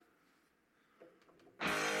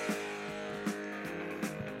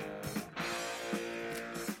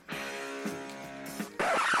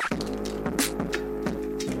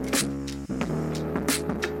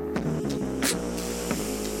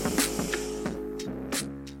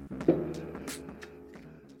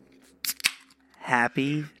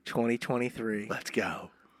Happy 2023. Let's go.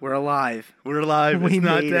 We're alive. We're alive. We It's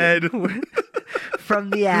not made dead. it. From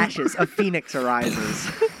the ashes, a phoenix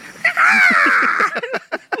arises.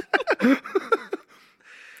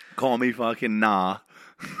 Call me fucking nah.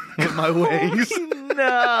 With my wings.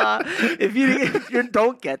 Nah. If you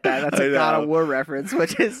don't get that, that's a God of War reference,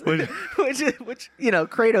 which you know,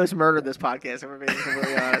 Kratos murdered this podcast, if we're being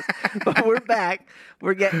completely honest. But we're back.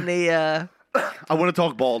 We're getting a I want to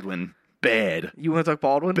talk Baldwin. Bad. You want to talk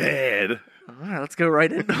Baldwin? Bad. All right, let's go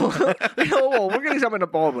right into well, we're going to jump into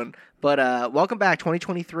Baldwin. But welcome back,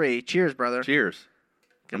 2023. Cheers, brother. Cheers.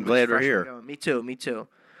 I'm glad we're here. Going. Me too.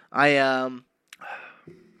 That's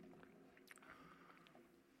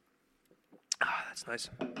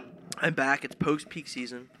nice. I'm back. It's post-peak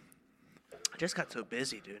season. I just got so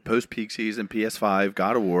busy, dude. Post-peak season, PS5,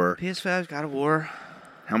 God of War. PS5, God of War.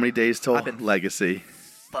 How many days till Legacy?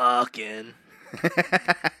 Fucking.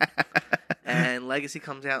 And Legacy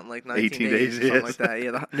comes out in like 18 days or something like that.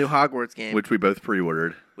 Yeah, the new Hogwarts game. Which we both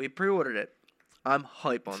pre-ordered. We pre-ordered it. I'm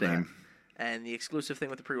hype on that. Same. And the exclusive thing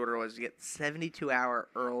with the pre-order was you get 72-hour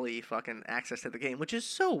early fucking access to the game, which is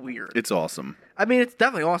so weird. It's awesome. I mean, it's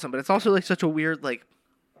definitely awesome, but it's also like such a weird, like,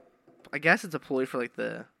 I guess it's a ploy for like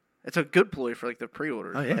it's a good ploy for like the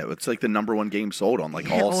pre-orders. Oh yeah, it's like the number one game sold on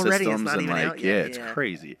like all systems and like it's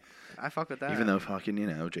crazy. I fuck with that. Even though fucking, you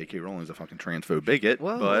know, J.K. Rowling's a fucking transphobe bigot.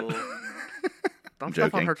 Whoa. But don't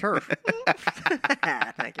step on her turf.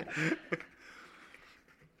 Thank you.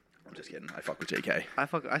 I'm just kidding. I fuck with J.K.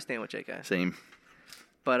 I stand with J.K. Same.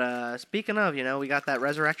 But speaking of, you know, we got that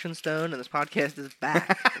Resurrection Stone, and this podcast is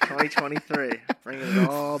back. 2023, bringing it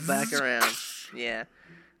all back around. Yeah.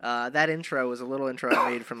 That intro was a little intro I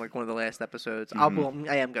made from like one of the last episodes. Mm-hmm.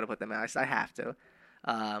 I am gonna put them out. I have to.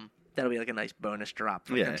 That'll be like a nice bonus drop.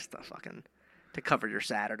 Just to cover your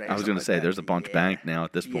Saturday. I was going to say, there's a bunch banked now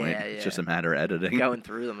at this point. Yeah. It's just a matter of editing. Going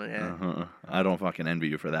through them, yeah. I don't fucking envy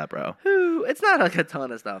you for that, bro. It's not like a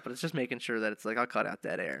ton of stuff, but it's just making sure that it's like I'll cut out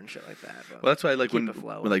dead air and shit like that. But well, that's why like when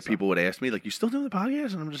like people would ask me like, you still doing the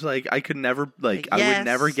podcast? And I'm just like, I could never I would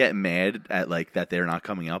never get mad at like that they're not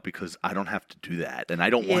coming out because I don't have to do that and I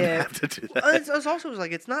don't want to have to do that. It's also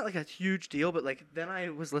like it's not like a huge deal, but like then I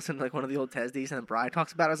was listening to like one of the old Tesdies and Brian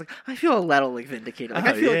talks about it. I was like, I feel a little like vindicated. Like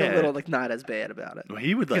I feel like a little like not as bad about it. Well,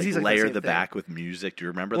 he would like layer the back with music. Do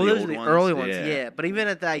you remember the old ones? Early ones, yeah. But even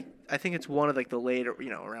at that, I think it's one of like the later,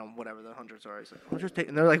 you know, around whatever the hundreds are. He's like, I'll just take,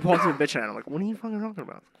 and they're like walking and bitching at him. Like, what are you fucking talking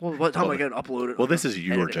about? Well, what time am I going to upload it? Well, this is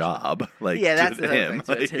your job. Like, yeah, that's the him. thing.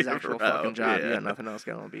 So it's his actual fucking job. Yeah. You got nothing else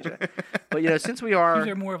going on, BJ. But you know, since we are,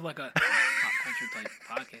 these are more of like a pop culture type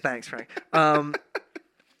podcast. Thanks, Frank. We're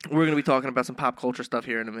going to be talking about some pop culture stuff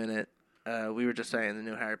here in a minute. We were just saying the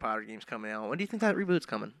new Harry Potter game's coming out. When do you think that reboot's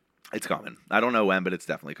coming? It's coming. I don't know when, but it's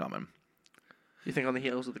definitely coming. You think on the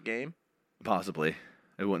heels of the game? Possibly.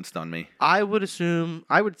 It wouldn't stun me. I would assume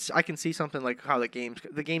I can see something like how the game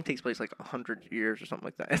takes place like 100 years or something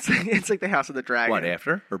like that. It's like the House of the Dragon. What,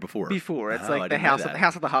 after or before? Before. It's like the House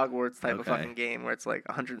of the Hogwarts type of fucking game where it's like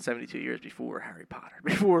 172 years before Harry Potter,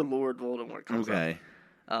 before Lord Voldemort comes up.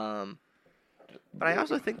 But I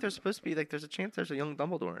also think there's supposed to be like there's a chance there's a young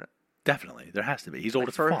Dumbledore in it. Definitely, there has to be. He's old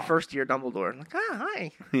as fuck. First year Dumbledore. Like,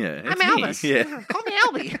 hi. Yeah, I'm Albus. Yeah. Call me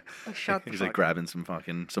Albie. Shut the He's fuck like grabbing some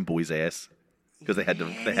boy's ass because they had to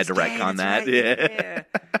retcon that. Right.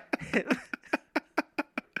 Yeah.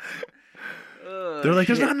 They're like,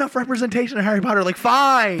 there's not enough representation of Harry Potter. Like,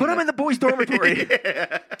 fine, put him in the boys' dormitory.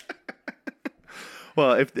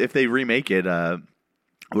 Well, if they remake it,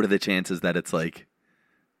 what are the chances that it's like,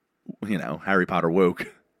 you know, Harry Potter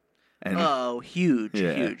woke? And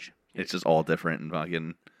huge. It's just all different and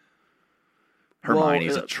fucking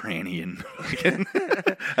Hermione's a tranny and fucking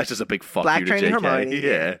that's just a big fuck Black you to tranny JK. Hermione,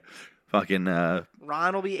 yeah. Fucking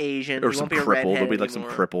Ron will be Asian. Or he some won't be cripple. There'll be like anymore.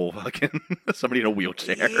 some cripple fucking somebody in a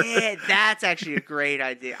wheelchair. Yeah, that's actually a great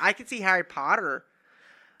idea. I could see Harry Potter.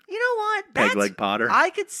 You know what? Peg leg Potter. I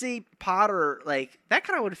could see Potter like that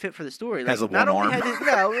kind of would fit for the story. Like, has a one arm.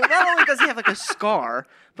 Not only does he have like a scar,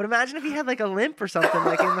 but imagine if he had like a limp or something,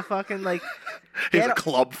 like in the fucking like. He has a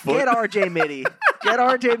club foot. Get R.J. Mitty. Get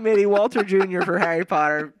R.J. Mitty, Walter Jr. for Harry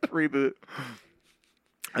Potter reboot.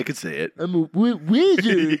 I could see it. I'm a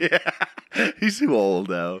wizard. Yeah. He's too old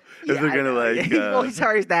though. Yeah, if they're gonna like well, he's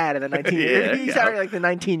Harry's dad in the 19 years. He's yeah. Harry like the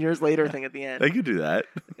 19 years later thing at the end. They could do that.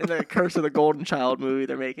 In the Curse of the Golden Child movie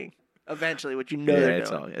they're making. Eventually, which you know they're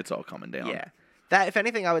doing. It's all coming down. Yeah. That if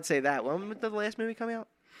anything I would say that. When did the last movie come out?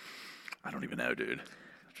 I don't even know, dude.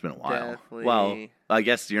 It's been a while. Deathly... Well, I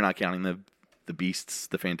guess you're not counting the Beasts,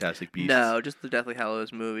 the Fantastic Beasts. No, just the Deathly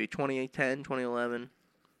Hallows movie. 2010, 2011.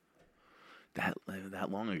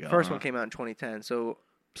 That long ago. First one came out in 2010, so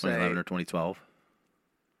 2011 or 2012.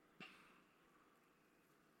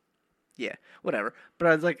 Yeah, whatever. But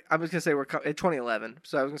I was gonna say in 2011.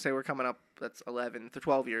 So I was gonna say we're coming up. That's 11 to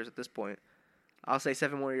 12 years at this point. I'll say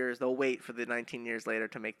 7 more years. They'll wait for the 19 years later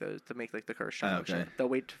to make like the curse challenge. Okay. They'll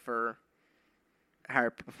wait for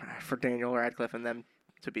Daniel Radcliffe and them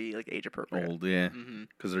to be like age appropriate. Old, yeah,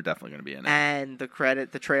 because they're definitely going to be in it. And the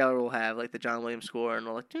trailer will have like the John Williams score, and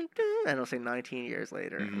it'll like, dun, dun, and it'll say 19 years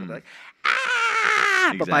later, and it'll be like,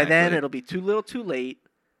 ah! But by then it'll be too little, too late,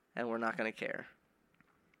 and we're not going to care.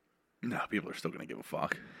 No, people are still going to give a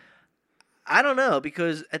fuck. I don't know,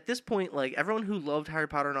 because at this point, like, everyone who loved Harry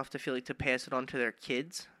Potter enough to feel like to pass it on to their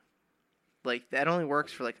kids, like, that only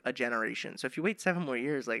works for like a generation. So if you wait 7 more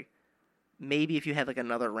years, like, maybe if you had like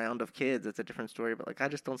another round of kids, it's a different story. But like, I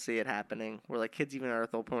just don't see it happening. Where like kids even are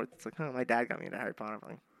at the point it's like, oh, my dad got me into Harry Potter. I'm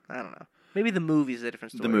like, I don't know. Maybe the movies is a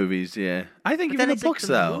different story. The movies, yeah. I think even the books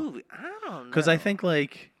though. I don't know. Because I think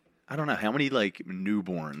like I don't know how many like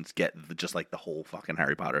newborns get just like the whole fucking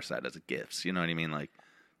Harry Potter set as gifts. You know what I mean? Like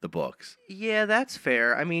the books. Yeah, that's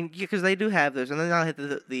fair. I mean, because they do have those, and then I'll hit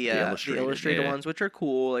the illustrated ones, which are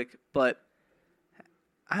cool. Like, but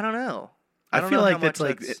I don't know. I feel like that's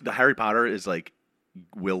like the Harry Potter is like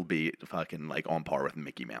will be fucking like on par with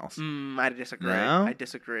Mickey Mouse. I disagree. No? I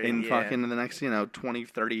disagree. In fucking the next 20,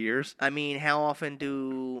 30 years. I mean, how often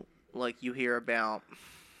do like you hear about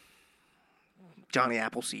Johnny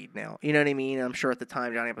Appleseed now? You know what I mean? I'm sure at the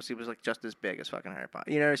time Johnny Appleseed was like just as big as fucking Harry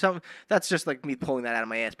Potter. You know, something that's just like me pulling that out of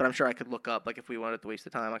my ass. But I'm sure I could look up like if we wanted to waste the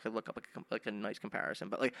time, I could look up like a nice comparison.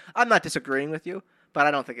 But like I'm not disagreeing with you, but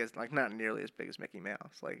I don't think it's like not nearly as big as Mickey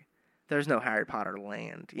Mouse. Like. There's no Harry Potter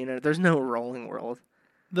land. You know, there's no Rolling World.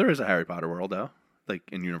 There is a Harry Potter world, though, like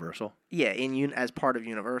in Universal. Yeah, as part of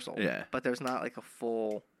Universal. Yeah. But there's not like a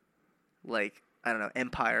full, like, I don't know,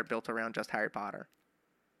 empire built around just Harry Potter.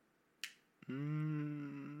 I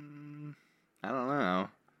don't know.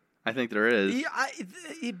 I think there is. Yeah,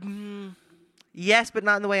 yes, but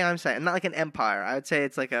not in the way I'm saying. Not like an empire. I would say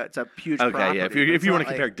it's like it's a huge property. Okay, yeah. If you want to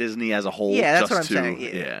compare Disney as a whole, yeah, that's just what I'm to,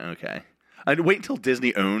 saying. Yeah, okay. I'd wait until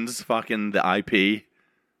Disney owns fucking the IP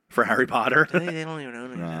for Harry Potter. They don't even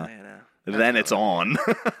own it. No. Yeah. Then it's on.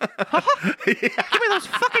 Give me those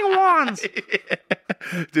fucking wands.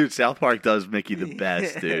 Dude, South Park does Mickey the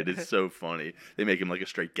best, dude. It's so funny. They make him like a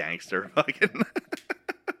straight gangster. Fucking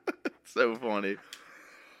so funny.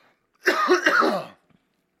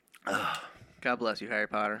 God bless you, Harry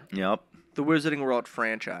Potter. Yep. The Wizarding World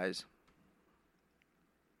franchise.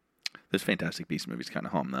 Those Fantastic Beasts movies kind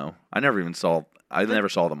of hum, though. I never saw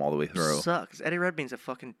them all the way through. Sucks. Eddie Redmayne's a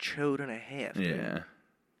fucking chode and a half. Dude. Yeah.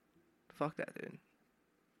 Fuck that dude.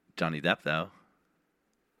 Johnny Depp, though.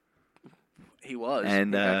 He was.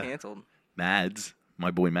 And he got canceled. Mads.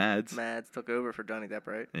 My boy Mads. Mads took over for Johnny Depp,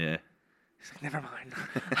 right? Yeah. He's like, never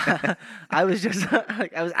mind. I was just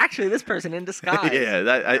like, I was actually this person in disguise.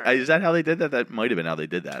 Yeah. Is that how they did that? That might have been how they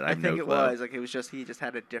did that. I think it was. Like, it was just, he just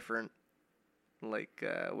had a different, like,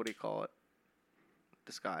 what do you call it?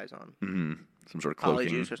 Disguise on. Mm-hmm. Some sort of cloaking.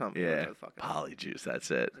 Polyjuice or something. Yeah. Polyjuice, that's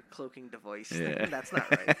it. A cloaking device. Yeah. That's not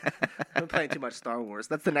right. I'm playing too much Star Wars.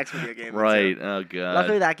 That's the next video game. Right. Oh, God.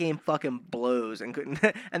 Luckily, that game fucking blows and couldn't.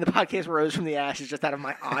 And the podcast rose from the ashes just out of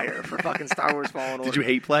my ire for fucking Star Wars Fallen Order. Did you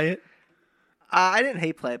hate play it? I didn't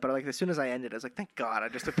hate play it, but like as soon as I ended, I was like, thank God, I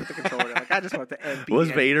just put the controller down. Like, I just want the end. Was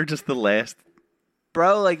Vader just the last?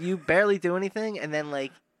 Bro, like you barely do anything, and then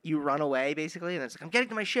like you run away basically, and it's like I'm getting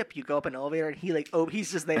to my ship. You go up an elevator, and he like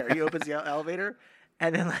he's just there. He opens the elevator,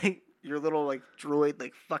 and then like your little like droid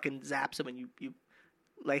like fucking zaps him, and you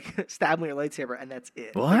like stab him with your lightsaber, and that's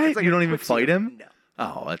it. What? Like you don't even fight him? No.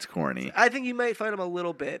 Oh, that's corny. I think you might fight him a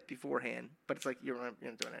little bit beforehand, but it's like you're not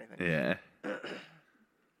doing anything. Yeah.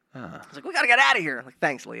 I was like, we gotta get out of here. I'm like,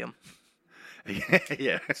 thanks, Liam.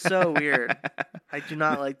 Yeah. So weird. I do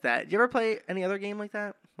not like that. You ever play any other game like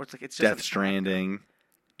that? Where it's like it's just Death Stranding.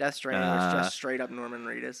 Death Stranding, where it's just straight up Norman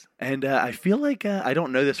Reedus. And I feel like I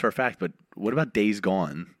don't know this for a fact, but what about Days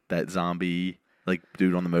Gone? That zombie like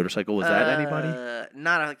dude on the motorcycle, was that anybody?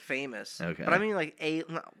 Not like famous. Okay. But I mean like he's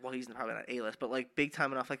probably not A-list, but like big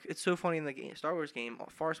time enough. Like it's so funny in the game, Star Wars game.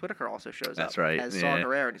 Forrest Whitaker also shows up. That's right. As Saw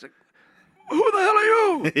Gerrera, and he's like, "Who the hell are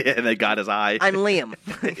you?" Yeah, and they got his eye. I'm Liam.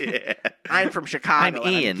 Yeah. I'm from Chicago. I'm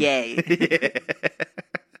Ian. I'm gay. Yeah.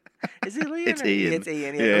 Is he Liam? It's Ian. It's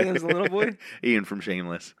Ian. Yeah, Yeah. Liam's the little boy. Ian from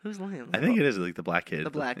Shameless. Who's Liam? I think it is like the black kid. The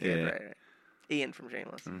black kid, Yeah. right. Ian from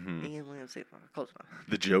Shameless. Mm-hmm. Ian, Liam, close enough.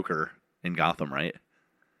 The Joker in Gotham, right?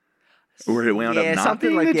 Or it wound up not something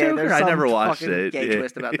being like the Joker? There's I some never watched fucking it. Gay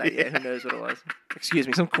twist about that. Yeah, who knows what it was? Excuse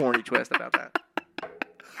me, some corny twist about that.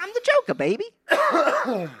 I'm the Joker, baby.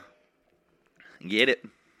 Get it.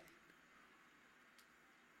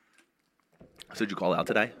 So did you call out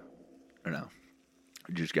today? Or no?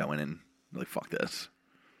 Did you just go in and Like, fuck this.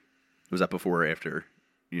 Was that before or after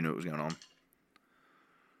you knew what was going on?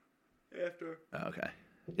 After. Oh, okay.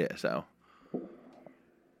 Yeah, so.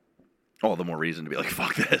 All the more reason to be like,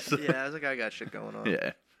 fuck this. Yeah, I was like, I got shit going on.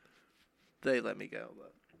 Yeah. They let me go,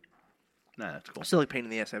 but. Nah, that's cool. Still like pain in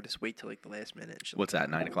the ass. I have to just wait till like the last minute. What's that,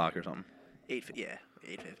 9 o'clock or something?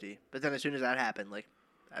 8:50. But then as soon as that happened, like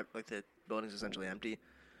the building's essentially empty.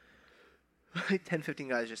 Like 10, 15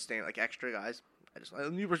 guys just staying, like extra guys.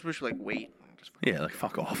 You were supposed to like wait. Yeah, like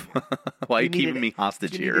fuck off. Why are you keeping me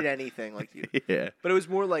hostage here? You needed anything, like you. Yeah. But it was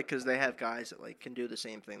more like because they have guys that like can do the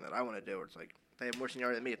same thing that I want to do. Where it's like they have more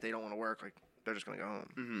seniority than me. If they don't want to work, like they're just gonna go home.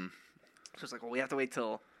 Mm-hmm. So it's like, well, we have to wait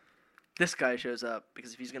till this guy shows up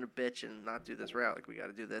because if he's gonna bitch and not do this route, like we got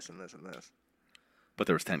to do this and this and this. But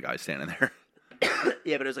there was 10 guys standing there.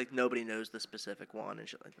 Yeah, but it was like nobody knows the specific one and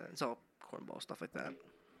shit like that. It's all cornball stuff like that.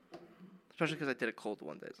 Especially because I did it cold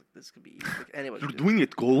one day. It's like, this could be easy. Like, anyway, You're doing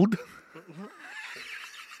it cold?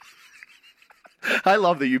 I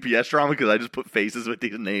love the UPS drama because I just put faces with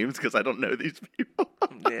these names because I don't know these people.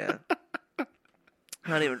 Yeah.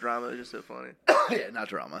 Not even drama. It was just so funny. Yeah, not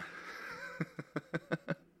drama.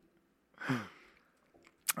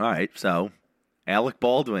 All right, so Alec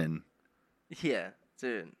Baldwin. Yeah,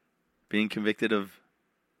 dude. Being convicted of,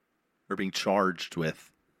 or being charged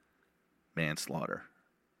with manslaughter.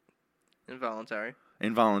 Involuntary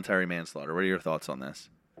manslaughter. What are your thoughts on this?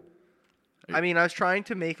 I mean, I was trying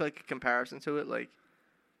to make like a comparison to it. Like,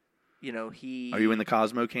 you know, he... Are you in the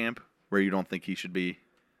Cosmo camp where you don't think he should be?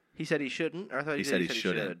 He said he shouldn't? Or I thought he said he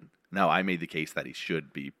shouldn't. No, I made the case that he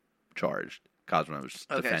should be charged. Cosmo was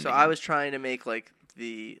defending so him. I was trying to make like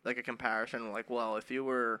a comparison. Like, well, if you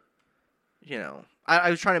were... You know, I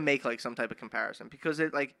was trying to make like some type of comparison because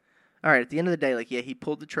it like, all right, at the end of the day, like, yeah, he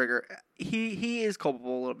pulled the trigger. He is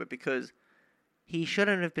culpable a little bit because he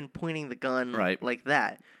shouldn't have been pointing the gun like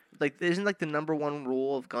that. Like, isn't like the number one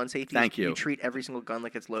rule of gun safety? Thank you. You treat every single gun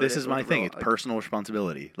like it's loaded. This is my thing. It's personal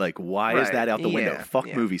responsibility. Like, why is that out the window?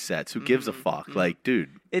 Fuck movie sets. Who gives a fuck? Mm-hmm. Like, dude.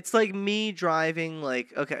 It's like me driving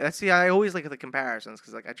like, okay, see, I always like the comparisons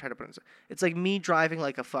because like I try to put it. It's like me driving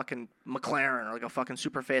like a fucking McLaren or like a fucking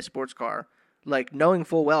super fast sports car, like knowing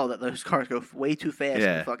full well that those cars go way too fast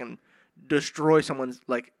and fucking destroy someone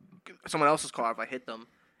else's car if I hit them,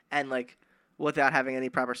 and like without having any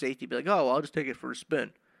proper safety, be like, oh, well, I'll just take it for a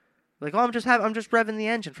spin. Like, oh, I'm just revving the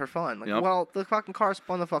engine for fun. Like, well, the fucking car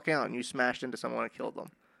spun the fuck out and you smashed into someone and killed them.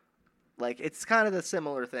 Like, it's kind of the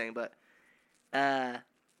similar thing, but.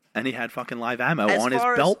 And he had fucking live ammo on his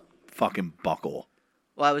belt fucking buckle.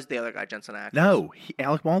 Well, that was the other guy, Jensen Ackles. No,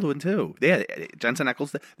 Alec Baldwin too. Yeah, Jensen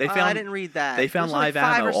Ackles. They found. I didn't read that. They found live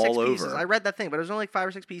ammo all over. I read that thing, but it was only like 5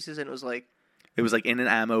 or 6 pieces, and it was like. It was like in an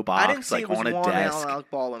ammo box, I didn't see like it was on a one desk. On Alec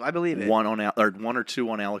Baldwin. I believe it. One or two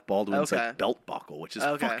on Alec Baldwin's like belt buckle, which is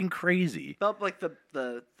fucking crazy. Felt like the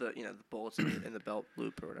the bullets in the belt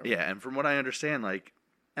loop or whatever. Yeah, and from what I understand, like.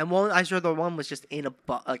 And one, I saw the one was just in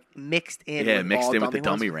mixed in. Yeah, mixed in with the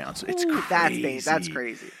dummy rounds. It's crazy. That's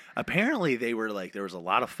crazy. Apparently, they were like, there was a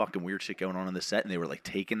lot of fucking weird shit going on in the set, and they were like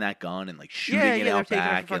taking that gun and like shooting it out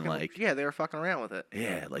back, and like they were fucking around with it.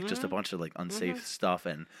 Yeah, like just a bunch of like unsafe stuff.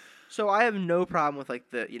 And so I have no problem with like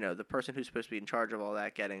the person who's supposed to be in charge of all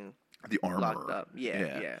that getting the armor locked up.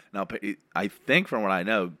 Yeah. Now, I think from what I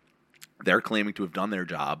know, they're claiming to have done their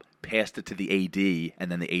job, passed it to the AD, and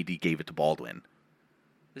then the AD gave it to Baldwin.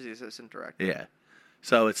 Is the assistant director? Yeah.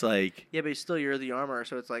 So it's like... Yeah, but you're the armorer,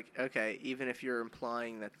 so it's like, okay, even if you're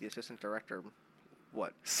implying that the assistant director,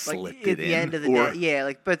 slipped it at the end of the day, yeah,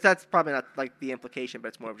 like, but that's probably not like the implication, but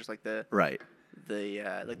it's more of just like the... Right.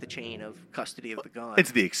 Like the chain of custody of the gun.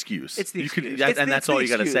 It's the excuse. It's the excuse. That's all you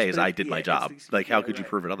got to say is I did my job. Like, how could you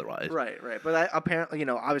prove it otherwise? Right. But apparently,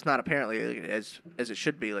 I was not apparently as it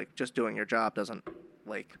should be. Like, just doing your job doesn't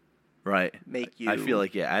like... Right. Make you. I feel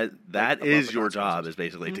like that is your job is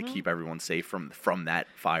basically to keep everyone safe from that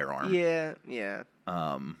firearm. Yeah.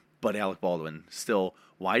 But Alec Baldwin still.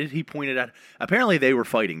 Why did he point it at? Apparently they were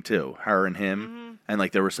fighting too, her and him, and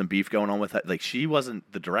like there was some beef going on with that. Like she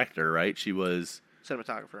wasn't the director, right? She was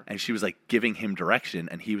cinematographer, and she was like giving him direction,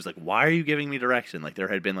 and he was like, "Why are you giving me direction?" Like there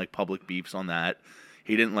had been like public beefs on that.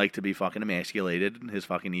 He didn't like to be fucking emasculated. His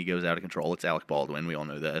fucking ego's out of control. It's Alec Baldwin. We all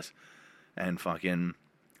know this, and fucking.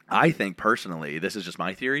 I think personally, this is just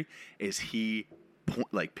my theory, is he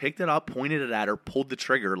picked it up, pointed it at her, pulled the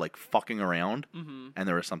trigger, like fucking around, and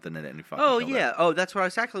there was something in it, and he fucking killed yeah. her. Oh, that's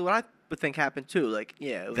exactly what I would think happened too. Like,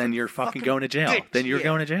 yeah. Then you're fucking going to jail. Bitch. Then you're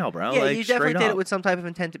going to jail, bro. Yeah, like, you definitely did up. it with some type of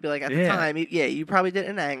intent to be like, at the time, you probably did it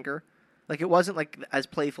in anger. Like, it wasn't like as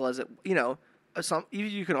playful as it, some even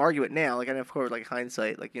you can argue it now, like, and of course, like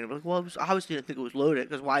hindsight, like, you know, like, well, I obviously didn't think it was loaded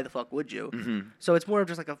because why the fuck would you? Mm-hmm. So it's more of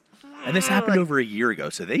just like a. And this happened like, over a year ago,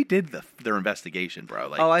 so they did their investigation, bro.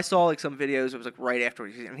 Like, oh, I saw like some videos. It was like right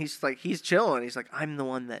afterwards, and he's chilling. He's like, I'm the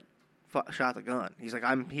one that shot the gun. He's like,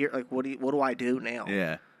 I'm here. Like, what do I do now?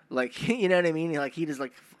 yeah. Like, you know what I mean? Like, he just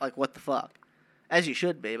like what the fuck, as you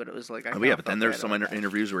should be. But it was like, Oh, yeah, but then there's some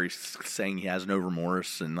interviews where he's saying he has no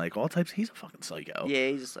remorse and like all types. He's a fucking psycho. Yeah,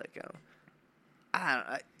 he's just like, I don't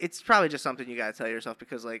know. It's probably just something you gotta tell yourself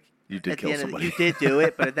because like You did at kill the end somebody. you did do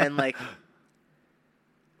it, but then like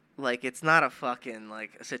it's not a fucking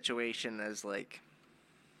like a situation as like,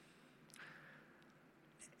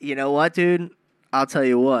 you know what, dude? I'll tell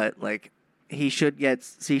you what. Like he should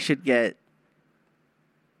get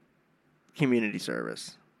community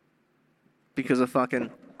service because of fucking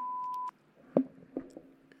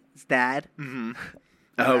his dad. Mm-hmm.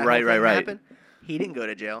 That Oh, whole right. thing happened. He didn't go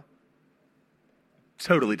to jail.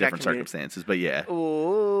 Totally different community- circumstances, but yeah.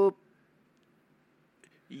 Oh,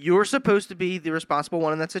 you're supposed to be the responsible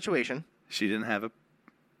one in that situation. She didn't have a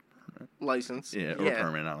License. or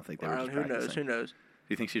permit. I don't think they were just Who knows? practicing. Who knows? Do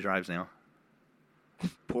you think she drives now?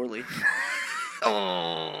 Poorly.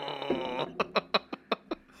 Oh.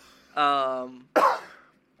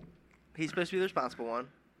 He's supposed to be the responsible one.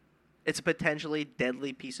 It's a potentially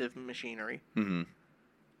deadly piece of machinery.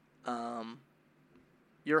 Mm-hmm.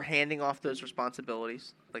 You're handing off those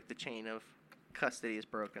responsibilities, like the chain of custody is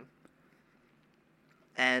broken,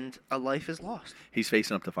 and a life is lost. He's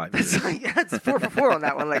facing up to 5 years. It's like, it's 4 for 4 on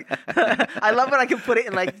that one. Like, I love when I can put it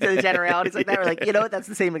in like the generalities like that. We're like, you know what? That's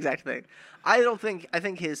the same exact thing. I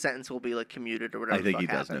think his sentence will be like commuted or whatever. I think the he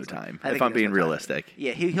fuck does no happens. time. I think If he I'm does being no time. realistic.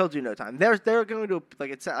 Yeah, he'll do no time. They're going to do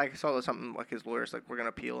like it's. I saw something like his lawyers like we're going to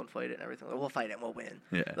appeal and fight it and everything. Like, we'll fight it and we'll win.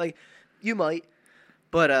 Yeah. Like you might,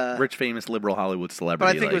 but Rich, famous, liberal Hollywood But celebrity.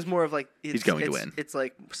 I think like, it was more of like he's going to win. It's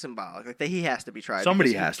like symbolic. Like that he has to be tried. Somebody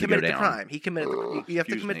because has he to go committed down. the crime. He committed. You have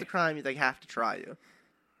to Excuse commit me. the crime. They have to try you.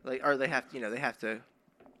 Like or they have they have to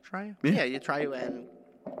try you. Yeah. You try you and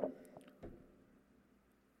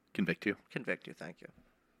Convict you. convict you. Thank you.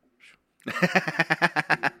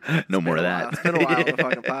 No more of that. It's been a while on the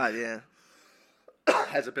fucking pod. Yeah.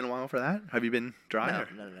 Has it been a while for that? Have you been dry? No,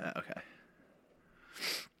 or- no. Okay.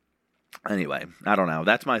 Anyway, I don't know.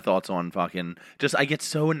 That's my thoughts on fucking. Just I get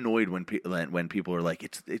so annoyed when people are like,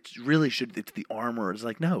 it's really should it's the armor. It's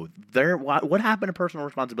like no, what happened to personal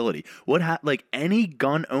responsibility? Like any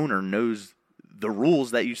gun owner knows the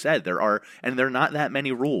rules that you said there are, and there are not that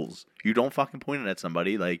many rules. You don't fucking point it at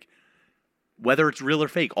somebody like. Whether it's real or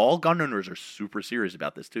fake, all gun owners are super serious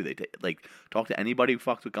about this too. They talk to anybody who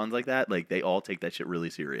fucks with guns like that. Like they all take that shit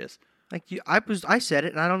really serious. Like I said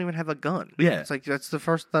it, and I don't even have a gun. Yeah. It's like that's the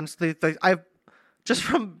first. That's I've just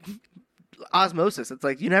from osmosis. It's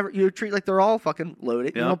like you treat like they're all fucking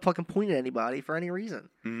loaded. You Yep. don't fucking point at anybody for any reason.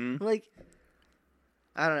 Mm-hmm. Like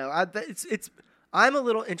I don't know. I'm a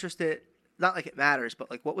little interested. Not like it matters,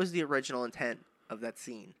 but like what was the original intent of that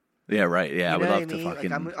scene? Yeah, right. Yeah, I You would know love what I mean? to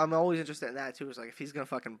fucking. Like, I'm always interested in that too. It's like if he's gonna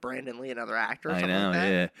fucking Brandon Lee another actor. Or I something know. like that.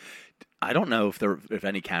 Yeah. I don't know if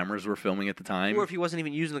any cameras were filming at the time. Or if he wasn't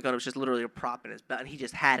even using the gun, it was just literally a prop in his belt, and he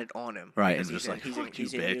just had it on him. Right, because and just like, he's "Fuck you,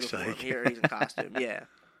 in bitch," uniform. like- Here, he's in costume. Yeah.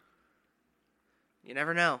 You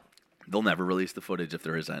never know. They'll never release the footage if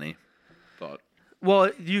there is any. But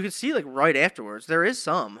Well, you can see like right afterwards. There is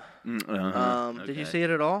some. uh-huh. Did you Okay. see it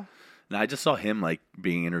at all? No, I just saw him like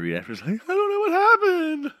being interviewed after. He's like, I don't know what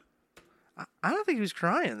happened. I don't think he was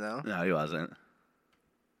crying though. No, he wasn't.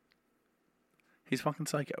 He's fucking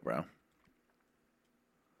psycho, bro.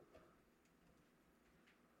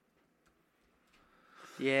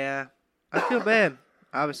 Yeah, I feel bad.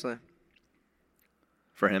 Obviously.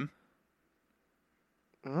 For him?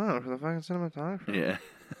 Oh, for the fucking cinematographer. Yeah.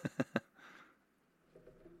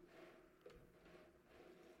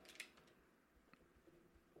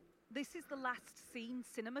 This is the last scene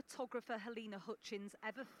cinematographer Helena Hutchins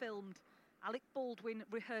ever filmed. Alec Baldwin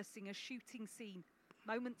rehearsing a shooting scene.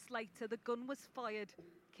 Moments later, the gun was fired,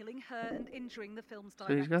 killing her and injuring the film's So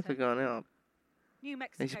director. he's got the gun out. New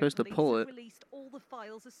Mexico supposed to police pull have it. released all the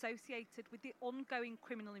files associated with the ongoing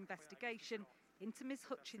criminal investigation into Ms.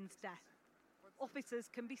 Hutchins' death. Officers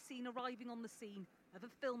can be seen arriving on the scene of a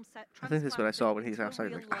film set. I think that's what I saw when he's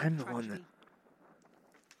transplanted outside. into a Like, I'm real-life the one that. tragedy.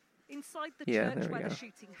 Inside the Yeah, church there we where go. the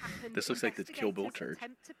shooting happened, This looks like the Kill Bill investigators church.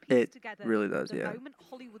 attempt to piece It together really does, the yeah. moment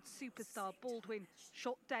Hollywood superstar Baldwin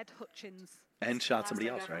shot dead Hutchins. And shot somebody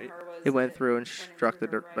else, right? It went through and struck the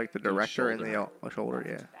director in the shoulder.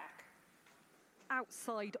 Yeah.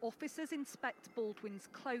 Outside, officers inspect Baldwin's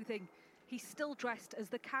clothing. He's still dressed as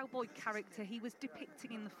the cowboy character he was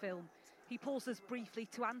depicting in the film. He pauses briefly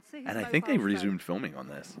to answer his And I think they mobile phone. resumed filming on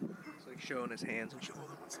this. It's like showing his hands and shit.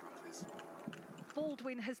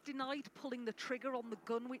 Baldwin has denied pulling the trigger on the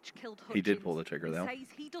gun which killed Hutchins. He did pull the trigger, though, He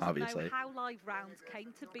says he doesn't obviously. know how live rounds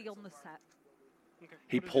came to be on the set.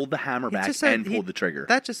 He pulled the hammer He back just said and pulled the trigger.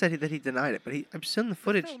 That just said that he denied it, but I've seen the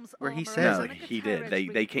footage film's where he armour says No, like he did.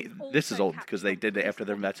 They came. This is old because they did it after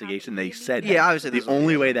their investigation. They said Yeah, obviously the this is old.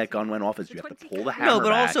 only way that gun went off is you have to pull the hammer no, but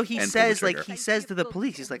back also he and says pull the like trigger. he says to the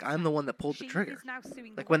police, he's like, I'm the one that pulled the She trigger. is now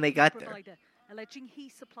suing the Like, when they weapons got there. provider, alleging he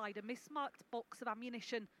supplied a mismarked box of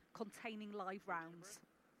ammunition containing live rounds.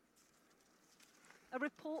 A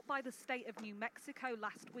report by the state of New Mexico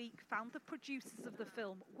last week found the producers of the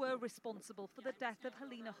film were responsible for the death of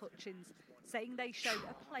Helena Hutchins, saying they showed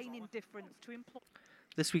a plain indifference to employees.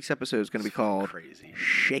 This week's episode is going to be called Crazy.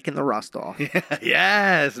 "Shaking the Rust Off."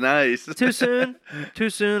 Yes, nice. Too soon? Too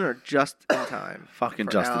soon, or just in time? Fucking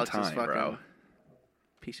for just Alex's in time, fucking bro.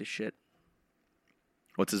 Piece of shit.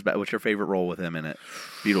 What's your favorite role with him in it?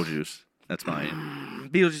 Beetlejuice. That's mine.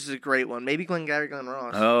 Beetlejuice is a great one. Maybe Glenn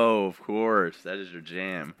Ross. Oh, of course. That is your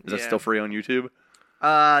jam. Is that Yeah. still free on YouTube?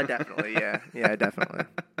 Definitely. Yeah, definitely.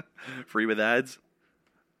 Free with ads?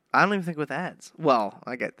 I don't even think with ads. Well,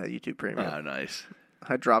 I get that YouTube Premium. Oh, nice.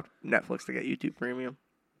 I dropped Netflix to get YouTube Premium.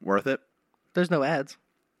 Worth it? There's no ads,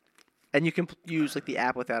 and you can use like the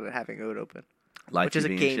app without it having it open, Live which is a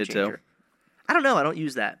TV and game shit, changer. too? I don't know. I don't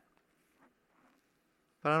use that,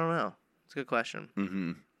 but I don't know. It's a good question.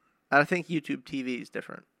 Mm-hmm. I think YouTube TV is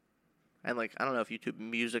different, and like I don't know if YouTube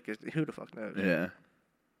Music is. Who the fuck knows? Yeah.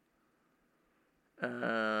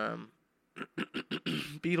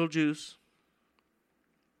 Beetlejuice.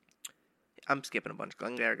 I'm skipping a bunch.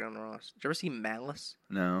 Glenn Ross. Did you ever see Malice?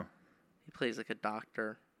 No. He plays like a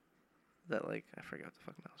doctor that like I forget what the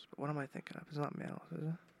fuck Malice. But what am I thinking of? It's not Malice, is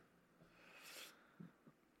it?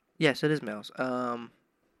 Yes, it is Malice.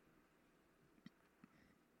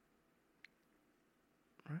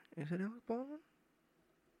 Right? Is it Alec Baldwin?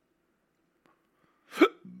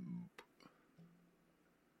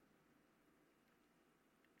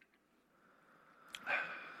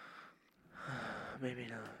 Maybe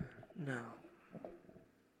not. No.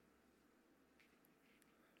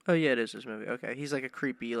 Oh yeah, it is this movie. Okay, he's like a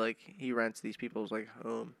creepy, like he rents these people's like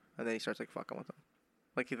home, and then he starts like fucking with them,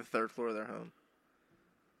 like the third floor of their home.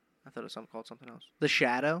 I thought it was called something else. The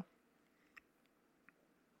Shadow.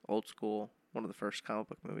 Old school, one of the first comic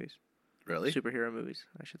book movies. Really? Superhero movies,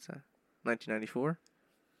 I should say. 1994.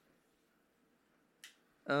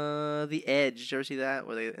 The Edge. Did you ever see that?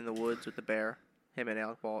 Where they in the woods with the bear? Him and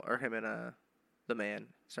Alec Baldwin, or him and the man.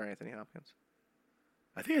 Sorry, Anthony Hopkins.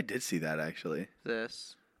 I think I did see that, actually.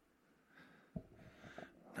 This.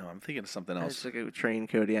 No, I'm thinking of something else. It's like a trained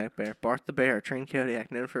Kodiak bear. Bart the Bear, trained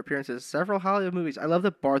Kodiak, known for appearances in several Hollywood movies. I love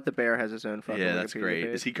that Bart the Bear has his own fucking Yeah, that's Wikipedia great.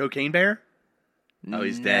 page. Is he Cocaine Bear? Oh,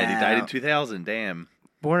 he's dead. He died in 2000. Damn.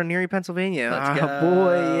 Born in Erie, Pennsylvania. Let's Oh, go.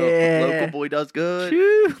 boy, yeah. Local boy does good.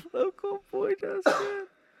 Phew, local boy does good.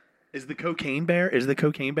 Is the Cocaine Bear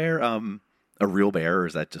a real bear, or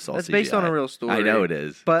is that just all That's CGI? based on a real story. I know it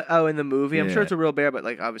is. But, in the movie, I'm sure Yeah. it's a real bear, but,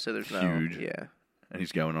 like, obviously there's no... Huge. Yeah. And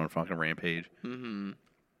he's going on a fucking rampage. Mm-hmm.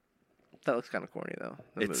 That looks kind of corny, though.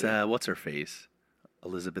 the It's, movie. what's her face?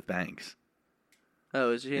 Elizabeth Banks.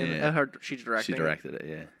 Oh, is she in Yeah. She's directing She directed it,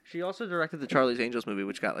 yeah. She also directed the Charlie's Angels movie,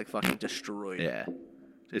 which got, like, fucking destroyed. Yeah.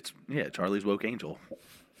 Charlie's Woke Angel.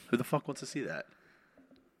 Who the fuck wants to see that?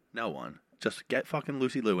 No one. Just get fucking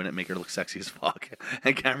Lucy Liu in it, make her look sexy as fuck.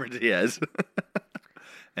 And Cameron Diaz.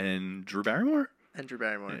 And Drew Barrymore? And Drew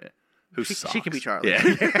Barrymore. Yeah. Who She sucks. can be Charlie.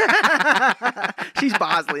 Yeah. She's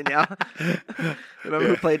Bosley now. Remember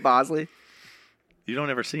who played Bosley? You don't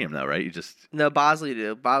ever see him, though, right? You just... No, Bosley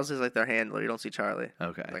do. Bosley's like their handler. You don't see Charlie.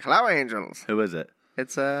 Okay. Like, hello, angels. Who is it?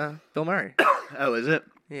 It's Bill Murray. Oh, is it?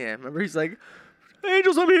 Yeah, remember he's like,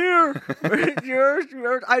 angels, I'm here.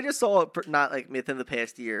 I just saw it not like within the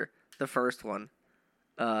past year. The first one.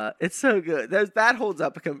 It's so good. That holds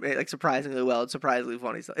up like surprisingly well. It's surprisingly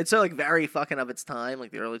funny stuff. It's so like very fucking of its time,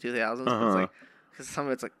 like the early 2000s. But it's like, because some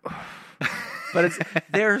of it's like, but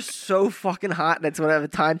they're so fucking hot, and it's whatever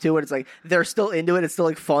time too. And it's like they're still into it. It's still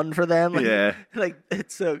like fun for them. Like, Yeah. like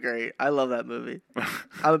it's so great. I love that movie.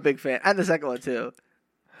 I'm a big fan, and the second one too.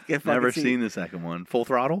 Never seen the second one. Full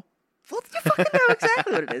Throttle? You fucking know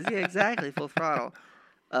exactly what it is. Yeah, exactly. Full Throttle.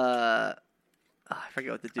 I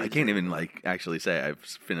forget what the dude. I can't even actually say I've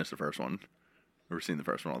finished the first one. Or seen the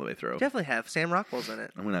first one all the way through. Definitely have. Sam Rockwell's in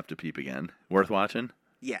it. I'm gonna have to peep again. Worth watching?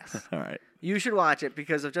 Yes. All right. You should watch it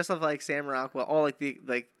because of just like Sam Rockwell. All like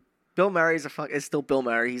Bill Murray's is still Bill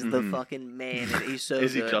Murray. He's the fucking man, and he's so.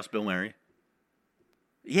 Is he good. just Bill Murray?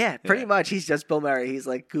 Yeah, pretty much. He's just Bill Murray. He's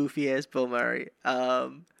like goofy ass Bill Murray.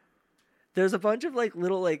 There's a bunch of like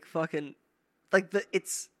little like fucking like the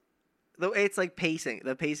way it's like pacing.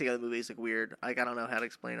 The pacing of the movie is like weird. Like I don't know how to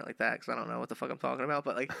explain it like that because I don't know what the fuck I'm talking about.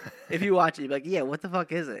 But like if you watch it, you're like, yeah, what the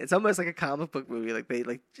fuck is it? It's almost like a comic book movie. Like they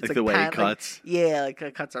like it's Like the way it like, cuts. yeah, like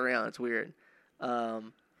it cuts around. It's weird.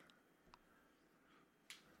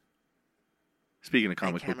 Speaking of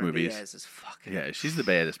comic book Cameron movies, Diaz is fucking yeah, she's the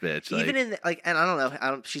baddest bitch. even in like, and I don't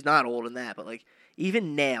know, she's not old in that, but like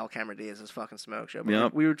even now, Cameron Diaz is fucking smoke show. But Yep.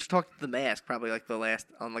 like, we were just talking to The Mask, probably like the last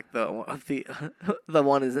on like the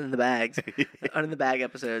one is in the bags, in the bag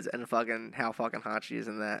episodes, and fucking how fucking hot she is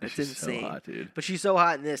in that. It's she's insane, so hot, dude. But she's so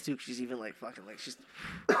hot in this too. 'Cause she's even like fucking like she's.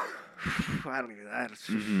 I don't even. I just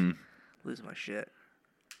losing my shit.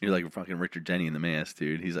 You're like fucking Richard Jenny in The Mask,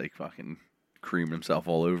 dude. He's like fucking creaming himself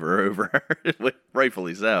all over her.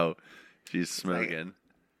 Rightfully so. She's smoking.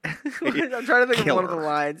 I'm trying to think of one of the Killer.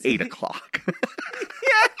 lines. 8 o'clock.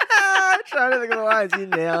 Yeah, I'm trying to think of the lines. You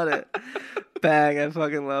nailed it. Bang, I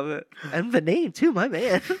fucking love it. And the name too, my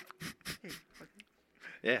man.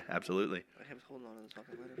 Yeah, absolutely. I was holding on to this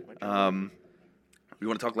fucking letter for my You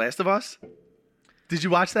want to talk Last of Us? Did you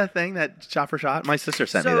watch that thing, that shot for shot? My sister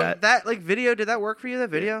sent me that. That like video, did that work for you? That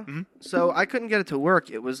video? Mhm. So I couldn't get it to work.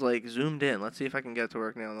 It was like zoomed in. Let's see if I can get it to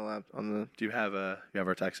work now on the lap on the. Do you have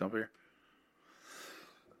our text up here?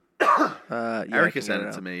 Yeah, Erica sent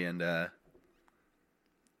it to me, and yeah,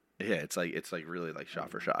 it's like really like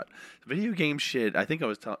shot for shot. Video game shit. I think I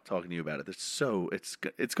was talking to you about it.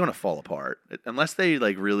 It's gonna fall apart unless they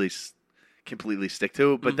like really completely stick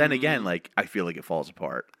to it. But then again, like I feel like it falls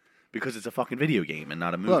apart because it's a fucking video game and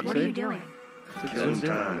not a movie. Look, What are you doing? Zoomed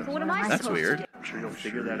in. What am I That's supposed weird. to do? I'm sure you'll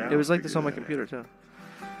figure that out. It was like this on my computer too,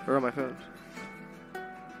 or on my phone.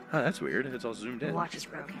 Oh, that's weird. It's all zoomed The in. watch is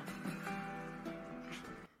broken.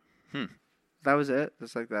 That was it.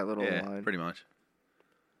 Just like that little Yeah, line. pretty much.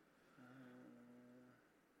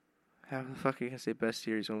 How the fuck are you gonna say best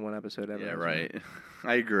series on one episode ever? Yeah, right.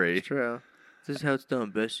 I agree. It's true. This is how it's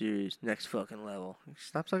done. Best series, next fucking level.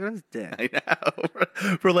 Stop sucking on his dick. I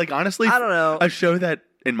know. For like honestly, I don't know. a show that,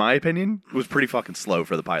 in my opinion, was pretty fucking slow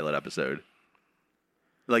for the pilot episode.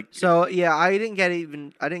 Like, So yeah, I didn't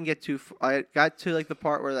get too. I got to like the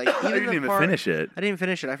part where like I even didn't the even part, finish it. I didn't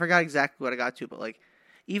finish it. I forgot exactly what I got to, but like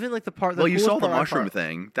even like the part. Well, you coolest saw the part- mushroom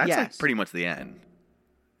thing. That's like Yes. pretty much the end,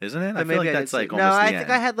 isn't it? I Then feel maybe like I that's did like see- almost No, the I end. think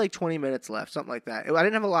I had like 20 minutes left, something like that. I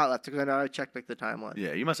didn't have a lot left because I know I checked like the timeline.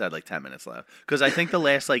 Yeah, you must have had like 10 minutes left because I think the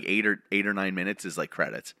last like 8 or 9 minutes is like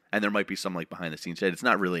credits, and there might be some like behind the scenes shit. It's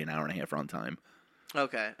not really an hour and a half runtime,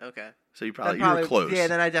 Okay. so you That you were close. Yeah,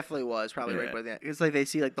 then I definitely was probably Yeah. right by the end. It's like they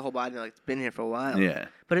see like the whole body, and they're like it's been here for a while. Yeah.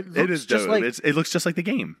 But it looks It is just dope. like It looks just like the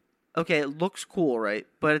game. okay, it looks cool, right?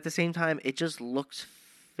 But at the same time, it just looks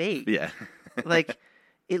fake. Yeah. Like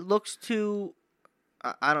it looks too.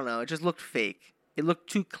 I don't know. It just looked fake. It looked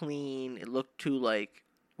too clean. It looked too like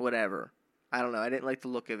whatever. I don't know. I didn't like the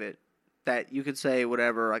look of it. That you could say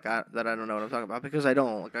whatever like that I don't know what I'm talking about because I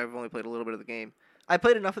don't. Like I've only played a little bit of the game. I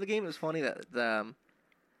played enough of the game. It was funny that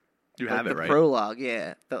You like have the it, right? prologue,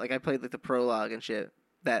 yeah. That like I played like the prologue and shit.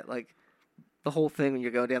 That like the whole thing when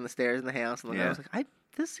you're going down the stairs in the house, and then I Yeah. was like,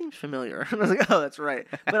 this seems familiar. And I was like, oh, that's right.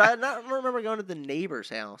 But I don't remember going to the neighbor's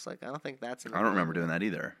house. Like I don't think that's. In the I don't remember game. doing that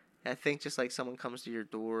either. I think just like someone comes to your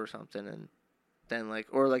door or something, and then like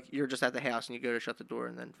or like you're just at the house and you go to shut the door,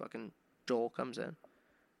 and then fucking Joel comes in.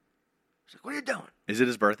 He's like, what are you doing? Is it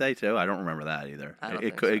his birthday too? I don't remember that either. I don't it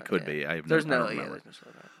think could so, it could yeah. be. I have There's no, I no don't yeah. remember. There's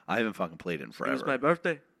no stuff. I haven't fucking played it in It forever. was my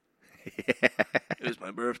birthday. Yeah. It was my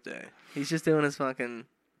birthday. He's just doing his fucking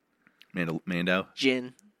Mando.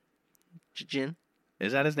 gin. Gin.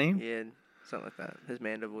 Is that his name? Yeah, something like that. His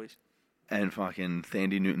Mando voice. And fucking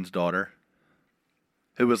Thandie Newton's daughter.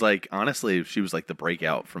 Who was like, honestly, she was like the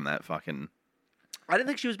breakout from that fucking. I didn't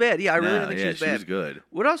think she was bad. Yeah, I really didn't think yeah, she was bad. she was good.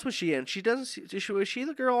 What else was she in? She doesn't. Was she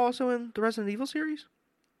the girl also in the Resident Evil series?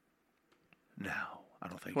 No, I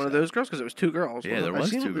don't think One so. of those girls? Because it was two girls. Yeah, there I was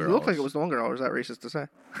seen two It looked like girls. it was the one girl. Or is that racist to say?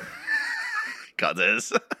 Got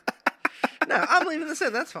this. No, I'm leaving this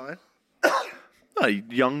in. That's fine. A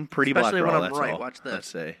young, pretty Especially black when girl. I'm That's right. all. Watch this. Let's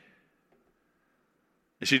see.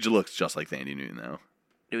 She looks just like Thandie Newton, though.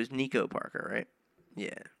 It was Nico Parker, right? Yeah.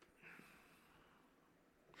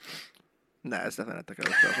 Nah, it's definitely not the girl.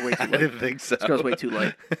 This girl's way I too light. didn't think so. This girl's way too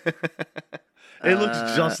light. It looks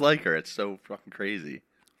just like her. It's so fucking crazy.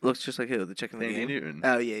 Looks just like who? The chick in the Thandie game? Newton.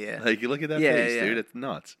 Oh, yeah, yeah. Like, you look at that Yeah, face, yeah. dude. It's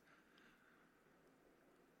nuts.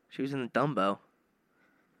 She was in Dumbo.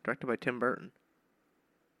 Directed by Tim Burton.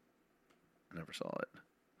 I never saw it.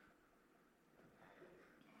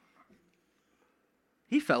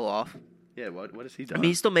 He fell off. Yeah, what is he I doing? mean,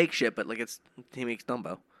 he still makes shit, but like he makes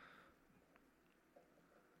Dumbo.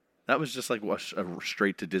 That was just like a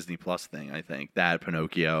straight to Disney Plus thing, I think. That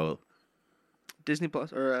Pinocchio. Disney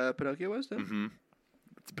Plus or Pinocchio was too. Mm-hmm.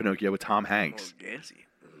 It's Pinocchio with Tom Hanks. Gassy.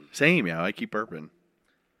 Same, yeah. I keep burping.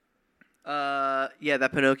 Yeah,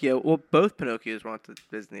 that Pinocchio. Well, both Pinocchios went to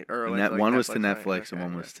Disney. Or And went that to, like, one was Netflix, to right? Netflix, Okay, and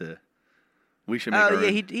one yeah. was to. We should make. Oh our yeah,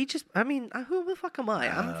 own. he just. I mean, who the fuck am I?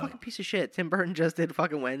 I'm a fucking piece of shit. Tim Burton just did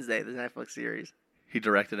fucking Wednesday, the Netflix series. He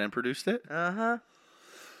directed and produced it. Uh-huh.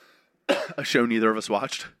 A show neither of us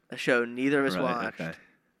watched. A show neither of us watched.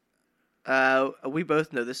 Okay. We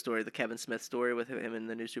both know this story, the Kevin Smith story with him in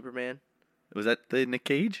the new Superman. Was that the Nick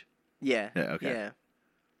Cage? Yeah. Yeah, okay. Yeah.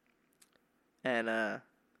 And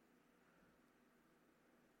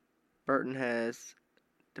Burton has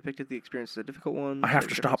depicted the experience as a difficult one. I have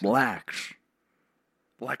to stop Lex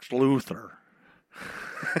Luthor.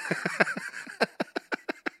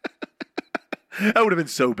 That would have been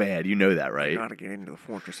so bad. You know that, right? Gotta get into the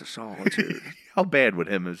Fortress of Solitude. How bad would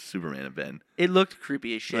him as Superman have been? It looked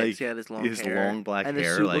creepy as shit. Like, He had his long his hair. long black and the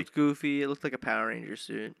hair, suit like- looked goofy. It looked like a Power Ranger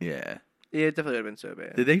suit. Yeah. Yeah, it definitely would have been so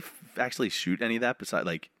bad. Did they actually shoot any of that besides,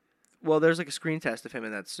 like... Well, there's like a screen test of him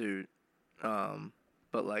in that suit.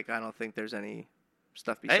 But like I don't think there's any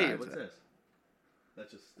stuff besides that. this? That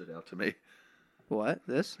just stood out to me. What?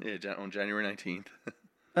 This? Yeah, on January 19th.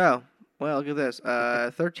 Oh, well, look at this.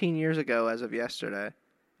 13 years ago, as of yesterday,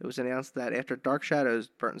 it was announced that after Dark Shadows,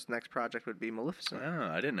 Burton's next project would be Maleficent. Oh,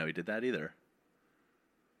 I didn't know he did that either.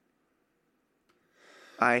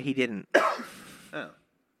 He didn't. Oh.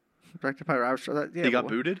 Directed by Robert Shaw. Yeah, He got but-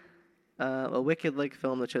 booted? A Wicked-like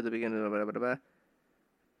film that showed the beginning of blah, blah, blah, blah.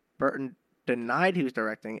 Burton denied he was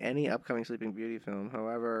directing any upcoming Sleeping Beauty film.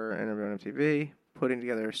 However, in an interview on MTV, putting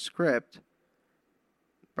together a script,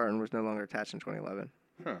 Burton was no longer attached in 2011.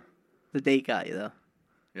 Huh. The date got you, though.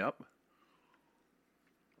 Yep.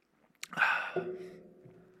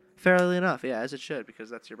 Fairly enough, yeah, as it should,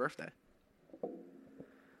 because that's your birthday.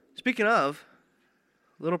 Speaking of,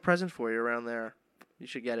 little present for you around there. You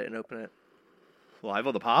should get it and open it. Live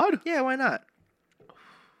on the pod? Yeah, why not?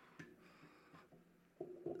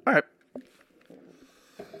 All right.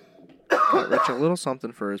 Got Rich a little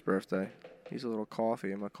something for his birthday. He's a little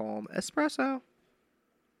coffee. I'm going to call him espresso.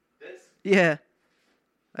 This? Yeah.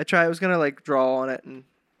 I was going to, like, draw on it, and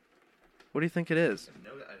what do you think it is?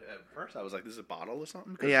 No, at first I was like, this is a bottle or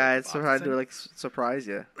something? Yeah, it's trying to, like, surprise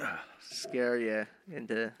you. Scare you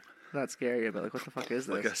into... Not scare you, but, like, what the fuck is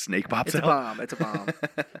this? Like a snake pops It's out? a bomb. It's a bomb.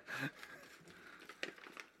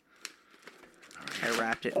 I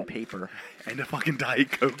wrapped it in paper. And a fucking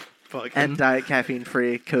Diet Coke. Fucking. And Diet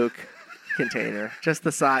caffeine-free Coke container. Just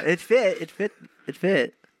the side. It fit.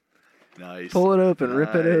 Nice. Pull it open.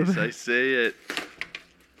 Rip it Nice, open. I see it.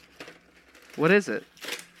 What is it?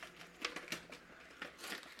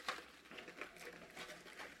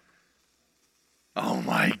 Oh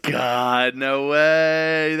my god, no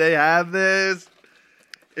way. They have this.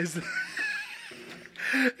 It's a Goku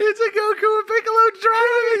and Piccolo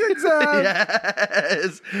driving exam.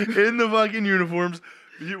 Yes. In the fucking uniforms.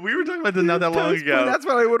 We were talking about this not that long ago. That's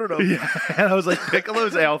what I ordered them. Yeah, and I was like,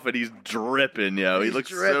 Piccolo's outfit, he's dripping, yo. He He's looks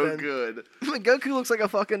dripping. so good. Goku looks like a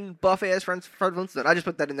fucking buff-ass Fred Flintstone. I just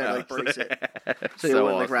put that in there to, like, brace it. So you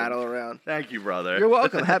wouldn't, like, awesome. rattle around. Thank you, brother. You're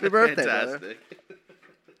welcome. Happy birthday, brother. Fantastic.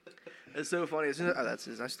 It's so funny. As soon as, that's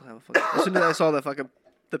his. I still have a fucking... As soon as I saw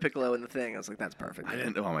the Piccolo in the thing, I was like, that's perfect. I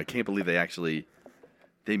didn't know. I can't believe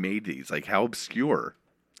they made these. Like, how obscure.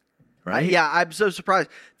 Right? Yeah, I'm so surprised.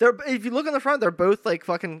 If you look on the front, they're both like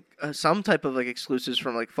fucking some type of like exclusives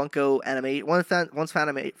from like Funko Animate. One's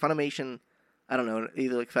Funimation. I don't know,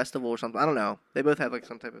 either like festival or something. I don't know. They both have like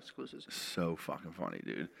some type of exclusives. So fucking funny,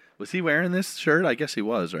 dude. Was he wearing this shirt? I guess he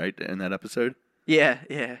was, right? In that episode? Yeah,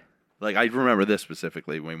 yeah. Like, I remember this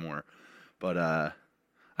specifically way more. But I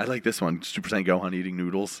like this one. Super Saiyan Gohan eating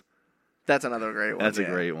noodles. That's another great one. That's yeah. a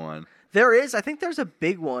great one. I think there's a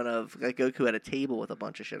big one of like Goku at a table with a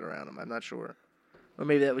bunch of shit around him. I'm not sure. Or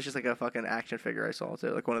maybe that was just like a fucking action figure I saw too,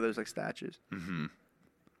 like one of those like statues. Mm-hmm.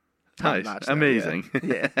 Top Nice. notch, though, Amazing.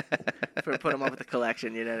 Yeah. For put them up with the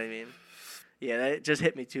collection, you know what I mean? Yeah, that just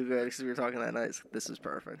hit me too good because we were talking that night. It's like, this is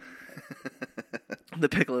perfect. The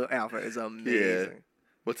Piccolo outfit is amazing. Yeah.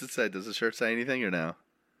 What's it say? Does the shirt say anything or no?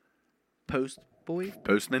 Post boy?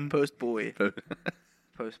 Postman? Post boy.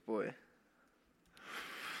 Post boy.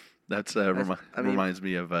 That's I mean- reminds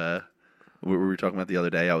me of what we were talking about the other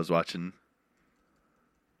day. I was watching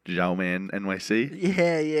Zhao Man NYC.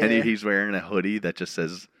 Yeah, yeah. And he's wearing a hoodie that just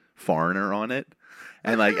says foreigner on it.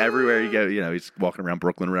 And like everywhere you go, he's walking around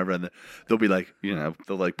Brooklyn or whatever, and they'll be like, they'll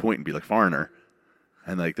like point and be like foreigner.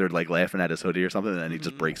 And like they're like laughing at his hoodie or something, and then he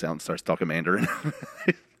just breaks out and starts talking Mandarin.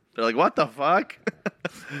 They're like, what the fuck?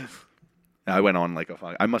 I went on like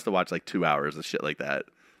I must have watched like 2 hours of shit like that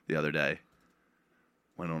the other day.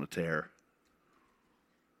 Went on a tear.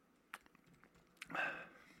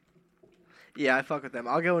 Yeah, I fuck with them.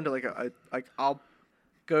 I'll go into like I'll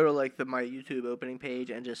go to like my YouTube opening page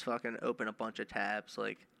and just fucking open a bunch of tabs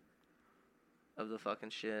like of the fucking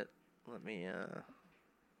shit. Let me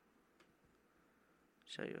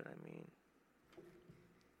show you what I mean.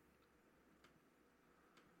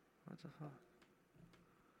 What the fuck?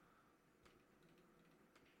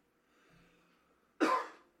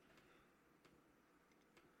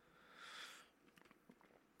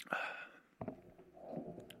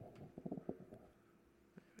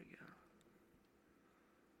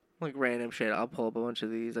 Like random shit. I'll pull up a bunch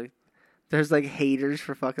of these. Like, there's like haters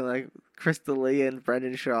for fucking like Crystal Lee and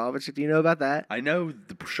Brendan Schaub. But do you know about that? I know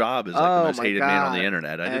the Schaub is like the most hated man on the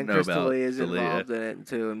internet. I didn't know Crystal about Lee is D'Elia. involved in it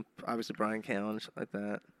too, and obviously Brian Callen and shit like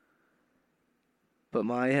that. But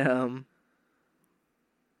my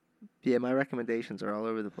my recommendations are all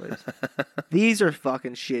over the place. These are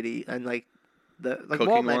fucking shitty, and like Cooking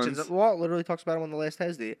Walt mentions ones? Walt literally talks about them on the last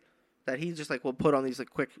Hesdy, that he just like will put on these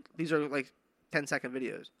like quick. These are like 10-second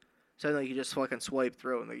videos. So like you just fucking swipe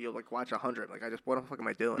through and like you'll like watch 100. Like what the fuck am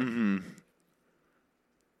I doing? Mm-hmm.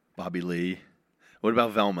 Bobby Lee. What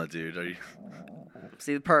about Velma, dude? Are you?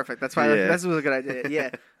 See, perfect. That's why this was a good idea. Yeah.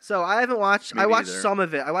 So I haven't watched. I watched some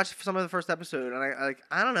of it. I watched some of the first episode, and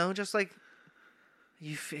I don't know, just like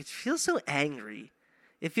it feels so angry.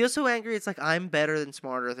 It feels so angry. It's like I'm better than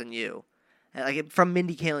smarter than you, and, like from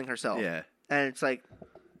Mindy Kaling herself. Yeah. And it's like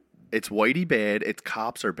It's whitey bad. It's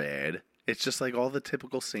cops are bad. It's just like all the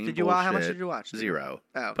typical same. Did you bullshit. watch? How much did you watch? 0.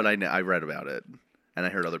 Oh, okay. But I read about it, and I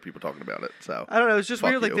heard other people talking about it. So I don't know. It's just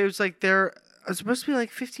Fuck weird. Like you. there's like they're supposed to be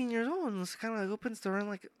like 15 years old, and it's kind of like opens the room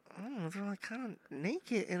like. I don't know, they're like kind of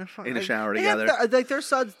naked in a shower they have together. like their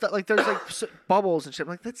suds, like there's like bubbles and shit.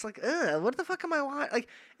 Like that's like, what the fuck am I watching? Like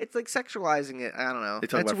it's like sexualizing it. I don't know. They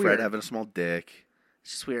talk That's about weird. Fred having a small dick.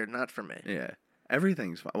 It's just weird. Not for me. Yeah,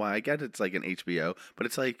 everything's fine. Well, I get it's like an HBO, but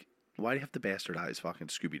it's like, why do you have to bastardize fucking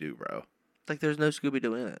Scooby Doo, bro? Like there's no Scooby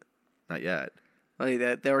Doo in it. Not yet, Like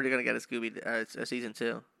they're already gonna get a season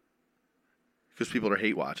 2. because people are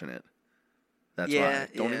hate watching it. That's Yeah, why.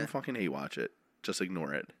 Don't yeah. even fucking hate watch it. Just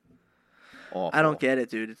ignore it. Awful. I don't get it,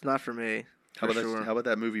 dude. It's not for me. How For about sure. how about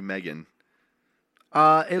that movie Megan?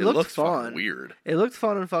 It looked looks fun. fucking weird. It looked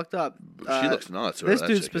fun and fucked up. She looks nuts. This that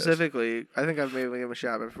dude chick is. specifically, I think I've maybe given him a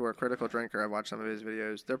shout out before. Critical Drinker. I watched some of his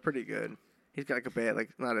videos. They're pretty good. He's got like a bad, like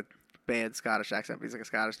not a bad Scottish accent, but he's like a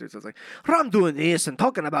Scottish dude. So it's like, I'm doing this and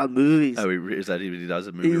talking about movies. Oh, is that he does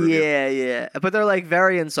a movie review? Yeah. But they're like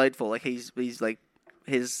very insightful. Like he's like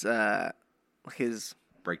his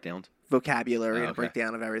Breakdowns. vocabulary and okay.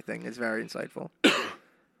 breakdown of everything is very insightful.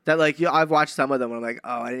 That like I've watched some of them and I'm like,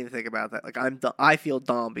 oh, I didn't even think about that. Like I feel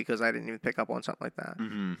dumb because I didn't even pick up on something like that.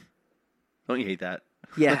 Mm-hmm. Don't you hate that?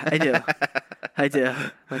 Yeah, I do. I do.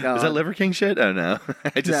 Like, oh, Is that Liver King shit? Oh no.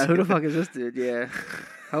 yeah, who the fuck is this dude? Yeah.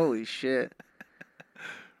 Holy shit.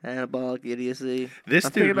 Anabolic idiocy. This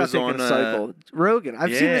I'm thinking dude about was on Cycle. Rogan. I've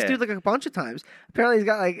seen this yeah. dude like a bunch of times. Apparently he's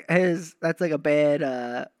got like that's like a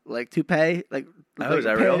bad like toupee, like Oh, is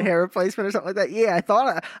that bad real? hair replacement or something like that. Yeah, I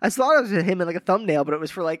thought it was him in like a thumbnail, but it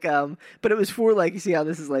was for like you see how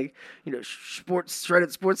this is like, you know,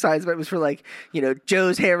 shredded sports science, but it was for like, you know,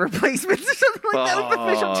 Joe's hair replacements or something like that, like the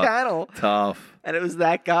official channel. Tough. And it was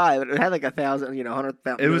that guy, but it had like 1,000, you know,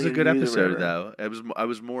 100,000. It was a good views or episode whatever. though. I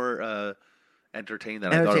was more entertained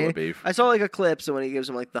than I thought it would be. I saw like a clip, so when he gives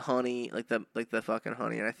him like the honey, like the fucking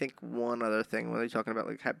honey, and I think one other thing when they're talking about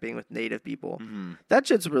like being with native people, that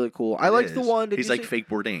shit's really cool. I liked the one. He's like fake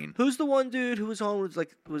Bourdain. Who's the one dude who was on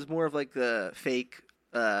was more of like the fake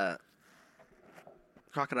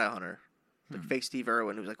crocodile hunter, the fake Steve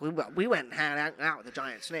Irwin, who was like we went and had out with the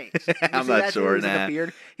giant snakes. I'm not sure. He like a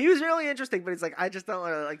beard. He was really interesting, but he's like I just don't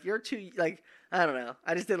like you're too like. I don't know.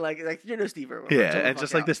 I just didn't like you're no Steve Irwin. Yeah, and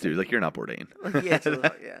just like this dude, like you're not Bourdain.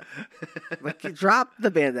 Yeah. Like drop the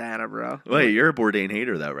bandana, bro. Wait, you're a Bourdain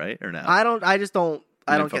hater though, right? Or no? I just don't.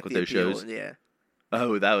 I don't fuck get with the those appeal. shows? Yeah.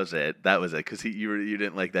 Oh, that was it. Because you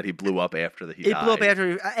didn't like that he blew up after he It died. blew up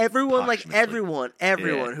after everyone, like Posthumously.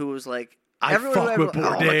 everyone who was like. I everyone fuck with Oh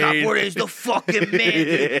my god, Bourdain. Bourdain's the fucking man.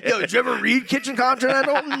 Dude. Yo, did you ever read Kitchen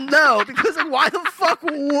Continental? No, because like, why the fuck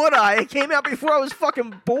would I? It came out before I was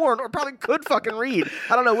fucking born, or probably could fucking read.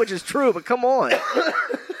 I don't know which is true, but come on.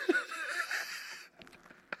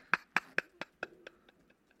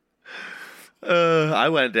 I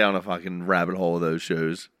went down a fucking rabbit hole of those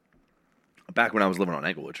shows back when I was living on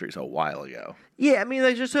Englewood Street, so a while ago. Yeah, I mean,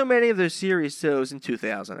 there's just so many of those series shows in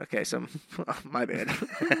 2000. Okay, so my bad.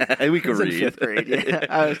 We could I was in read. fifth grade. Yeah,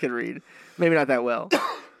 I always could read. Maybe not that well.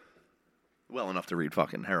 Well enough to read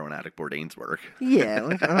fucking heroin addict Bourdain's work. Yeah,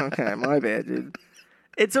 like, okay, my bad, dude.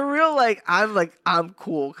 It's a real, I'm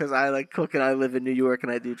cool because I cook and I live in New York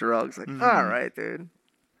and I do drugs. Like, all right, dude.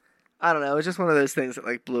 I don't know. It's just one of those things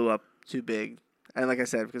that, blew up too big. And like I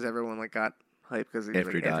said, because everyone, got hyped because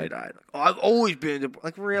After he died. Like, oh, I've always been,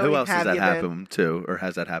 really? Who else Have does that you happen to, or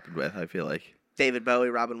has that happened with, I feel like? David Bowie,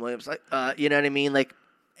 Robin Williams, you know what I mean?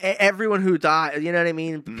 Everyone who died, you know what I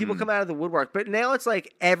mean? People come out of the woodwork. But now it's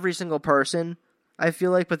every single person, I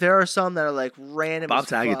feel like. But there are some that are random. Bob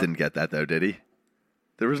Saget didn't get that, though, did he?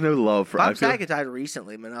 There was no love for... Bob Saget died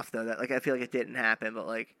recently enough, though, that I feel like it didn't happen.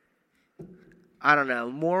 But, I don't know.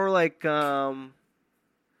 More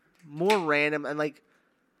more random. And,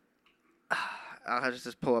 I'll have to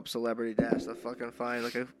just pull up celebrity deaths to fucking find,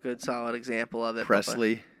 a good, solid example of it.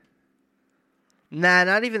 Presley. Nah,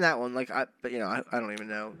 not even that one. I don't even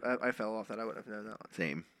know. I fell off that. I wouldn't have known that one.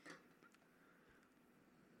 Same.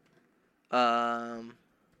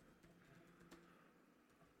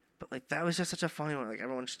 But that was just such a funny one.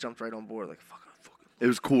 Everyone just jumped right on board. Fuck. It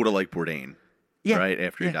was cool to like Bourdain. Yeah. Right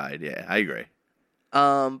after he died. Yeah, I agree.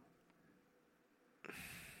 Now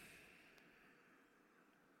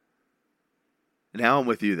I'm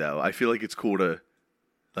with you though. I feel like it's cool to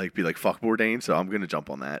be fuck Bourdain, so I'm gonna jump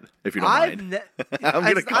on that if you don't mind. I'm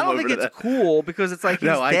gonna come I don't over think to it's that. cool because it's he's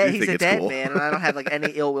No, I dead. do He's think a it's dead cool. man, and I don't have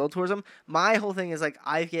any ill will towards him. My whole thing is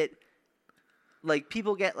I get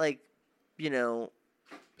people get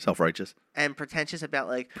Self-righteous. and pretentious about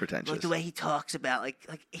Pretentious. the way he talks about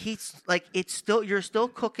he's it's still you're still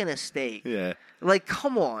cooking a steak. Yeah.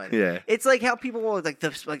 Come on. Yeah. It's how people will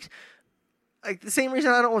the same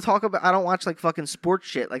reason I don't want to talk about I don't watch fucking sports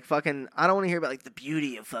shit I don't want to hear about the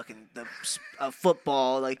beauty of fucking the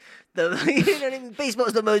football the you know what I mean? Baseball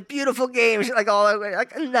is the most beautiful game shit, all that way.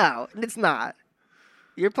 No, it's not.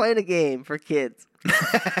 You're playing a game for kids.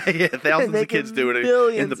 Yeah, thousands of kids do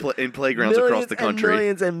it in playgrounds across the country.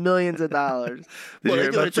 Millions and millions of dollars. Did you hear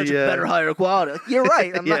they do about it at such the, a better, higher quality. You're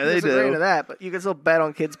right. I'm Yeah, not they disagreeing do. to that, but you can still bet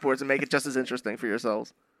on kids' sports and make it just as interesting for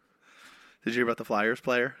yourselves. Did you hear about the Flyers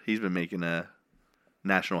player? He's been making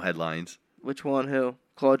national headlines. Which one? Who?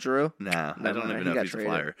 Claude Giroux? Nah, I don't even know if he's a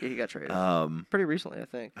Flyer. Yeah, he got traded. Pretty recently, I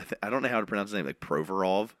think. I don't know how to pronounce his name.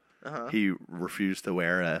 Provorov. He refused to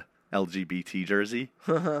wear a LGBT jersey.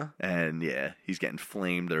 And yeah, he's getting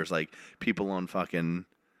flamed. There's people on fucking...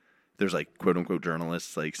 There's quote unquote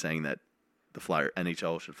journalists saying that the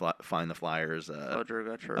NHL should fine the Flyers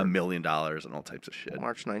 $1 million and all types of shit.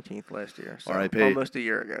 March 19th last year. So R.I.P. Almost a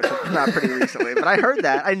year ago. So not pretty recently. But I heard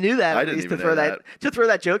that. I knew that. I didn't even know that. To throw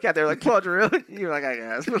that joke out there Claude Giroux. You were I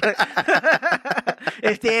guess.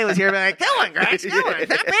 If Dan was here, I'd be go on, Grax. Go on.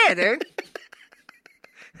 Not bad, dude.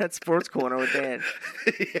 That's Sports Corner with Dan.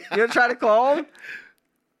 Yeah. You want to try to call him?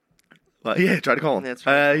 Well, yeah, try to call him. That's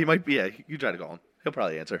right. He might be. Yeah, you try to call him. He'll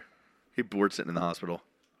probably answer. He's bored sitting in the hospital.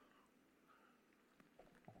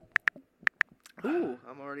 Ooh,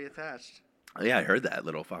 I'm already attached. Oh, yeah, I heard that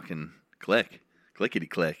little fucking click. Clickety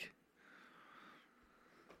click.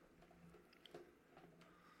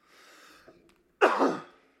 Oh,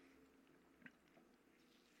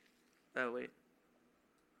 wait.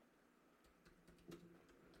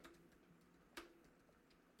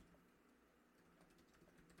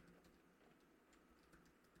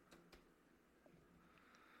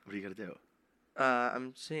 What do you got to do?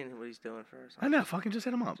 I'm seeing what he's doing first. I know. Fucking just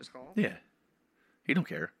hit him up. Just call him? Yeah. He don't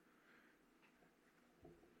care.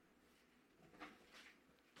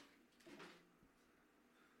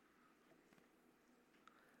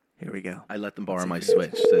 Here we go. I let them borrow my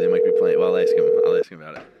Switch, so they might be playing. Well, I'll ask him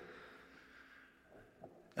about it.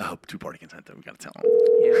 Oh, two-party consent, though. We got to tell him.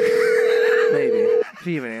 Yeah. Maybe. If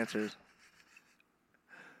he even answers.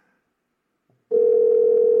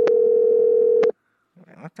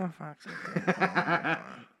 What the fuck's it?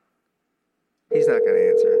 He's not gonna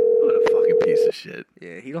answer. What a fucking piece of shit.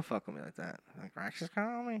 Yeah, he don't fuck with me like that. Rax is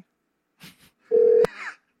calling me.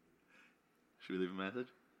 Should we leave a message?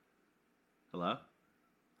 Hello?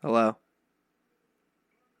 Hello.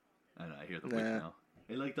 I know, I hear the voicemail.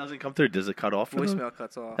 It doesn't come through. Does it cut off? Voicemail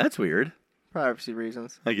cuts off. That's weird. Privacy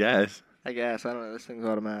reasons. I guess. I don't know. This thing's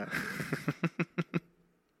automatic.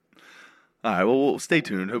 All right, well, we'll stay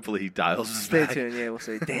tuned. Hopefully he dials us Stay back. tuned. Yeah, we'll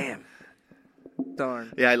see. Damn.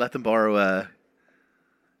 Darn. Yeah, I let them borrow.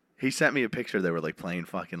 He sent me a picture. They were playing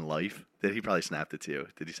fucking Life. He probably snapped it to you.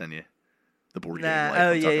 Did he send you the board game Life?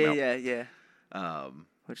 Oh, I'm talking about? yeah.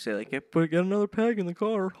 What'd you say? Get another peg in the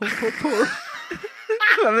car.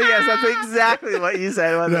 I mean, yes, that's exactly what you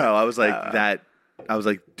said. Wasn't No, it? I was like that. I was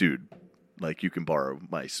like, dude, like, you can borrow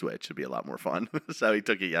my Switch. It'd be a lot more fun. So he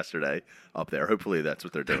took it yesterday up there. Hopefully that's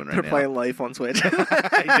what they're doing right They're now. playing Life on Switch. I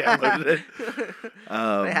downloaded it.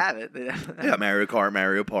 They have it. Yeah, Mario Kart,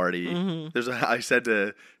 Mario Party. Mm-hmm. I said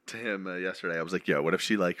to him yesterday, I was like, yo, what if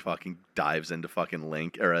she, like, fucking dives into fucking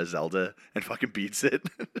Link or Zelda and fucking beats it?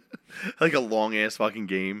 Like a long-ass fucking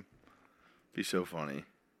game. Be so funny.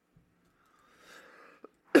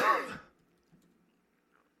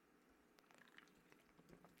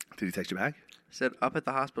 Did he text you back? Said, up at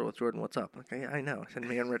the hospital with Jordan, what's up? Like, I know. I said,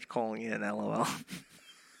 me and Rich calling in, LOL.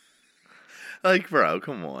 Like, bro,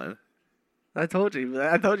 come on. I told you he was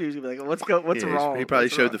going to be like, what's wrong? He probably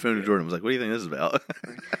What's showed wrong? the phone to Jordan. Was like, what do you think this is about?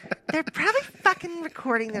 They're probably fucking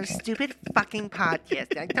recording their stupid fucking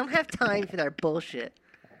podcast. I don't have time for their bullshit.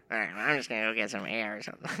 All right, well, I'm just going to go get some air or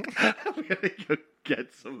something. I'm going to go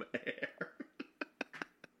get some air.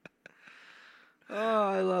 Oh,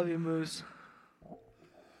 I love you, Moose.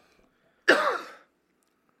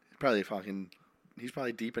 He's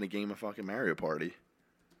probably deep in a game of fucking Mario Party.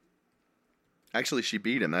 Actually, she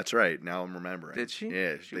beat him. That's right. Now I'm remembering. Did she?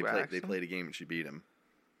 Yeah, She they waxed him? played a game and she beat him.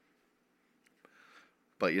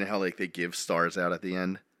 But you know how, like, they give stars out at the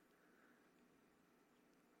end?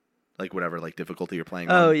 Like, whatever, like, difficulty you're playing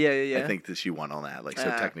Oh, on. yeah. I think that she won on that. Like, so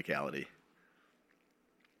technicality.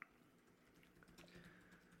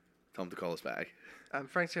 Tell him to call us back.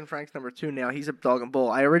 Frank's number 2 now. He's a dog and bull.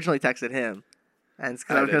 I originally texted him. And it's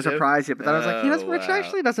 'cause I was did going to you? surprise you. But then I was like, Rich wow.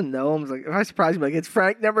 actually doesn't know him. I was like, if I surprise him, like, it's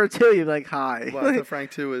Frank number 2. You'd be like, hi. Well, I thought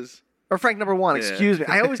Frank 2 is... Or Frank number 1, Yeah. excuse me.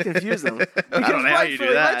 I always confuse them. Because I don't know how you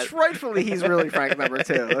do that. Rightfully, he's really Frank number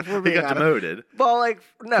 2. If we're He being got honest. demoted. Well, like,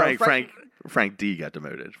 no. Frank D got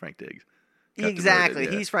demoted. Frank Diggs. Got Exactly.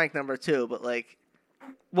 demoted, yeah. He's Frank number 2, but like,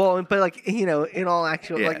 well, but like, you know, in all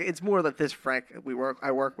actual, Yeah. like, it's more that this Frank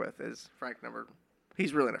I work with is Frank number.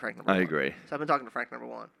 He's really not Frank number 1. I agree. So I've been talking to Frank number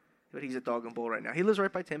 1, but he's a dog and bull right now. He lives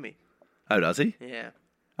right by Timmy. Oh, does he? Yeah.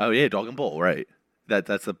 Oh, yeah, Dog and Bull, right. That's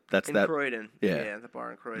In that. Croydon. Yeah. The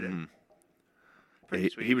bar in Croydon. Mhm. Pretty He-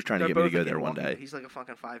 sweet. he was trying to They're get me to both go within there one walking- day. He's like a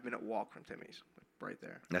fucking 5-minute walk from Timmy's, right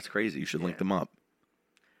there. That's crazy. You should link Yeah. them up.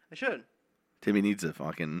 I should. Timmy needs a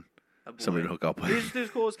fucking A boy. somebody to hook up with. He's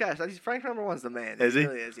cool as cash. Frank number 1's the man. Is he?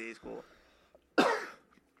 Really is. He's cool.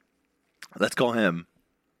 Let's call him.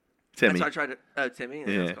 Timmy. That's why I tried to. Oh, Timmy.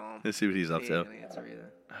 Yeah. Let's call him. Let's see what he's up He to. ain't gonna answer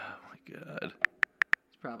either. Oh my god.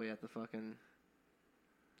 He's probably at the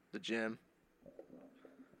gym.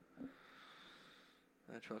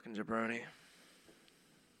 That fucking jabroni.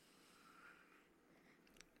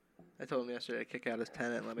 I told him yesterday to kick out his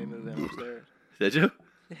tenant and let me move in upstairs. Did you?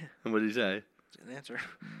 Yeah. And what did he say? Didn't answer.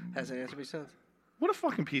 Hasn't answered me since. What a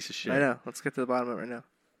fucking piece of shit. I know. Let's get to the bottom of it right now.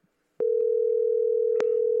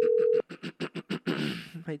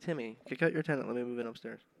 Hey, Timmy, kick out your tenant. Let me move in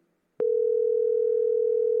upstairs.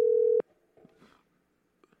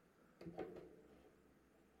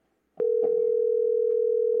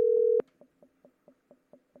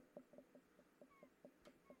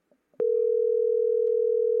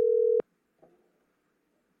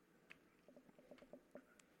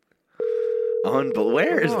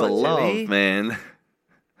 Where is Come the on, love, Timmy. man?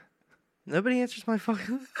 Nobody answers my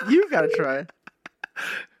fucking... You gotta try.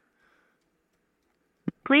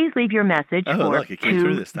 Please leave your message Oh, for look, it came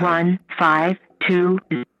through this time.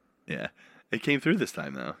 2152. Yeah. It came through this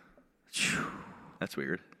time, though. That's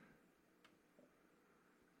weird.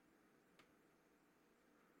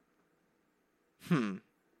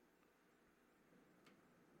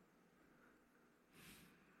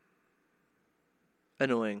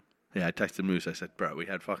 Annoying. Yeah, I texted Moose. I said, bro, we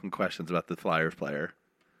had fucking questions about the Flyers player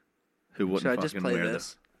who wouldn't Should I just fucking play wear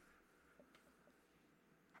this?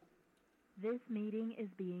 This meeting is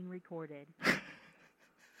being recorded.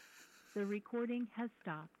 The recording has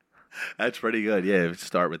stopped. That's pretty good. Yeah,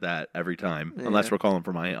 start with that every time. Unless Yeah. we're calling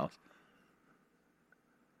from my house.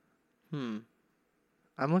 I'm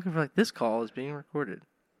looking for, like, this call is being recorded.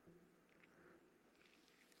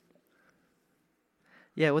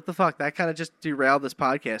 Yeah, what the fuck? That kind of just derailed this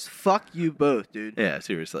podcast. Fuck you both, dude. Yeah,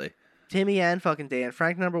 seriously. Timmy and fucking Dan.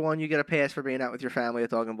 Frank number 1, you get a pass for being out with your family at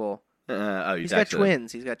Dog and Bull. Oh, you He's got texted him.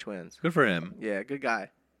 twins. He's got twins. Good for him. Yeah, good guy.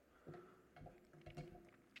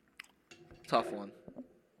 Tough one.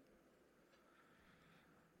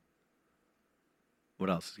 What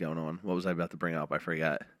else is going on? What was I about to bring up? I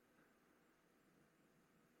forgot.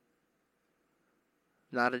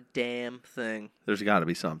 Not a damn thing. There's got to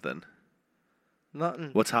be something. Nothing.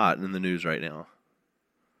 What's hot in the news right now?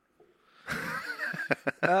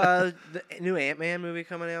 The new Ant-Man movie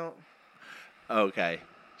coming out. Okay.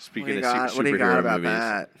 What Speaking do you of got, what do you got superhero about movies,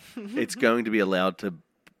 that? it's going to be allowed to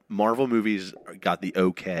Marvel movies got the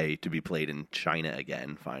okay to be played in China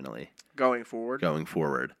again, finally, Going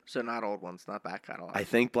forward. So not old ones, not back catalog. I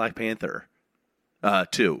think Black Panther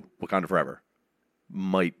 2, Wakanda Forever,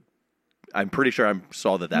 I'm pretty sure I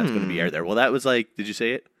saw that's going to be aired there. Well, that was like, did you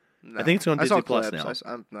say it? No. I think it's on I saw Disney Plus clips.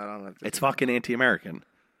 now. I'm not on it. It's fucking anti-American.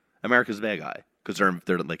 America's the bad guy because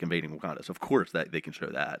they're like invading Wakanda. So of course that they can show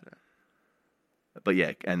that. Yeah. But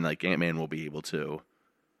yeah, and like Ant-Man will be able to.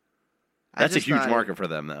 That's a huge market for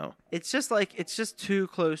them, though. It's just too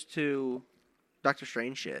close to Doctor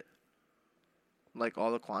Strange shit. Like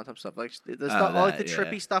all the quantum stuff, like the stuff, all like the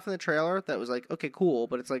trippy stuff in the trailer. That was like, okay, cool,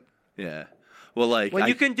 but it's like, yeah, well, like when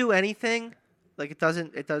you can do anything, like it does.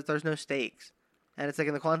 There's no stakes, and it's like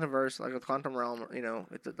in the quantum verse, like the quantum realm. You know,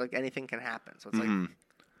 it's like anything can happen. So it's like.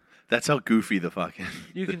 That's how goofy the fucking...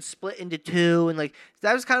 You can split into two, and like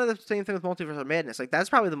that was kind of the same thing with Multiverse of Madness. Like that's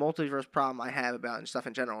probably the multiverse problem I have about and stuff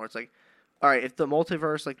in general. Where it's like, all right, if the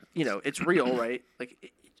multiverse, like it's real, right?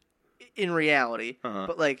 Like in reality,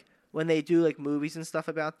 but like when they do like movies and stuff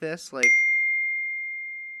about this, like,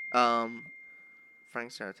 Frank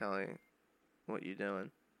Saratelli, what you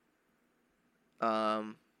doing?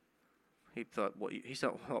 He thought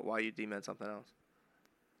why you demed something else.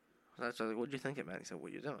 So I was like, what'd you think it meant? He said,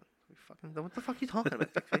 what you doing? What the fuck are you talking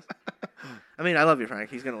about, Dickface? I mean, I love you, Frank.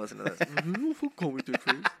 He's going to listen to this. Call me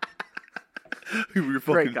Dickface. You're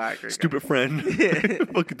fucking great guy. Stupid friend. Yeah.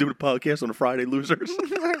 Fucking doing a podcast on a Friday, losers.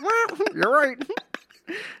 You're right.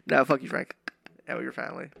 No, fuck you, Frank. How are your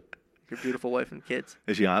family? Your beautiful wife and kids.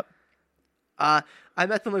 Is she hot? I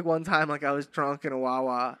met them like one time, like I was drunk in a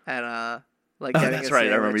Wawa and like getting that's a right.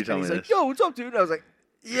 sandwich, I remember you telling me this. Like, yo, what's up, dude? And I was like,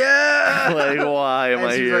 yeah. Like, why am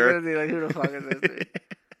I here? Like, who the fuck is this dude?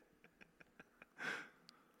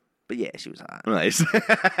 But yeah, she was hot. Nice.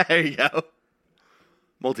 There you go.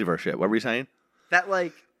 Multiverse shit. What were you saying? That's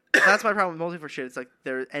my problem with multiverse shit. It's like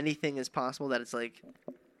anything is possible. That it's like,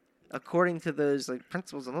 according to those like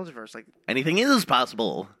principles of multiverse, like anything is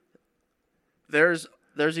possible. There's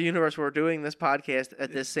a universe where we're doing this podcast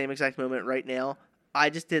at this same exact moment right now. I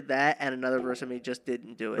just did that, and another verse of me just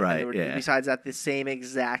didn't do it. Right, yeah. Besides that, the same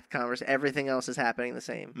exact conversation. Everything else is happening the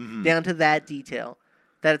same, down to that detail.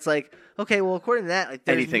 That it's like, okay, well, according to that, like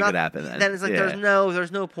anything could happen. Then it's like there's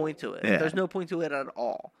no point to it. Yeah. There's no point to it at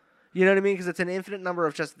all. You know what I mean? Because it's an infinite number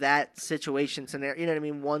of just that situation scenario. You know what I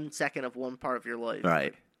mean? 1 second of one part of your life.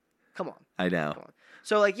 Right. Come on. I know. Come on.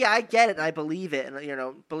 So like, yeah, I get it, and I believe it,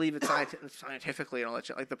 and believe it scientifically and all that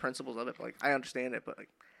shit, like the principles of it. But, like, I understand it, but like,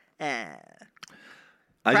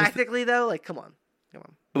 practically though, like, come on.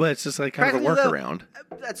 Well, it's just like kind of a workaround.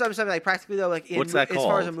 That's what I'm saying. Like practically though, like what's that called? As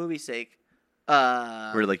far as a movie's sake,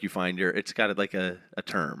 where like you find it's got like a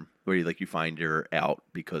term where you find your out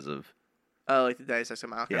because of like the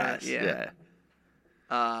dissection yes, yeah.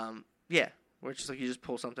 Yeah, where it's just like you just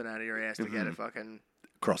pull something out of your ass to get it fucking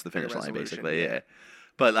across the finish line, basically. Yeah.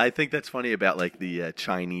 But I think that's funny about like the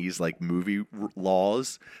Chinese like movie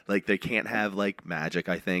laws. Like they can't have like magic.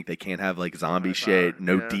 I think they can't have like zombie shit,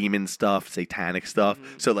 no demon stuff, satanic stuff.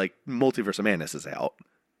 So like Multiverse of Madness is out,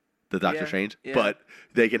 the Doctor Strange. Yeah. But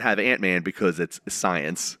they can have Ant-Man because it's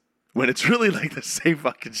science. When it's really like the same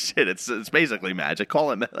fucking shit. It's basically magic.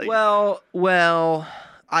 Call it like, well.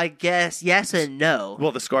 I guess yes and no.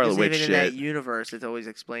 Well, the Scarlet Witch shit. In that universe, it's always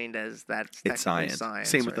explained as it's science.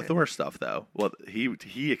 Same with the Thor stuff, though. Well,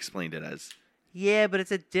 he explained it as but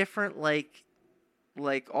it's a different like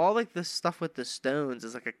all like the stuff with the stones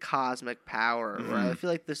is like a cosmic power. Right? I feel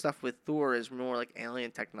like the stuff with Thor is more like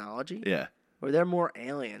alien technology. Yeah, where they're more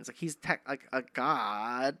aliens. Like he's like a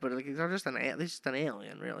god, but like he's just an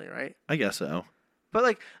alien, really, right? I guess so. But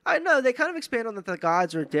like I know they kind of expand on that the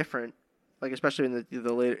gods are different. Like especially in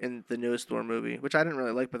the newest Thor movie, which I didn't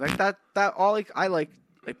really like, but like that all like I like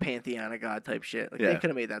Pantheon of God type shit. Like they could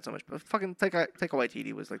have made that so much, but fucking Taika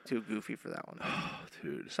Waititi was like too goofy for that one. Oh,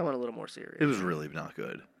 dude, someone a little more serious. It was really not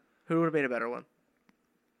good. Who would have made a better one?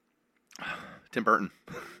 Tim Burton.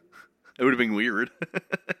 It would have been weird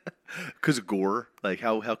because of gore. Like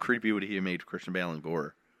how creepy would he have made Christian Bale and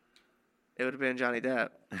gore? It would have been Johnny Depp.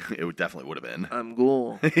 It definitely would have been. I'm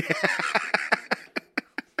Ghoul.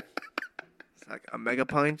 Like a mega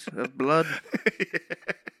pint of blood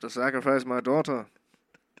to sacrifice my daughter.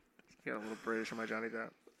 Get a little British on my Johnny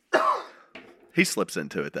Depp. He slips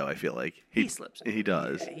into it though. I feel like he slips. He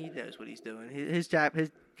does. Yeah, he knows what he's doing. His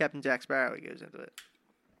Captain Jack Sparrow. He goes into it.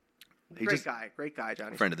 Great guy,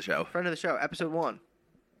 Johnny. Friend of the show. Friend of the show. Episode 1.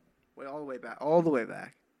 All the way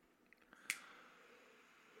back.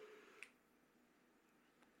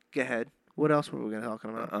 Go ahead. What else were we going to talk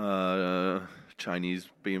about? Chinese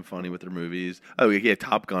being funny with their movies. Oh, yeah,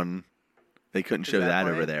 Top Gun. They couldn't show that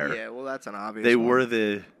over there. Yeah, well, that's an obvious They one. were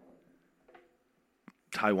the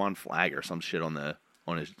Taiwan flag or some shit on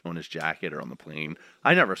his jacket or on the plane.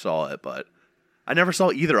 I never saw it, but I never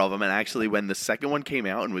saw either of them. And actually, when the second one came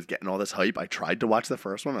out and was getting all this hype, I tried to watch the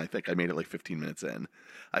first one. And I think I made it like 15 minutes in.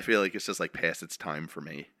 I feel like it's just like past its time for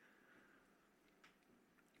me.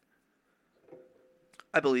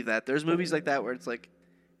 I believe that. There's movies like that where it's like,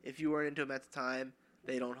 if you weren't into them at the time,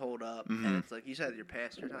 they don't hold up. And it's like, you said you're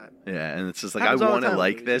past your time. Yeah, and it's just like, Happens I all the want to time with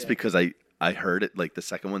like movies, this yeah. because I heard it, like the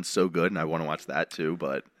second one's so good and I want to watch that too,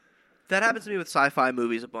 but... That happens to me with sci-fi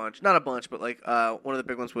movies a bunch. Not a bunch, but like one of the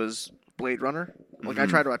big ones was Blade Runner. Like I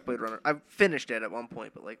tried to watch Blade Runner. I finished it at one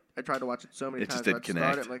point, but like I tried to watch it so many It times. just didn't I'd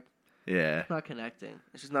start connect. it, like, Yeah. it's not connecting.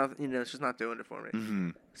 It's just not, it's just not doing it for me. Mm-hmm.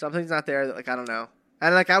 Something's not there that, like, I don't know.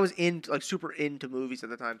 And like I was super into movies at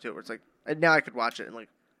the time too, where it's like, and now I could watch it and like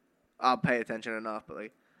I'll pay attention enough, but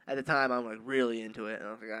like at the time I'm like really into it, and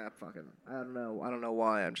I was like, I don't know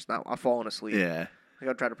why. I'm just not. I'm falling asleep. Yeah. Like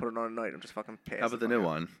I'll try to put it on at night. I'm just fucking pissed. How about the new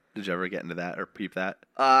one? Did you ever get into that or peep that?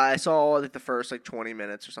 I saw like the first like 20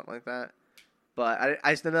 minutes or something like that, but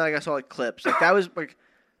I then like I saw like clips. Like that was like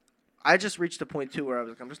I just reached a point too where I was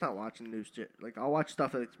like, I'm just not watching new shit. Like I'll watch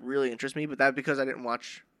stuff that really interests me, but that because I didn't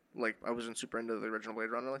watch, like I wasn't super into the original Blade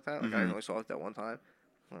Runner like that. Like I only saw it that one time.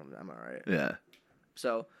 I'm all right. Yeah.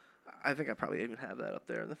 So I think I probably even have that up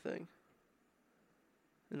there in the thing,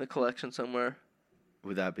 in the collection somewhere.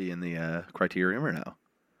 Would that be in the Criterion or no?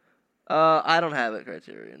 I don't have it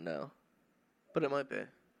Criterion, no, but it might be.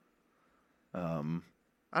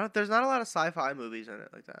 There's not a lot of sci-fi movies in it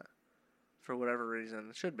like that, for whatever reason.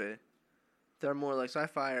 It should be. They're more like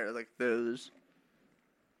sci-fi or like those,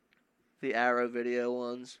 the Arrow Video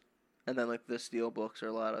ones, and then like the Steel books are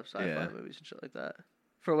a lot of sci-fi movies and shit like that.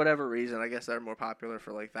 For whatever reason, I guess they're more popular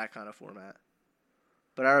for like that kind of format.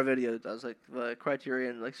 But Arrow Video does like the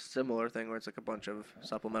Criterion, like similar thing where it's like a bunch of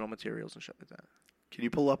supplemental materials and shit like that. Can you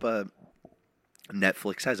pull up a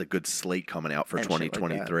Netflix has a good slate coming out for And shit like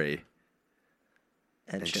 2023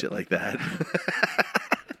 And shit like that.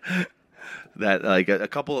 That like a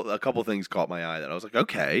couple things caught my eye that I was like,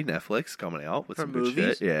 okay, Netflix coming out with For some movies?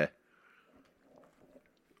 good shit. Yeah.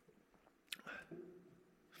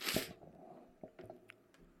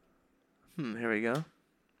 Here we go.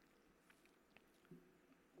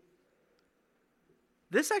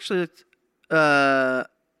 This actually looked.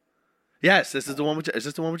 Yes, this is the one with. Is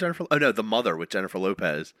this the one with Jennifer? Oh no, The Mother with Jennifer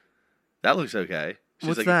Lopez. That looks okay. She's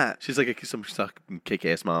What's like, that? She's like some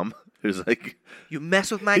kick-ass mom who's like, You mess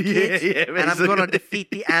with my Yeah, kids, yeah, and I'm gonna basically.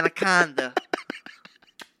 defeat the anaconda.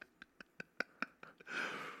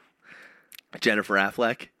 Jennifer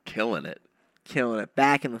Affleck killing it. Killing it,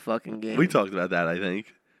 back in the fucking game. We talked about that. I think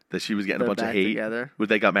that she was getting They're a bunch of back hate. together. When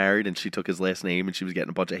they got married, and she took his last name, and she was getting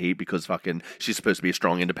a bunch of hate because fucking she's supposed to be a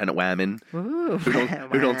strong, independent woman Ooh,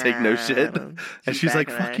 who don't take no shit. And she's like,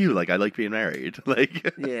 back in "Fuck action. you! Like I like being married."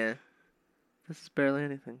 Like, Yeah, this is barely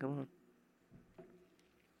anything. Come on.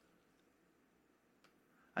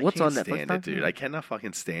 I What's can't on Netflix, stand it, Tom? dude. I cannot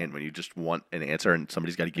fucking stand when you just want an answer and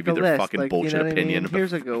somebody's got to give Like you a their list, fucking like, bullshit you know what I opinion. mean?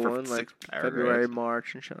 Here's a good for one, like 6 paragraphs. February,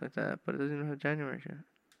 March, and shit like that. But it doesn't even have January yet.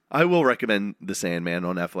 I will recommend The Sandman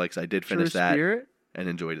on Netflix. I did finish True that Spirit? and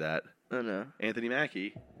enjoyed that. Oh no. Anthony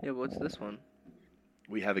Mackie. Yeah, what's this one?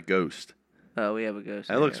 We Have a Ghost. Oh, we have a ghost.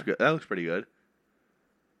 That looks good. That looks pretty good.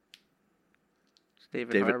 It's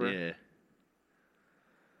David Harbour. yeah.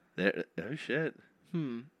 There, oh shit.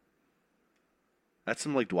 That's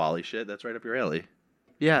some like Dwally shit. That's right up your alley.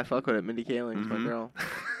 Yeah, I fuck with it. Mindy Kaling's my girl.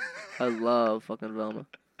 I love fucking Velma.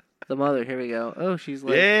 The Mother, here we go. Oh, she's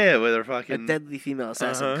like Yeah, with her a fucking. deadly female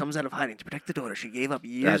assassin Uh-huh. comes out of hiding to protect the daughter she gave up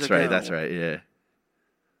years ago. That's right. Yeah.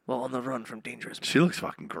 While on the run from dangerous men. She looks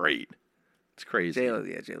fucking great. It's crazy.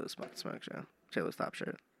 J-Lo's smoke show. J-Lo's top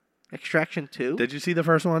shit. Extraction 2? Did you see the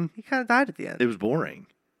first one? He kind of died at the end. It was boring.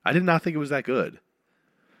 I did not think it was that good.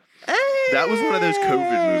 That was one of those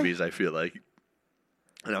COVID movies, I feel like.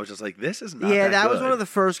 And I was just like, this is not that was good. one of the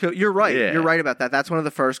first. You're right. Yeah. You're right about that. That's one of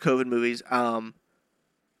the first COVID movies.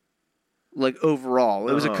 Like overall,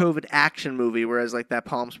 it was a COVID action movie, whereas like that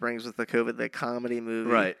Palm Springs was the COVID like comedy movie.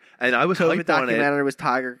 Right. And I was COVID hyped on it. documentary was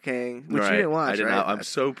Tiger King, which you didn't watch. I did right? not. I'm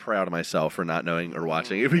so proud of myself for not knowing or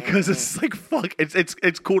watching it because it's like fuck.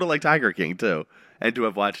 It's cool to like Tiger King too, and to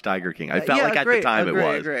have watched Tiger King. I felt like at the time it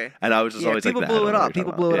was, and I was just always people like, blew nah, it up.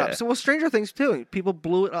 People blew it up. So well, Stranger Things too. People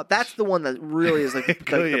blew it up. That's the one that really is like, the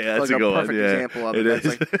that's like a good perfect one. Yeah. example of it. It That's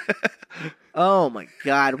is. like, oh my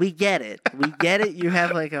god, we get it. We get it. You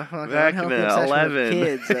have like a fucking Back unhealthy in obsession 11. with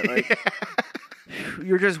kids that like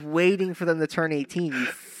you're just waiting for them to turn 18. You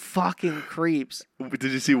fucking creeps.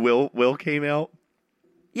 Did you see Will came out?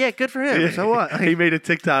 Yeah, good for him. So what? He made a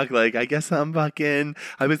TikTok like, I guess I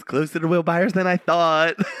was closer to Will Byers than I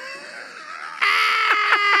thought.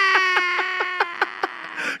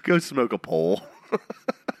 Go smoke a pole.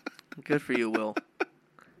 Good for you, Will.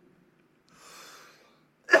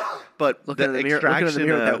 But Looking in the mirror with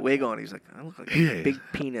that wig on, he's like, I look like a Yeah. big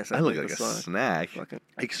penis. I look like a snack. Fucking,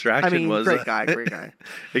 Extraction was great guy.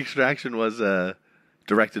 Extraction was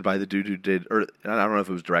directed by the dude who did, or I don't know if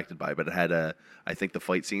it was directed by, but it had I think the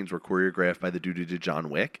fight scenes were choreographed by the dude who did John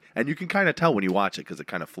Wick, and you can kind of tell when you watch it because it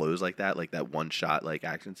kind of flows like that one shot like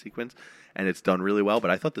action sequence, and it's done really well. But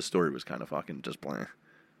I thought the story was kind of fucking just bland.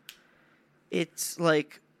 It's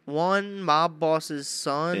like one mob boss's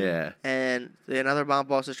son, Yeah. and another mob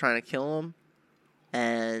boss is trying to kill him,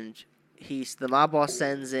 and the mob boss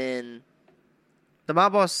sends in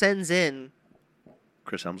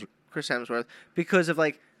Chris Hemsworth because of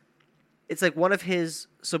it's like one of his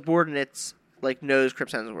subordinates knows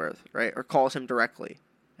Chris Hemsworth, right, or calls him directly,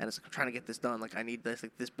 and it's like, I'm trying to get this done, I need this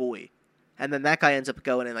this boy, and then that guy ends up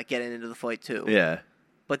going and getting into the fight too. Yeah.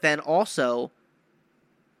 But then also,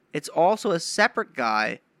 it's also a separate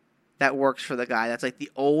guy that works for the guy that's the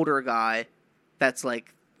older guy that's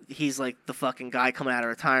he's the fucking guy coming out of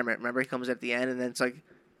retirement. Remember, he comes at the end, and then it's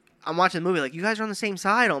I'm watching the movie you guys are on the same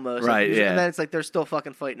side almost. Right, yeah. And then it's they're still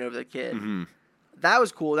fucking fighting over the kid. Mm-hmm. That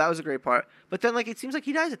was cool. That was a great part. But then it seems like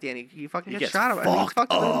he dies at the end. He fucking gets shot.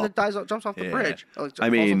 Fucked up. And dies, jumps off the bridge. Falls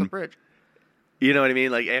off the bridge. You know what I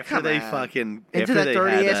mean? After Come they on. fucking Into that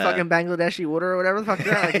dirty ass fucking Bangladeshi water or whatever the fuck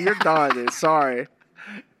they're you're done, dude. Sorry.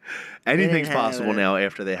 Anything's They didn't have possible it. now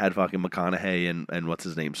after they had fucking McConaughey and what's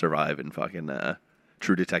his name survive in fucking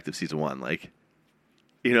True Detective season 1.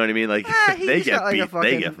 You know what I mean? He they just get got, beat. They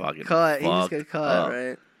fucking get fucking cut. He just fucked got cut, up.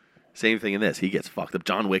 right? Same thing in this. He gets fucked up.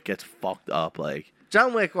 John Wick gets fucked up.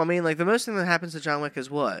 John Wick. I mean, the most thing that happens to John Wick is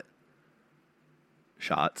what?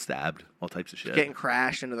 Shot, stabbed, all types of shit. Getting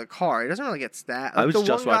crashed into the car. He doesn't really get stabbed. I was the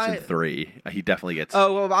just one watching guy... 3. He definitely gets.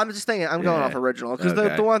 Oh well, I'm just thinking. I'm going Yeah. off original because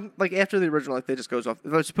Okay. the one after the original, they just goes off.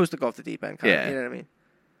 They're supposed to go off the deep end. Kind Yeah. of, you know what I mean?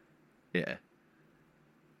 Yeah.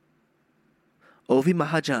 Ovi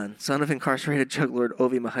Mahajan, son of incarcerated drug lord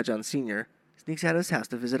Ovi Mahajan Sr., sneaks out of his house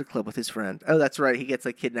to visit a club with his friend. Oh, that's right. He gets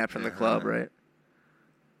kidnapped from the club, right?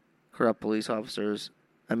 Corrupt police officers.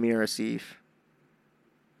 Amir Asif.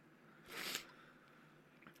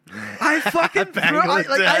 I fucking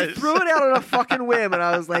threw it out on a fucking whim, and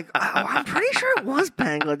I was like, oh, I'm pretty sure it was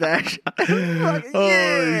Bangladesh. Fucking,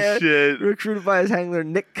 Holy shit. Recruited by his handler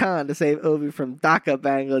Nick Khan to save Ovi from Dhaka,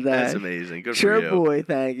 Bangladesh. That's amazing. Good Sure, for you. boy.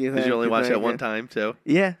 Thank you. Did you only watch that one time too?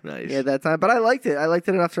 Yeah. Nice. Yeah, that time. But I liked it. I liked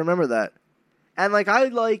it enough to remember that. And I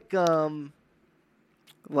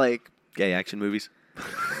like Gay action movies.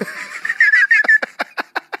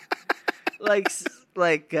 like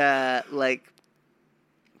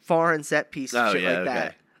foreign set piece Oh, shit yeah, like that.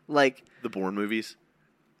 okay. Like The Bourne movies.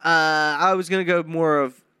 I was gonna go more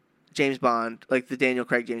of James Bond, like the Daniel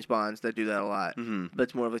Craig James Bonds that do that a lot. Mm-hmm. But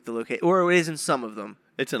it's more of the location, or it is in some of them.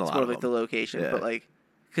 It's in a It's lot more of of them. the location, Yeah. but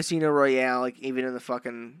Casino Royale, even in the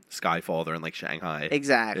fucking Skyfall, they're in Shanghai.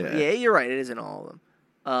 exactly. Yeah. Yeah, you're right. It is in all of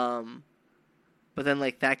them. But then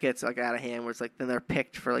that gets out of hand where it's then they're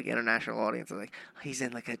picked for international audiences. He's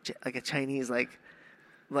in a Chinese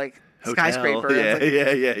Hotel. skyscraper. Yeah,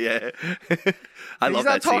 It's yeah. I he's love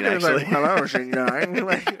not that scene talking actually. hello,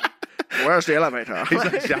 Xinjiang. Where's the elevator? He's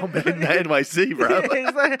like Xiaomin NYC, bro.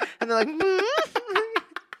 And they're like,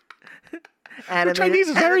 The Chinese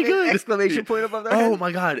is very good. Exclamation point above their Oh head.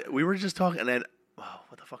 my god, we were just talking, and then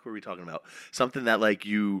what the fuck were we talking about? Something that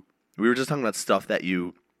we were just talking about stuff that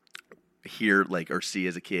you hear or see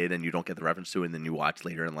as a kid, and you don't get the reference to, and then you watch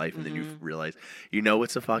later in life, and then you realize,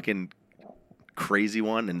 it's a fucking crazy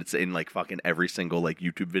one, and it's in fucking every single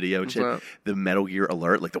YouTube video and shit. What's The Metal Gear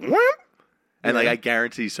Alert, the whoop, and Yeah. I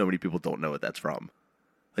guarantee so many people don't know what that's from,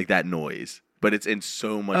 that noise. But it's in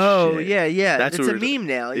so much Oh shit. yeah. That's It's what a we're- meme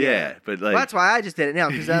now. Yeah, but Well, that's why I just did it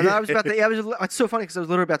now because I was about to. Yeah, it's so funny because I was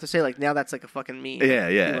literally about to say now that's a fucking meme.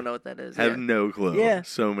 Yeah. People know what that is. have yeah. no clue. Yeah.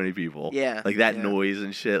 So many people. Yeah, That yeah. noise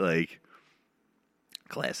and shit,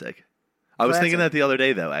 classic. I was Classic. thinking that the other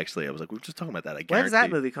day, though, actually. I was like, we were just talking about that. I guarantee. When's that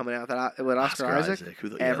movie coming out? With Oscar Isaac?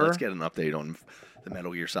 Ever? Let's get an update on the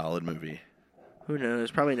Metal Gear Solid movie. Who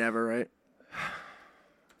knows? Probably never, right?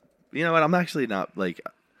 You know what? I'm actually not,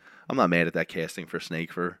 I'm not mad at that casting for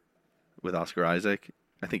Snake with Oscar Isaac.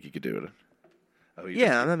 I think you could do it. Oh,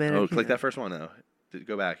 Yeah, I'm not mad at Oh, it click either. that first one, though.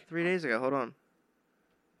 Go back. 3 days ago. Hold on.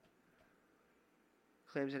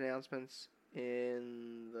 Claims announcements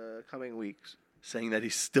in the coming weeks. Saying that he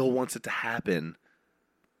still wants it to happen.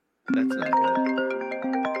 That's not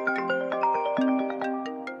good.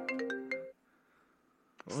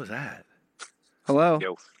 What was that? Hello.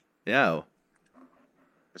 Yo,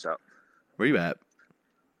 What's up? where you at?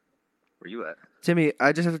 Where you at? Timmy,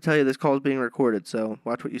 I just have to tell you this call is being recorded, so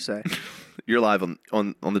watch what you say. You're live on the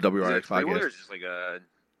Is it WRX three-way or podcast. is this like a...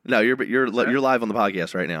 No, you're What's that? live on the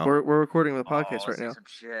podcast right now. We're recording the Oh, podcast right let's now. see some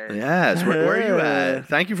shit. Yes, where are you at?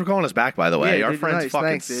 Thank you for calling us back, by the way. Yeah, Our dude, friends nice. fucking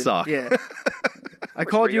Thanks, dude. suck. Yeah. I Where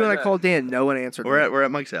called you you and I guys at? called Dan. No one answered. me. We're at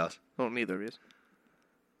Mike's house. Oh, neither of you. It's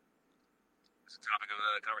the topic of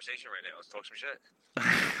the conversation right now. Let's talk some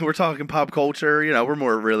shit. We're talking pop culture. You know, we're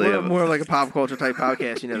more really. We're more like a pop culture type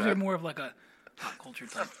podcast. You know These are that. more of like a pop culture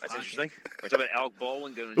type. That's podcast. interesting. We're talking about Alec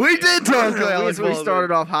Baldwin going. We did talk about We Alec Baldwin.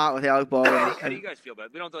 started off hot with Alec Baldwin. How do you guys feel about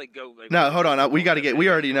it? We don't have to like go. Like, No, hold on. We got to get. We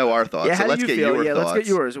already know our thoughts. Yeah, so how let's do you get feel? your Yeah, thoughts. let's get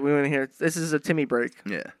yours. We want to hear. This is a Timmy break.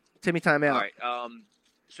 Yeah. Timmy timeout. All right.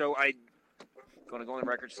 So I going to go on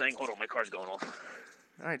record saying, hold on, my car's going off.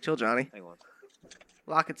 All right, chill, Johnny. Hang on.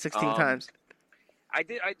 Lock it 16 times. I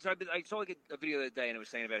saw like a video the other day, and it was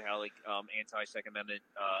saying about how like anti-Second Amendment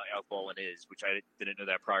Alec Baldwin is, which I didn't know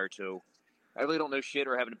that prior to. I really don't know shit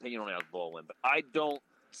or have an opinion on Alec Baldwin, but I don't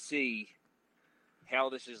see how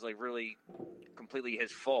this is like really completely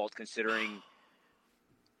his fault, considering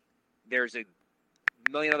there's a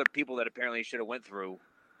million other people that apparently should have went through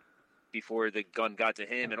before the gun got to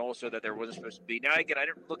him, and also that there wasn't supposed to be. Now again, I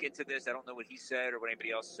didn't look into this. I don't know what he said or what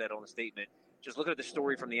anybody else said on the statement. Just looking at the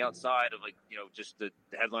story from the outside of like, you know, just the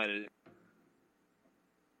headline.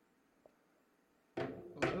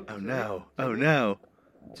 Oh no! Oh no!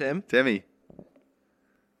 Tim? Timmy.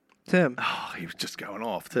 Tim? Oh, he was just going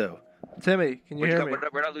off too. Timmy, can you hear me?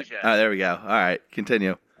 Where'd I lose you at? Oh, there we go. All right,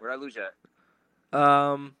 continue. Where'd I lose you at?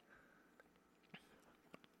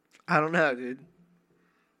 I don't know, dude.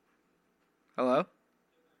 Hello?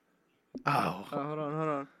 Oh,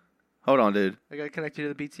 Hold on. dude. I gotta connect you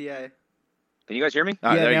to the BTA. Can you guys hear me? All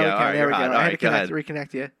right, yeah, there you now go. we All can. right, There you're we go. hot. All I had right, to go ahead.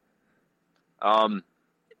 reconnect you. All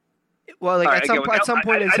Well, like right, at some again,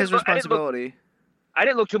 point, I it's didn't his look- I didn't look- responsibility. I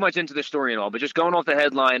didn't look too much into the story and all, but just going off the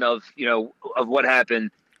headline of, you know, of what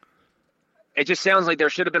happened, it just sounds like there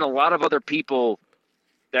should have been a lot of other people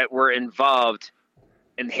that were involved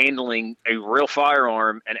in handling a real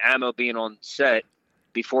firearm and ammo being on set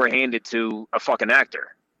before handed to a fucking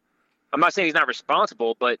actor. I'm not saying he's not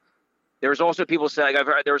responsible, but there was also people saying, I've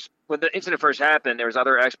heard, there was, when the incident first happened, there was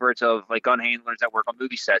other experts of like gun handlers that work on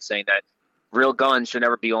movie sets saying that real guns should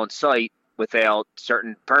never be on site without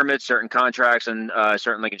certain permits, certain contracts, and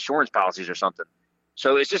certain like insurance policies or something.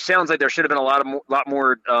 So it just sounds like there should have been a lot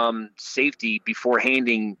more safety before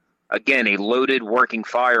handing, again, a loaded working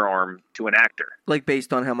firearm to an actor. Like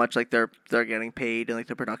based on how much like they're getting paid and like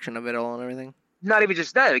the production of it all and everything. Not even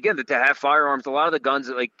just that. Again, to have firearms, a lot of the guns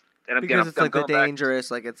that like, and I'm Because it's I'm like the going back- dangerous,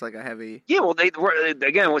 like it's like a heavy. Yeah, well, they were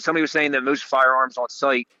again. What somebody was saying that most firearms on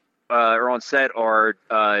site or on set are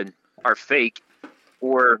fake,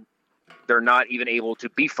 or they're not even able to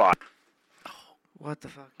be fired. What the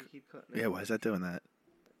fuck? You keep cutting. Yeah, why is that doing that?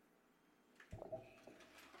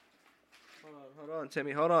 Hold on,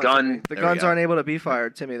 Timmy. Hold on. Gun. Timmy. The There we guns go. aren't able to be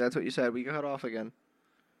fired, Timmy. That's what you said. We cut off again.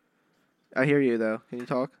 I hear you though. Can you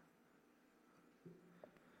talk?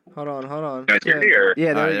 Hold on. Guys, you're here. Yeah,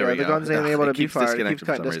 All right, there we go. The guns ain't Ugh, able it to be keeps fired. It disconnecting keeps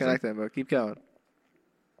for some reason. disconnecting, but keep going.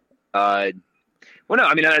 Well, no,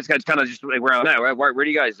 I mean that's kind of just like where I'm at. Where do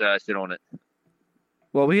you guys sit on it?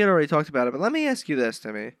 Well, we had already talked about it, but let me ask you this,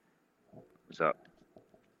 Timmy. What's up?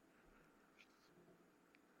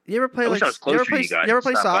 You ever play I like wish I was closer to you guys. you ever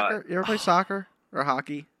play Stop soccer? by. You ever play soccer or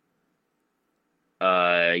hockey?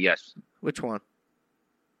 Yes. Which one?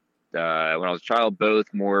 When I was a child,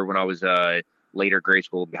 both. More when I was later grade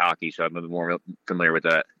school hockey, so I'm a bit more familiar with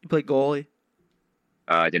that. You play goalie?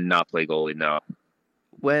 I did not play goalie. No.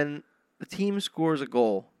 When the team scores a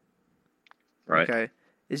goal, Right. okay,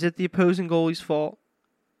 is it the opposing goalie's fault,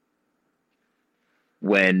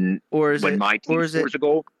 When or is my team or is scores a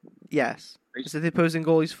goal, yes? Is it the opposing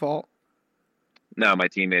goalie's fault? no, my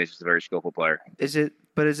teammate is just a very skillful player. Is it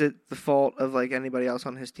the fault of like anybody else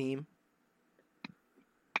on his team?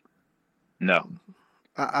 No.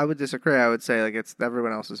 I would disagree. I would say like it's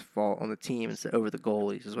everyone else's fault on the team instead over the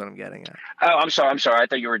goalies is what I'm getting at. Oh, I'm sorry. I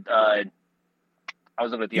thought you were. I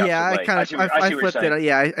was looking at the Yeah, opposite I way. kind see of what- I see what you're flipped saying. it.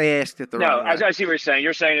 Yeah, I asked it the No, wrong way. I see what you're saying.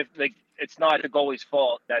 You're saying it's not the goalie's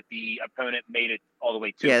fault that the opponent made it all the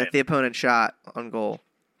way to Yeah, him. that the opponent shot on goal.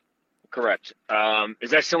 Correct.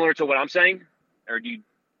 Is that similar to what I'm saying, or do you?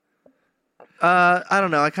 I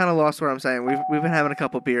don't know. I kind of lost what I'm saying. We've been having a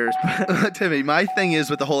couple beers, but Timmy, my thing is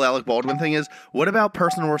with the whole Alec Baldwin thing is, what about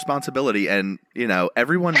personal responsibility? And, you know,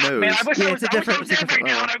 everyone knows. Man, I wish Yeah, I it's was, a I wish I different- was it's a in right different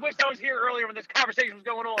now, and level. I wish I was here earlier when this conversation was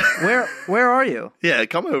going on. where are you? Yeah,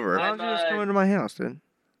 come over. Why don't you just come into my house, dude?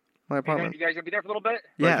 My apartment. You guys gonna be there for a little bit?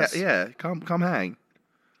 Yes. Yeah, come hang.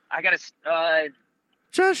 I gotta.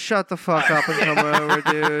 Just shut the fuck up and come over,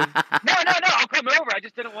 dude. No, I'll come over. I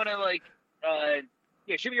just didn't want to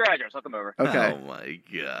yeah, shoot me your address. I'll come over. Okay. Oh my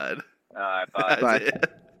god. All right, bye. That's Bye.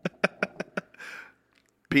 it.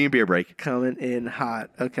 Pee and beer break. Coming in hot.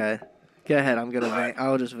 Okay. Go ahead. I'm gonna vamp.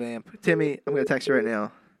 I'll just vamp. Timmy, I'm gonna text you right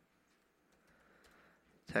now.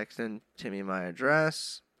 Texting Timmy my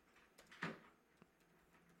address.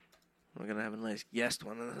 We're gonna have a nice guest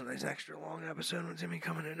one. A nice extra long episode with Timmy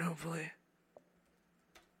coming in, hopefully.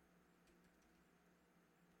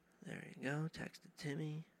 There you go. Texted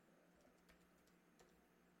Timmy.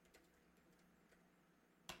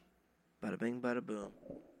 Bada bing, bada boom.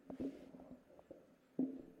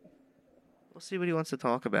 We'll see what he wants to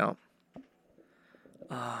talk about.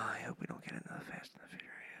 I hope we don't get into the Fast and the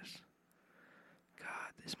Furious.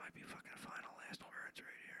 God, this might be fucking final last words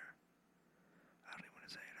right here. I don't even want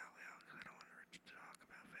to say it out loud because I don't want Rich to talk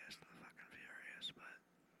about Fast and the fucking Furious, but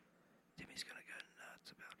Timmy's gonna go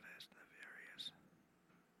nuts about Fast and the Furious.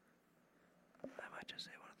 I might just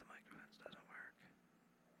say one of the microphones doesn't work.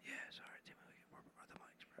 Yeah, sorry, Timmy, the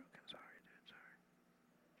mic's broken. Sorry, dude, sorry.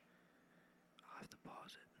 I'll have to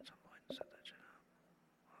pause it at some point and set that shit up.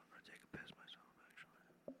 I'm gonna take a piss myself, actually.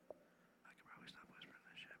 I could probably stop whispering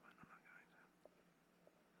this shit, but I'm not going to.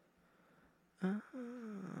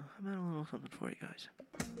 How about a little something for you guys?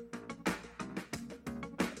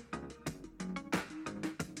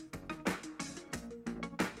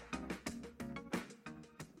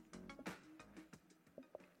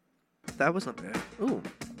 That was not bad. Ooh,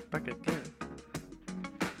 back again.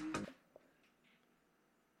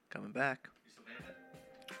 Coming back.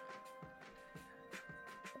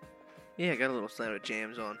 Yeah, I got a little Slam of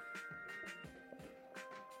Jams on.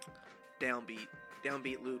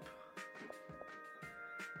 Downbeat loop.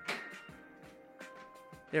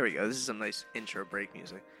 There we go. This is some nice intro break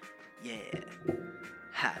music. Yeah.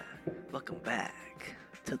 Hi. Welcome back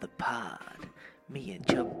to the pod. Me and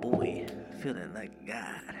your boy feeling like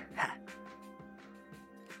God. Ha.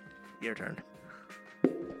 Your turn.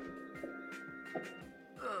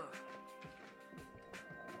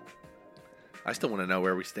 I still want to know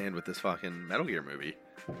where we stand with this fucking Metal Gear movie.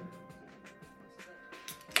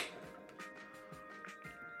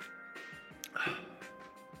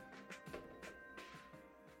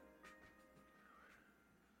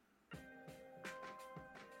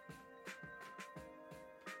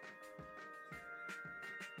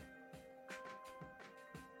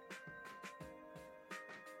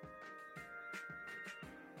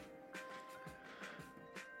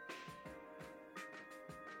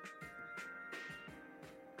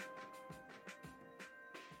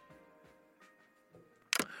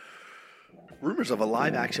 Rumors of a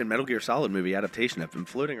live-action Metal Gear Solid movie adaptation have been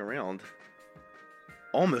floating around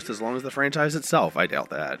almost as long as the franchise itself. I doubt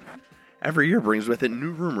that. Every year brings with it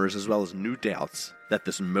new rumors as well as new doubts that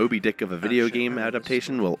this Moby Dick of a video game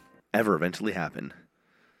adaptation will ever eventually happen.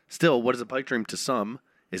 Still, what is a pipe dream to some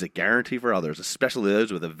is a guarantee for others, especially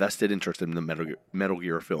those with a vested interest in the Metal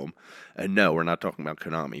Gear film. And no, we're not talking about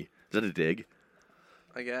Konami. Is that a dig?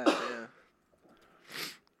 I guess, yeah.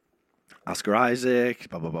 Oscar Isaac,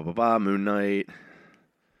 Moon Knight.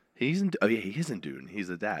 He is in Dune. He's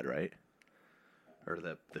the dad, right? Or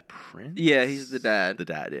the prince? Yeah, he's the dad. The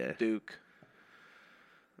dad, yeah. Duke.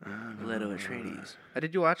 Leto Atreides.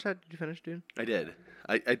 Did you watch that? Did you finish, dude? I did.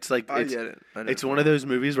 It's It's one of those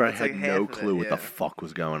movies where I had like no half of clue it, what the yeah. fuck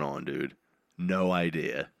was going on, dude. No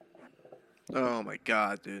idea. Oh my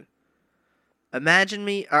god, dude. Imagine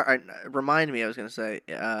me. Remind me. I was gonna say.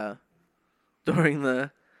 During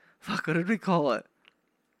the. Fuck. What did we call it?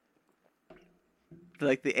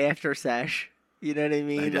 Like the after sesh. You know what I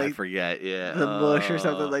mean? I Like forget. Yeah. the mush or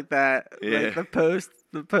something like that. yeah. Like the post.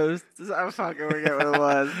 I fucking forget what it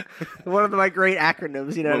was. One of my great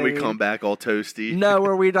acronyms. You know when what we I mean? come back all toasty. No,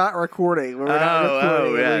 where we're not recording. Where we're not recording.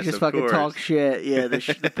 And yes, we just of fucking course. talk shit. Yeah,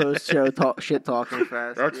 the post show shit talking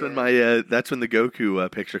fest. That's when yeah. that's when the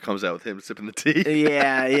Goku picture comes out with him sipping the tea.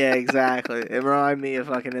 Yeah, exactly. It reminded me of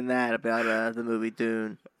fucking in that about the movie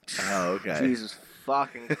Dune. Oh, okay. Jesus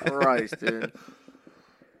fucking Christ, dude.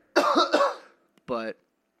 But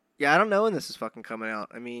yeah, I don't know when this is fucking coming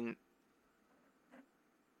out. I mean,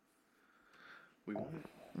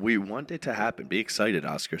 We want it to happen. Be excited,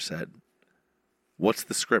 Oscar said. What's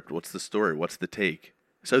the script? What's the story? What's the take?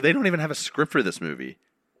 So they don't even have a script for this movie.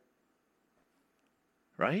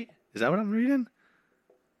 Right? Is that what I'm reading?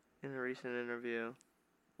 in a recent interview.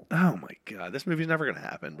 Oh my god, this movie's never gonna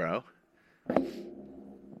happen, bro.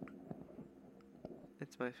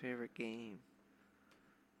 It's my favorite game.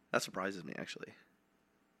 That surprises me, actually.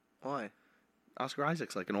 Why? Oscar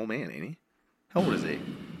Isaac's like an old man, ain't he? How old is he?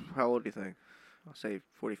 How old do you think? I'll say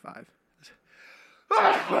 45.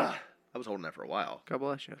 I was holding that for a while. God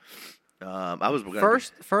bless you. I was gonna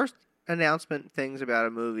First announcement things about a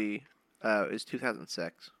movie is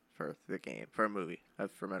 2006 for the game for a movie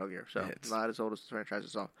for Metal Gear. So It's not as old as the franchise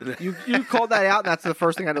is. All you called that out. And that's the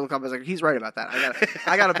first thing I had to look up. I was like, he's right about that.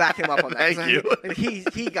 I gotta back him up on that. Thank you.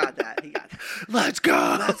 He got that. He got that. Let's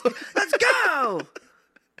go. Let's go.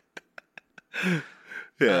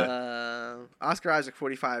 Yeah. Oscar Isaac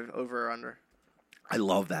 45 over or under. I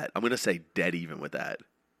love that. I'm gonna say dead even with that.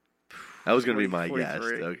 That was gonna be my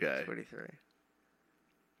 43. guess. Okay. 43.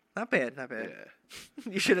 Not bad. Not bad. Yeah.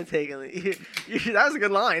 You should have taken it. That was a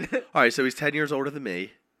good line. All right, so he's 10 years older than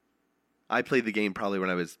me. I played the game probably when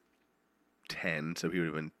I was 10, so he would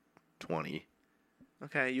have been 20.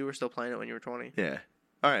 Okay, you were still playing it when you were 20. Yeah.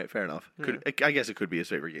 All right, fair enough. I guess it could be his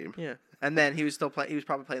favorite game. Yeah. And then he was still playing. He was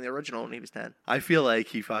probably playing the original when he was 10. I feel like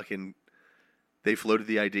they floated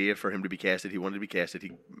the idea for him to be casted. He wanted to be casted.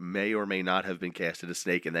 He may or may not have been casted as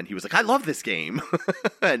Snake, and then he was like, "I love this game,"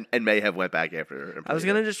 and may have went back after. I was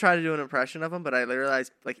gonna just try to do an impression of him, but I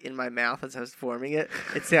realized, like in my mouth as I was forming it,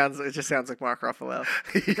 it just sounds like Mark Ruffalo.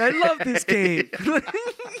 I love this game.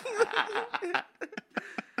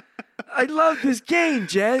 I love this game,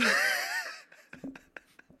 Jen.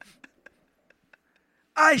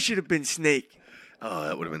 I should have been Snake. Oh,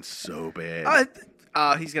 that would have been so bad.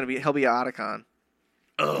 He'll be Otacon.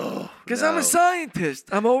 Oh, Because I'm a scientist.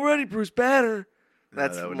 I'm already Bruce Banner.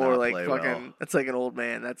 That's that would more not like play fucking. well. That's like an old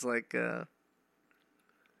man. That's like.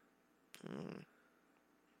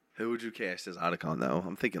 Who would you cast as Otacon, though?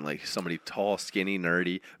 I'm thinking like somebody tall, skinny,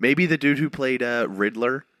 nerdy. Maybe the dude who played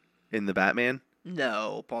Riddler in the Batman.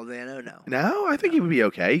 No, Paul Dano. No. No, I think he would be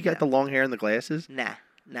okay. He got the long hair and the glasses. Nah,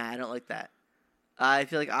 I don't like that. I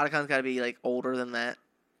feel like Otacon's got to be like older than that,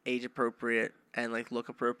 age appropriate and like look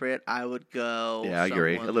appropriate. I would go. Yeah, I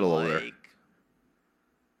agree. A little older. like,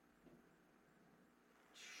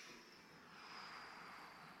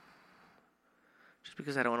 just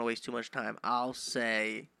because I don't want to waste too much time, I'll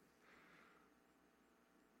say.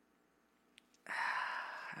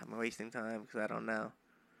 I'm wasting time because I don't know.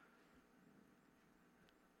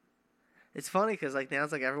 It's funny because like now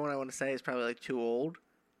it's like everyone I want to say is probably like too old.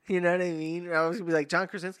 You know what I mean? I was gonna be like John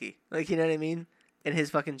Krasinski, like you know what I mean, and his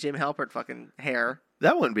fucking Jim Halpert fucking hair.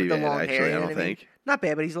 That wouldn't be The bad, long actually. hair, you I know don't what I mean? think. Not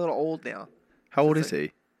bad, but he's a little old now. How old it's is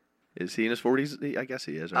he? Is he in his 40s? I guess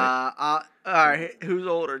he is, right? All right, who's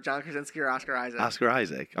older, John Krasinski or Oscar Isaac? Oscar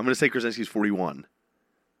Isaac. I'm going to say Krasinski's 41.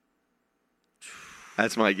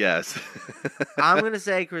 That's my guess. I'm gonna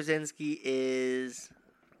say Krasinski is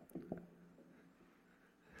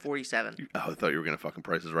 47. Oh, I thought you were going to fucking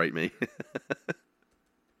Price is Right me.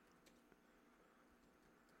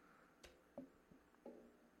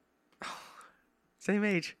 Same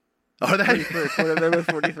age. Oh, that 43. They're both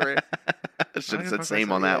 43. I should have said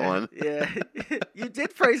same on that one. Yeah, you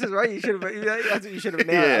did Price is Right. You should have. That's what you should have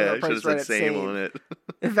nailed. Yeah, I Price should is have Right said at same on it.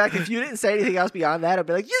 In fact, if you didn't say anything else beyond that, I'd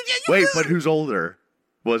be like, you Wait, but who's older?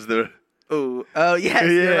 Was the... Oh, yes,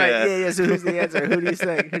 you're right. Yeah. So who's the answer? Who do you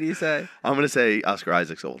say? Who do you say? I'm going to say Oscar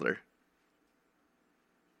Isaac's older.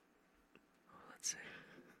 Let's see.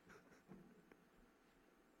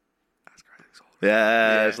 Oscar Isaac's older.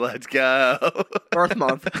 Yes, let's go. Birth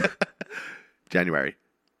month. January.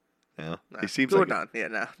 Yeah, Nah, he seems we're like... done. Yeah,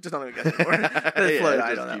 no, just don't even guess anymore. Yeah, Float just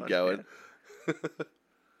eyed on that keep one. going. Yeah.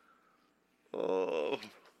 Oh.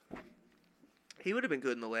 He would have been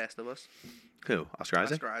good in The Last of Us. Who? Oscar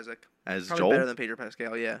Isaac? Oscar Isaac. As Probably Joel? better than Pedro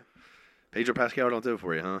Pascal. Yeah. Pedro Pascal don't do it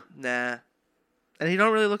for you, huh? Nah. And he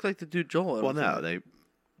don't really look like the dude Joel. I Well, don't no, think.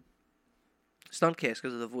 Stunt cast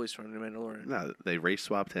because of the voice from The Mandalorian. they race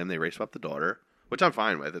swapped him. They race swapped the daughter, which I'm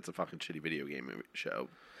fine with. It's a fucking shitty video game show.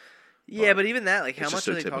 Yeah, but even that, like, how it's much just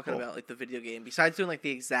so are they talking typical. about, like, the video game? Besides doing, like, the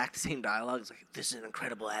exact same dialogue, it's like, this is an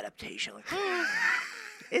incredible adaptation. Like,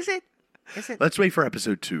 is it? Is it? Let's wait for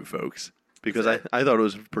episode 2, folks, because I thought it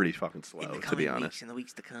was pretty fucking slow, in the to be coming honest. weeks, in the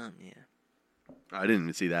weeks to come, yeah. I didn't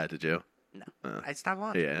even see that, did you? No. I stopped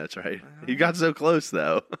watching. Yeah, that's right. You got so close,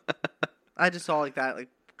 though. I just saw, like, that, like,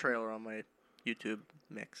 trailer on my YouTube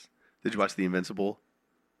mix. Did you watch The Invincible?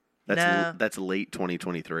 No. That's late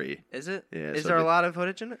 2023. Is it? Yeah, Is so there a the- lot of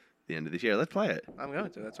footage in it? The end of this year. Let's play it. I'm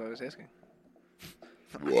going to. That's what I was asking.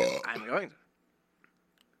 Whoa. I'm going to.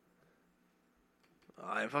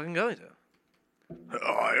 I'm fucking going to.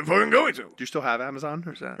 I'm fucking going to. Do you still have Amazon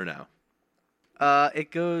that? or no?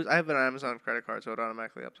 It goes. I have an Amazon credit card, so it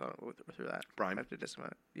automatically ups on it through that. Prime? I have to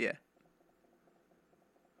discount it. Yeah.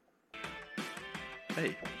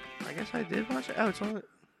 Hey, I guess I did watch it. Oh, it's on.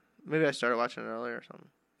 Maybe I started watching it earlier or something.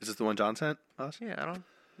 is this the one John sent us? Yeah, I don't.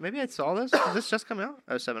 Maybe I saw this. Did this just come out?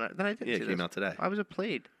 Oh, 7. Then I didn't Yeah, see it came this. out today. I was a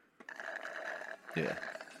played. Yeah.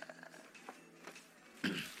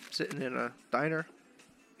 sitting in a diner.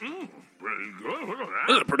 Pretty good. Look at that.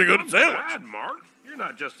 That's a pretty good Not sandwich. bad, Mark. You're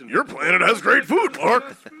not just in Your planet has great food, Mark.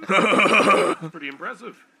 Pretty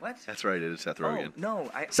impressive. What? That's right. It is Seth Oh, Rogen. no.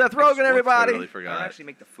 Seth Rogen, everybody. Totally I forgot. don't actually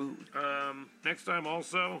make the food. Next time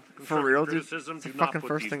also. For real, dude? Criticism, It's the do not fucking put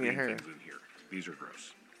first these thing you green hear. things in here. These are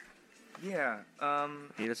gross. Yeah.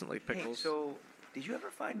 He doesn't like Hey, pickles. so did you ever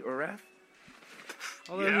find Urath?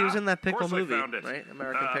 Although Yeah, he was in that of pickle course I movie, found it. right?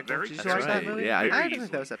 American Pickle. very Did you That's watch that right. movie? Yeah, I very didn't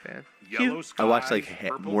think that was easily. that bad. Yellow I watched like skies,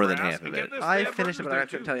 purple more than grass, half of and it. get this, I they have finished it, versions but I there,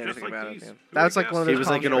 couldn't too, tell you just anything like about it. these. Man. Who That was would like one of guess? those. He was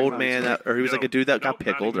like an comedy old movies. man, or he was like a dude that got Nope, not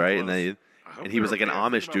pickled, even right? And close. they, I hope and he was they're like an okay.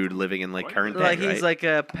 Amish Think about dude them. living in like current day, Like right? he's like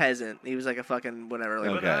a peasant. He was like a fucking whatever, like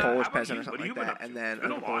Okay. a Polish How about peasant or you? What something have like you been that, up and to? then It's been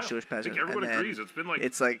like a a Polish while. Jewish I think peasant, and everyone then agrees it's been like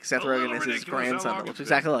it's like Seth a little Rogen is his ridiculous how grandson long that looks it's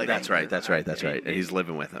been. exactly like That's him. right. That's right. That's right. And he's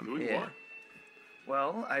living with him. Who you Yeah. are?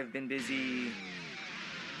 Well, I've been busy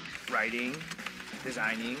writing,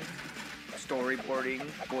 designing, storyboarding,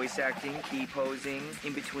 voice acting, key posing,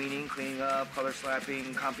 in-betweening, cleaning up, color slapping,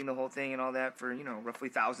 comping the whole thing and all that for, roughly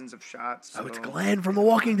thousands of shots. Oh, it's so- Glenn from The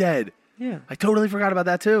Walking Dead. Yeah. I totally forgot about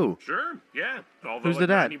that too. Sure, yeah. Although Who's the like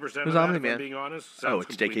dad? 90% Who's of that, if I'm Omni-Man? being honest, Oh, sounds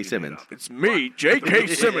it's J.K. completely Simmons. made up. It's me, J.K.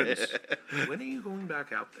 Simmons. When are you going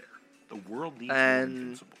back out there? The world needs more And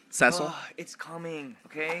Invincible. Cecil, Oh, it's coming,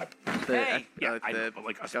 okay? the, Hey! Yeah, I know, the but,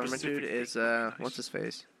 like, a government dude specific is thing. what's his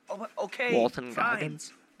face? Oh, but okay, Walton fine.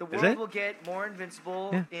 Goggins. The Is world it? will get more invincible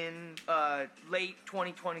Yeah. in late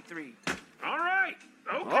 2023. All right.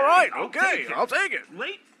 Okay. All right, I'll okay, take it. I'll take it.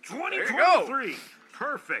 Late you 2023.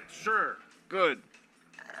 Perfect. Sure. Good.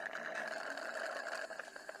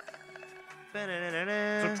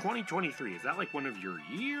 So 2023, is that like one of your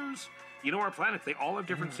years? You know, our planets, they all have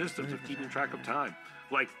different systems of keeping track of time.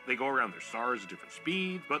 Like, they go around their stars at different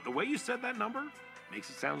speeds, but the way you said that number makes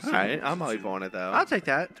it sound All right, I'm hype on it though. I'll take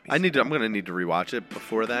that. I'm gonna need to rewatch it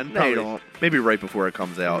before then. No, you Probably- don't. Maybe right before it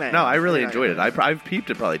comes out. No, No, I really you're not enjoyed it. gonna. I've peeped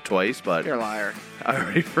it probably twice, but You're a liar. I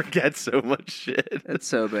already forget so much shit. It's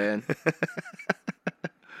so bad.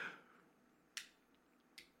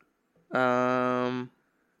 Oh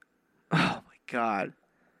my god.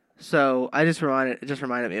 So it just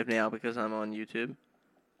reminded me of now because I'm on YouTube.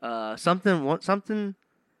 Something.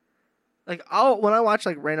 Like when I watch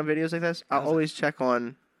like random videos like this, I'll always check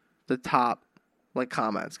on the top like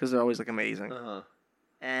comments because they're always like amazing. Uh-huh.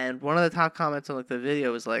 And one of the top comments on like the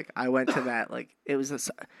video was like, I went to that like it was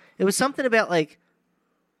something about like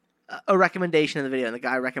a recommendation in the video, and the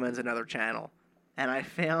guy recommends another channel, and I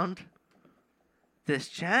found this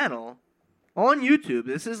channel on YouTube.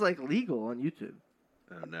 This is like legal on YouTube.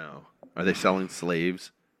 Oh no. Are they selling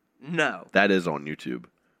slaves? No, That is on YouTube.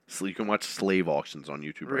 So you can watch slave auctions on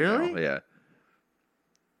YouTube right Really? now. Yeah.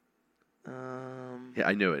 um, Yeah,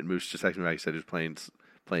 I knew it. Moose just texted me back. He said he was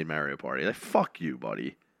playing Mario Party. Like, fuck you,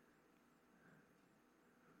 buddy.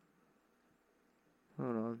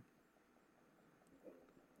 hold on.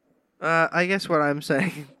 I guess what I'm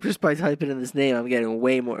saying, just by typing in this name, I'm getting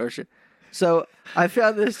way more shit. So I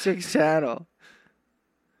found this chick's channel.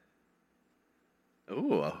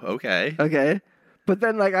 Ooh, okay. Okay. But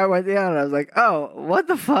then, like, I went down and I was like, oh, what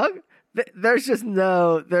the fuck? There's just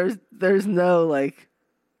no, there's no, like,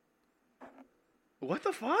 What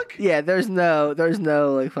the fuck? yeah, there's no,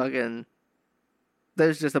 like, fucking,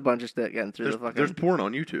 there's just a bunch of shit getting through the fucking, There's porn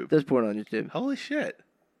on YouTube. there's porn on YouTube. Holy shit.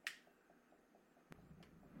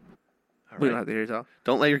 All We right. don't have to hear you talk.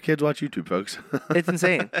 Don't let your kids watch YouTube, folks. It's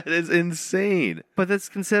insane. It is insane. But it's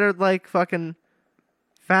considered, like, fucking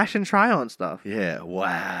fashion try-on stuff. Yeah.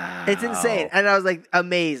 Wow. It's insane. And I was like,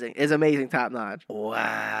 amazing. It's amazing, top notch.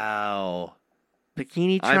 Wow.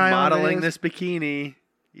 Bikini try-on I'm modeling videos. this bikini.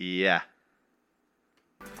 Yeah.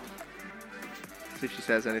 See if she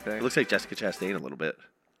says anything. It looks like Jessica Chastain a little bit.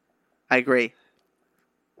 I agree.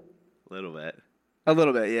 A little bit. A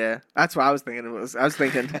little bit, yeah. That's what I was thinking. I was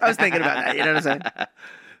thinking about that. You know what I'm saying?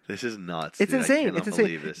 This is nuts. It's dude. I insane. cannot It's insane,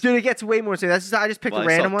 believe this. dude. It gets way more serious. I just picked Well, a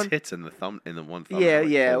random I saw one. tits in the one thumb. Yeah, like,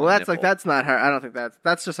 yeah. full Well, that's like nipple. that's not her. I don't think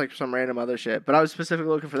that's just like some random other shit. But I was specifically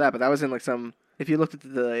looking for that. But that was in like some. If you looked at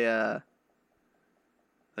the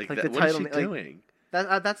Like, like that, the what is title, she like- doing?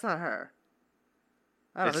 that's not her.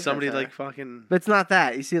 I don't It's think somebody that's her. like fucking. But it's not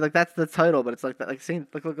that. You see, like that's the title, but it's like that. Like seeing,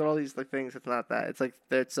 look at all these like things. It's not that. It's like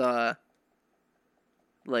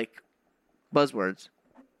like buzzwords.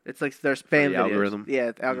 It's like their spam the videos. algorithm?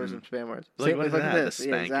 Yeah, algorithm spam words. Like, Same- what is look that? at The this. Yeah,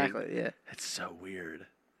 spanking? exactly. Yeah. It's so weird.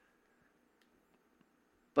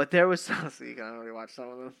 But there was so you can already watch some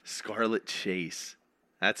of them. Scarlet Chase.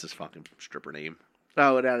 That's his fucking stripper name.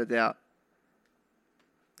 Oh, without a doubt.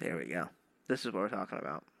 There we go. This is what we're talking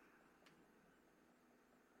about.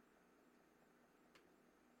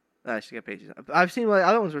 I should get pages. I've seen like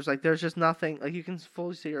other ones where it's like there's just nothing. Like you can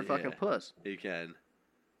fully see her fucking Yeah. puss. You can.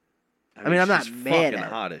 I mean, I'm not she's mad fucking at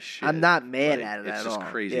it. hot as shit. I'm not mad Like, at it it's at just all.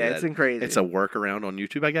 crazy. Yeah, that it's crazy. It's a workaround on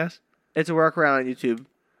YouTube, I guess. It's a workaround on YouTube.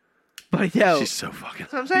 But yo, She's so fucking.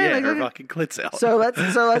 that's what I'm saying. Yeah, like, her look at- fucking clit's out. so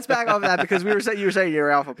let's back off of that because you were saying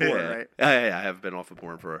you're alpha porn, yeah. right? Yeah, I have been off of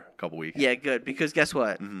porn for a couple weeks. Yeah, good. Because guess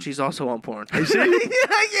what? She's also on porn. Is she?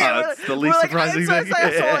 Yeah, That's the least surprising so it's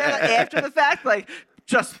thing. like, after the fact, like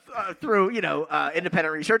just through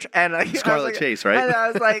independent research and Scarlet Chase, right? And I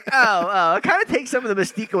was like, it kind of takes some of the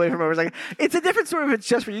mystique away from it. I was like, it's a different story if it's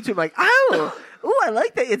just for YouTube. Like, I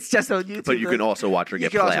like that it's just on YouTube. But you can also watch her You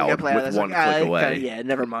get can also plowed get plowed. with That's one like, click away. yeah,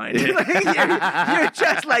 never mind. You're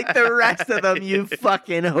just like the rest of them, you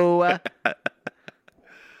fucking whore.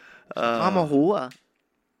 I'm a whore.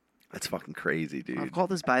 That's fucking crazy, dude. I've called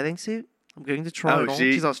this bathing suit. I'm going to Toronto.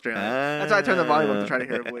 she- She's Australian. That's why I turned the volume up to try to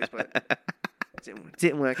hear her voice, but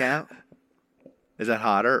didn't work out. Is that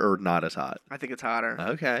hotter or not as hot? I think it's hotter.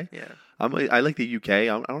 Okay. Yeah. I like the UK. I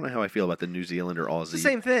don't know how I feel about the New Zealand or Aussie. It's the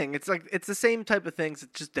same thing. It's like it's the same type of things.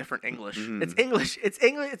 It's just different English. Mhm. It's English. It's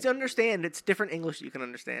English. It's understand. It's different English you can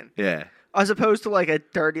understand. Yeah. As opposed to like a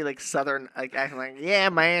dirty like Southern like acting like, yeah,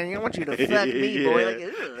 man, I want you to fuck me,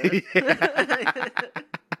 boy. Like, ugh.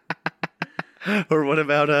 Or what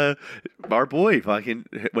about our boy fucking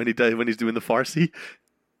when he's doing the Farsi?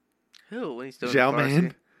 Who? When he's doing Zhao the Man?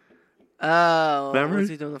 Farsi? Oh, Remember? what's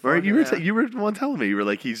he doing the Right? Farsi? You were Yeah. you were the one telling me you were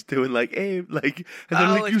like he's doing like and then like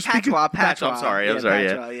it's you speak patois, I'm sorry. I'm sorry.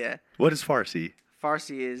 patois, Yeah. yeah. What is Farsi?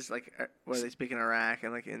 Farsi is like what they speak in Iraq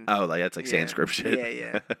and like in. Oh, like that's like yeah. Sanskrit shit.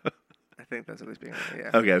 Yeah. I think that's what they speak.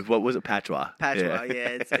 Yeah. Okay, what was it? Patois. Patois, yeah,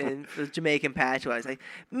 it's in the Jamaican patois. It's like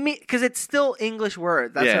because it's still English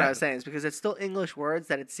words. That's what Yeah. I was saying. It's because it's still English words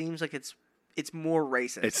that it seems like it's more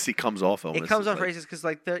racist. It comes off almost. It comes off like, racist because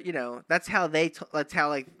like that's how that's how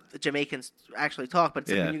like the Jamaicans actually talk. But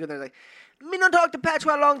it's like Yeah. when you go there like me don't talk to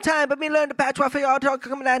patois a long time, but me learn the patois for y'all talk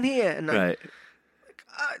coming down here. And like, Right.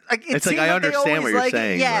 like it It's like, seems I they understand always what you're like it.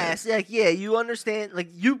 saying, Yes, like yeah, you understand. Like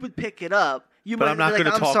you would pick it up. You But might I'm not be like,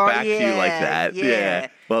 gonna I'm talk sorry, back to you like that. Yeah.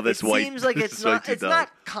 Well, this it white- seems like this it's white not. dude It's does.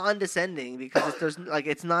 not condescending because there's like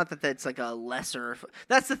it's not that that's like a lesser.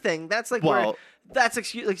 That's the thing. That's like where Well- that's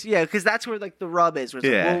excuse. Like, yeah, because that's where like the rub is. Where it's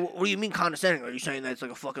Yeah. like, well, what do you mean condescending? Are you saying that it's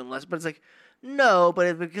like a fucking less? But it's like. No,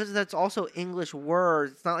 but because that's also English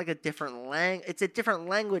words. It's not like a different It's a different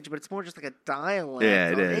language, but it's more just like a dialect Yeah,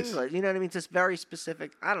 it of is. English. You know what I mean? It's just very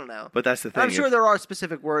specific. I don't know. But that's the thing. I'm sure if, there are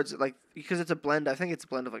specific words like because it's a blend. I think it's a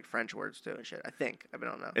blend of like French words too and shit. I think. I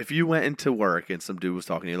don't know. if you went into work and some dude was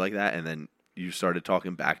talking to you like that, and then you started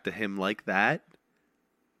talking back to him like that,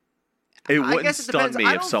 it I wouldn't guess it stun depends. me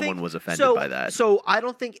I if don't someone think- was offended so- by that. So I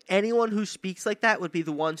don't think anyone who speaks like that would be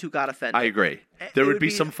the ones who got offended. I agree. It There would would be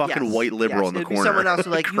some fucking yes, white liberal yes. in the It'd be corner. someone else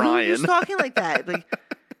who's like, crying. who's talking like that? Like,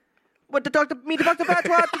 what to talk to me to talk to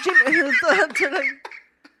patois to Jim?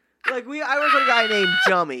 Like I work with a guy named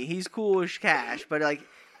Jummy. He's cool as cash, but like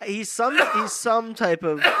he's some type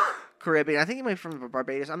of Caribbean. I think he might be from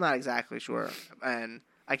Barbados. I'm not exactly sure, and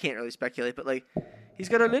I can't really speculate. But like he's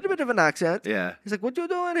got a little bit of an accent. Yeah. He's like, "What you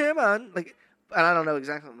doing here, man?" Like, and I don't know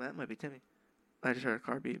exactly. That might be Timmy. I just heard a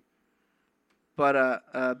car beep. But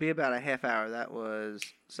be about a half hour. That was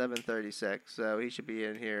 7:36, so he should be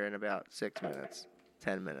in here in about 6 minutes,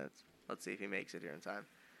 10 minutes. Let's see if he makes it here in time.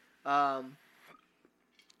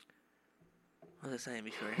 What was I saying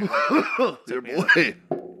before? Your boy.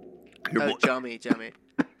 Your boy. Jummy.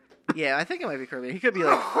 Yeah, I think it might be Caribbean. He could be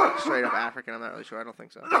like straight up African. I'm not really sure. I don't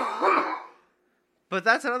think so. But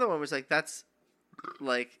that's another one. Was like that's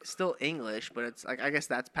like still English, but it's like I guess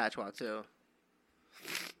that's patois too.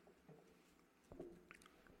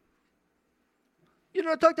 You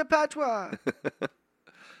don't talk to patois.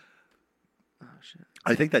 Oh shit!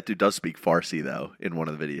 I think that dude does speak Farsi though in one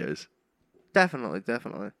of the videos. Definitely.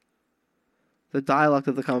 The dialect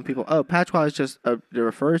of the common people. Oh, patois is just it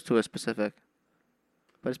refers to a specific.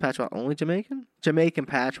 But is patois only Jamaican? Jamaican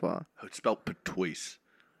patois. Oh, it's spelled Patois.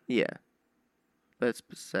 Yeah. But it's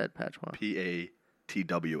said patois.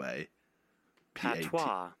 Patwa.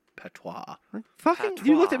 Patois. Patois. Fucking, Patois.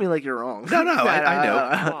 you looked at me like you're wrong. No, I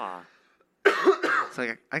know. Patois. It's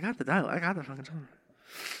like I got the dialect. I got the fucking tone.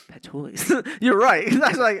 Patois. You're right. I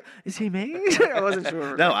was like, is he me? I wasn't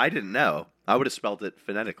sure. No, I didn't know. I would have spelled it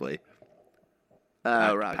phonetically.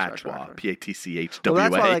 Right. Patois. P-A-T-C-H-W-A.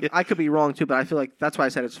 Well, that's why like, I could be wrong too, but I feel like that's why I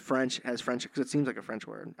said it's French as French because it seems like a French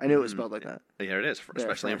word. I knew it was spelled like that. Here it is, Yeah,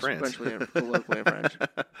 especially in France. Especially locally in French.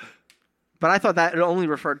 But I thought that it only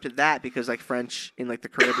referred to that because like French in like the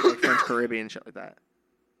Caribbean, like French Caribbean shit like that.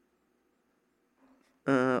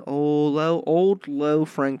 Old low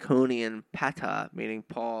Franconian pata, meaning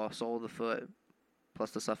paw, sole of the foot,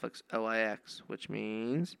 plus the suffix oix, which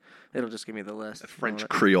means it'll just give me the list. French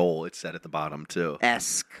Creole, it said at the bottom too.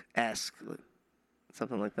 Esque,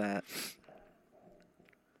 something like that.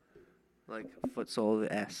 Like foot sole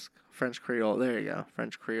esque. French Creole. There you go.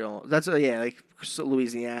 French Creole. That's like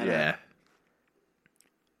Louisiana. Yeah.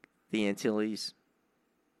 The Antilles.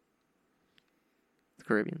 The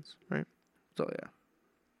Caribbeans, right? So yeah.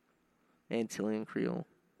 Antillean Creole.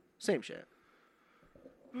 Same shit.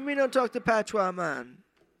 Me don't talk to patois, man.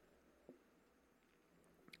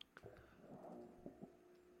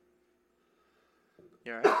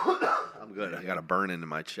 You alright? I'm good. I got a burn into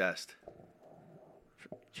my chest.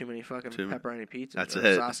 Too many fucking pepperoni pizzas. That's or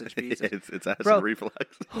it. Sausage pizzas. It's acid Bro,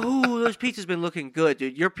 reflux. Oh, those pizzas been looking good,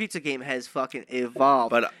 dude. Your pizza game has fucking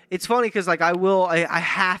evolved. But it's funny because like I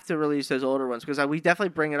have to release those older ones because we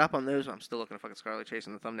definitely bring it up on those. I'm still looking at fucking Scarlet Chase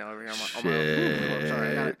in the thumbnail over here. I'm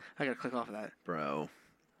sorry, I gotta click off of that. Bro.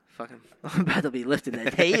 Fucking, I'm about to be lifting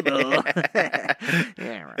the table.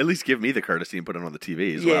 Yeah, right. At least give me the courtesy and put it on the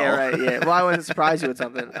TV as well. Yeah, right. Yeah. Well, I wouldn't surprise you with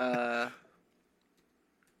something.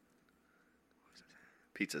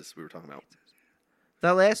 Pizzas we were talking about.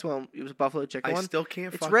 That last one, it was a buffalo chicken one. I still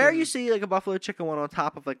can't. It's rare you see like a buffalo chicken one on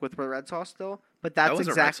top of like with red sauce still, but that's that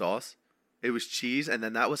wasn't red sauce. It was cheese, and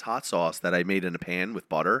then that was hot sauce that I made in a pan with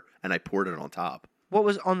butter, and I poured it on top. What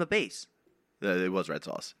was on the base? It was red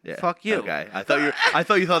sauce. Yeah. Fuck you. Okay. I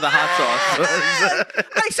thought you thought the hot sauce was.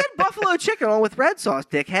 I said buffalo chicken on with red sauce,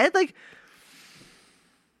 dickhead. Like,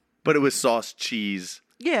 but it was sauce, cheese.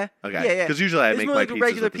 Yeah. Okay. Yeah. Because usually I make my like pizzas a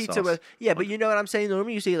regular with the pizza sauce. with. Yeah, but you know what I'm saying.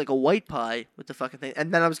 Normally you see like a white pie with the fucking thing,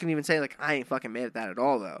 and then I was gonna even say like I ain't fucking mad at that at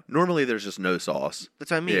all though. Normally there's just no sauce.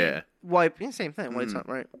 That's what I mean. Yeah. White. Same thing. White's not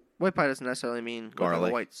right. White pie doesn't necessarily mean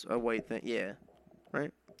garlic. Like a white thing. Yeah.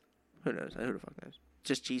 Right. Who knows? Who the fuck knows?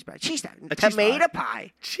 Just cheese pie. A Tomato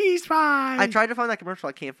pie. Cheese pie. I tried to find that commercial.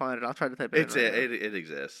 I can't find it. I'll try to type it in. It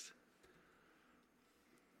exists.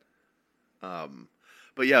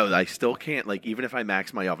 But yeah, I still can't, like, even if I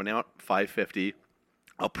max my oven out, 550,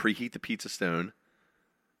 I'll preheat the pizza stone.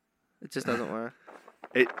 It just doesn't work.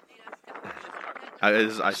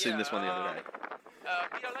 I seen this one the other day.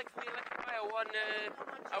 We like to buy a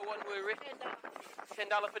one with Rick. $10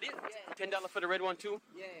 for this? $10 for the red one too?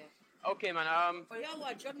 Yeah. Okay, man. For your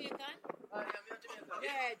what, Jamaican?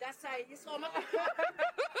 Yeah, that's right. You saw my top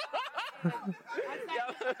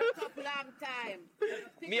long time.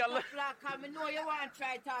 Me alone. I know you want to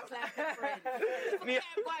try to talk like a friend. You can't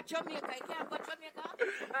go to Jamaica. You can't go to Jamaica?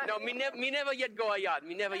 No, me never yet go a yard.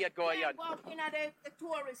 Me never yet go a yard. Walk in the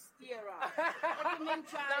tourist era. What do you mean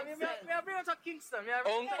try? Me bring to Kingston.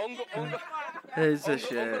 It's a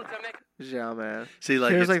shit. Yeah, man. See,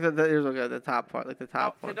 like, here's like the top part, like the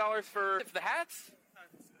top one. $10 for the hats?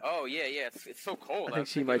 Oh yeah, it's so cold. I think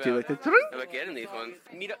she might do like the. About getting these ones.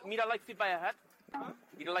 Me don't like fit by a hat.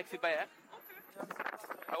 You don't like fit by a hat.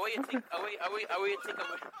 How you think? How you think?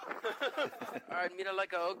 All right, me don't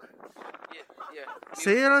like a hug. Yeah.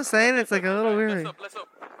 See what I'm saying? It's like a little weird.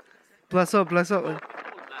 Bless up.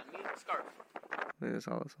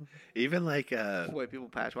 Even like white people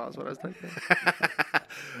patch is what I was thinking.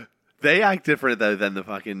 They act different though than the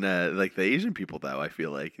fucking like the Asian people though. I feel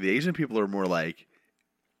like the Asian people are more like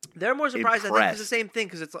they're more surprised. Impressed. I think it's the same thing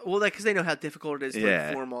because it's because they know how difficult it is to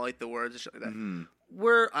like, form all like the words and shit like that.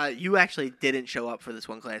 Mm-hmm. You actually didn't show up for this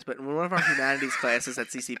one class, but in one of our humanities classes at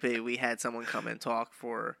CCP, we had someone come and talk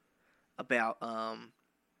about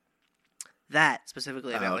that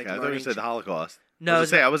specifically about okay. like I thought you said the Holocaust. No,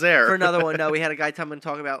 I was there for another one. No, we had a guy come and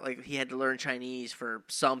talk about like he had to learn Chinese for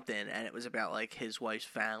something, and it was about like his wife's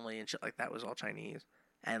family and shit like that was all Chinese,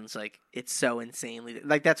 and it's like it's so insanely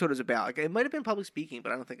like that's what it was about. Like it might have been public speaking,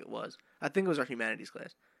 but I don't think it was. I think it was our humanities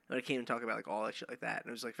class, and it came and talk about like all that shit like that, and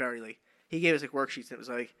it was like very like he gave us like worksheets, and it was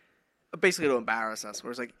like basically to embarrass us. Where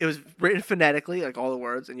it was like it was written phonetically, like all the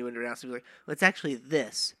words, and you would announce it was like, well, it's actually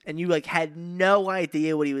this, and you like had no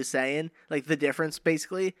idea what he was saying, like the difference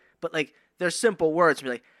basically, but like. They're simple words. And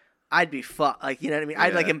be like, I'd be like you know what I mean. Yeah.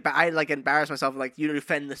 I'd like embarrass myself. Like you'd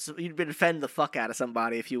defend the fuck out of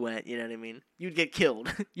somebody if you went. You know what I mean. You'd get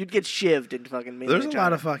killed. You'd get shivved and fucking. There's a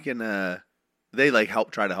lot of fucking. They like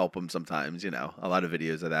try to help them sometimes. You know, a lot of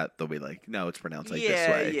videos of that. They'll be like, no, it's pronounced like this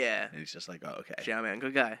way. Yeah. And he's just like, oh, okay. Shout man,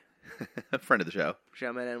 good guy. Friend of the show.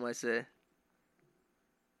 Shout man, NYC.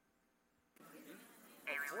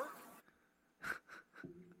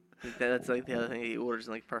 That's like the other thing he orders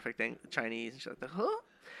in like perfect Chinese and shit like that. Huh?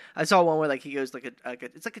 I saw one where like he goes like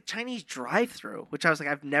it's like a Chinese drive-through, which I was like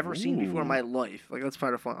I've never seen before in my life. Like I'll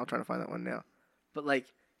try to find that one now. But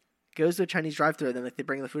like goes to a Chinese drive-thru, and then like they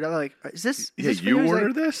bring the food out. They're like, is this? Yeah, this for you He's order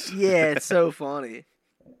like, this? Yeah, it's so funny.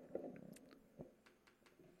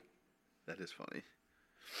 That is funny.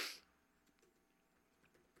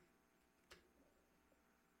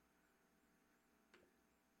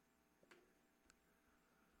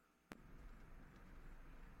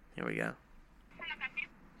 Here we go.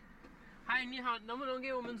 嗨，你好，能不能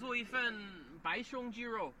给我们做一份白胸鸡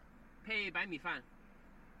肉配白米饭？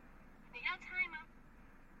你要菜吗？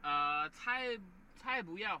菜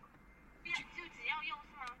不要。就只要肉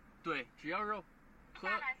是吗？对，只要肉。和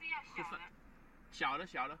大的还是要小的？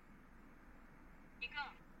小的。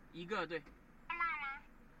一个对。要辣吗？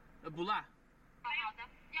不辣。好的，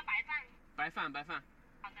要白饭。白饭。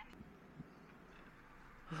好的。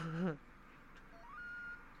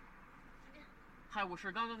嗨，我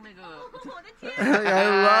是刚刚那个。我的天 I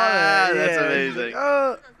love it. That's Yeah. amazing.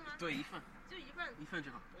 Oh. 对，一份。就一份。一份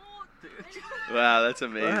就好。哦，对。 Wow, that's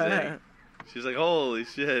amazing. She's like, holy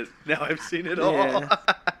shit. Now I've seen it all. 为什么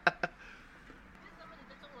你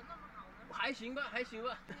的中文那么好呢？还行吧。你是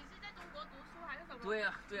在中国读书还是什么？对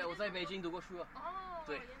呀，我在北京读过书啊。哦，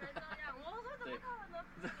对。原来这样，我说怎么可能？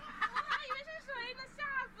我还以为是谁呢，吓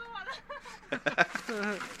死我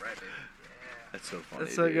了。 That's so funny.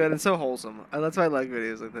 That's so dude. good and so wholesome. That's why I like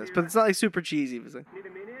videos like this. But it's not like super cheesy. It's like,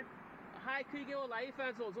 还可以给我来一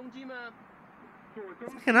份左宗鸡吗？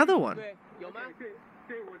 it's like another one. 对，有吗？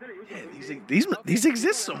 Yeah, these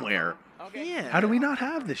exist somewhere. Yeah. How do we not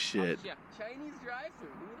have this shit? Chinese drive-thru.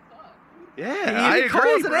 Who would have thought? Yeah, I He agree,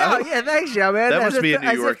 calls it bro. out. Yeah, thanks, yeah, man. That As must if be a to-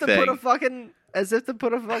 New York as if to put a thing. fucking, as if to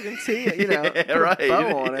put a fucking T, you know, Yeah, put right. a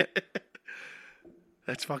bow on it.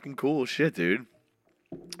 That's fucking cool shit, dude.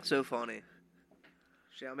 So funny.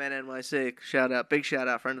 Shout man NYC. Shout out, big shout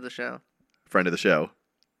out, friend of the show. Friend of the show.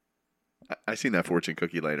 I seen that fortune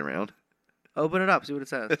cookie laying around. Open it up, see what it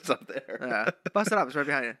says. It's up there. Yeah, bust it up. It's right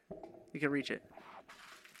behind you. You can reach it.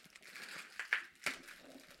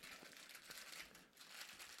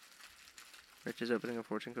 Rich is opening a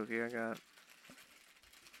fortune cookie I got.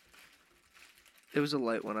 It was a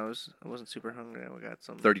light one. I wasn't super hungry. I got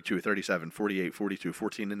some. 32, 37, 48, 42,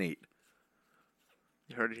 14, and 8.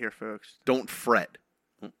 You heard it here, folks. Don't fret.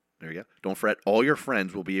 Oh, there you go. Don't fret. All your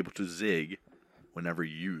friends will be able to zig whenever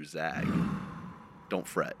you zag. Don't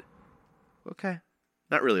fret. Okay.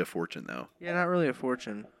 Not really a fortune, though. Yeah, not really a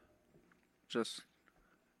fortune. Just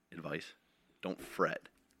Advice. Don't fret.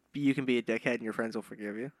 you can be a dickhead and your friends will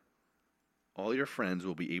forgive you. All your friends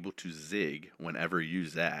will be able to zig whenever you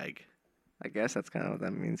zag. I guess that's kind of what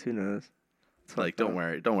that means. Who knows? It's Like,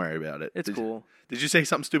 fucked don't worry about it. It's cool. Did you say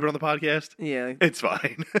something stupid on the podcast? Yeah. It's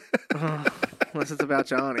fine. Unless it's about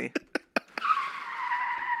Johnny.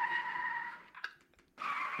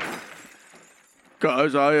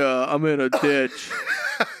 Guys, I'm in a ditch.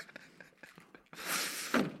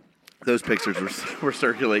 Those pictures were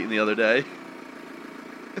circulating the other day.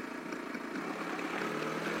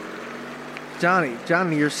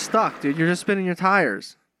 Johnny, you're stuck, dude. You're just spinning your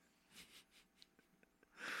tires.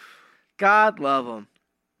 God love him.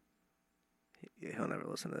 Yeah, he'll never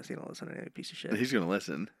listen to this. He don't listen to any piece of shit. He's gonna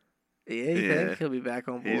listen. Yeah, you think he'll be back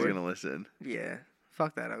on board? He's gonna listen. Yeah.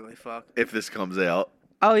 Fuck that ugly fuck. If this comes out.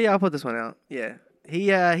 Oh yeah, I'll put this one out. Yeah.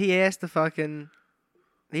 He asked he asked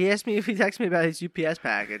me if he texted me about his UPS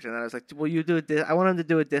package, and then I was like, "Will you do a I want him to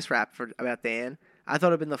do a diss rap about Dan." I thought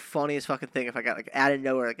it'd been the funniest fucking thing if I got like out of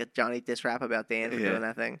nowhere like a Johnny diss rap about Dan for doing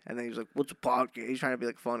that thing, and then he was like, "What's a podcast?" He's trying to be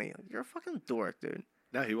like funny. Like, you're a fucking dork, dude.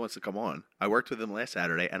 No, he wants to come on. I worked with him last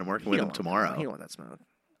Saturday, and I'm working with him tomorrow. He don't want that smoke.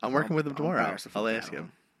 I'm working with him tomorrow. embarrass the fuck I'll out ask of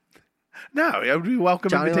him. No, it would be a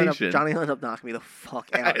welcome invitation. Johnny will end up knocking me the fuck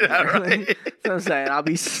out. I know, right? That's what I'm saying. I'll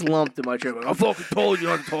be slumped in my chair. Like, I fucking told you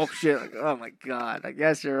not to talk shit. Like, oh my god. I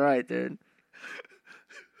guess you're right, dude.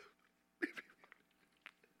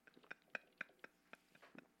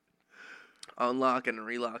 Unlocking and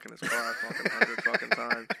relocking his car fucking 100 fucking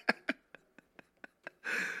times.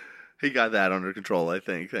 He got that under control, I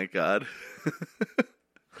think. Thank God.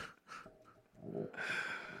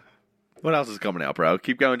 What else is coming out, bro?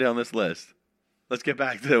 Keep going down this list. Let's get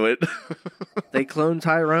back to it. They cloned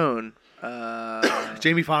Tyrone.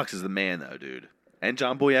 Jamie Foxx is the man, though, dude. And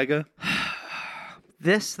John Boyega.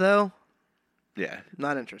 This, though, Yeah.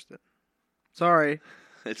 not interested. Sorry.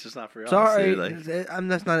 It's just not for us. Sorry. Dude. Like, I'm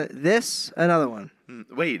just not. This, another one.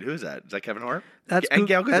 wait, who's that? Is that Kevin Hart? That's and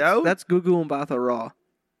Gal Gadot? That's Gugu Mbatha Raw.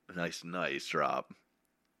 Nice drop.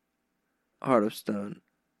 Heart of Stone.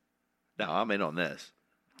 No, I'm in on this.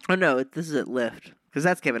 Oh, no, this is at Lyft. Because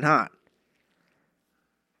that's Kevin Hart.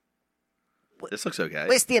 This looks okay.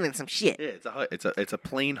 We're stealing some shit. Yeah, it's a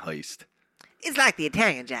plane heist. It's like the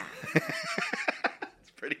Italian job.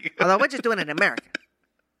 It's pretty good. Although we're just doing it in America.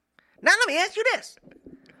 Now let me ask you this.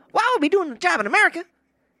 Why would we doing a job in America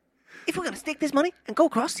if we're going to stake this money and go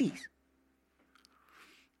across seas?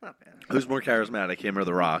 Not bad. Who's more charismatic, him or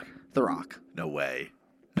The Rock? The Rock. No way.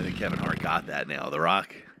 I think Kevin Hart got that now. The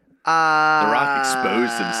Rock. The Rock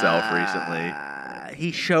exposed himself recently.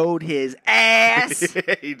 He showed his ass.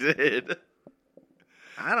 Yeah, he did.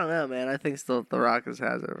 I don't know, man. I think still The Rock has it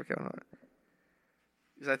over Kevin Hart.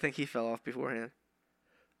 Because I think he fell off beforehand.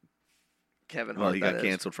 Kevin Hart. Well, he got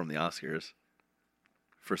canceled from the Oscars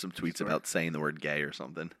for some tweets about saying the word gay or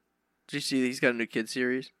something. Did you see he's got a new kid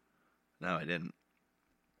series? No, I didn't.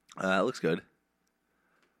 It looks good.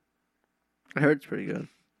 I heard it's pretty good.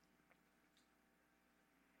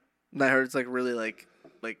 And I heard it's like really like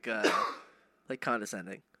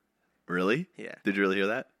condescending. Really? Yeah. Did you really hear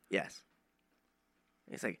that? Yes.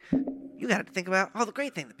 It's like, you got to think about all the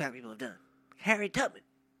great things that black people have done. Harry Tubman.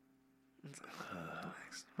 It's like,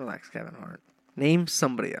 relax, Kevin Hart. Name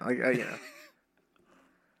somebody. Like, yeah.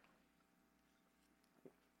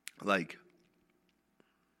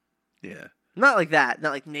 Not like that.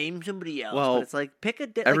 Not like name somebody else. Well, but it's like pick a.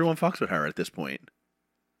 Everyone fucks with her at this point.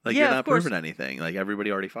 Like, yeah, you're not proving anything. Like,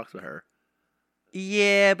 everybody already fucks with her.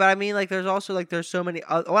 Yeah, but I mean, like, there's also like there's so many.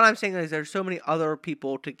 What I'm saying is there's so many other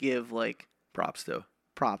people to give like props to.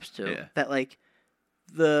 Yeah. That like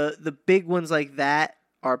the big ones like that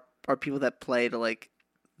are people that play to like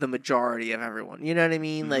the majority of everyone. You know what I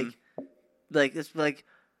mean? Mm-hmm. Like it's like.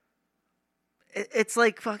 It's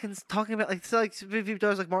like fucking talking about like if you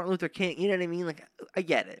does like Martin Luther King, you know what I mean? Like I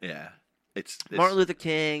get it. Yeah, it's Martin Luther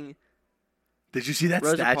King. Did you see that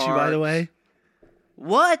Rosa statue, Parks. by the way?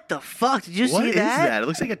 What the fuck? Did you see that? What is that? It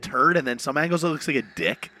looks like a turd, and then some angles it looks like a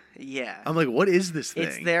dick. Yeah. I'm like, what is this thing?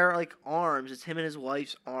 It's their like arms. It's him and his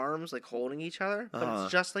wife's arms like holding each other, but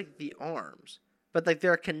it's just like the arms. But like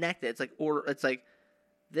they're connected. It's like It's like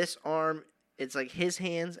this arm. It's like his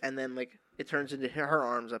hands, and then like it turns into her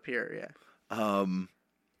arms up here. Yeah.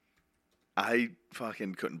 I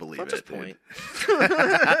fucking couldn't believe it. Just point.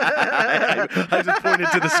 I just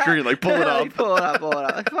pointed to the screen, like, pull it up. Pull it up.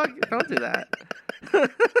 Like, fuck, don't do that.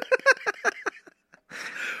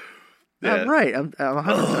 Yeah. I'm right. I'm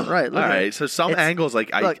 100% right. Look, all right, so some angles,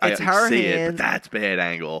 like, I see it, but that's bad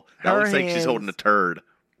angle. That looks like she's holding a turd.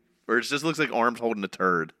 Or it just looks like arms holding a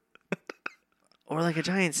turd. Or like a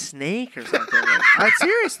giant snake or something.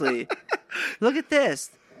 Seriously. Look at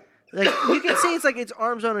this. Like you can see it's like its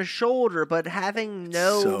arms on his shoulder, but having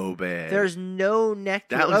so bad. There's no neck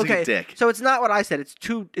to that it. looks like a dick. So it's not what I said. It's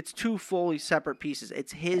two fully separate pieces.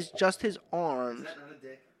 It's just his arms.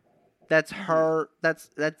 That's her. That's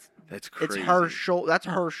crazy. It's her shoulder. That's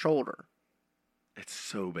her shoulder. It's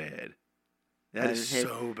so bad. That is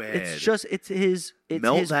so bad. It's his. It's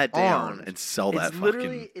melt his that arms. down and sell that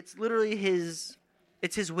fucking. It's literally his.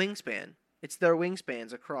 It's his wingspan. It's their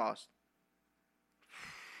wingspans across.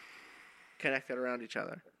 Connected around each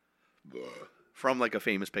other. From like a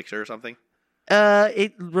famous picture or something?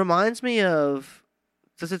 It reminds me of.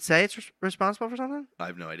 Does it say it's responsible for something? I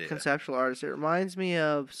have no idea. Conceptual artist. It reminds me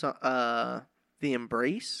of The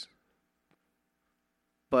Embrace.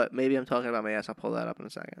 But maybe I'm talking about my ass. I'll pull that up in a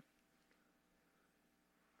second.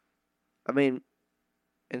 I mean,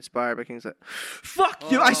 inspired by King's.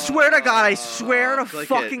 Fuck you! I swear to God! I swear to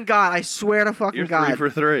fucking God! I swear to fucking God! You're 3 for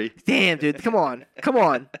 3. Damn, dude! Come on! Come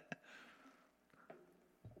on!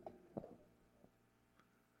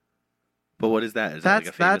 But what is that? Is that like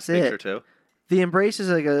a famous picture too? The Embrace is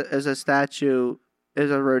like a statue. Is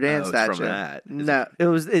a Rodin statue. From that. No,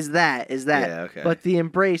 is that. Yeah, okay. But the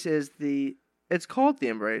Embrace is it's called the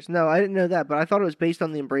Embrace. No, I didn't know that, but I thought it was based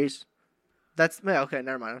on the Embrace. Okay,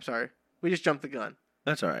 never mind. I'm sorry. We just jumped the gun.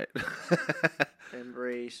 That's all right.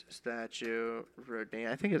 Embrace statue Rodin.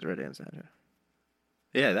 I think it's Rodin statue.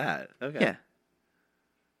 Yeah, that. Okay. Yeah.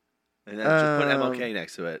 And then just put MLK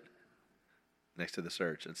next to it. Next to the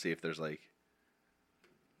search and see if there's like.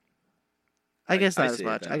 I guess not as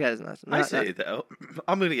much. I guess not. I see it though.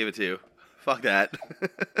 I'm gonna give it to you. Fuck that.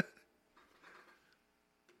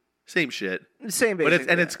 Same shit. Same basic.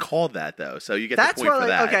 But it's called that though, so you get the point for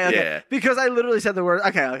that. Okay. Yeah. Because I literally said the word.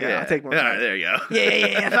 Okay. Yeah. I'll take more. All right, there you go.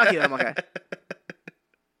 Yeah. Fuck you. I'm okay.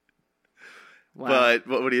 Wow. But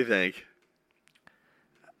what do you think?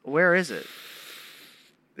 Where is it?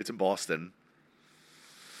 It's in Boston.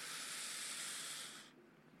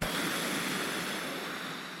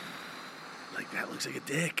 That looks like a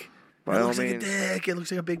dick. That looks like a dick. It looks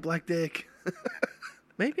like a big black dick.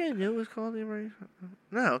 Maybe I knew it was called the Embrace.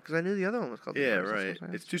 No, because I knew the other one was called the Embrace. Yeah,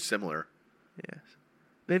 right. It's too similar. Yes.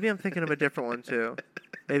 Maybe I'm thinking of a different one, too.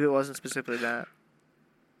 Maybe it wasn't specifically that.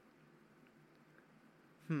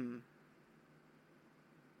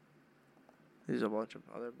 There's a bunch of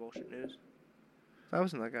other bullshit news. That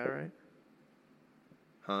wasn't that guy, right?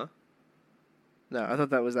 Huh? No, I thought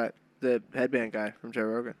that was the headband guy from Joe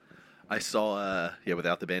Rogan. I saw,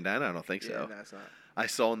 without the bandana, I don't think so. Yeah, that's not. I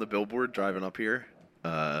saw on the billboard driving up here,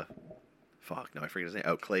 I forget his name.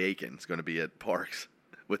 Oh, Clay Aiken's going to be at Parks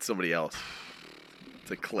with somebody else.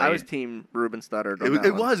 It's a Clay. I was team Ruben Studdard. It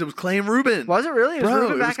was Clay and Ruben. Was it really? It was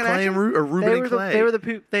Ruben back in Clay action? or Ruben and Clay. They were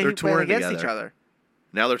the They're touring against together. each other.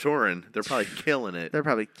 Now they're touring. They're probably killing it. They're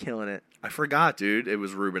probably killing it. I forgot, dude. It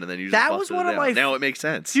was Ruben, and then you just That was busted one it of out. my. Now it makes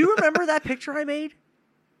sense. Do you remember that picture I made?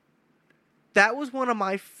 That was one of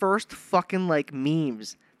my first fucking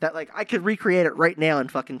memes that I could recreate it right now in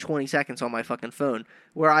fucking 20 seconds on my fucking phone.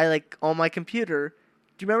 Where I on my computer.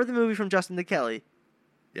 Do you remember the movie from Justin DeKelly?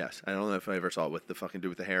 Yes, I don't know if I ever saw it with the fucking dude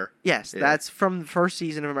with the hair. Yes, Yeah. that's from the first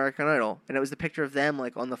season of American Idol, and it was the picture of them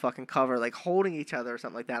on the fucking cover, holding each other or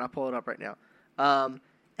something like that. I'll pull it up right now.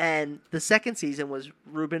 And the second season was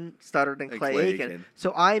Ruben Studdard and Clay Aiken.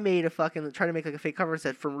 So I made try to make a fake cover that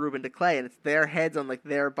said from Ruben to Clay, and it's their heads on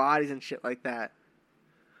their bodies and shit like that.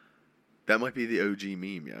 That might be the OG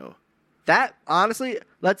meme, yo. That honestly,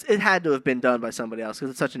 it had to have been done by somebody else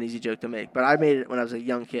because it's such an easy joke to make. But I made it when I was a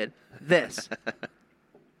young kid. This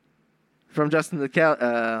from Justin DeKelly.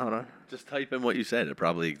 Hold on. Just type in what you said. It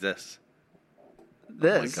probably exists.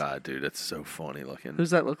 This. Oh my god, dude, it's so funny looking.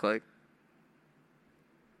 Who's that look like?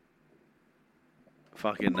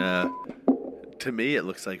 Fucking, to me, it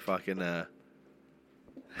looks like fucking,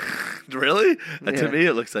 really? Yeah. To me,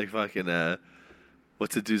 it looks like fucking,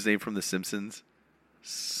 what's the dude's name from The Simpsons?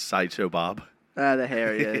 Sideshow Bob. The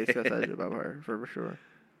hair, yeah, he's got Sideshow Bob hair, for sure.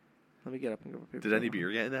 Let me get up and go. Did any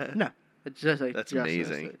beer get in that? No. It's just That's just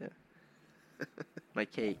amazing. missed it, yeah. My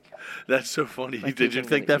cake. That's so funny. My Did you cake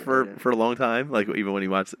think and that cake, for a long time? Even when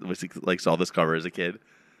you saw this cover as a kid?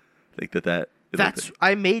 Think that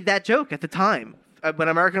I made that joke at the time. When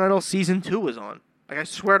American Idol Season 2 was on. I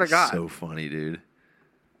swear to God. So funny, dude.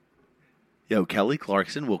 Yo, Kelly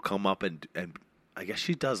Clarkson will come up and I guess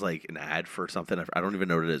she does an ad for something. I don't even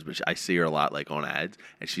know what it is, but I see her a lot on ads,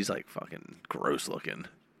 and she's fucking gross looking.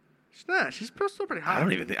 She's not. She's still pretty hot. I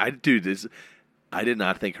don't even think I did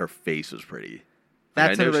not think her face was pretty.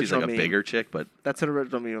 That's I know an she's a original meme. bigger chick, but That's an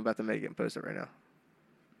original meme. I'm about to make it and post it right now.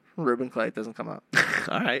 Ruben Clay doesn't come up.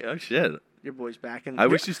 all right. Oh shit. Your boy's back in. I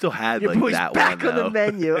wish you still had Your boy's that back one on the though.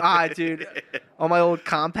 menu. Dude, on my old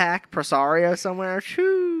compact Presario somewhere.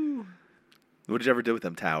 Shoo. What did you ever do with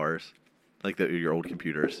them towers? Your old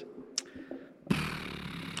computers.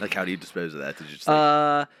 How do you dispose of that? Did you just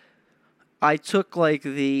I took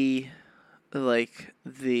the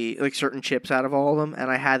certain chips out of all of them, and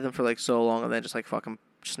I had them for so long, and then just fucking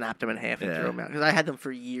snapped them in half and threw them out because I had them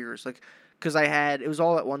for years. Because it was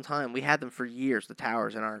all at one time. We had them for years. The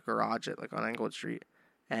towers in our garage at on Englewood Street,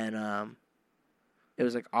 and it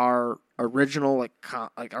was our original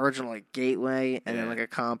original gateway, and then a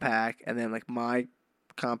compact, and then my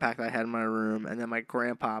compact I had in my room, and then my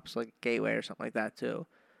grandpop's gateway or something like that too.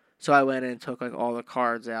 So I went in and took all the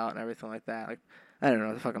cards out and everything like that. I don't know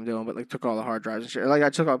what the fuck I'm doing, but took all the hard drives and shit. I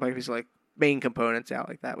took all my piece of main components out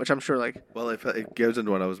like that, which I'm sure Well, if it goes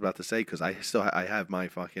into what I was about to say, because I have my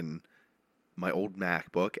fucking my old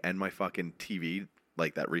MacBook and my fucking TV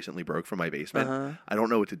that recently broke from my basement. I don't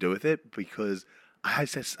know what to do with it because I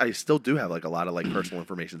still do have a lot of personal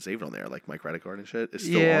information saved on there, my credit card and shit is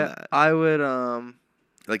still on that. I would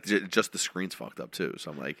just the screen's fucked up too.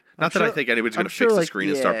 So I'm I'm that I think anybody's gonna fix the screen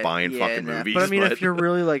and start buying fucking movies. But I mean, if you're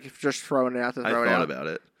really if just throwing it out to throw it out, I thought about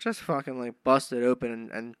it. Just fucking bust it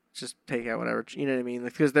open and just take out whatever. You know what I mean?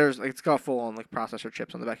 Because there's it's got full on processor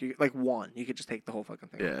chips on the back. You could just take the whole fucking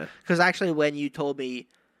thing. Yeah. Because actually, when you told me.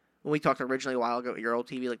 When we talked originally a while ago, your old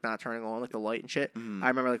TV not turning on the light and shit. I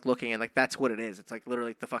remember looking and that's what it is. It's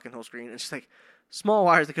literally the fucking whole screen. It's just small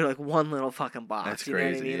wires that go to one little fucking box. That's you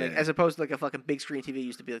crazy. Know what I mean? Yeah. As opposed to a fucking big screen TV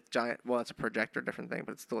used to be giant. Well, it's a projector, different thing,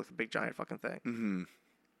 but it's still a big giant fucking thing. Mm-hmm.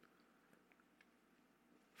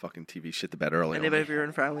 Fucking TV shit the bed early. Anybody of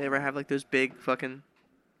your family ever have those big fucking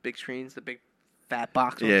big screens, the big fat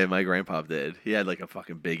box ones? Yeah, my grandpa did. He had a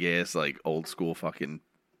fucking big ass old school fucking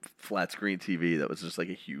flat screen TV that was just a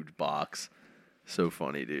huge box. So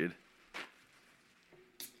funny, dude.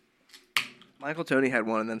 Michael Tony had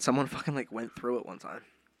one, and then someone fucking went through it one time.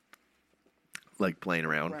 Playing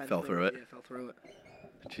around, fell through it. Yeah, fell through it.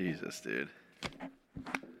 Jesus, dude.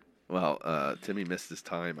 Well, Timmy missed his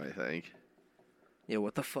time, I think. Yeah,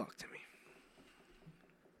 what the fuck, Timmy?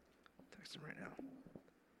 Text him right now.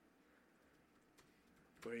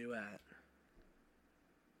 Where you at?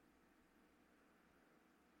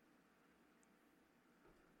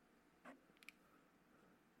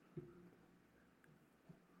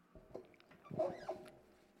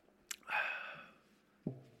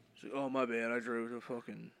 Oh, my bad. I drove to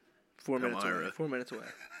fucking 4 minutes away. Elmira. 4 minutes away.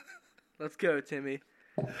 Let's go, Timmy.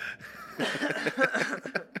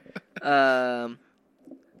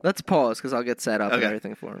 Let's pause because I'll get set up and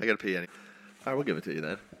everything for him. I gotta pee. All right, we'll give it to you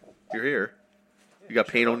then. You're here. You got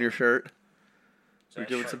paint on your shirt. You're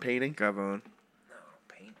doing some painting. Go on. No,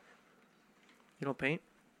 paint. You don't paint?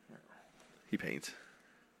 He paints.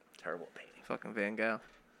 Terrible at painting. Fucking Van Gogh.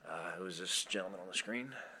 Who is this gentleman on the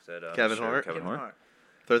screen? Is that Kevin Sir Hart? Kevin Hart.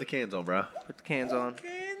 Throw the cans on, bro. Put the cans on.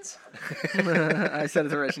 Cans. I said it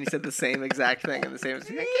to Rich, and he said the same exact thing in the same.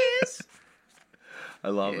 Cans. I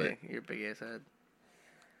love it. Your big ass head.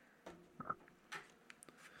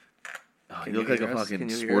 Oh, you look like a fucking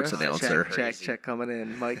sports announcer. Check coming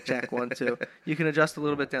in. Mic check 1 2. You can adjust a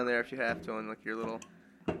little bit down there if you have to on like your little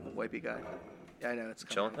wipey guy. Yeah, I know it's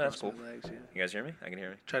Chilling. That's cool. Legs, yeah. You guys hear me? I can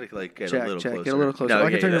hear me. Try to like get Check, a little check. closer. Get a little closer. No, I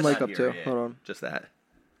can yeah, turn your that's mic up not too. here, yeah. Hold on. Just that.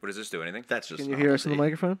 What does this do? Anything? That's just. Can you hear us in the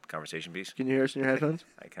microphone? Conversation piece. Can you hear us in your headphones?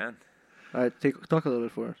 I can. All right, talk a little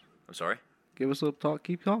bit for us. I'm sorry. Give us a little talk.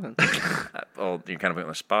 Keep talking. Well, you're kind of putting me on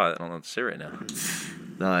the spot. I don't know what to say right now.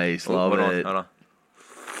 Nice. Oh, Love hold it. on.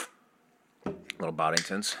 Little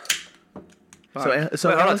Boddingtons. So Wait, hold on, time out. I'm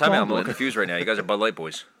a little Baldwin. confused right now. You guys are Bud Light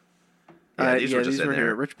boys. Yeah, these were just in here.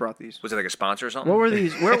 there. Rich brought these. Was it like a sponsor or something? What were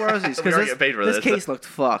these? Where were these? We Because already get paid for this this. case looked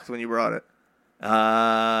fucked when you brought it.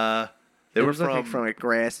 They It were was like from like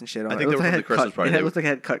grass and shit. On I it. think It they looked were like from the it Christmas cut- party. It They looked like it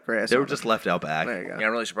had cut grass. They were on just it. left out back. There you go. Yeah,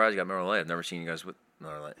 I'm really surprised you got Miller Lite. I've never seen you guys with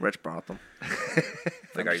Miller Lite. Rich brought them. Like I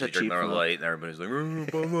Just a usually drink cheap Miller one. Lite, and everybody's like,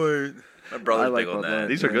 Bud Light. My brother's I like big on Bud that. Light.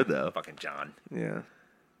 These are Yeah. good though. Fucking John. Yeah.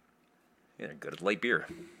 Yeah, they're good. Light beer.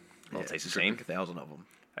 All tastes the same. Drink 1,000 of them.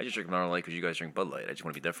 I just drink Miller Lite because you guys drink Bud Light. I just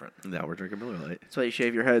want to be different. Now we're drinking Miller Lite. That's why you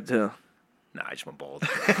shave your head too. Nah, I just want bald.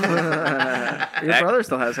 Your brother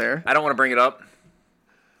still has hair. I don't want to bring it up,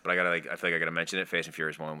 but I feel like I gotta mention it. Fast and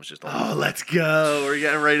Furious 1 was just. Oh, let's go. We're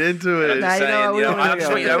getting right into it. I'm Nah, just you know saying, what, we don't I'm really just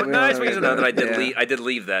gotta want you get- to we know, don't I just want you to really know that I did gotta- leave. I did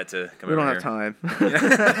leave that to come We don't over have here. time.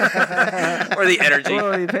 Or the energy.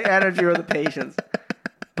 Or the energy or the patience.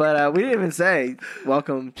 But we didn't even say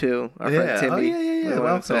welcome to our friend Timmy. Oh, yeah.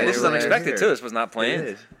 Welcome. Hey, this is Hey, unexpected here. too. This was not It planned.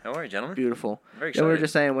 is. How are you, gentlemen? Beautiful. Very And we were excited.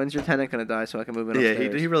 just saying, when's your tenant going to die so I can move in Yeah,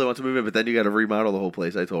 upstairs? he really wants to move in, but then you got to remodel the whole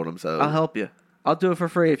place. I told him so. I'll help you. I'll do it for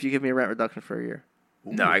free if you give me a rent reduction for a year.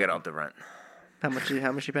 No, I got to up the rent. How much you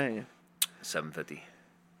paying you? $750.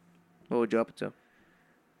 What would you up it to?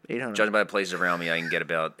 800. Judging by the places around me, I can get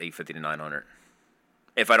about $850 to $900.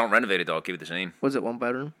 If I don't renovate it, though, I'll keep it the same. Was it 1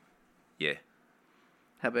 bedroom? Yeah.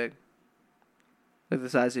 How big? Like the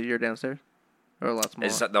size of your downstairs? Or a lot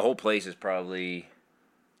smaller? The whole place is probably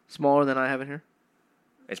Smaller than I have in here?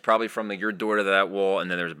 it's probably from your door to that wall,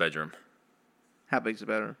 and then there's a bedroom. How big's the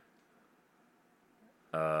bedroom?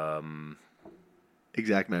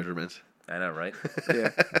 Exact measurements. I know, right? Yeah.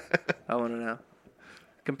 I want to know.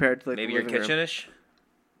 Compared to like Maybe the your living room. kitchen-ish.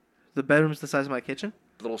 The bedroom's the size of my kitchen?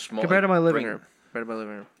 A little small. Compared to my living bring- room. Compared to my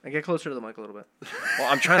living room. I get closer to the mic a little bit.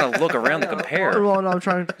 Well, I'm trying to look around to compare. Well, no, I'm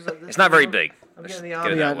trying to... It's not very big. I'm Let's getting the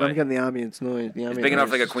get it that ambience. way. I'm getting the ambience noise. It's big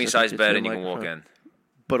enough like a queen-size bed, and you can walk in.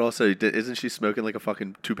 But also, isn't she smoking like a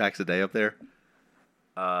fucking 2 packs a day up there?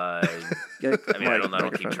 I mean, I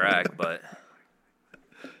don't keep track, but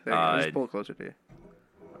There you go. Just pull it closer to you.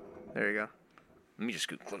 There you go. let me just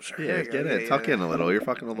scoot closer. Yeah, get it. Tuck in a little. You're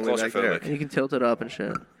fucking all the way back there. Claustrophobic. And you can tilt it up and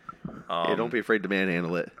shit. Yeah, don't be afraid to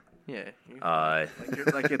manhandle it. Yeah.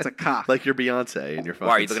 Like it's a cock. Like you're Beyonce and you're fucking.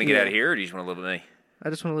 Why are you looking to get out of here, or do you just want to live with me? I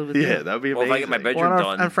just want to live with you. Yeah, that would be Well, amazing. if I get my bedroom Well,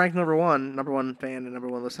 done, and Frank, number one fan and number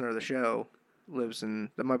one listener of the show, lives in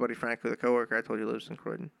my buddy Frank, who's a coworker I told you lives in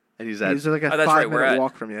Croydon. And he's He's like a Oh, that's right, 5 where minute at?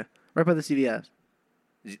 walk from you, right by the CVS.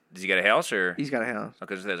 does he get a house or? He's got a house.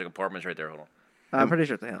 Because there's like apartments right there. Hold on. I'm pretty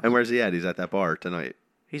sure it's a house. And where's he at? He's at that bar tonight.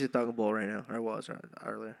 He's at Dog and Bull right now, or was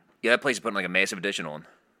earlier. Yeah, that place is putting like a massive addition on.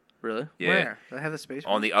 Really? Yeah. Where? Do they have the space?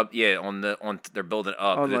 On the up, yeah, they're building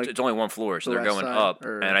up. On, like, it's only one floor, so the they're west going side, up,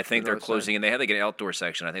 or and I think the they're north side? closing. And they have like an outdoor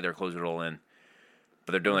section. I think they're closing it all in,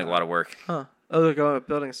 but they're doing like a lot of work. Huh? Oh, they're going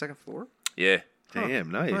building a second floor. Yeah,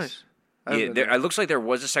 Damn, nice. I haven't yeah. been It there. looks like there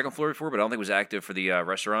was a second floor before, but I don't think it was active for the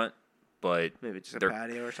restaurant. But Maybe just a they're-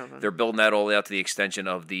 patio or something. they're building that all the way out to the extension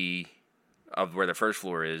of where the first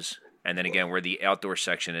floor is, and then again where the outdoor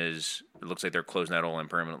section is. It looks like they're closing that all in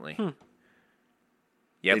permanently.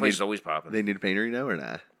 Yeah, They place need- is always popping. They need a painter, you know, or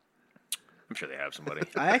not? I'm sure they have somebody.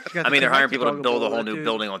 I actually got I to mean, they're connect hiring with people to Dog and build Bull, a whole that new dude.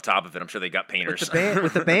 building on top of it. I'm sure they got With painters.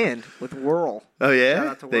 the band, with Whirl. Oh Shout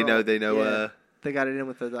yeah, out to they know. Whirl. They know. Yeah. They got it in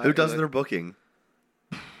with the Who does like, their booking?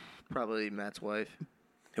 Probably Matt's wife.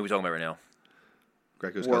 Who are we talking about right now?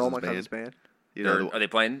 Greco's Whirl, cousin's my band. cousin's band. You know, Are they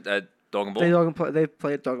playing Dog and Bull? They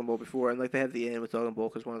played Dog and Bull before, and like they have the end with Dog and Bull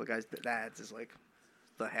because one of the guys' dads is like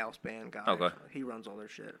the house band guy. Okay. He runs all their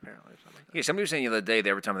shit apparently. Or something like that. Yeah, somebody was saying the other day that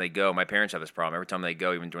every time they go, my parents have this problem. Every time they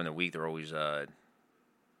go, even during the week, they're always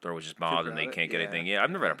just mobbed and they can't get anything. Yeah, I've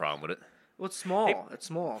never had a problem with it. Well, it's small. It's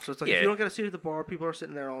small, so it's like if you don't get a seat at the bar, people are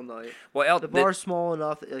sitting there all night. Well, the bar's small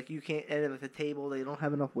enough that, like you can't. And at the table, they don't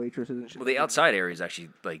have enough waitresses and shit. Well, the outside area is actually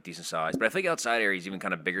like decent size, but I think outside areas, even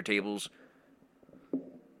kind of bigger tables,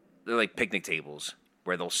 they're like picnic tables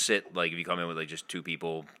where they'll sit. Like if you come in with like just two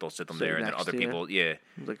people, they'll sit them there, and then other people, yeah.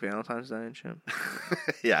 It's like Valentine's Day and shit.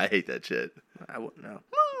 Yeah, I hate that shit. I wouldn't know.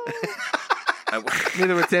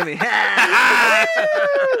 Neither would Timmy.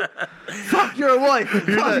 Fuck your wife. Fuck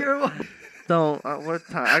your wife. Don't. What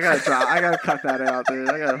time? I gotta drop. I gotta cut that out, dude.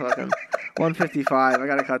 I gotta fucking 1:55. I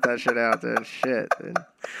gotta cut that shit out, dude. Shit, dude.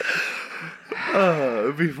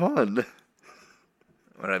 It'd be fun.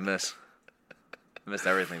 What did I miss? I missed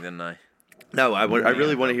everything, didn't I? No, I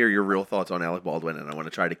really want to hear your real thoughts on Alec Baldwin, and I want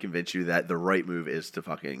to try to convince you that the right move is to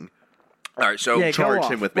fucking all right. So charge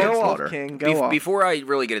him with manslaughter. Before I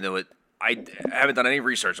really get into it, I haven't done any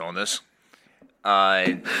research on this.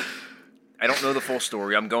 I don't know the full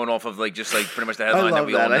story. I'm going off of just pretty much the headline that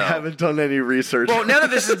we all know. I haven't done any research. Well, now that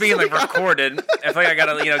this is being recorded, I feel like I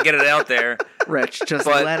gotta get it out there. Rich, just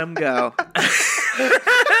let him go.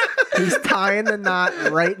 He's tying the knot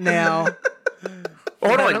right now.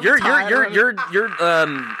 Hold on, your comparison.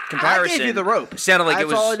 I gave you the rope. Sounded like That's it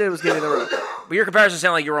was. all I did was give you the rope. But your comparison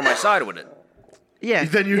sounded like you were on my side with it. Yeah.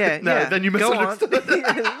 Then you then you misunderstood.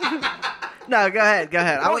 No, go ahead.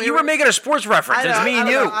 Well, you were making a sports reference. It's me and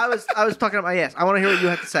you. I was talking about my yes. I want to hear what you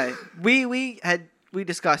have to say. We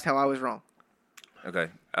discussed how I was wrong. Okay.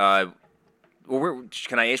 Well,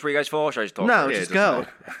 can I ask where you guys fall? Or should I just talk? No, just go.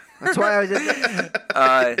 That's why I was.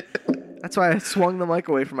 That's why I swung the mic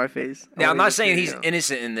away from my face. Now, I'm not saying he's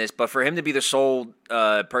innocent in this, but for him to be the sole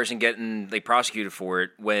person getting prosecuted for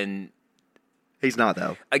it when he's not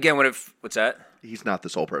though. Again, what's that? He's not the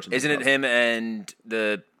sole person. Isn't it him and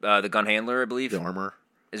the gun handler, I believe? The armor.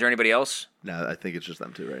 Is there anybody else? No, I think it's just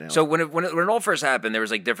them two right now. So when it all first happened, there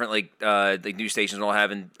was different news stations and all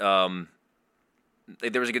having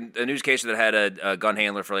there was a newscaster that had a gun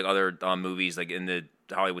handler for other movies in the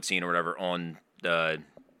Hollywood scene or whatever on to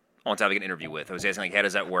have an interview with. I was asking how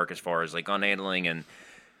does that work as far as gun handling, and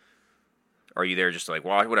are you there just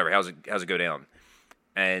whatever, how's it go down?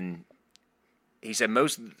 And he said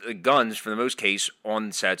most guns, for the most case,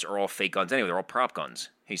 on sets are all fake guns anyway. They're all prop guns.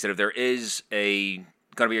 He said if there is going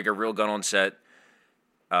to be a real gun on set,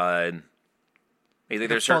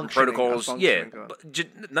 there's certain protocols. Yeah,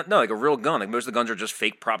 no, a real gun. Most of the guns are just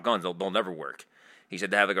fake prop guns. They'll never work. He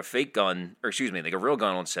said to have a fake gun, or excuse me, a real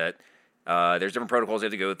gun on set, there's different protocols you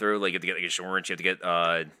have to go through. You have to get insurance, you have to get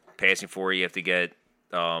passing for, you have to get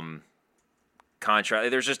contract.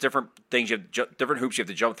 There's just different things, different hoops you have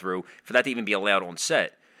to jump through for that to even be allowed on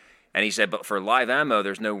set. And he said, but for live ammo,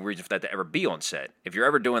 there's no reason for that to ever be on set. If you're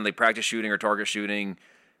ever doing practice shooting or target shooting,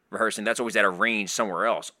 rehearsing, that's always at a range somewhere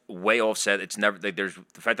else, way off set. It's never there's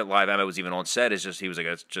the fact that live ammo was even on set is just he was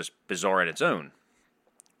it's just bizarre in its own.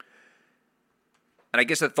 And I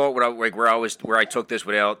guess the thought where I took this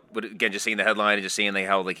again just seeing the headline and just seeing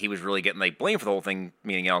how he was really getting blamed for the whole thing,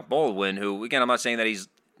 meaning Alec Baldwin, who again I'm not saying that he's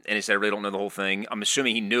innocent. I really don't know the whole thing. I'm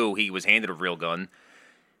assuming he knew he was handed a real gun,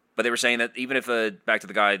 but they were saying that even if back to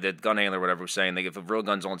the guy, the gun handler, or whatever, was saying if a real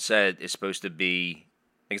gun's on set, it's supposed to be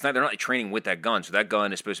they're not training with that gun, so that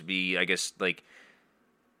gun is supposed to be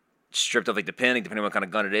stripped of depending on what kind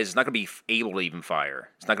of gun it is. It's not going to be able to even fire.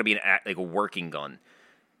 It's not going to be a working gun.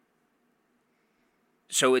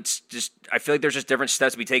 So it's just, I feel like there's just different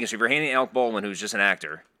steps to be taken. So if you're handing Alec Baldwin, who's just an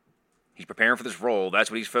actor, he's preparing for this role,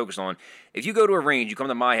 that's what he's focused on. If you go to a range, you come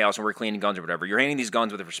to my house and we're cleaning guns or whatever, you're handing these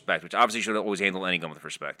guns with respect, which obviously you should always handle any gun with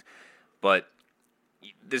respect. But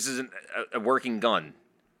this isn't a working gun.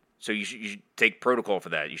 So you should take protocol for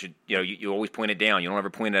that. You should, you always point it down. You don't ever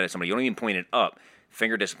point it at somebody. You don't even point it up.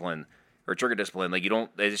 Finger discipline or trigger discipline. You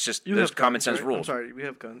don't, it's just, those common sense rules. I'm sorry,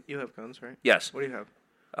 you have guns, right? Yes. What do you have?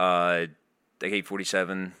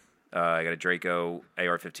 AK-47, I got a Draco,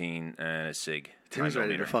 AR-15, and a SIG. Tim's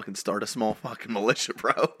ready to fucking start a small fucking militia,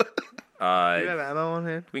 bro. Do you have ammo on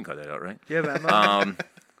hand? We can cut that out, right? Do you have ammo?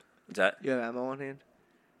 What's that? You have ammo on hand?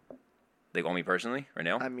 On me personally, right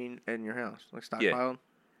now? I mean, in your house, stockpiled? Yeah.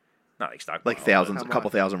 Not stockpiled. Thousands, a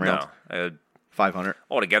couple thousand rounds? No. 500?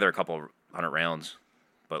 Altogether, a couple 100 rounds,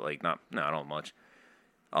 but I don't much.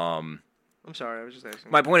 I'm sorry, I was just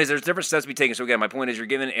asking. My point is there's different steps to be taken. So again, my point is you're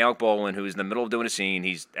giving Alec Baldwin, who's in the middle of doing a scene,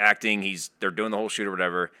 he's acting, they're doing the whole shoot or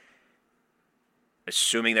whatever,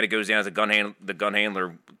 assuming that it goes down as the gun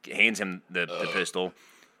handler hands him the pistol.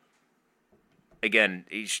 Again,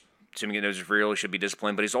 he's assuming he knows it's real, he should be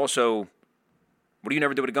disciplined, but he's also What do you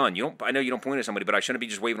never do with a gun? You don't. I know you don't point at somebody, but I shouldn't be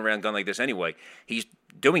just waving around a gun like this anyway. He's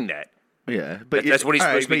doing that. Yeah, but that's what he's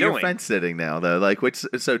supposed to be doing. You're fence sitting now, though. Like,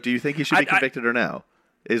 so do you think he should be convicted or no?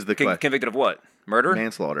 Is the question. Convicted of what? Murder?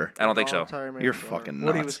 Manslaughter. I don't think so. You're fucking nuts.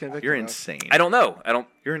 What he was convicted You're of? insane. I don't know.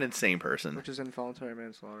 You're an insane person. Which is involuntary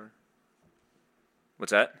manslaughter.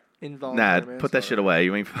 What's that? Involuntary Nah, put that shit away.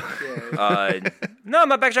 You ain't. No, I'm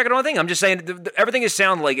not backtracking on anything. I'm just saying everything is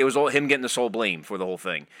sound like it was all him getting the sole blame for the whole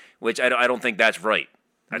thing, which I don't think that's right.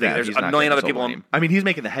 I think there's a million other people. I mean, he's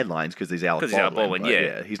making the headlines because he's Alec Baldwin.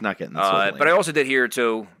 Yeah, he's not getting the sole blame. But I also did hear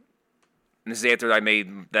too. And this is after I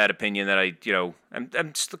made that opinion that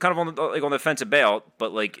I'm still kind of on the fence about.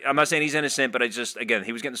 But like, I'm not saying he's innocent, but again,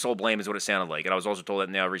 he was getting the sole blame is what it sounded like. And I was also told that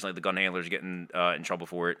now recently the gun handlers are getting in trouble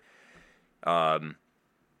for it. And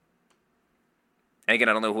again,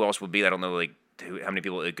 I don't know who else would be. I don't know how many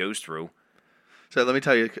people it goes through. So let me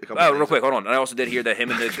tell you a couple. Oh, real quick, hold on. And I also did hear that him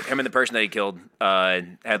and the person that he killed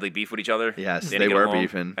had like beef with each other. Yes, they were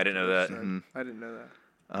beefing. I didn't know that. Mm-hmm. I didn't know that.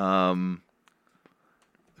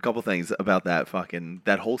 A couple things about that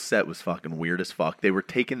whole set was fucking weird as fuck. They were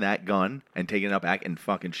taking that gun and taking it up back and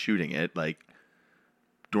fucking shooting it like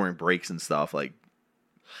during breaks and stuff. Like,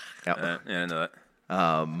 yeah, I know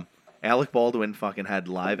that. Alec Baldwin fucking had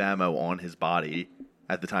live ammo on his body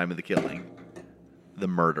at the time of the killing. The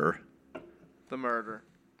murder.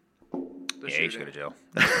 He should go to jail.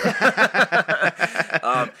 No,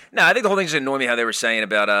 I think the whole thing just annoyed me how they were saying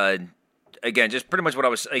about, again, just pretty much what I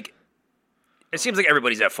was like. It seems like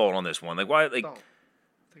everybody's at fault on this one. Like, why? Like, don't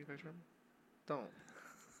take a picture of me. Don't.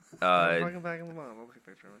 Fucking back in the mom. I'll take a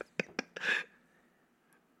picture of it.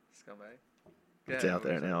 Scumbag. It's out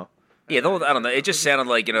there now. Yeah, I don't know. It just sounded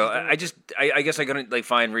like, I guess I couldn't like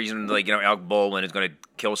find reason like, Alec Baldwin is going to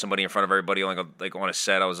kill somebody in front of everybody like on a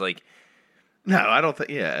set. I was like, no, I don't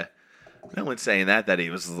think. Yeah, no one's saying that he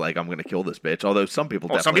was like, I'm going to kill this bitch. Although some people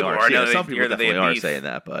definitely are. Yeah, some people definitely are saying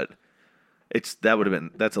that, but that's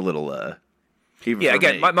a little. Yeah,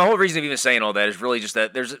 again, my whole reason of even saying all that is really just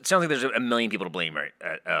that it sounds like there's a million people to blame, right?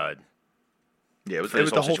 Yeah, it was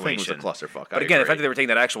the whole thing was a clusterfuck. But again, the fact that they were taking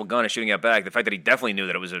that actual gun and shooting it back, the fact that he definitely knew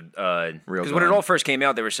that it was a real. Because when it all first came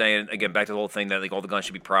out, they were saying again back to the whole thing that like all the guns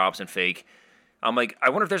should be props and fake. I'm like, I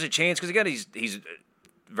wonder if there's a chance because again, he's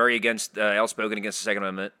very outspoken against the Second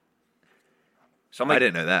Amendment. So I'm like, I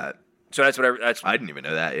didn't know that. So that's what I didn't even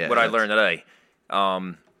know that. Yeah, what I learned today.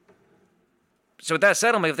 So with that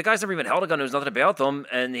said, I'm like, if the guy's never even held a gun, knows nothing about them,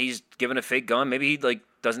 and he's given a fake gun, maybe he like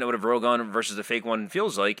doesn't know what a real gun versus a fake one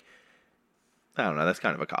feels like. I don't know. That's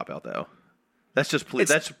kind of a cop out, though. That's just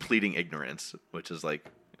that's pleading ignorance, which is like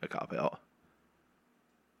a cop out.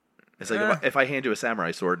 It's like if I hand you a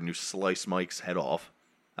samurai sword and you slice Mike's head off,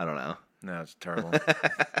 I don't know. No, it's terrible.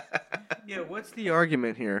 Yeah, what's the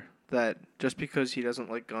argument here that just because he doesn't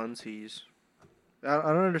like guns, he's I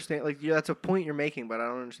don't understand. Like, yeah, that's a point you're making, but I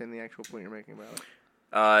don't understand the actual point you're making about it.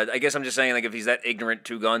 I guess I'm just saying, like, if he's that ignorant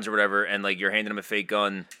to guns or whatever, and like you're handing him a fake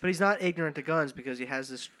gun. But he's not ignorant to guns because he has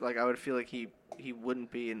this. Like, I would feel like he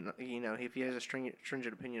wouldn't be, if he has a stringent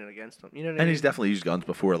opinion against them. You know what I mean? And he's definitely used guns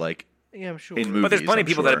before, like. Yeah, I'm sure. In movies, but there's plenty of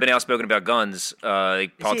people that have been outspoken about guns,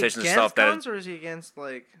 like politicians and stuff. Guns, or is he against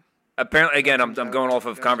like? Apparently, again, I'm going off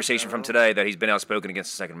of conversation from today that he's been outspoken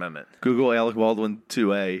against the Second Amendment. Google Alec Baldwin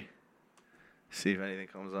 2A. See if anything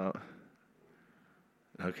comes up.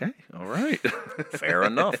 Okay, all right. Fair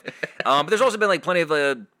enough. But there's also been like plenty of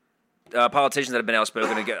politicians that have been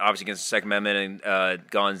outspoken obviously against the Second Amendment and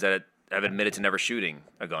guns that have admitted to never shooting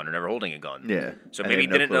a gun or never holding a gun. Yeah. So maybe he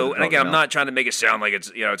didn't know. And again, I'm not trying to make it sound like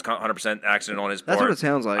it's 100% accident on his part. That's what it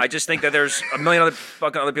sounds like. I just think that there's a million other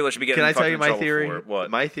people that should be getting. Can I tell you my trouble theory? For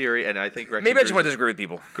what? My theory, and I think Rex maybe I just want to disagree with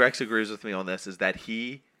people. Grex agrees with me on this. Is that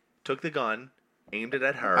he took the gun, aimed it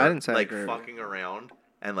at her, I didn't say like fucking around,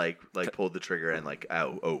 and like pulled the trigger, and like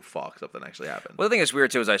oh fuck, something actually happened. Well, the thing that's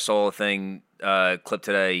weird too is I saw a thing clip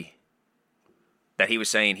today that he was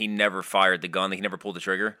saying he never fired the gun, that he never pulled the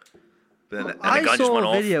trigger. Then, well, I saw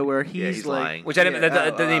a video where he's like, lying. Which I didn't.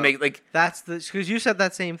 That didn't even make like. That's the because you said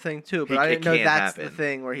that same thing too, but I didn't know that's the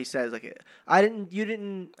thing where he says like I didn't. You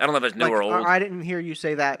didn't. I don't know if it's new or old. I didn't hear you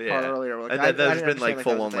say that part earlier. Like, and there's been like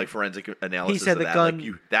full on like forensic analysis. He said of the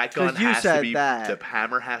gun. That gun has to be. That. The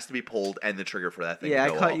hammer has to be pulled, and the trigger for that thing. Yeah,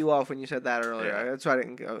 to go I cut off. you off when you said that earlier. Yeah. That's why I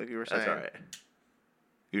didn't go like you were saying. That's all right.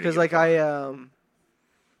 Because like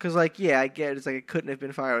Because, like, yeah, I get it. It's like it couldn't have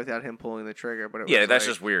been fired without him pulling the trigger. But yeah, that's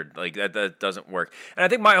just weird. Like, that doesn't work. And I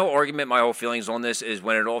think my whole argument, my whole feelings on this is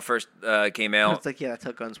when it all first came out. It's like, yeah, that's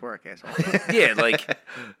how guns work, asshole. Yeah, like,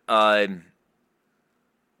 I don't know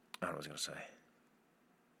what I was going to say.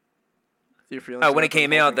 Your feelings when it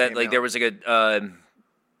came out that, like, there was, like, an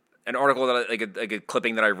article, that like a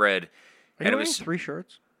clipping that I read Are you wearing 3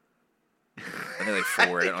 shirts? I think like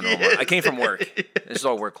 4. I don't know. I came from work. This is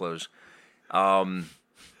all work clothes.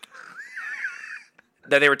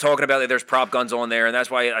 That they were talking about that there's prop guns on there, and that's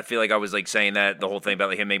why I feel like I was like saying that the whole thing about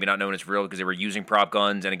like him maybe not knowing it's real because they were using prop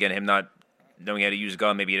guns, and again him not knowing how to use a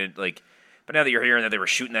gun, maybe he didn't like. But now that you're hearing that they were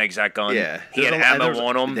shooting that exact gun, he had ammo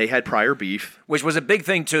on him. They had prior beef, which was a big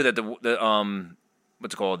thing too. That the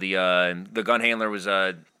what's it called, the gun handler was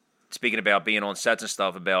speaking about being on sets and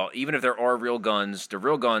stuff about even if there are real guns, the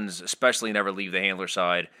real guns especially never leave the handler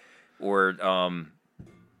side, or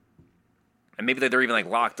and maybe they're even like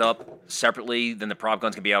locked up separately. Then the prop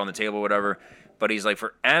guns can be out on the table or whatever. But he's like,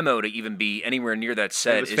 for ammo to even be anywhere near that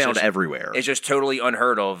set, it was found everywhere. It's just totally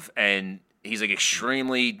unheard of, and he's like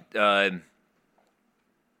extremely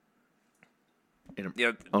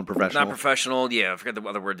unprofessional, not professional. Yeah, I forget the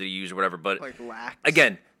other word that he used or whatever. But like lax.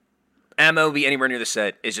 Again, ammo be anywhere near the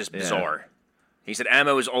set is just bizarre. He said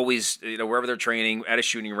ammo is always wherever they're training at a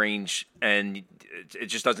shooting range, and it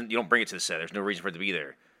just doesn't. You don't bring it to the set. There's no reason for it to be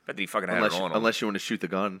there. But they fucking have it on them. Unless you want to shoot the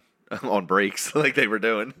gun on breaks like they were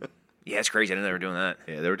doing. Yeah, it's crazy. I didn't know they were doing that.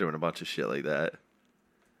 Yeah, they were doing a bunch of shit like that.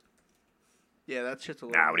 Yeah, that shit's a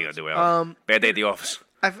little. Nah, what are you gonna do? Bad day at the office.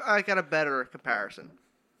 I got a better comparison.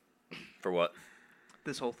 For what?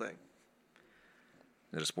 This whole thing.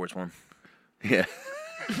 Is it a sports one? Yeah.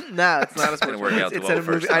 No, it's not a sports one. It's in a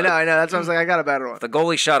movie. I know. That's why I was like, I got a better one. If the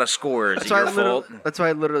goalie shot a score, is it your fault? That's why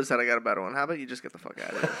I literally said I got a better one. How about you just get the fuck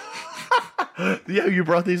out of here? Yeah, you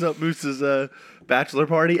brought these up Moose's bachelor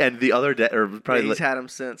party, and the other day, or probably he's had them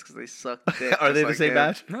since because they suck dick. Are they the same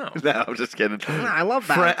batch? No, I'm just kidding. I love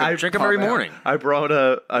that. I drink them every morning. I brought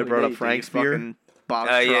up Frank's beer.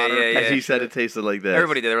 Yeah. And he said it tasted like this.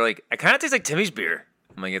 Everybody did. They were like, it kind of tastes like Timmy's beer.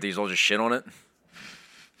 I'm like, if these all just shit on it.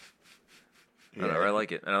 Yeah. I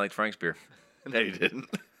like it, and I liked Frank's beer. No, you didn't.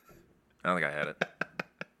 I don't think I had it.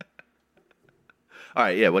 All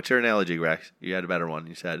right, yeah. What's your analogy, Rex? You had a better one.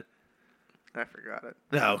 You said. I forgot it.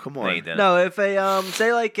 No, come on. No, you didn't. No, if a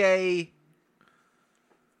say like a.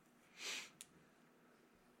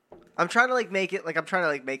 I'm trying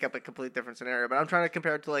to make up a complete different scenario, but I'm trying to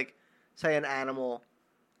compare it to like, say an animal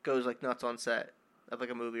goes like nuts on set of like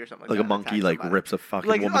a movie or something like that. Like a monkey rips a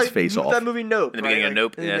fucking woman's face off. That movie Nope. In the beginning of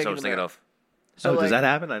Nope, yeah, that's what I was thinking of. So does that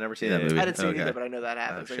happen? I never seen that movie. I didn't see it either, but I know that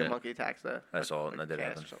happens. Oh, like a monkey attacks the. I saw it, and that did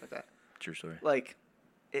happen. Or something like that. True story. Like,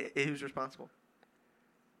 who's responsible?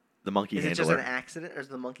 The monkey handler. Is it just an accident, or is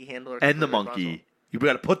the monkey handler? And the monkey. You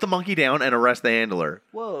got to put the monkey down and arrest the handler.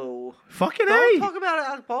 Whoa! Fucking Don't talk about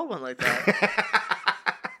Alec Baldwin like that.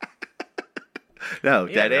 No,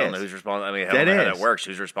 yeah, dead I ass. don't know who's responsible. I mean, I don't know how that works.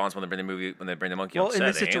 Who's responsible when they bring the monkey on set? Well,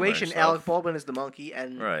 in this situation, Alec Baldwin is the monkey,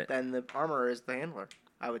 and right. then the armorer is the handler.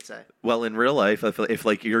 I would say. Well, in real life, if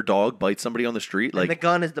like your dog bites somebody on the street, like and the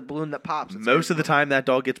gun is the balloon that pops. Most of the time, that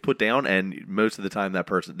dog gets put down, and most of the time,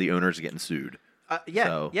 the owner is getting sued.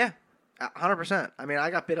 Yeah, 100%. I mean,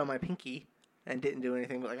 I got bit on my pinky and didn't do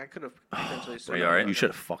anything, but like I could have potentially sued. Are you all right? You should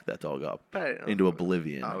have fucked that dog up But I didn't know into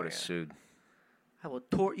oblivion. I would have sued. I will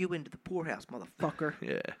tort you into the poorhouse, motherfucker.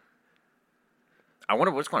 Yeah. I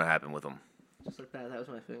wonder what's going to happen with him. Just like that. That was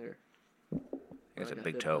my finger. It's a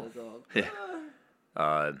big toe. Yeah.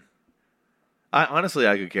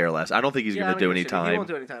 I could care less. I don't think he's going to do any time. He won't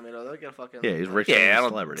do any time, They'll get fucking. Yeah, he's rich. Yeah, I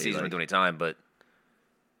don't celebrity. see he's going to do any time, but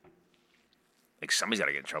like somebody's got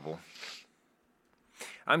to get in trouble.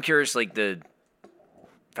 I'm curious, like the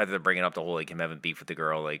fact that they're bringing up the whole like him having beef with the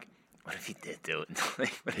girl. Like, what if he did do it?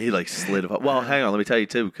 He like slid. Well, hang on. Let me tell you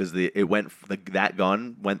too, because that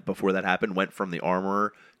gun went before that happened. Went from the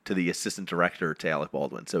armorer to the assistant director to Alec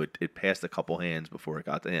Baldwin. So it passed a couple hands before it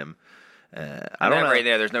got to him. I don't know. Right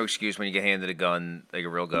there, there's no excuse when you get handed a gun, like a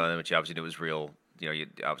real gun, which you obviously knew was real. You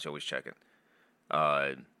obviously always check it.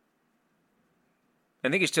 I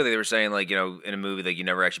think it's too. They were saying like in a movie like you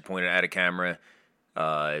never actually pointed at a camera,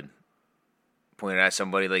 pointed at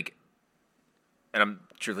somebody like. And I'm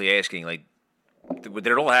truthfully asking like, did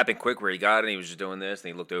it all happen quick where he got it and he was just doing this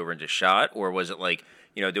and he looked over and just shot, or was it like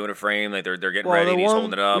doing a frame like they're getting ready and he's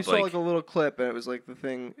holding it up? We saw like a little clip and it was like the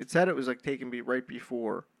thing. It said it was like taken right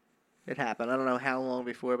before it happened. I don't know how long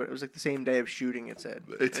before, but it was like the same day of shooting. It said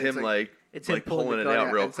it's him it's him pulling it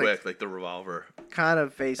out real quick, like the revolver, kind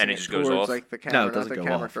of facing and it just goes towards off? like the camera. No, it doesn't not the go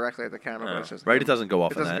camera off. directly at the camera. But it's just right. It doesn't go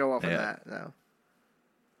off. It doesn't go off on that. No.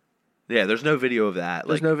 Yeah, there's no video of that.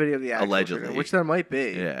 There's no video of the actual allegedly, trigger, which there might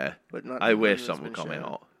be. Yeah, but not. I wish something would come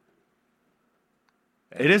out.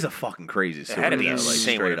 It is a fucking crazy story. It had to be though,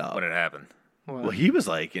 insane straight up when it happened. Well, he was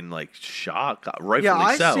like in shock,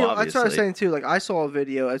 rightfully so. Obviously, that's what I was saying too. Like I saw a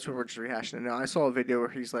video. That's what we're just rehashing it now. I saw a video where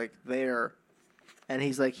he's like there, And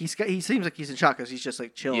he's like, he seems like he's in shock because he's just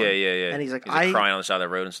like chilling. Yeah. And he's like, crying on the side of the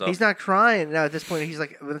road and stuff. He's not crying. No, at this point, he's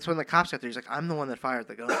like, that's when the cops got there. He's like, I'm the one that fired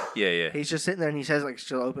the gun. Yeah. He's just sitting there and he says like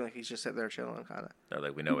still open, like he's just sitting there chilling, kind of. They're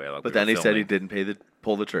like, we know it. Like, But then he said he didn't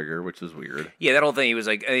pull the trigger, which was weird. Yeah, that whole thing. He was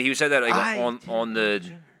like, he said that like on the.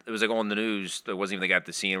 It was like on the news. It wasn't even like at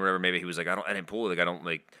the scene or whatever. Maybe he was like, I didn't pull it. Like I don't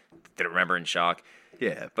like didn't remember in shock.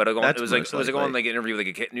 Yeah, but it that's was most like likely. on like an interview with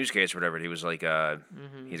like a newscast or whatever. And he was like,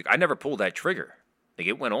 he's like, I never pulled that trigger. Like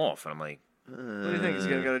it went off, and I'm like, what do you think? He's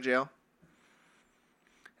gonna go to jail?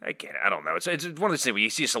 I don't know. It's one of those things where you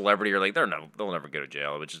see a celebrity, you're like, they'll never go to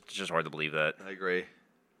jail. It's just hard to believe that. I agree.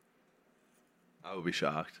 I would be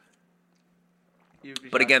shocked.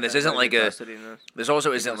 But again, this isn't like a. This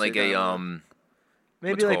also isn't like a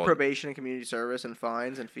Maybe like probation and community service and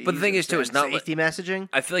fines and fees. But the thing is, too, it's not safety messaging.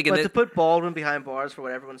 I feel like, but to put Baldwin behind bars for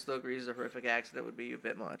what everyone still agrees is a horrific accident would be a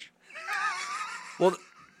bit much. Well,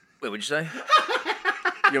 wait, what'd you say?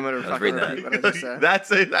 You want me to fucking repeat what I just said?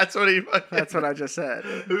 That's what he. That's what I just said.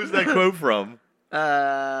 Who's that quote from?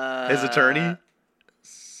 His attorney.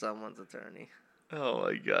 Someone's attorney. Oh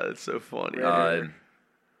my god, it's so funny.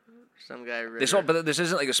 Some guy. But this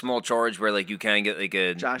isn't like a small charge where like you can get like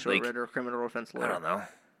a Joshua like, Ritter, criminal offense lawyer. I don't know.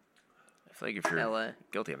 I feel like if you're LA.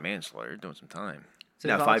 guilty of manslaughter, you're doing some time.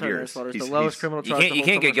 Now 5 years. He's the lowest criminal charge. You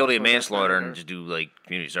can't get guilty of manslaughter and just do like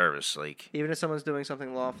community service. Like even if someone's doing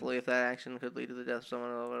something lawfully, if that action could lead to the death of someone,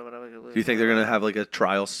 or whatever. Do you think they're gonna have like a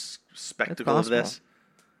trial spectacle of this?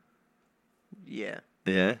 Yeah.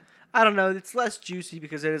 Yeah. I don't know. It's less juicy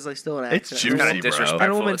because it is like still an accident. It's juicy, kind of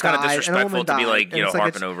disrespectful. It's kind of disrespectful to be like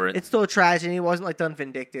harping over it. It's still a tragedy. It wasn't like done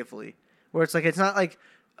vindictively, where it's like it's not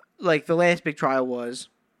like the last big trial was.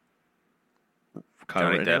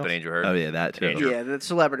 Johnny Depp and Andrew Heard. Oh yeah, that too. Yeah, the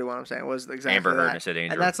celebrity one I'm saying was exactly Amber Heard that. instead of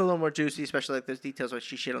Andrew. And that's a little more juicy, especially like there's details like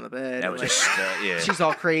she shit on the bed. That was like, just yeah. She's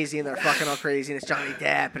all crazy and they're fucking all crazy and it's Johnny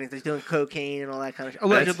Depp and he's doing cocaine and all that kind of shit.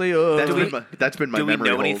 Allegedly, that's been my Do we memory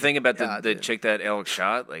know hold. anything about the chick that Alex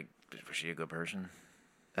shot? Like, was she a good person?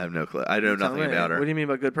 I have no clue. I know nothing about her. What do you mean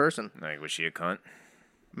by good person? Like, was she a cunt?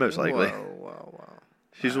 Most likely. Whoa.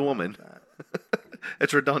 She's a woman.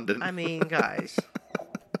 It's redundant. I mean, guys.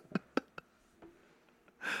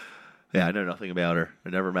 Yeah, I know nothing about her. I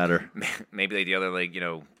never met her. Maybe like the other, like,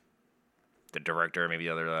 the director, maybe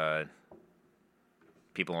the other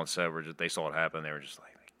people on set were just, they saw it happen. They were just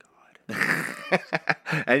like, my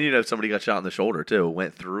God. And somebody got shot in the shoulder too.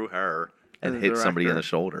 Went through her and hit somebody in the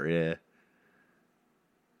shoulder. Yeah.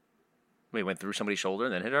 Wait, went through somebody's shoulder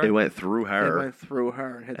and then hit her? It went through her. It went through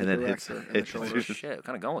her and hit the director in the shoulder. Oh, shit, what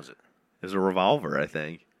kind of gun was it? It was a revolver, I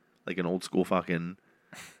think. Like an old school fucking...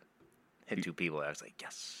 Hit two people. I was like,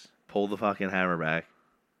 yes. Pull the fucking hammer back.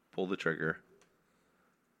 Pull the trigger.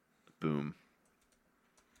 Boom.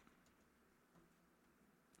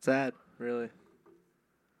 Sad, really.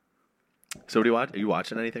 So what do you watch? Are you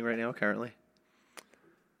watching anything right now currently?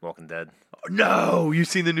 Walking Dead. Oh, no! You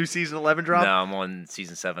seen the new season 11 drop? No, I'm on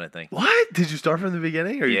season 7, I think. What? Did you start from the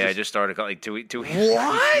beginning? Or I just started like 2 weeks.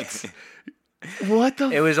 What? What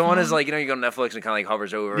the? It was on as like you go to Netflix and kind of like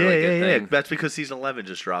hovers over. Yeah. That's because season 11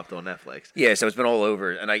 just dropped on Netflix. Yeah, so it's been all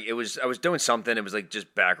over, and I was doing something. It was like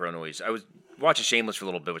just background noise. I was watching Shameless for a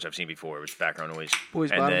little bit, which I've seen before. It was background noise.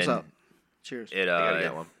 Boys, and bottoms up. Cheers. I gotta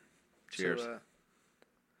get one. Cheers.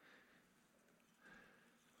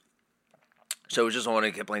 So it was just on.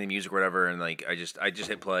 I kept playing the music or whatever, and like I just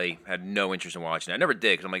hit play. Had no interest in watching it. I never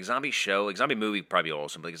did because I'm like zombie show, like zombie movie, probably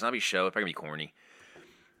awesome, but like a zombie show, it's probably gonna be corny.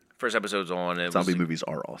 First episode's on. Zombie movies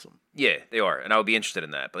are awesome. Yeah, they are, and I would be interested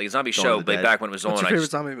in that. But like a zombie show, but back when it was on, What's your I favorite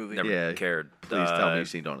just zombie movie? never cared. Please tell me you've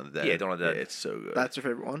seen Dawn of the Dead. Yeah, Dawn of the Dead. Yeah, it's so good. That's your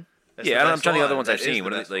favorite one? That's I'm trying to think of the other ones I've seen.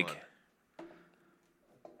 What are they like?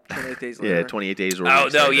 28 Days Later. Yeah, 28 Days. Oh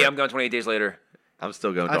no, yeah, I'm going 28 Days Later. I'm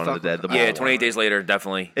still going Dawn of the Dead. Yeah, 28 Days Later,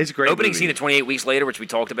 definitely. It's a great. Opening movie. scene of 28 Weeks Later, which we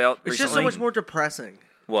talked about. It's recently. just so much more depressing.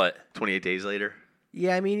 What? 28 Days Later.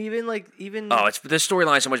 Yeah, I mean, even. Oh, it's the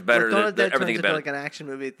storyline's so much better. Dawn of the Dead Everything turns about into, like an action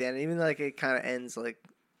movie at the end. Even like it kind of ends like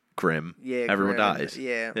grim. Yeah, everyone grim. dies.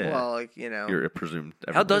 Yeah, well, like you're presumed.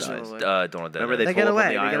 How does dies. Dawn of the Dead? Remember they get away?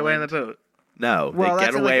 They get away on the boat. No, well, they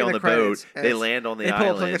get away like on the boat. They land on the island. They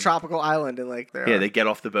pull up like a tropical island and like they're they get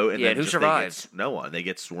off the boat and then who just survives? No one. They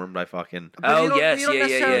get swarmed by fucking. Oh yes, you don't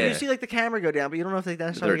yeah. You see like the camera go down, but you don't know if they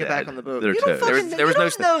necessarily They're get back dead. on the boat. They're You don't toast. fucking you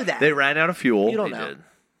don't know that. They ran out of fuel. You don't They know. did.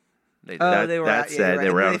 They did. They were that out, said, they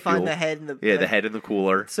were out they of find fuel. the head in the the head in the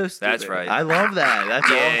cooler. So stupid. That's right. I love that. That's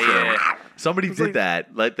awesome. Yeah. Somebody did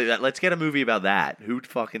like- that. Let's get a movie about that. Who'd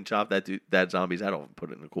fucking chop that zombie's head off and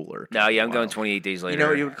put it in the cooler? No, yeah, I'm going 28 Days Later. You know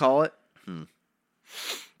what you would call it?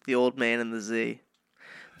 The Old Man and the Z.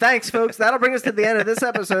 Thanks, folks. That'll bring us to the end of this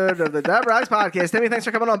episode of the Dub Rise Podcast. Timmy, thanks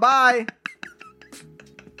for coming on. Bye.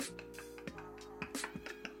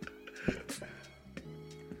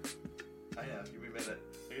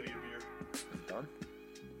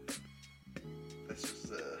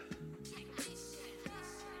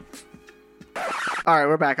 All right,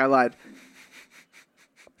 we're back. I lied.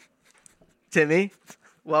 Timmy,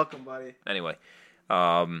 welcome, buddy. Anyway,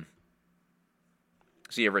 so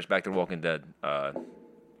yeah, Rich, back to The Walking Dead.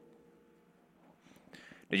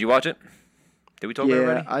 Did you watch it? Did we talk about it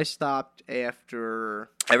already? I stopped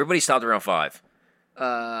after. Everybody stopped around 5.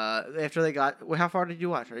 After they got. Well, how far did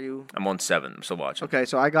you watch? Are you? I'm on 7. I'm still watching. Okay,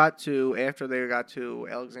 so I got to after they got to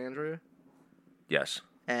Alexandria. Yes.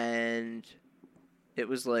 And it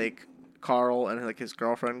was like Carl and like his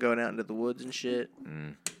girlfriend going out into the woods and shit.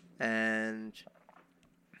 And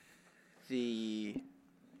the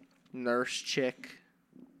nurse chick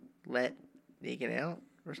let Negan out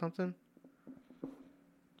or something.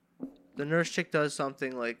 The nurse chick does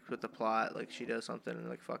something like with the plot, like she does something and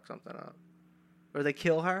like fuck something up, or they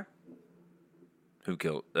kill her. Who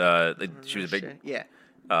killed? She was a big. Chick. Yeah.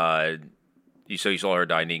 You saw her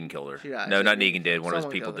die. Negan killed her. She died. No, not Negan did. One of his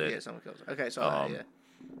Someone people killed her. did. Yeah, someone killed her. Okay, so yeah. Yeah.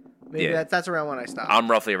 Maybe that's around when I stopped. I'm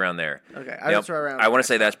roughly around there. Okay, Yep. I want to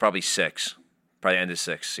say that's probably 6, probably end of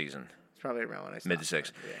 6th season. It's probably around when I stopped. Mid to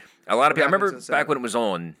 6. Yeah. A lot of people. I remember happens in back 7? when it was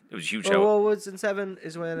on. It was a huge Oh, show. well, what's in 7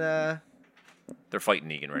 is when They're fighting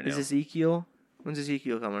Negan right is now. Ezekiel. When's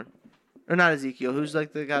Ezekiel coming? Or not Ezekiel? Who's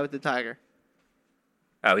like the guy with the tiger?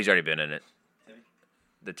 Oh, he's already been in it.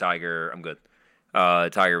 The tiger. I'm good.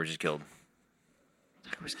 Tiger was just killed.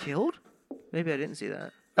 Tiger was killed? Maybe I didn't see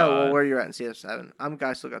that. Oh, well, where you're at in CS7.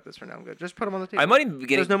 I still got this for now. I'm good. Just put them on the table. I might even be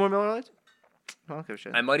getting. There's no more Miller Lights? I don't give a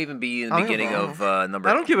shit. I might even be in the beginning of number.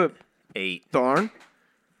 I don't give a 8. darn.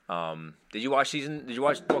 Did you watch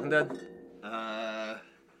Walking Dead?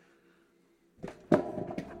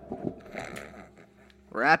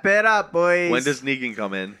 Wrap it up, boys. When does Negan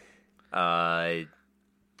come in?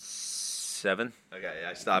 7. Okay,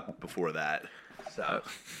 I stopped before that. So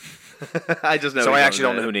I just know. So I actually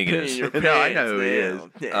don't know who Negan is. No, I know who he is.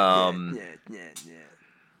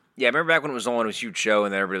 Yeah, I remember back when it was on, it was a huge show,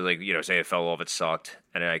 and then everybody say it fell off, it sucked,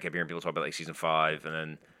 and then I kept hearing people talk about like season 5,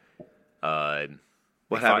 and then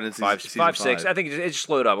what happened in season 5, 6? I think it just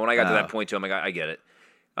slowed up. When I got to that point too, I'm like, I get it.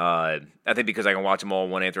 I think because I can watch them all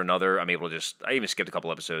one after another, I'm able to I even skipped a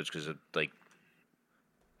couple episodes because of like.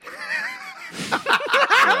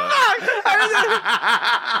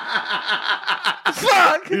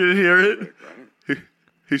 Fuck! You didn't hear it?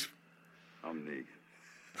 I'm Negan.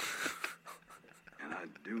 And I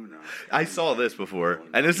do not. I saw this before,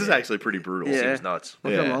 and this is actually pretty brutal. Yeah. Seems nuts.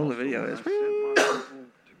 Look how long the video is.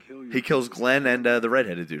 He kills Glenn and the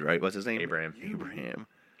redheaded dude, right? What's his name? Abraham.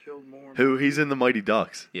 Who? He's in the Mighty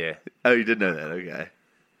Ducks. Yeah. Oh, you did know that? Okay.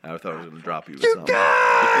 I thought I was going to drop you with something.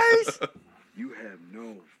 Guys! You have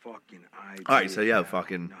no fucking idea. All right, so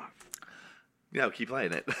keep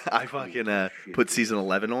playing it. I fucking put season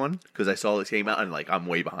 11 on because I saw it came out, and like I'm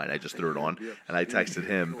way behind. I just threw it on, and I texted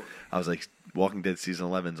him. I was like, "Walking Dead season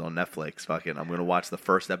 11's on Netflix. Fucking, I'm gonna watch the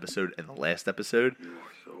first episode and the last episode."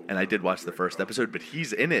 And I did watch the first episode, but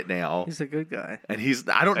he's in it now. He's a good guy. And he's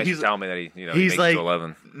telling me that he he's makes like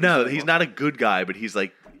 11. No, he's not a good guy, but he's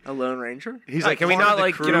like a Lone Ranger. He's like, can we part not of the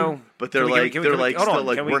like crew, but they're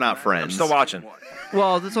we're not friends. I'm still watching.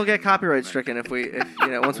 Well, this will get copyright stricken if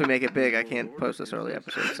once we make it big, I can't post this early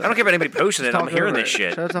episode. So. I don't care about anybody posting it. I'm hearing this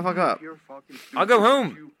shit. Shut the fuck up. I'll go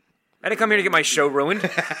home. I didn't come here to get my show ruined.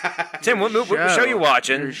 Tim, what show you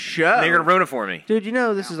watching? Your show. And you're gonna ruin it for me, dude. You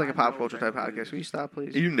know this is like a pop culture type podcast. Will you stop,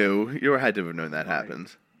 please? You had to have known that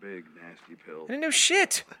happens. Big nasty pill. I didn't know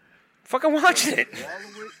shit. Fucking watching it.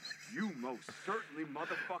 You most certainly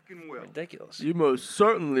motherfucking will. Ridiculous. You most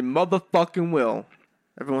certainly motherfucking will.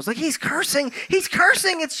 Everyone's like, he's cursing. He's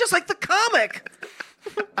cursing. It's just like the comic.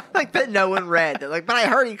 Like that no one read. They're like, but I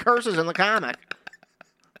heard he curses in the comic.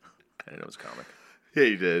 I didn't know it was a comic. Yeah,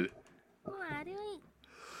 you did.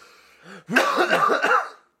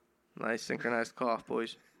 Nice synchronized cough,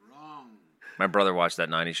 boys. My brother watched that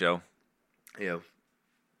 90s show. Yeah.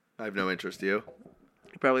 I have no interest in you.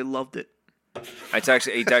 He probably loved it. He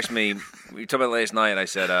texted me. We talked about it last night. I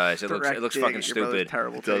said, it looks fucking stupid.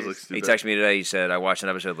 Terrible. It does look stupid. He texted me today. He said, I watched an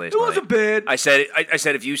episode last night. It wasn't bad. I said,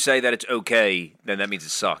 if you say that it's okay, then that means it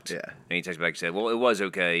sucked. Yeah. And he texted me back and said, well, it was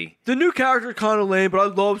okay. The new character's kind of lame, but I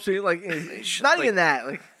love seeing not even that.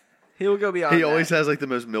 Like he will go beyond. He always has like the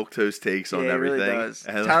most milquetoast takes on everything. He really does.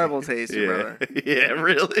 And, terrible taste, your brother. Yeah,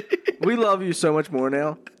 really. We love you so much more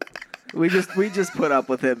now. We just put up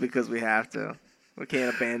with him because we have to. We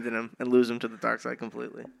can't abandon him and lose him to the dark side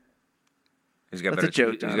completely. He's got That's better,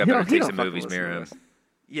 a joke, he's got better taste in movies, Miriam.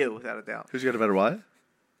 You, without a doubt. Who's got a better what?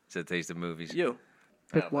 It's a taste of movies. You.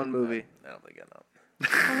 Pick one movie. I don't think I know.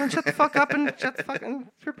 Well, then shut the fuck up and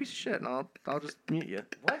you're a piece of shit, and I'll just mute you.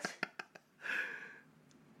 What?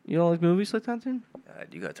 You don't like movies like that, dude?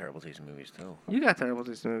 You got terrible taste in movies too. You got terrible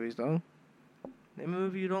taste in movies, though. Name a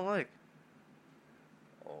movie you don't like.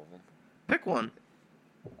 All of them. Pick one.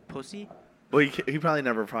 Pussy. Well, he probably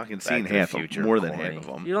never fucking seen to the half of Future, more than corny. half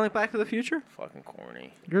of them. You don't like Back to the Future? Fucking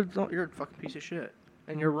corny. You're a fucking piece of shit,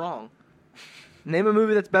 and you're wrong. Name a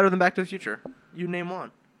movie that's better than Back to the Future. You name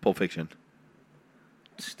one. Pulp Fiction.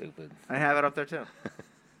 Stupid. I have it up there too.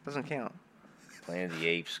 Doesn't count. Planet of the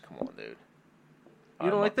Apes. Come on, dude. You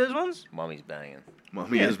don't like those ones? Mummy's banging.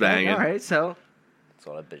 Mummy is banging. All right, so That's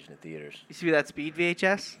all that bitch in the theaters. you see that Speed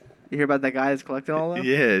VHS? You hear about that guy that's collecting all of them?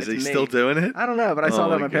 Yeah, is It's he me. still doing it? I don't know, but I saw Oh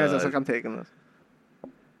that at my my parents' house. God. Like, I'm taking this.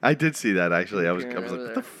 I did see that actually. I was Yeah, like, over what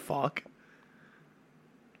there. the fuck?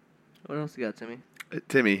 What else you got, Timmy?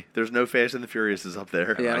 Timmy, there's no Fast and the Furious is up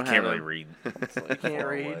there. Yeah, I I don't can't have really them. read. It's like Can't far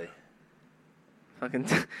read. away. Fucking,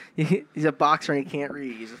 he's a boxer and he can't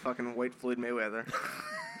read. He's a fucking white Floyd Mayweather.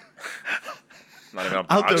 Not even a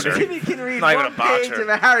I'll boxer. donate. Timmy can read Not even one a page boxer. of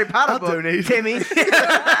a Harry Potter I'll book. donate. Timmy.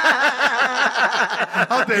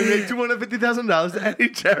 I'll donate $250,000 to any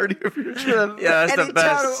charity of your choice. Yeah, that's Any the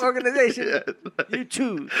best. charitable organization. Yeah. You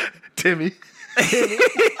choose. Timmy.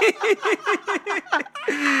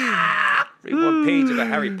 Read one page of a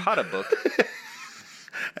Harry Potter book.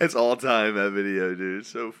 It's all time, that video, dude. It's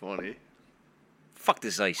so funny. Fuck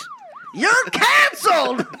this ice. You're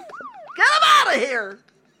canceled. Get him out of here.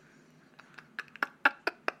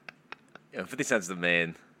 Yeah, 50 Cent's the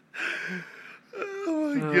man.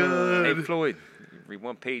 Oh my god. Hey, Floyd, read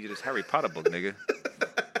one page of this Harry Potter book, nigga.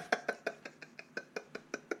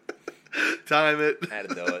 Time it. Had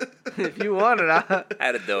to do it. If you want it,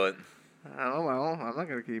 Had to do it. oh well. I'm not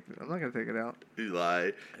gonna keep it. I'm not gonna take it out. You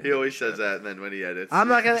lie. He always says that, and then when he edits, I'm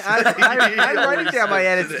not gonna. I write it down my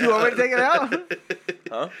edits. Do you want me to take it out?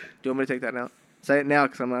 Huh? Do you want me to take that now? Say it now,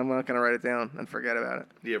 because I'm not gonna write it down and forget about it.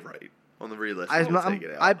 Yeah, right. On the read list, I we'll take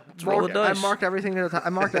it out. roll the dice. I marked everything. I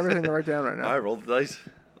marked everything to write down right now. All right, roll the dice.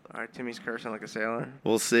 All right, Timmy's cursing like a sailor,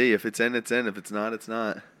 We'll see. If it's in, it's in. If it's not, it's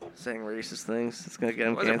not. saying racist things. It's gonna get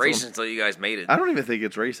him It wasn't canceled. racist until you guys made it. I don't even think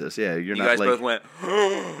it's racist. Yeah, you're You not guys like. both went,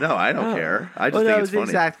 No, I don't care. I just Well, think that it's was the funny.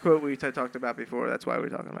 exact quote we talked about before. That's why we're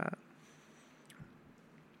talking about it.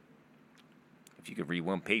 if you could read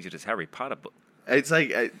one page of this Harry Potter book. It's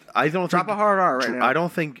like I don't Drop think a hard R right now. I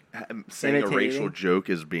don't think saying a Imitating. racial joke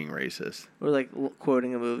is being racist. We're like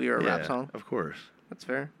quoting a movie or a Yeah, rap song. of course. That's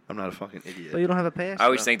fair. I'm not a fucking idiot. But you don't have a pass. I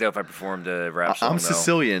always though. think, though, if I performed a rap song, I'm though,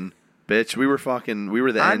 Sicilian, bitch. We were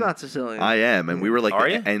the I'm end. not Sicilian. I am, and we were like Are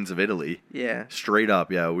the you? ends of Italy. Yeah. Straight up,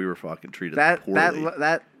 yeah. We were fucking treated That poorly.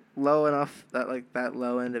 that low enough that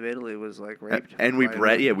low end of Italy was like raped. And we by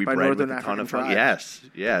bred, yeah, we by bred with Northern a ton of African fun. tribes.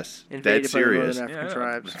 Yes, Invaded dead by the serious. Northern African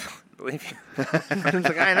tribes. Believe you. I was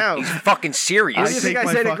like, I know. He's fucking serious. What do you think I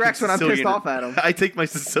my say to fucking Grex when I'm pissed Sicilian- off at him? I take my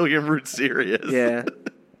Sicilian roots serious. Yeah.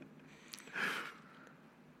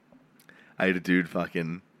 I had a dude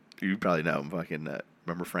fucking. You probably know him. Fucking.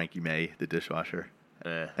 Remember Frankie May, the dishwasher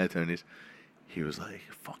at Tony's? He was like,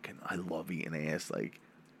 "Fucking, I love eating ass." Like,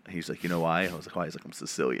 he's like, "You know why?" I was like, "Why?" He's like, "I'm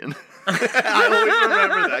Sicilian." I always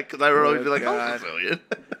remember that because I would always be like, "I'm Sicilian."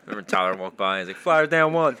 Remember Tyler walked by and he's like, "Flyers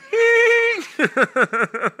down one."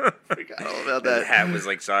 Forgot all about That that. hat was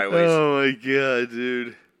like sideways. Oh my god,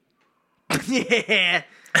 dude. Yeah.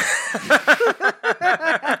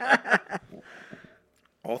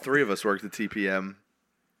 All three of us worked at TPM.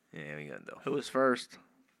 Yeah, we got though. Who was first?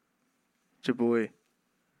 It's your boy.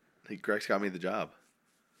 Hey, Greg's got me the job.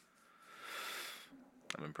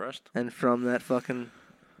 I'm impressed. And from that fucking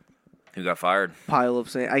Who got fired? pile of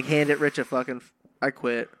saying, I handed Rich a fucking. I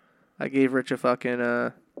quit. I gave Rich a fucking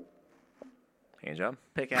Hand job?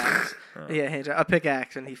 pickaxe. Yeah, a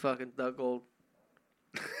pickaxe, and he fucking dug gold.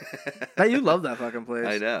 Hey, you love that fucking place.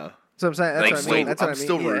 I know. So I'm saying that's Like, what I mean. That's what I'm I mean.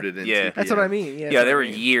 still yeah. rooted in Yeah. TPM. That's what I mean. Yeah, Yeah, that's there what were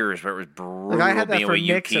I mean. years where it was brutal Like I had that being for with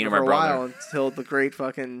Nixon Eugene and for my a while brother. until the great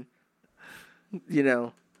fucking,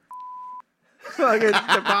 fucking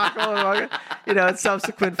debacle, and fucking,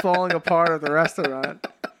 subsequent falling apart of the restaurant.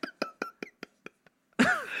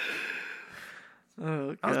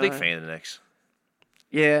 Oh, I was a big God. fan of the Knicks.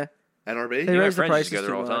 Yeah. NRB? They Yeah, raised the friends prices together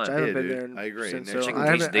too all the much. time. I haven't Yeah, been dude. there I agree. since. And their So chicken I quesadillas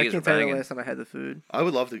can't are tell you the banging. last time I had the food. I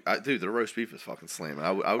would love to. Dude, the roast beef is fucking slamming.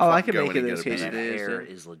 I would I fucking can go make in it and as get a piece. quesadillas. That is, hair dude.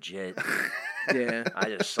 is legit. Yeah. I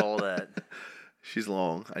just saw that. She's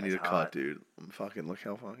long. I need a That's cut, hot. dude. Fucking look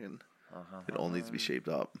how fucking. It all needs to be shaped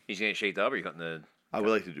up. He's getting shaped up, or you cutting the I would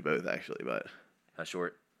like to do both actually, but how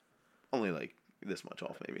short? only like this much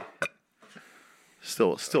off maybe.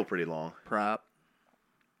 Still pretty long. Prop.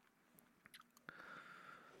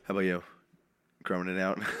 How about you? Growing it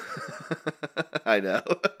out. I know.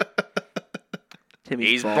 Timmy's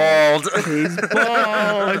He's bald. He's bald.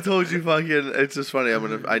 I told you fucking. It's just funny.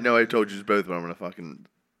 I know I told you both, but I'm gonna fucking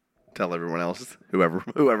tell everyone else,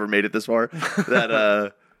 whoever made it this far,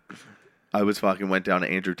 that I was fucking went down an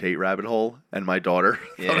Andrew Tate rabbit hole, and my daughter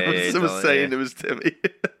was saying it was Timmy.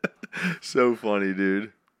 So funny,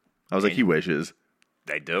 dude. I was like, he wishes.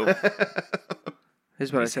 They do.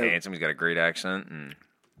 Here's what He's I said. handsome. He's got a great accent, and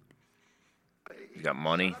he's got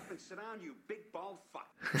money.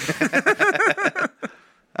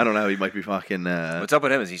 I don't know. He might be fucking. What's up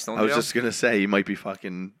with him? Is he still in I was jail? just gonna say he might be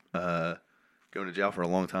fucking going to jail for a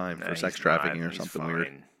long time for sex trafficking or something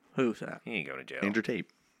weird. Who's that? He ain't going to jail. Andrew Tate.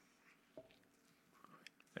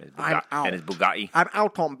 And his Bugatti. I'm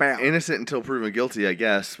out on bail. Innocent until proven guilty, I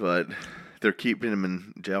guess, but they're keeping him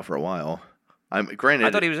in jail for a while. Granted,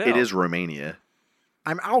 I thought he was it out. is Romania.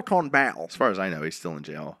 I'm out on bail. As far as I know, he's still in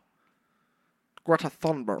jail. Greta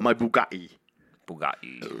Thunberg. My Bugatti.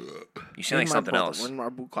 Bugatti. You sound like something else. My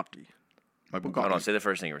Bugatti. My Bugatti. Hold on, say the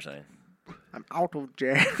first thing you were saying. I'm out of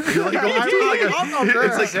jail. You're like,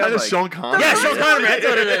 it's like kind of Sean Connery. Yeah, Sean Connery. That's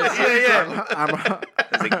what it is. I'm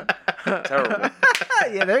It's like terrible.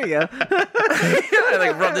 yeah, there you go. I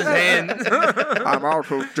like rubbed his hand. I'm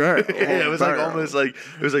out of jail. Yeah, it was like almost like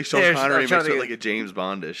Sean Yeah, Connery I'm trying mixed to with get- like a James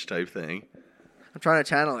Bondish type thing. I'm trying to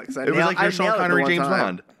channel it. It was like your Sean Connery James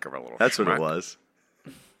Bond. That's what it was.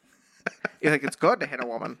 You think it's good to hit a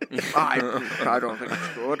woman? I don't think it's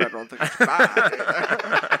good. I don't think it's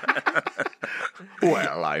bad.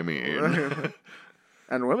 Well, I mean.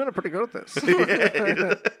 And women are pretty good at this.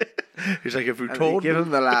 He's like, if you And told you give them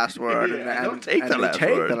the last word, and, Yeah, and, don't take the and last they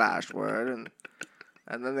take word. the last word,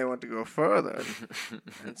 and then they want to go further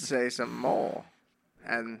and say some more,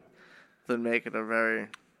 and then make it a very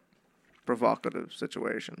provocative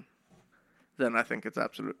situation. Then I think it's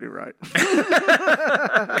absolutely right.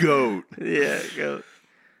 Goat. Yeah, goat.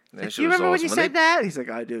 That Like, shit you was remember when you awesome. said that? He's like,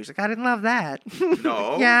 I do. He's like, I didn't love that.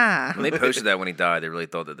 No. Yeah. When they posted that when he died, they really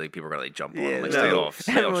thought that people were going to like jump on him. Like, Yeah, stay no. off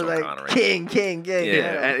Everyone Sean was like, Connery. king. Yeah. You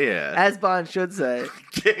know, Yeah. as Bond should say.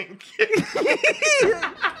 King.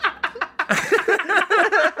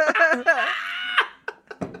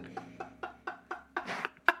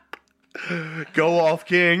 Go off,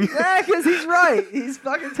 King. Yeah, because he's right. He's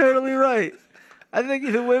fucking totally right. I think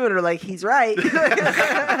even women are like, he's right.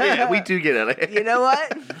 Yeah, we do get it. You know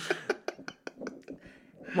what?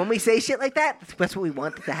 When we say shit like that, that's what we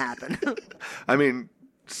want to happen. I mean,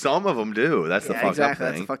 some of them do. That's the fucked exactly. up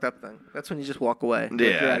That's thing. the fucked up thing. That's when you just walk away. Like,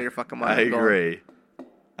 Yeah. You're out of your fucking mind. I Go on. agree.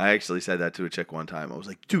 I actually said that to a chick one time. I was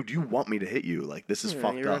like, dude, you want me to hit you? Like, this is Yeah,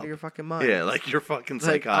 fucked you're up. out of your fucking mind. Yeah, like, you're fucking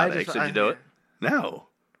Like, I psychotic. just- Did you do it? No.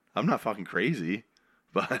 I'm not fucking crazy.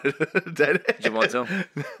 But did you want to?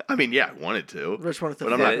 I mean, yeah, I wanted to. Rich wanted to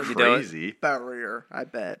But I'm fuck not you do it? crazy. barrier, I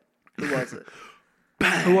bet. Who was it?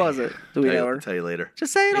 Who was it? Do we know her? I'll tell you later.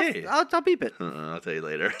 Just say it. Yeah. I'll beep it. I'll tell you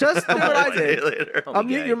later. Just do what I I'll tell you did. later. I'll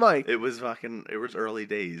mute your mic. It was early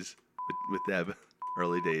days with Deb.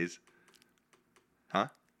 Early days. Huh?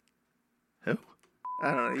 Who?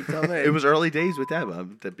 I don't know. You tell me. It was early days with Deb.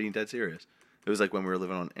 I'm being dead serious. It was like when we were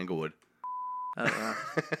living on Englewood. I don't know.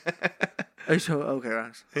 Are you so okay,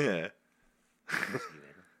 Ross? Yeah.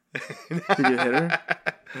 Did you hit her?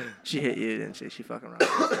 She hit you, didn't she? She fucking rocked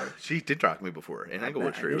you. She did rock me before in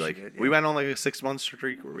Englewood bet- I Street. knew she Like did, we yeah. went on like a 6-month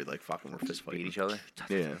streak where we like fucking were fist Beat fighting each other.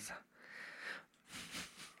 Yeah.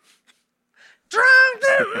 Drunk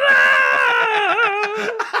to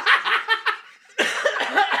love.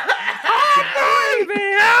 Oh, baby,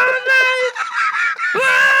 all night.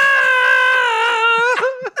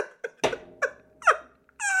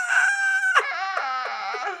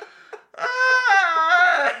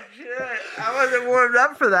 I wasn't warmed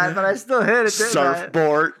up for that, but I still hit it. Didn't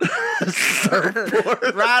Surfboard. Surfboard.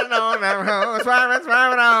 I? Riding on that road, swerving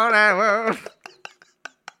on that road.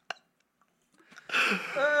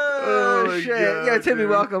 Oh, my shit! God, Yo, Timmy, dude.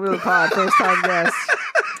 welcome to the pod. First time guest.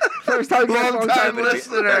 First time guest, long time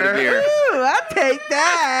listener. Had a beer. Ooh, I'll take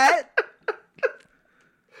that.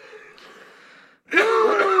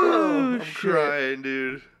 Oh, I'm crying,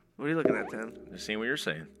 dude. What are you looking at, Tim? Just seeing what you're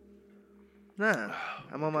saying. Nah,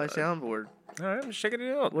 I'm on my soundboard. All right, I'm just checking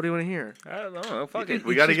it out. What do you want to hear? I don't know. Fuck it.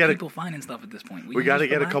 We got to get people finding stuff at this point. We got to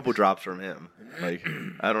get a couple drops from him. Like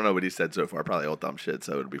I don't know what he said so far. Probably all dumb shit.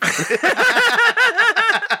 So it'll be fun.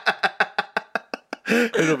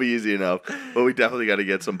 It'll be easy enough. But we definitely got to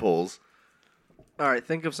get some polls. All right,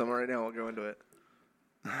 think of some right now. We'll go into it.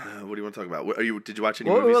 What do you want to talk about? Did you watch any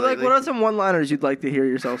What, movies like, lately? what are some one-liners you'd like to hear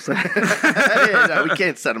yourself say? Yeah, no, we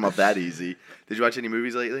can't set them up that easy. Did you watch any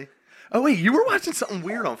movies lately? Oh wait, you were watching something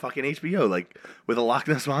weird on fucking HBO, like with a Loch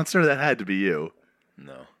Ness monster. That had to be you.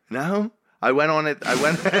 No. No, I went on it.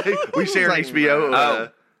 We share Like, HBO. Oh.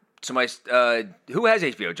 So my who has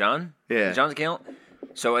HBO? John? Yeah. John's account.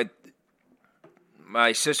 So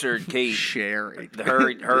my sister Kate, Share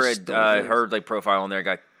her like profile on there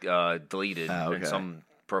got deleted, okay. and some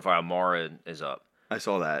profile Mara is up. I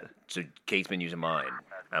saw that. So Kate's been using mine.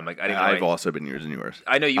 I'm like, I've also been using yours.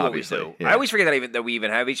 I know you obviously, always do. yeah. I always forget that we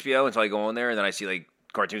even have HBO until I go on there and then I see like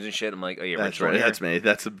cartoons and shit. I'm like, oh yeah, that's right. That's me.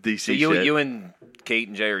 That's a DC so shit. You and Kate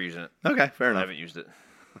and Jay are using it. Okay, fair enough. I haven't used it.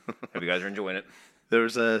 Hope you guys are enjoying it. There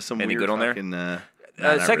was some any weird good on fucking, there.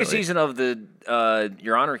 really. Second season of the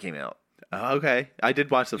Your Honor came out. Okay, I did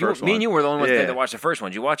watch the first one. Me and you were the only ones that watched the first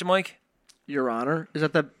one. Did you watch it, Mike? Your Honor? Is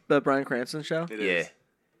that the Bryan Cranston show? It is.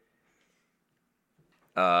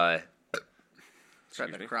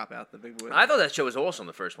 Trying to crop out the big boy. I thought that show was awesome,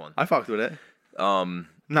 the first one. I fucked with it.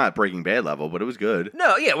 Not Breaking Bad level, but it was good.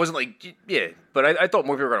 No, yeah, it wasn't like but I thought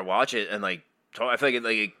more people were gonna watch it and like I feel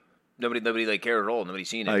like nobody like cared at all. Nobody's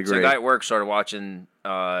seen it. I agree. So the guy at work started watching.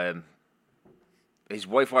 His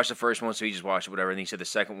wife watched the first one, so he just watched it, whatever. And he said the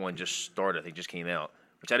second one just started. I think just came out,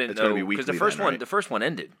 which I didn't know because the first one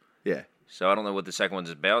ended. Yeah. So I don't know what the second one's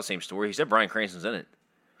about. Same story. He said Bryan Cranston's in it.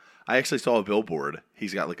 I actually saw a billboard.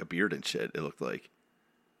 He's got like a beard and shit. It looked like.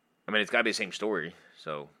 I mean, it's got to be the same story.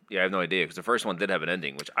 So yeah, I have no idea because the first one did have an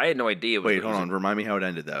ending, which I had no idea. Wait, hold on. Remind me how it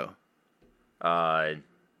ended though.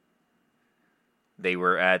 They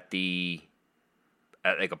were at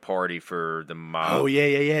like a party for the mob. Oh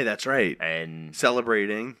yeah. That's right. And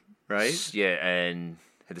celebrating, right? Yeah, and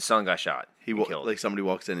the son got shot. He killed. Like somebody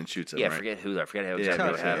walks in and shoots him. Yeah, right? I forget how That's exactly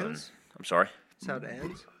how what it happened. ends? I'm sorry. That's how it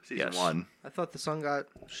ends? Season 1. I thought the son got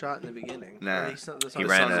shot in the beginning. Nah. He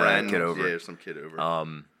ran a kid over. Yeah, some kid over.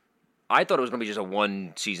 I thought it was going to be just a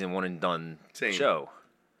one season, one and done show.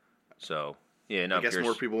 So, yeah, no, I guess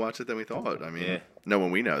more people watch it than we thought. I mean, no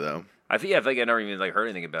one we know, though. I feel like I never even heard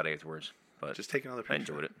anything about it afterwards. But just take another picture. I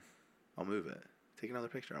enjoyed it. I'll move it. Take another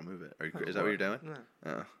picture. I'll move it. Is that what you're doing? No. Oh.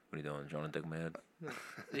 What are you doing? Drawing a dick mad? No.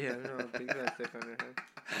 Yeah, no, big fat dick on your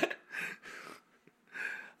head.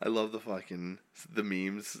 I love the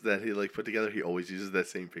memes that he put together. He always uses that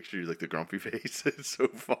same picture, like the grumpy face. It's so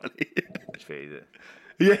funny. Which fade it?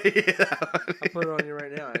 Yeah. I'll put it on you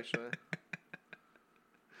right now, actually.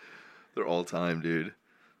 They're all time, dude.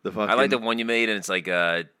 I like the one you made, and it's like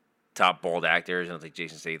top bald actors, and it's like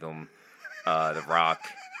Jason Statham, The Rock,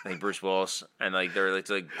 I think Bruce Willis, and they're like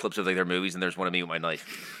clips of their movies, and there's one of me with my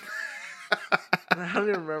knife. I don't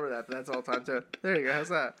even remember that, but that's all time too. There you go. How's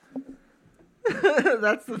that?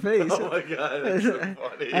 That's the face. Oh my god, that's so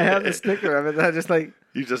funny. I have the sticker of it that I just like.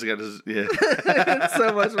 You just got to, yeah. It's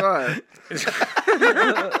so much fun.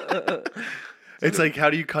 It's like, how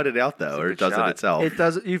do you cut it out though, or it does it itself? It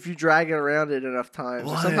does if you drag it around it enough times.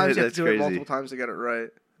 What? Sometimes you have That's to do crazy. it multiple times to get it right.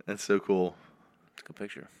 That's so cool. It's a good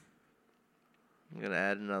picture. I'm gonna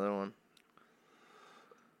add another one.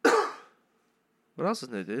 What else is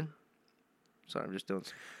new, dude? Sorry, I'm just doing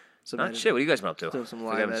some Not shit. What are you guys been up to? Doing some I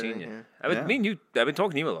live haven't editing, seen you. yeah. I've been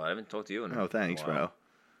talking to you a lot. I haven't talked to you in Oh, thanks, a while. bro.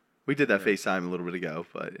 We did that FaceTime a little bit ago,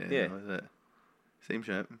 but Yeah. that was it. Same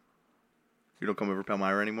shit. You don't come over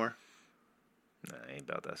Palmyra anymore? Nah, I ain't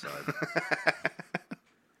about that side.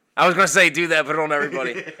 I was gonna say do that, put it on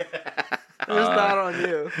everybody. It was not on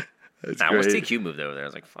you. Once TQ moved over there, I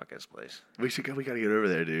was like, "Fuck this place." We gotta get over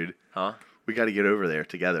there, dude. Huh? We gotta get over there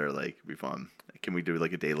together. Like, it'd be fun. Can we do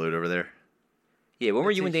like a day load over there? Yeah. When were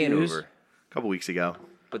you and Dan over? A couple weeks ago.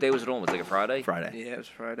 What day was it on? Was it like a Friday? Friday. Yeah, it was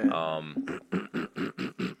Friday.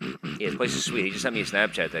 Yeah, this place is sweet. He just sent me a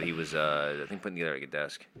Snapchat that he was, I think, putting together like a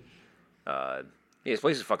desk. Yeah, this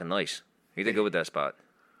place is fucking nice. He did good with that spot.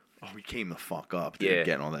 Oh, we came the fuck up, dude. Yeah.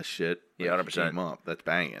 Getting all that shit. Yeah, 100%. Came up. That's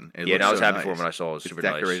banging. It Yeah, looks and I was so happy nice. for him when I saw it. It was It's super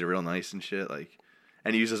decorated nice. real nice and shit. Like,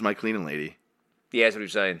 and he uses my cleaning lady. Yeah, that's what he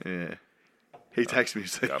was saying. Yeah. He texted me.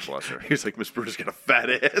 He's like, God bless her. He was like, Miss Bruce got a fat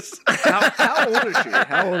ass. How old is she?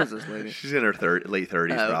 How old is this lady? She's in her late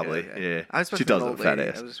 30s, Oh, okay, probably. okay. Yeah. I was She expecting does an have a old fat lady.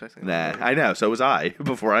 ass. I was expecting an Nah, old lady. I know. So was I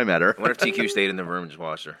before I met her. I wonder if TQ stayed in the room and just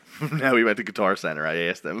watched her. Now we went to Guitar Center. I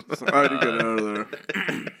asked him. I had to get out of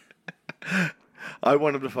there. I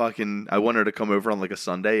want her to come over on like a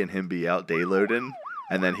Sunday and him be out day loading,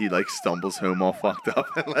 and then he like stumbles home all fucked up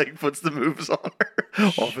and like puts the moves on her,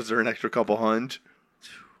 offers her an extra couple $100.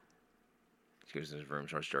 He goes in his room,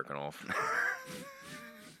 starts jerking off.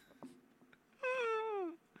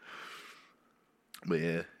 But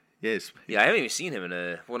yeah, yes, Yeah, I haven't even seen him in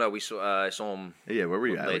a. Well, no, we saw. I saw him. yeah. Where were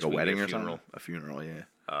you at? Like last a week at wedding a or something? funeral. A funeral, yeah.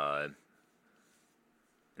 And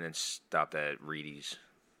then stopped at Reedy's.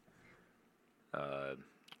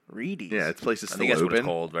 Reedy's. Yeah, its place is I still think that's open. what it's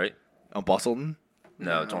called, right? On Bustleton?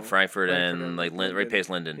 No, it's on Frankfurt and like right past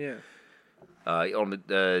Linden. Yeah. On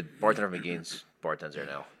the bartender from McGean's bartends there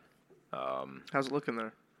now. How's it looking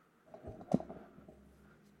there?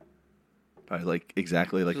 Probably like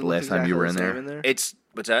exactly like Does the it look last time you were in exactly the there. same It's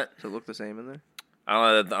what's that? Does it look the same in there?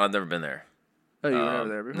 I've never been there. Oh, you were never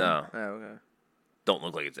there before? No. Oh, okay. Don't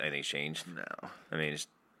look like anything's changed. No. I mean, it's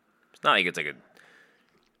not like it's like a.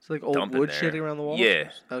 It's like old dump in wood there. shit around the walls? Yeah.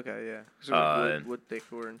 Okay, yeah. So wood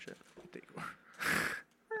decor and shit. Decor.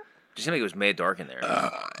 Just seemed like it was mad dark in there.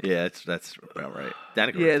 Yeah, that's about right.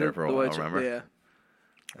 Danica was there for a while, remember? Yeah.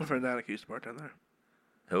 My friend Danica used to work down there.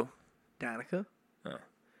 Who? Danica? Oh.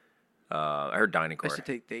 I heard I used to Dynacore.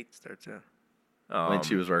 take dates there, too. When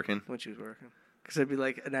she was working. When she was working. Because it'd be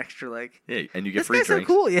like an extra, like... Yeah, and you get this free guy's drinks.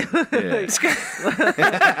 so cool, yeah. Yeah. this guy's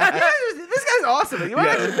awesome. You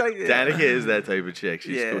Yeah. imagine, like, Danica is that type of chick.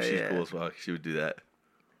 She's Yeah, cool. She's yeah. cool as fuck. She would do that.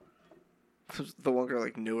 The one girl,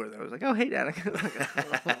 like, knew her, though. I was like, oh, hey, Danica.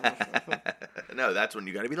 No, that's when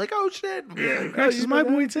you got to be like, oh, shit. Yeah. Chris is my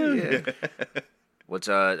boy, too. Yeah. What's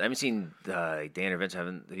I haven't seen Dan or Vince.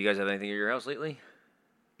 Have you guys have anything at your house lately?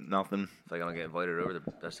 Nothing. It's like I don't get invited over the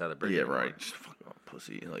best side of the bridge. Yeah, anymore. right. Just fucking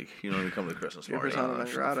pussy. Like, you don't even come to the Christmas You're party. persona non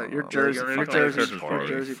grata. You're fuck Jersey. off. You're Fucking Jersey. Christmas You're party.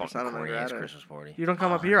 Jersey Fucking persona non corny ass grata. Christmas party. You don't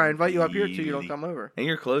come up here. I invite you up here, too. You don't come over. And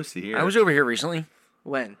you're close to here. I was over here recently.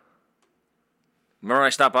 When? Remember when I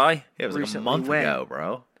stopped by? Yeah, it was like Recently a month when? ago,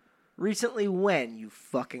 bro. Recently when, you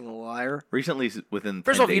fucking liar? Recently, within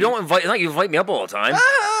First 10 off, you days. don't invite. Like you invite me up all the time.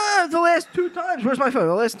 The last 2 times. Where's my phone?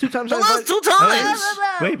 The last 2 times. The I last invited- 2 times.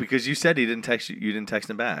 Wait, because you said he didn't text you. You didn't text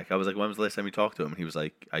him back. I was like, when was the last time you talked to him? And he was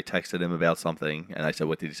like, I texted him about something, and I said,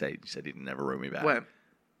 what did he say? He said he never wrote me back. When?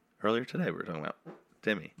 Earlier today, we were talking about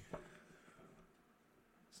Timmy.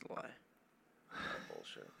 It's a lie.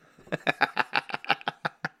 Bullshit.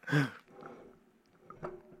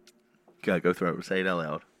 Go through it. Say it out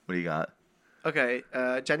loud. What do you got? Okay,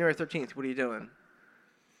 January 13th, what are you doing?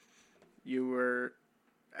 You were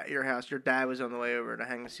at your house. Your dad was on the way over to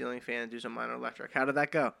hang the ceiling fan and do some minor electric. How did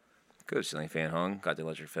that go? Good ceiling fan hung. Got the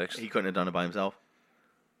electric fixed. He couldn't have done it by himself.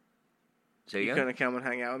 Say You again? couldn't come and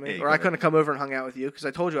hang out with me? Yeah, you Or I couldn't. couldn't come over and hung out with you? Because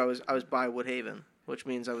I told you I was by Woodhaven, which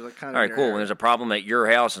means I was like kind of All right, cool. When there's a problem at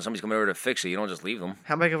your house and somebody's coming over to fix it, you don't just leave them.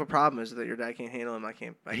 How big of a problem is it that your dad can't handle him?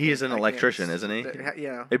 He is an electrician, isn't he?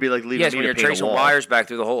 Yeah. It'd be like leaving Yes, me when to you're paint a tracing wall. wires back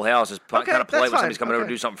through the whole house, it's Okay, kind of polite that's when somebody's fine. coming over to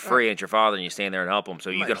Okay. do something free and it's your father and you stand there and help him. So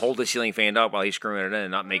you Nice. could hold the ceiling fan up while he's screwing it in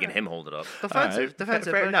and not making him hold it up. Defensive.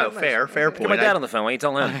 Defensive. Fair, but no, nice. fair Okay. point. Get my dad on the phone. Why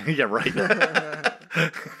don't you tell him? Yeah, right.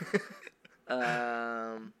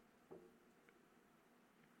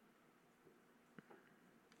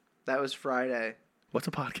 That was Friday. What's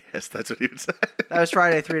a podcast? That's what he would say. That was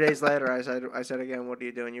Friday. 3 days later, I said again, what are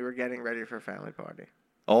you doing? You were getting ready for a family party.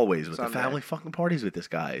 Always with Sunday. the family fucking parties with this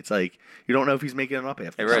guy. It's like you don't know if he's making it up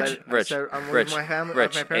after. Hey, the Rich, fact. I Rich, said, I'm with Rich, my family,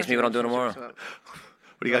 Rich, my parents ask me what I'm doing are tomorrow. so-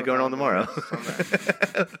 What do you got going on tomorrow?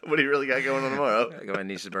 What do you really got going on tomorrow? I got my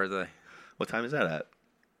niece's birthday. What time is that at?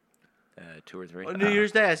 2 or 3. On New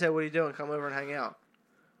Year's Day, I said, what are you doing? Come over and hang out.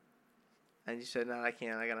 And you said, no, I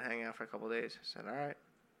can't. I got to hang out for a couple days. I said, all right.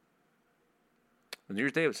 New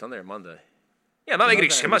Year's Day was Sunday or Monday. Yeah, I'm not making.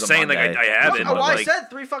 Monday. I'm not It was a saying like Monday. I haven't. Well, but, I like, said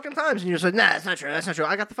 3 fucking times, and you said, nah, that's not true. That's not true.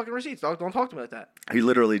 I got the fucking receipts, dog. Don't talk to me like that. He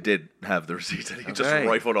literally did have the receipts that he just Okay.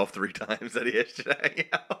 rifled off 3 times that he asked you to hang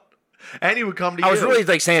out. And he would come to you. I was really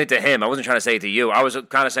like saying it to him. I wasn't trying to say it to you. I was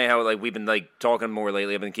kind of saying how like we've been like talking more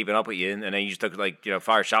lately. I've been keeping up with you, and then you just took like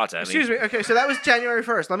fire shots at me. Excuse me. Okay, so that was January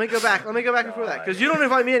 1st. Let me go back before that. Because you don't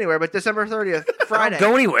invite me anywhere, but December 30th, Friday. I don't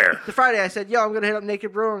go anywhere. The Friday, I said, yo, I'm going to hit up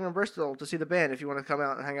Naked Brewing in Bristol to see the band if you want to come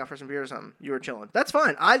out and hang out for some beer or something. You were chilling. That's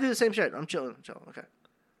fine. I do the same shit. I'm chilling. Okay.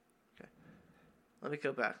 Let me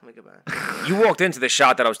go back. You walked into the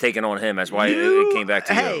shot that I was taking on him. That's why it came back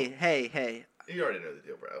to you. Hey. You already know the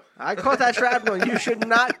deal, bro. I caught that shrapnel. You should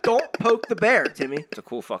not. Don't poke the bear, Timmy. It's a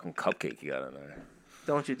cool fucking cupcake you got in there.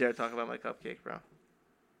 Don't you dare talk about my cupcake, bro.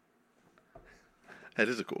 That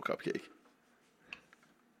is a cool cupcake.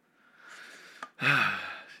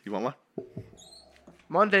 You want one?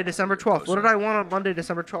 Monday, December 12th. What did I want on Monday,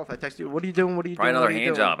 December 12th? I texted you. What are you doing? Probably What another are you hand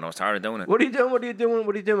doing? job, and I was tired of doing it. What are you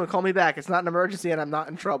doing? Call me back. It's not an emergency, and I'm not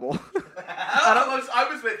in trouble. I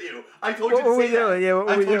was with you. I told What were we doing? Yeah, what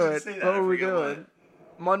were we doing? that. What I were we forget doing?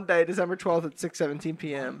 Monday, December 12th at 6:17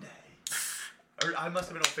 p.m. I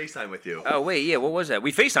must have been on FaceTime with you. Oh wait, yeah, what was that?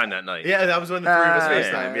 We FaceTimed that night. Yeah, that was when the 3 of us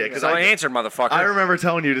FaceTime. Yeah, because I answered, motherfucker. I remember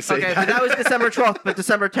telling you to say Okay, but that was December 12th, but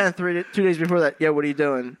December 10th, 2 days before that. Yeah, what are you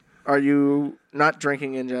doing? Are you not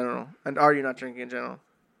drinking in general? And are you not drinking in general?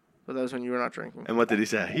 For those when you were not drinking. And what did he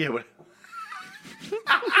say? Yeah, what?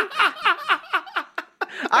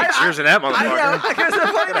 Cheers to that, motherfucker. I know. 'Cause the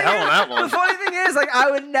funny Get the hell thing on that is- one. The funny thing is, like,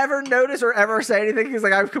 I would never notice or ever say anything because,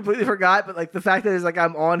 like, I completely forgot. But, like, the fact that it's like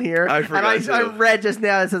I'm on here, I and forgot, I too. read just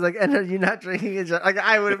now. It says like, "And are you not drinking?" Like,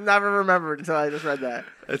 I would have never remembered until I just read that.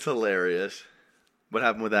 That's hilarious. What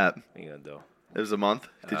happened with that? What are you gonna do? It was a month.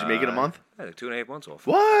 Did you make it a month? I took 2.5 months off.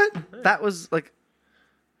 What? That was like,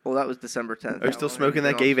 well, that was December 10th. Are you still smoking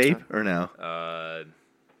that gay vape or no?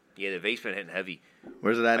 Yeah, the vape's been hitting heavy.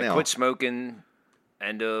 Where's it at now? I quit smoking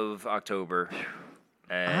end of October.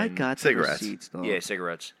 And I got the cigarettes. receipts, dog. Yeah,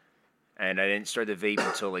 cigarettes. And I didn't start the vape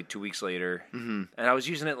until like 2 weeks later. Mm-hmm. And I was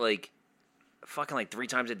using it like fucking like 3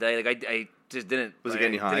 times a day. Like I just didn't. Was it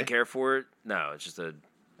getting you high? Didn't care for it. No, it's just a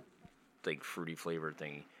like fruity flavored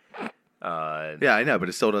thingy. Yeah, I know, but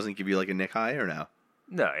it still doesn't give you like a nick high or no?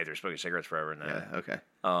 No, after smoking cigarettes forever. No. Yeah, okay.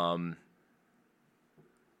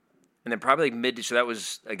 And then probably like so that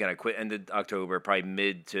was again I quit ended October. Probably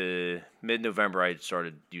mid November I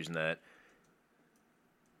started using that.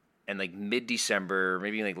 And like mid-December,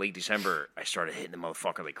 maybe like late December, I started hitting the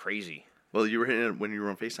motherfucker like crazy. Well, you were hitting it when you were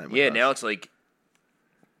on FaceTime with Yeah, us. now it's like,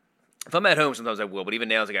 if I'm at home, sometimes I will. But even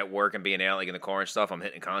now, it's like at work and being out like in the car and stuff, I'm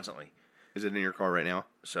hitting it constantly. Is it in your car right now?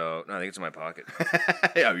 So, no, I think it's in my pocket.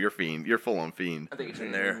 Yeah, you're fiend. You're full on fiend. I think it's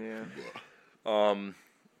in there. Yeah.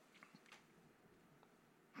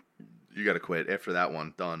 You got to quit after that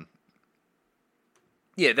one. Done.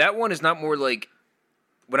 Yeah, that one is not more like,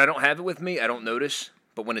 when I don't have it with me, I don't notice.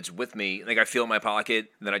 But when it's with me, like I feel it in my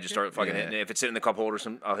pocket, then I just start fucking hitting it. If it's sitting in the cup holder,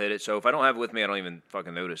 I'll hit it. So if I don't have it with me, I don't even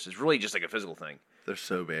fucking notice. It's really just like a physical thing. They're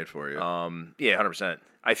so bad for you. Yeah, 100%.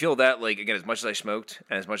 I feel that, like, again, as much as I smoked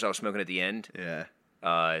and as much as I was smoking at the end. Yeah.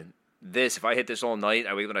 If I hit this all night,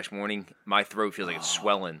 I wake up the next morning, my throat feels like it's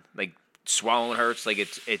swelling. Like, swallowing hurts. Like,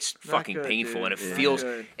 it's fucking good, painful. dude. And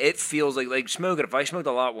Yeah. it feels like smoking. If I smoked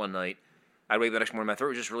a lot one night, I'd wake up the next morning, my throat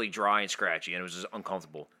was just really dry and scratchy, and it was just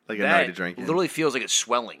uncomfortable. Like a night of drinking. Literally feels like it's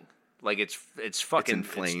swelling. Like it's fucking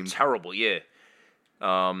inflamed. It's terrible, yeah.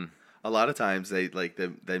 A lot of times they like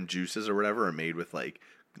them juices or whatever are made with like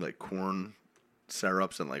corn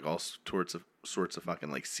syrups and like all sorts of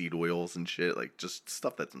fucking like seed oils and shit, like just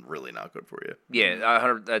stuff that's really not good for you. Yeah,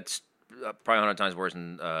 that's probably 100 times worse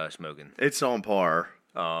than smoking. It's on par.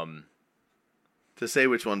 To say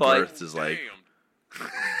which one's worse is like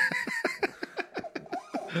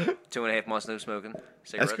 2.5 months no smoking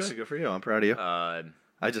cigarettes. That's good. Good for you. I'm proud of you. I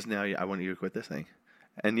want you to quit this thing.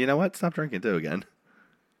 And you know what? Stop drinking too again.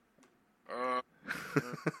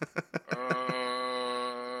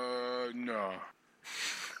 No.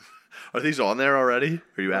 Are these on there already? Or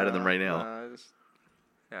are you adding them right now?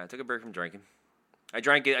 Yeah, I took a break from drinking. I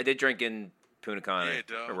did drink in Punta Cana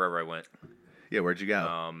or wherever I went. Yeah, where'd you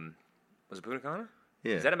go? Was it Punta Cana?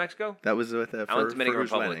 Yeah. Is that in Mexico? That was with I went to Dominican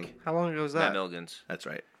Republic. Wedding. How long ago was that? Matt Milligan's. That's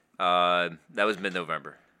right. That was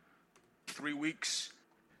mid-November. 3 weeks.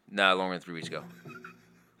 No, longer than 3 weeks ago.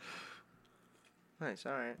 Nice,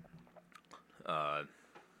 all right.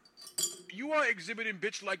 You are exhibiting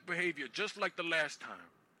bitch-like behavior, just like the last time.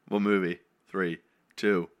 What movie? 3,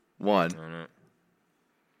 2, 1.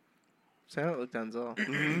 Sound like Denzel.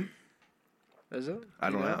 Mm-hmm. Is it? I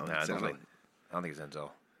don't know. Nah, I don't think it's Denzel.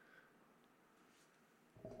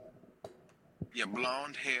 Yeah,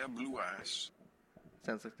 blonde hair, blue eyes.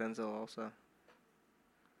 Sounds like Denzel also.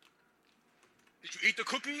 Did you eat the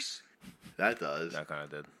cookies? That does. That kind of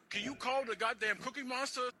did. Can you call the goddamn Cookie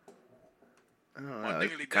Monster? I don't know.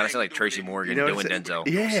 Kind of sound like Tracy Morgan doing Denzel.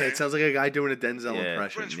 Yeah, it sounds like a guy doing a Denzel Yeah.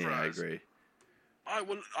 impression. French Yeah, I fries. agree. All right,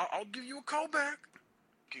 well, I'll give you a call back.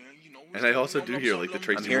 Okay, you know, And I also do hear like the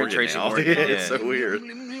Tracy I'm hearing Morgan Tracy now. Morgan, Yeah, yeah. it's so weird.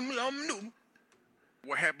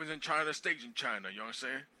 What happens in China stays in China, you know what I'm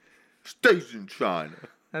saying? Stays in China.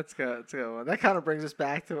 That's good. That's a good one. That kind of brings us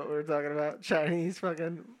back to what we were talking about. Chinese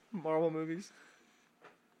fucking Marvel movies.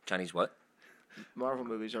 Chinese what? Marvel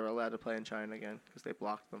movies are allowed to play in China again because they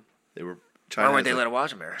blocked them. They were. Why weren't they has, allowed to watch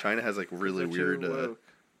them there? China has like really They're too weird. woke.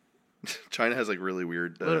 China has like really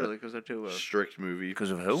weird. Literally, because they're too woke. Strict movie. Because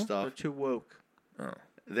of who? They're Stuff. too woke. Oh.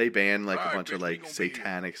 They ban like a Alright, bunch bitch, of we like gonna be here.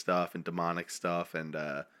 satanic stuff and demonic stuff and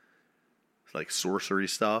like sorcery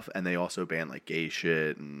stuff, and they also ban like gay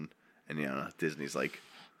shit and you know Disney's like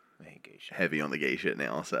I hate gay shit. heavy on the gay shit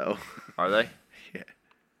now. So Are they? yeah.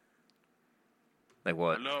 Like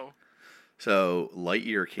what? Hello? So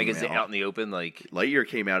Lightyear came Like is it out. out in the open? Like Lightyear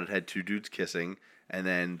came out. It had two dudes kissing, and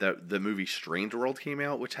then the movie Strange World came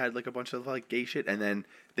out, which had like a bunch of like gay shit, and then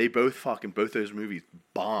they both those movies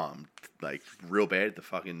bombed like real bad. The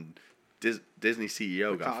fucking Disney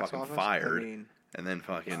CEO The got box fucking office? fired, I mean, and then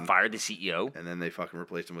fucking fired the CEO? and then they fucking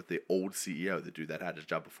replaced him with the old CEO, the dude that had his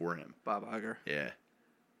job before him. Bob Iger. Yeah,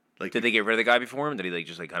 like Did they get rid of the guy before him? Did he like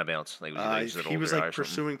just like kind of bounce? Like was he, like, just an he was older guy like or something?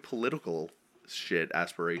 pursuing political shit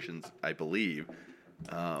aspirations, I believe.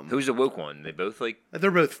 Who's the woke one? They both like They're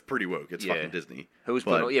both pretty woke. It's Yeah. fucking Disney. who was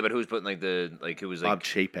But putting? Yeah, but who was putting like the like who was like Bob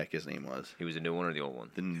Chapek, his name was. he was the new one or the old one?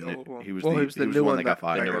 The new, old one. he was Well, the, he was the he was new the one one that got that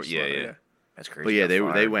fired. got- yeah. That's crazy. But yeah,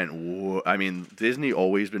 Got they fired. went. I mean, Disney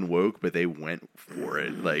always been woke, but they went for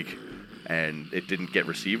it, like, and it didn't get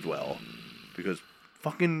received well because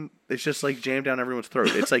fucking it's just like jammed down everyone's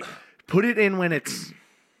throat. It's like put it in when it's.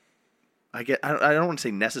 I don't want to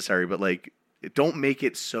say necessary, but like. Don't make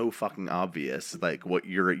it so fucking obvious, like what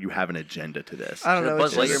you have an agenda to this. I don't know.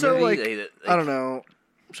 Buzz It's just Lightyear so movie, like, I don't know.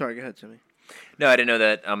 Sorry, go ahead, Timmy. No, I didn't know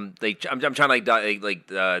that. I'm trying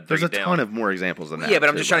to There's a ton of more examples than that. Yeah, but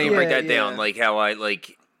I'm too, just trying to by the break way. that down, like how I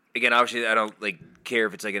like. Again, obviously, I don't like care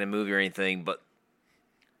if it's like in a movie or anything, but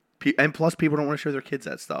And plus, people don't want to show their kids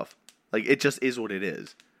that stuff. Like it just is what it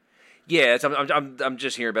is. yeah, it's, I'm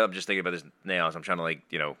just hearing about. I'm just thinking about this now, so I'm trying to like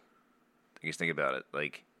I guess think about it.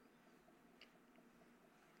 Like,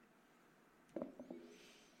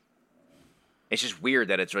 it's just weird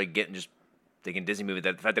that it's like getting just thinking Disney movie.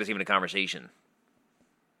 That the fact that it's even a conversation.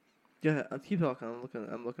 Yeah, I'll keep talking.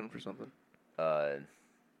 I'm looking for something. I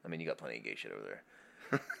mean, you got plenty of gay shit over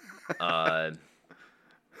there.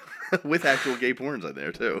 With actual gay porns in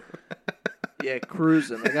there too. Yeah,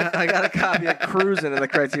 Cruising. I got a copy of Cruising in the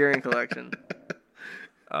Criterion Collection.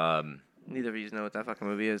 Neither of you know what that fucking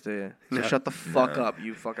movie is, do you? So No. shut the fuck up,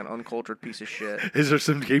 you fucking uncultured piece of shit. Is there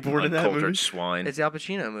some gay porn in that movie? Uncultured swine. It's the Al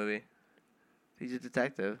Pacino movie. He's a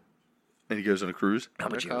detective. And he goes on a cruise. Al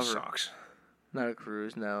Pacino Undercover. sucks. Not a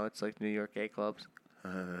cruise, no. It's like New York gay clubs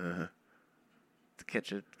to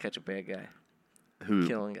catch a bad guy. Who?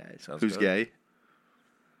 Killing guys. Who's gay?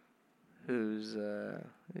 Who's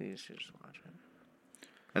you should just watch it.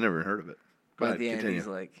 I never heard of it. Go But at ahead, the end, continue. he's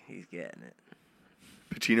like, he's getting it.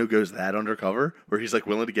 Pacino goes that undercover, where he's like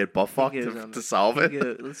willing to get butt fucked He goes to solve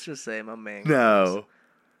it. Let's just say my man. No.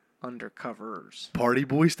 goes undercovers. Party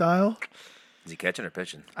boy style. Is he catching or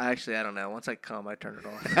pitching? I don't know. Once I come, I turn it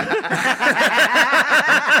off.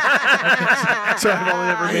 So I've only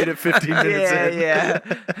ever made it 15 minutes in. Yeah.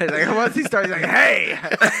 He's like, once he starts, he's like, hey,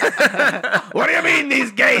 what do you mean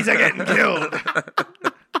these gays are getting killed?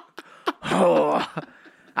 Oh,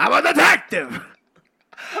 I'm a detective.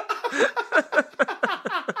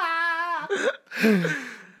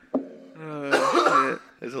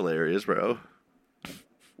 It's hilarious, bro.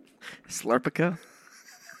 Slurpica.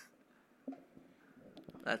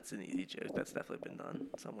 That's an easy joke. That's definitely been done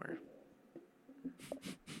somewhere.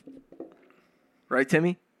 Right,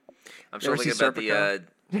 Timmy? I'm You ever still thinking see about the. Serpico?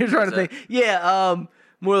 You're trying to what's think. Yeah,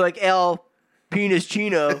 more like El Penis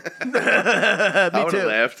Chino. Me I would too. have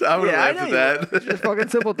laughed. I would have laughed know at you that. would. Just fucking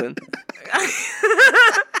simpleton.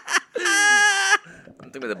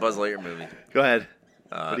 I'm thinking about the Buzz Lightyear movie. Go ahead.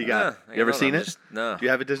 What do you got? nah, You ever don't seen know, it? just- no. Do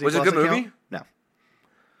you have a Disney Was it a Plus good account? movie? No.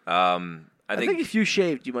 I I think if you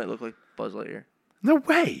shaved, you might look like Buzz Lightyear. No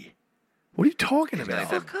way. What are you talking He's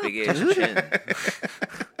got about? that big ass dude. chin.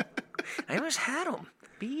 I almost had him.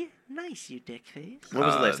 Be nice, you dick face. When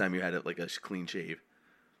was the last time you had like a clean shave?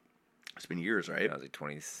 It's been years, right? I was like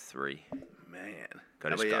 23. Man. I,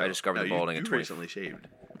 How about you? I discovered No, the balding you at 20. recently shaved.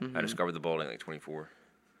 Mm-hmm. I discovered the balding at like 24.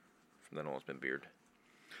 From then on, it's been beard.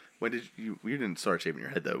 When did you didn't start shaving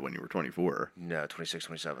your head though when you were 24? No, 26,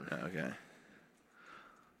 27. Okay.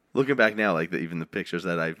 Looking back now, like even the pictures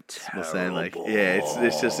that I was saying, like yeah,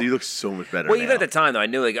 it's just you look so much better. Well, now. even at the time though, I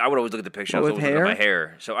knew like I would always look at the picture. I was With always looking at my hair?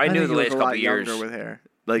 hair, so I knew think the you look last a couple lot years. younger with hair.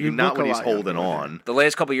 like You not look when a he's lot younger holding with hair. on. The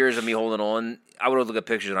last couple years of me holding on, I would always look at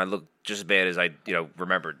pictures and I look just as bad as I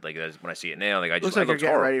remembered. Like as when I see it now, like I Looks just like I you're looked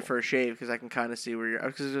getting horrible. ready for a shave because I can kind of see where you're. I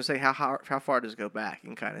was going to say how far does it go back? You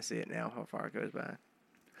can kind of see it now. How far it goes back.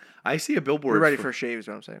 I see a billboard. You're ready for a shave, is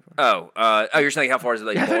what I'm saying. Oh, you're saying how far is it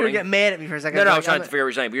like I thought you were balding? getting mad at me for a second. No, I Like, was trying I'm to figure out what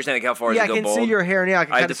you're saying. But you're saying like how far yeah, I does it can go bald? see your hair now. I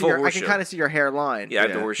can I kind have of the see full your. I can horseshoe. kind of see your hairline. Yeah, I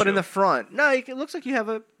have the horseshoe. But in the front, no, it looks like you have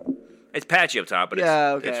a. It's patchy up top, but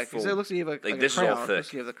Yeah, it's, okay. it's Because full. it looks like you have a, like this a is all crown. thick. Looks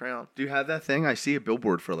like you have the crown. Do you have that thing? I see a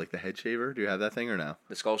billboard for like the head shaver. Do you have that thing or no?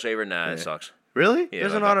 The skull shaver, nah, Yeah. it sucks. Really? Yeah,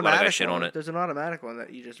 There's a an lot of guy automatic shit one. on it. There's an automatic one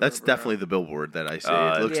that you just. That's rub definitely around. the billboard that I see.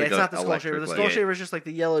 It looks Yeah, like it's a not the skull electric shaver. The light. skull shaver is just like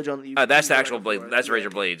the yellow joint that you. That's the you go actual back blade. and forth. That's Yeah. razor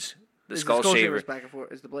blades. The Is skull shaver. is back and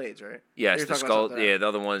forth. Is the blades, right? Yes, You're the talking about skull. something Yeah, else. the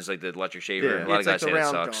other one's like the electric shaver. Yeah. A lot It's of like guys the say that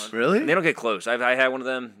round sucks. joint. Really? And they don't get close. I had one of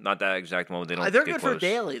them. Not that exact one. But they don't. They're get good close. for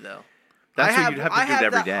daily though. That's what you'd have to do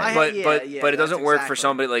every day. But yeah, but yeah, but it doesn't that's work for exactly.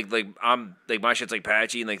 somebody like I'm like my shit's like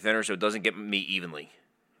patchy and like thinner, so it doesn't get me evenly.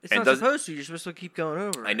 It's And not doesn't- supposed to. You're supposed to keep going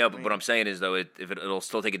over. I know, but what I'm saying is though, it'll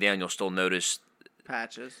still take it down. You'll still notice.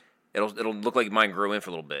 Patches. It'll look like mine grew in for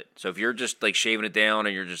a little bit. So if you're just like shaving it down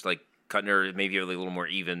and you're just like cutting her, maybe you have like a little more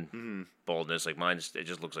even baldness. Like mine, it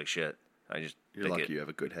just looks like shit. I just You're think lucky it. you have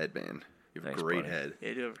a good head, man. You have Thanks, a great buddy. head. Yeah,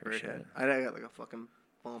 you do have a great Appreciate head. it. I got like a fucking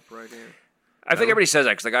bump right here. I think everybody says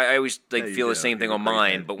that because like I always like Yeah, you feel the do. same thing You on have a great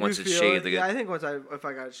mine, head. but once You it's feel shaved, it? they Yeah, I get. think if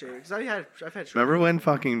I got it shaved, because I've had. Remember when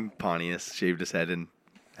fucking Pontius shaved his head and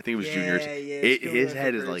I think it was juniors. His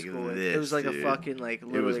head is like school. this. It was like dude. a fucking like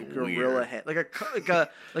literally was gorilla weird. head,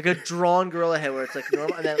 like a drawn gorilla head where it's like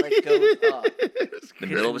normal and then it like goes up. The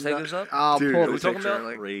middle of his head goes up. I'll Dude, pull it the was picture. about?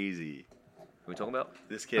 Like, crazy. What are we talking about?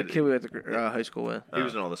 This a kid, kid we went to high school with. he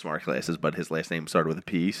was in all the smart classes, but his last name started with a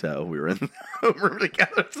P, so we were in the homeroom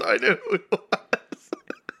together, so I knew who it was.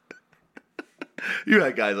 You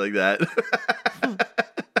had guys like that.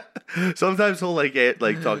 Sometimes he'll like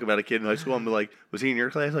talk about a kid in high school and be like, "Was he in your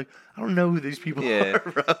class?" Like, I don't know who these people Yeah. are.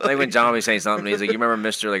 Bro. Like when John was saying something, he's like, "You remember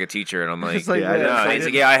Mister like a teacher?" And I'm like, It's like "Yeah, I that. know." It's like- He's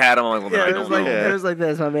like, "Yeah, I had him." I'm like, "Well, Yeah, I it don't was like know." it was like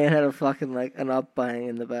this. My man had a fucking like an up bang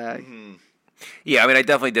in the back. Mhm. Yeah, I mean, I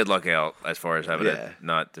definitely did luck out as far as having Yeah. a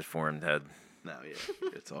not deformed head No, yeah,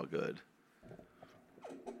 it's all good.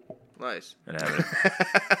 Nice. and having.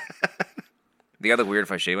 Do you got look weird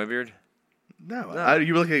if I shave my beard? No,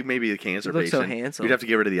 you look like maybe a cancer You look so patient. handsome. You'd have to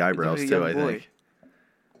get rid of the You look eyebrows like a too. young I boy. think.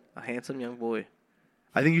 A handsome young boy.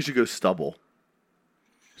 I think you should go stubble,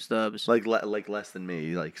 Stubbs. like less than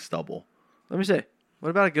me, like stubble. Let me see. What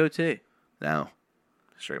about a goatee? No,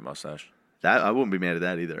 Straight mustache. that I wouldn't be mad at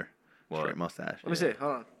that either. What? Straight mustache. Let me see.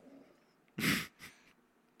 Hold on.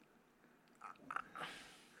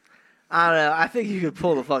 I don't know. I think you could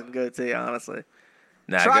pull the fucking goatee, honestly.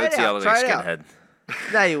 Nah, Try it goatee, I out, look like a try it out.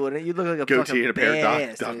 skinhead. No, you wouldn't. You'd look like a Goatee fucking and a pair of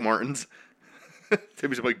badass, Doc dude. Martens.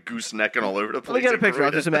 Timmy's like goosenecking all over the place. Let me get a in picture.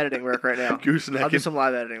 I'll do Korea. some editing work right now. Goosenecking. I'll do some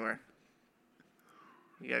live editing work.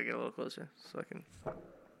 You gotta get a little closer so I can.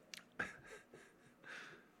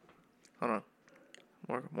 Hold on.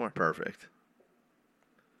 More. Perfect.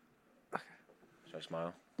 Should I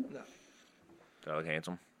smile? No. Do I look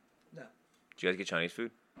handsome? No. Did you guys get Chinese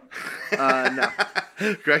food? No.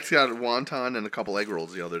 Greg's got a wonton and a couple egg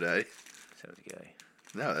rolls the other day. So the guy.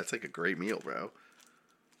 No, that's like a great meal, bro.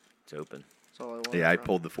 It's open. That's all I want. Yeah, I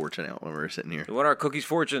pulled the fortune out when we were sitting here. We want our cookies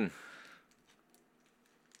fortune.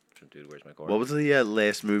 Dude, where's my car? What was the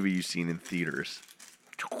last movie you seen in theaters?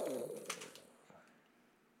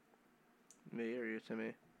 Me or you,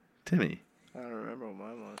 Timmy? Timmy. I don't remember what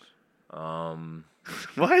mine was.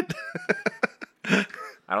 What?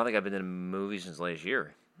 I don't think I've been to the movies since last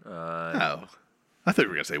year. Oh. I thought you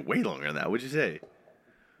were going to say way longer than that. What'd you say?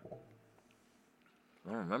 I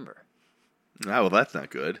don't remember. Oh, well, that's not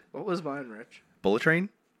good. What was mine, Rich? Bullet Train?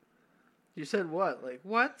 You said what? Like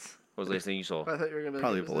what? What was the last thing you saw? I thought you were gonna be like,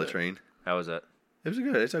 Probably it was Bullet it. Train. How was that? It was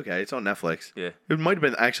good. It's okay. It's on Netflix. Yeah. It might have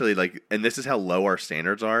been actually like, and this is how low our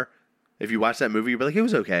standards are. If you watch that movie, you'd be like, it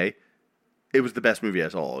was okay. It was the best movie I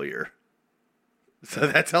saw all year. So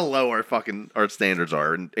that's how low our standards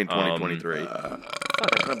are in 2023. Oh,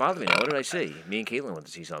 that kind of bothered me now. What did I see? Me and Caitlin went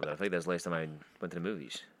to see something. I think that's the last time I went to the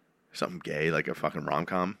movies. Something gay, like a fucking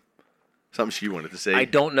rom-com. Something she wanted to see. I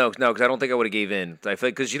don't know. No, because I don't think I would have gave in. I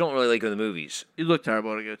feel because you don't really like going to the movies. You look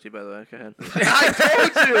terrible to go to, by the way. Go ahead.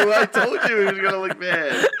 I told you he was going to look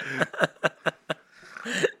bad.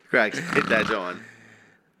 Cracks, hit that, John.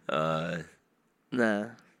 Nah.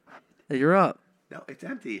 Hey, you're up. No, it's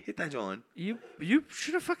empty. Hit that, John. You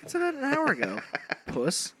should have fucking said that an hour ago.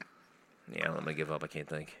 Puss. Yeah, I'm going to give up. I can't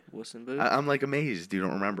think. Wuss and boot. I'm like amazed you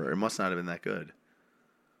don't remember. It must not have been that good.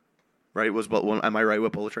 Right? Am I right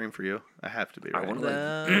with Bullet Train for you? I have to be,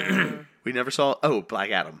 right? We never saw... Oh, Black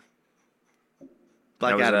Adam.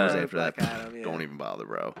 Black Adam was after that. Black Adam, yeah. Don't even bother,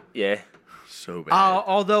 bro. Yeah. So bad.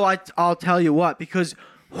 Although I'll tell you what, because...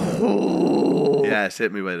 Yes,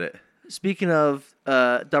 hit me with it. Speaking of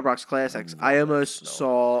Dubrock's Classics, I almost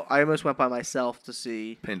went by myself to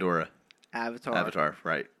see Pandora. Avatar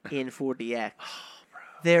Right. in 4DX.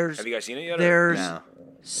 There's Have you guys seen it yet? There's No.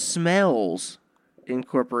 smells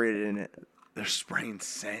incorporated in it. They're spraying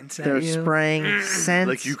scents at They're you? spraying scents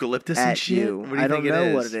Like eucalyptus at and shit? you. What do you I think don't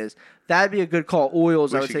know what it is. That'd be a good call.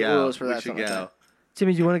 Oils, We I would should say go. oils for We that. should Something like go. that.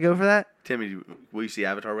 Timmy, do you want to go for that? Timmy, will you see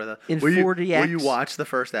Avatar with us? In will you, 4DX? Will you watch the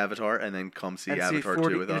first Avatar and then come see And Avatar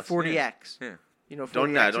 40, 2 with in us? 40X. Yeah. You know, 40X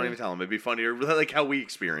Don't even tell him. It'd be funnier. Like how we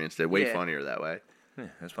experienced it. Way Yeah. funnier that way. Yeah,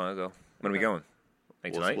 that's fine. I'll go. When are we going?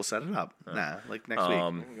 Like tonight? We'll set it up. Nah, like next week.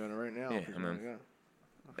 I'm going right now. Yeah, if you I'm wanna in. go.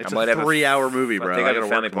 It's I might a have a 3-hour movie, bro. I think I have gotta a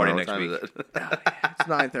family work party tomorrow. next What week. time is it? It's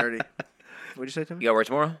 9:30. What'd you say, Timmy? You got work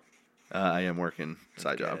tomorrow? I am working.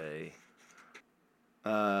 Side job. Okay.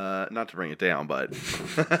 Not to bring it down, but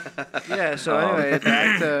Yeah, so anyway,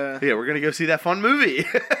 back to yeah, we're gonna go see that fun movie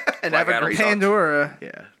and have a Adam great Pandora. Yeah,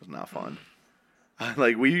 it was not fun.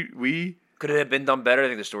 Like we Could it have been done better? I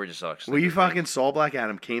think the story just sucks. fucking saw Black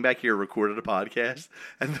Adam, came back here, recorded a podcast,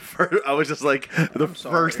 and I was just like, the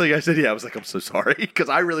first thing I said, I was like, I'm so sorry, because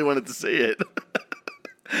I really wanted to see it.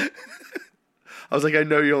 I was like, I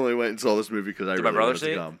know you only went and saw this movie because I Did my really brother wanted see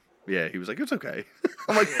to it? come. Yeah, he was like, it's okay.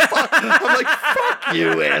 I'm like, fuck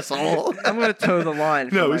you, asshole. I'm gonna toe the line.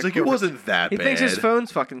 No, he's like, it wasn't that bad. He thinks his bad.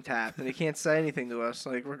 phone's fucking tapped, and he can't say anything to us,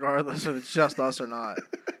 like regardless if it's just us or not.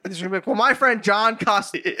 He's just gonna be like, well, my friend John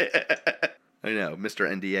cussed. Yeah. I know, Mr.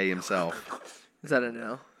 NDA himself. Is that a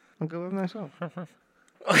no? I'll go with myself.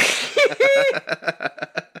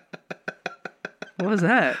 What was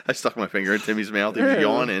that? I stuck my finger in Timmy's mouth. He was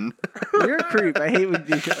yawning. You're a creep. I hate when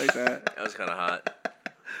you do shit like that. That was kind of hot.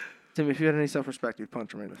 Timmy, if you had any self-respect, you'd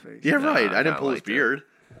punch him right in the face. Yeah, right. I didn't pull his beard.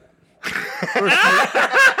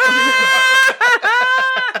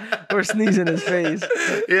 Or sneeze in his face.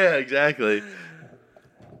 Yeah, exactly.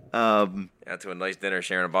 Out to a nice dinner,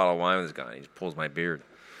 sharing a bottle of wine with this guy. He just pulls my beard.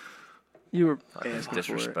 You were asking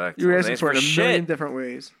disrespect. for it. You were asking for it in a million shit. different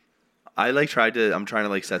ways. I'm trying to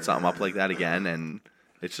like set something up like that again, and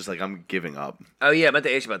it's just like I'm giving up. Oh yeah, I meant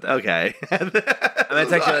to ask you about that. Okay. I meant to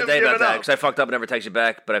text you the other day about that because I fucked up and never texted you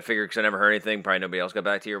back. But I figured because I never heard anything, probably nobody else got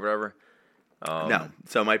back to you or whatever. No.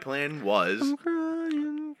 So my plan was,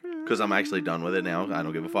 because I'm actually done with it now, I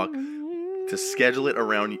don't give a fuck, to schedule it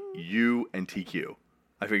around you and TQ.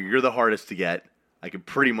 I figure you're the hardest to get. I could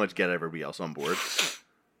pretty much get everybody else on board.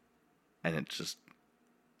 And it's just,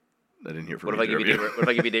 I didn't hear from What if I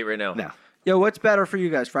give you a date right now? No. Yo, what's better for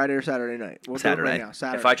you guys, Friday or Saturday night? We'll do it Saturday. right now.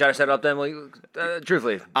 Saturday. If I try to set it up, then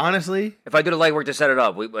truthfully, honestly, if I do the legwork to set it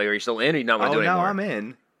up, are you still in or you not want to do it anymore? I'm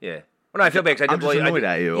in. Yeah. Well, no, I feel bad because I did. I'm just annoyed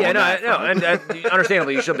at you. Yeah, and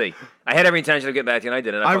understandably, you should be. I had every intention of getting back to you, and I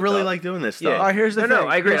didn't. I really like doing this stuff. Yeah. All right, here's the thing. No,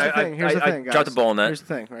 I agree. Here's the thing, guys. Dropped the ball on that. Here's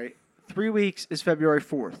the thing, right? 3 weeks is February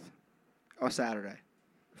 4th, on Saturday,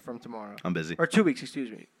 from tomorrow. I'm busy. Or 2 weeks,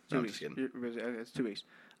 excuse me. 2 I'm weeks. just kidding. You're busy. Okay, it's 2 weeks.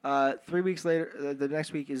 3 weeks later, the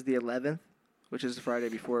next week is the 11th, which is the Friday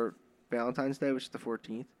before Valentine's Day, which is the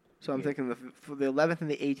 14th. So I'm thinking the 11th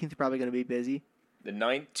and the 18th are probably going to be busy. The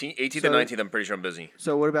 18th and 19th, I'm pretty sure I'm busy.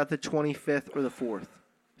 So what about the 25th or the 4th?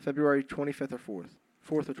 February 25th or 4th?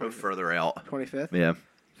 4th or 25th? Go further out. 25th? Yeah.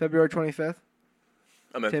 February 25th?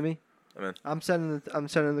 I'm in. Timmy? I'm in. I'm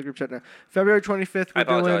sending the group chat now. February 25th. I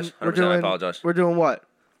apologize. 100% I apologize. We're doing what?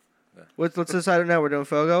 Let's decide it now. We're doing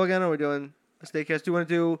Fogo again, or we're doing a steakhouse. Do you want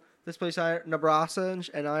to do this place, Nebraska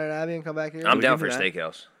and Iron Abbey, and come back here? I'm down for a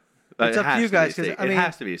steakhouse. It's up to you guys, because I mean, it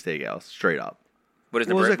has to be a steakhouse, straight up. What is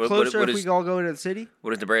was it closer if we all go into the city?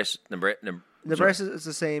 What is Nebraska? Nebraska is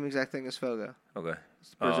the same exact thing as Fogo. Okay.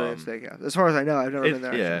 It's Brazilian steakhouse. As far as I know, I've never been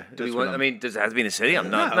there. Yeah. Do we want? I mean, does it have to be in the city? I'm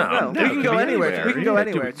not. No, we can go anywhere. We can go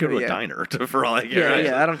anywhere. Go to a diner for all I care.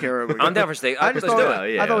 Yeah, I don't care where we go. I'm down for steak. I just let's do thought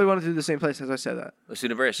it. I thought we wanted to do the same place as I said that. Let's do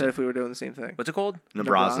Nebraska. Said if we were doing the same thing. What's it called?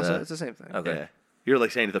 Nebraska. It's the same thing. Okay. Yeah. You're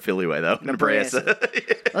like saying it the Philly way though. Nebraska.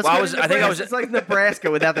 Well, I think I was. It's like Nebraska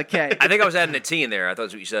without the K. I think I was adding a T in there. I thought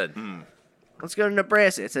that's what you said. Let's go to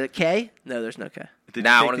Nebraska. It's a K? No, there's no K.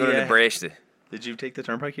 I want to go to Nebraska. Did you take the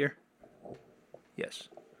turnpike here? Yes.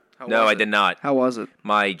 No, I did not. How was it?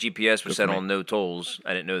 My GPS was set on no tolls.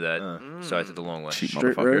 I didn't know that, so I took the long way. Cheap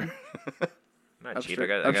Straight motherfucker. road? Not cheap.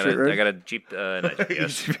 Upstreet- I Upstreet road? got a cheap not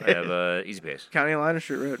GPS. I have Easy Pass. County line or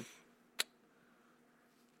Street Road?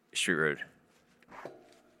 Street Road.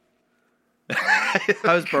 I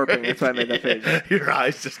was burping. That's why I made that face. Your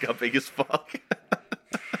eyes just got big as fuck.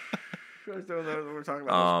 You guys don't know what we're talking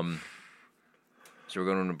about. So we're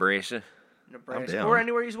going to Nebraska. Nebraska. down. Or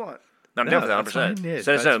anywhere you want. I'm down for that 100%. fine, yeah,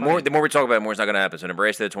 So that's more, fine. the more we talk about it, more it's not going to happen. So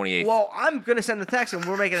Nebraska the 28th. Well, I'm gonna send the text and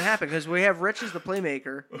we're making it happen because we have Rich as the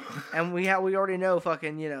playmaker, and we already know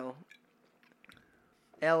fucking LN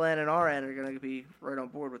and RN are gonna be right on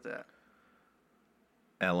board with that.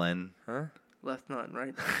 Ellen. Huh? Left none,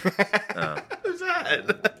 right? Who's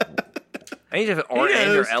that? I need to have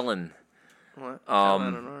RN or Ellen. What?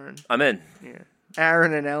 LN and RN. I'm in. Yeah.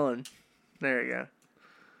 Aaron and Ellen. There you go.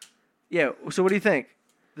 Yeah. So what do you think?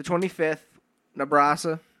 The 25th,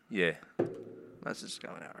 Nebraska. Yeah. That's just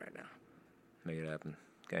going out right now. Make it happen.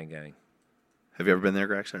 Gang, gang. Have you ever been there,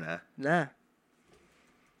 Grex, or nah? Nah.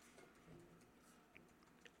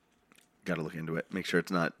 Got to look into it. Make sure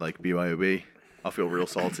it's not like BYOB. I'll feel real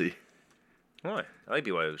salty. Why? I like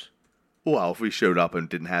BYOs. Well, if we showed up and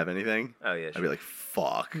didn't have anything, Oh, yeah, I'd sure. be like,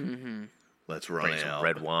 fuck. Mm-hmm. Let's run Bring some out.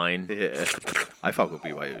 red wine. Yeah. I fuck with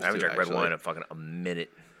BYOs. I haven't too, drank red actually. wine in fucking a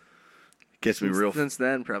minute. Gets me real Since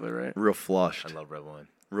then, probably, right? real flushed. I love red wine.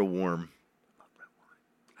 Real warm.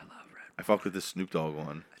 I fucked with this Snoop Dogg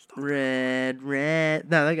one. Red.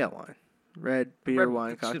 No, they got wine. Red beer,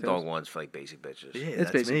 wine, Snoop cocktails. Dogg one's for like basic bitches. Yeah, It's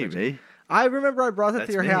that's basically me, me. I remember I brought that to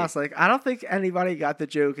That's your me. house. Like, I don't think anybody got the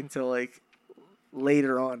joke until like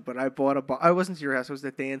later on, but I bought a bottle. I wasn't to your house. I was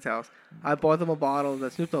at Dan's house. I bought them a bottle of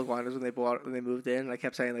the Snoop Dogg wine when they moved in, and I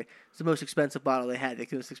kept saying, like, it's the most expensive bottle they had. The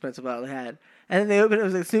most expensive bottle they had. And then they opened it. It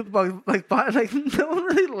was like Snoop Dogg, like, no one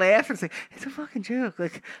really laughed. It's like, it's a fucking joke.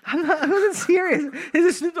 Like, I wasn't serious. There's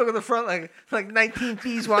a Snoop Dogg on the front, like 19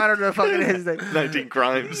 Thieves wine or the fucking is. Like, 19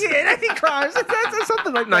 Crimes. Yeah, 19 Crimes. That's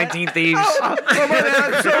something like 19 that. Thieves. Oh, my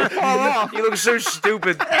God, I'm so far off. You look so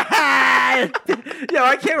stupid. Yo,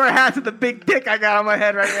 I can't wear hats with the big dick I got on my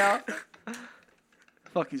head right now.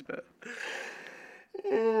 Fuck, he's bad.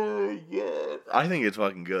 I think it's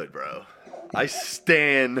fucking good, bro. I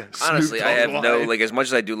stan Snoop Honestly, Dogg I have wine. no, like, as much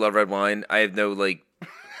as I do love red wine, I have no, like...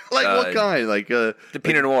 Like, what kind? Like, the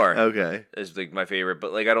Pinot Noir. Okay. Is, like, my favorite.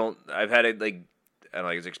 But, like, I've had it, like, I don't know,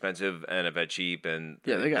 like, it's expensive, and I've had cheap, and...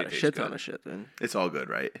 Yeah, they got it a tastes shit good. ton of shit, then. It's all good,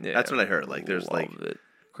 right? Yeah, That's what I heard. Like, there's, love like... it.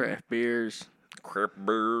 Craft beers. Craft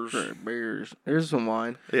beers. Craft beers. Here's some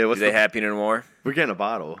wine. Yeah, Do they have Pinot Noir? We're getting a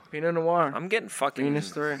bottle. Pinot Noir. I'm getting fucking...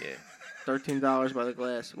 Venus 3. Yeah. $13 by the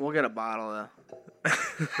glass. We'll get a bottle, though.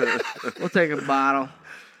 We'll take a bottle.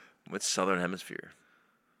 What's Southern Hemisphere?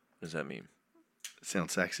 What does that mean?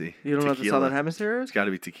 Sounds sexy. You don't know what the Southern Hemisphere is? It's got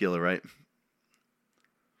to be tequila, right?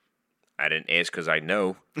 I didn't ask because I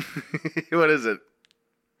know. What is it?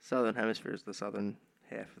 Southern Hemisphere is the southern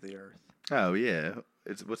half of the earth. Oh, yeah.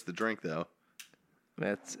 What's the drink, though?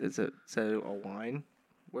 It's a wine.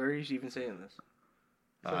 Where are you even saying this?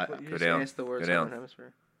 You Go just down. asked the word Go Southern down.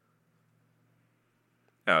 Hemisphere.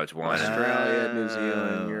 Oh, it's wine. Australia, New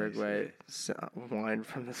Zealand, Uruguay. Wine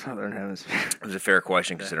from the Southern Hemisphere. It was a fair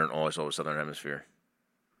question considering all I saw was Southern Hemisphere.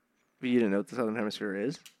 But you didn't know what the Southern Hemisphere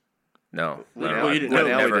is? No. Well, you didn't know.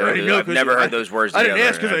 I've never heard those words I together. didn't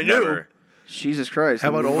ask because I I've knew. Jesus Christ. How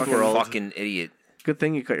about Old World? Fucking idiot. Good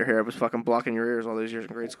thing you cut your hair. I was fucking blocking your ears all those years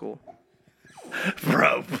in grade school.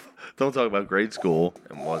 Bro, don't talk about grade school.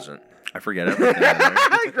 It wasn't. I forget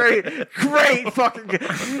everything. Great.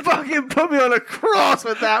 Fucking put me on a cross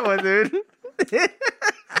with that one, dude.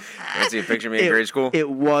 You see a picture of me in grade school? It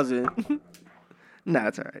wasn't. No,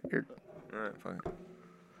 it's all right. All right, fine.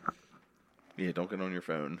 Yeah, don't get on your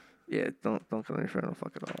phone. Yeah, don't get on your phone. Don't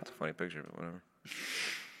fuck it all up. It's a funny picture, but whatever.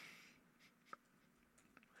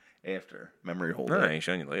 After memory hold. No, I ain't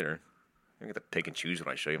showing you later. I get to pick and choose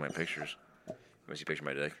when I show you my pictures. You want to see a picture of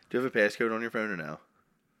my dick? Do you have a passcode on your phone or no?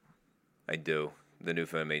 I do. The new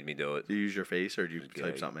phone made me do it. Do you use your face or do you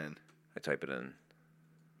type something in? I type it in.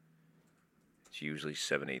 It's usually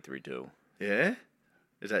 7832. Yeah?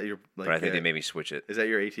 Is that your... But I think they made me switch it. Is that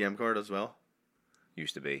your ATM card as well?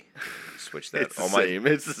 Used to be. Switch that. It's the same.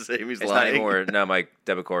 It's the same. He's it's lying. not anymore. No, my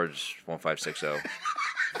debit card's 1560.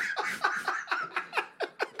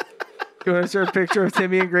 You want to share a picture of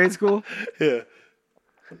Timmy in grade school? Yeah.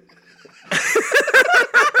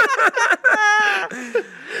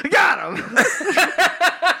 Got him.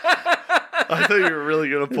 I thought you were really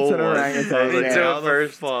gonna pull It's an one. orangutan. I was like, Yeah. how the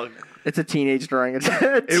fuck? It's a teenage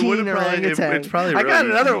orangutan. It would've probably- it's probably I got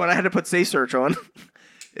really another easy. one. I had to put Say Search on.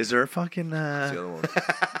 Is there a fucking? That's the other one.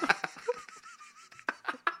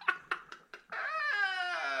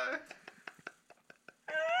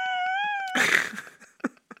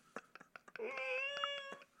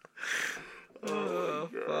 Oh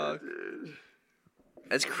fuck!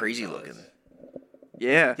 That's crazy looking.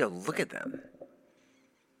 Yeah. Yo, look at them.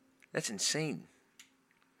 That's insane.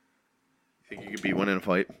 Think you could beat one in a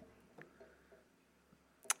fight?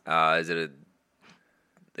 Is it a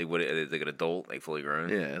like an adult, like fully grown?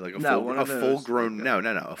 Yeah, like No, a full grown. No,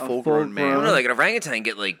 a full full-grown- grown man. No, like an orangutan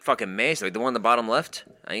get like fucking mashed. Like the one on the bottom left.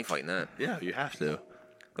 I ain't fighting that. Yeah, you have to.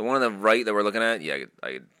 The one on the right that we're looking at. Yeah,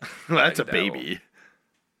 I could. That's a I could baby.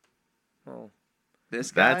 Well,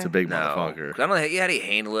 This guy. That's a big no. motherfucker. I don't know how you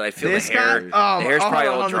handle it. I feel This the hair. guy? The hair's Oh, probably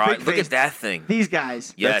hold all on, the dry. big Look face. at that thing. These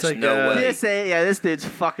guys. Yes, That's like, no way. This dude's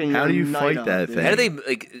fucking. How do you your fight night that on, thing? dude. How do they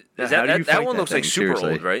like? Yeah, Is how do that you that fight one that looks like thing? super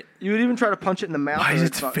Seriously. old, right? You would even try to punch it in the mouth. Why and is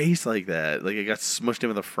it's its fuck- face like that? Like it got smushed in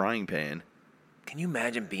with a frying pan. Can you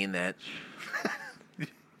imagine being that?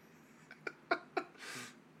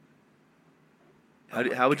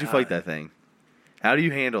 How would you fight that thing? How do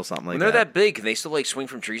you handle something like When they're that? that big, can they still like swing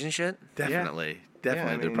from trees and shit? Definitely. Yeah, I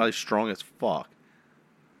They're mean- probably strong as fuck.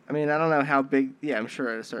 I mean, I don't know how big. Yeah, I'm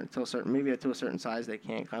sure maybe to a certain size they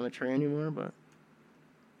can't climb a tree anymore. But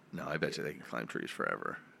No, I bet you they can climb trees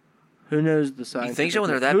forever. who knows the scientific? You think so when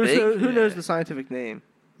they're that Who's- big? Who knows the scientific name?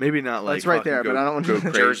 Maybe not like It's right fucking there, but I don't want go to-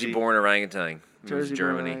 crazy. Jersey-born orangutan. Jersey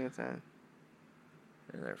Germany. orangutan.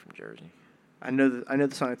 They're from Jersey. I know the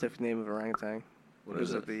scientific name of orangutan. What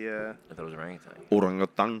is it? The I thought it was orangutan.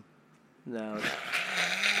 Orangutan. no,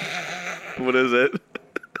 What is it?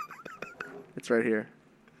 it's right here.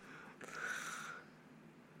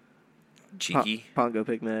 Cheeky. Pongo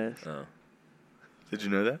Pygmaeus. Oh. Did you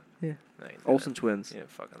know that? Yeah. No, you Olsen didn't. twins. Yeah,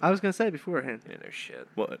 fucking. I was gonna say beforehand. Yeah, no shit.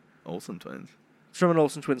 What? Olsen twins. It's from an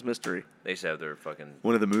Olsen twins mystery. They used to have their fucking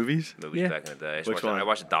One of the movies? Yeah. back in the day. Which one? I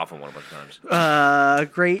watched the Dolphin one a bunch of times.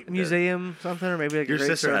 Great museum something or maybe like Your a great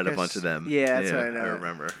sister had a circus. bunch of them. Yeah, that's what I know. I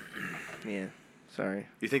remember. Yeah. Sorry.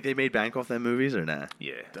 You think they made bank off them movies or not?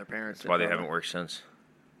 Yeah. Their parents. That's why they haven't worked since.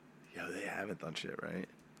 Yo, they haven't done shit, right?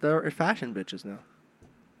 They're fashion bitches now.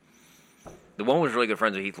 The one was really good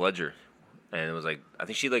friends with Heath Ledger. And it was like, I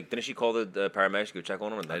think she didn't she call the paramedics to go check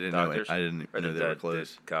on him? I didn't know doctors? it. I didn't Or know they were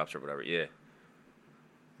close. The cops or whatever, yeah.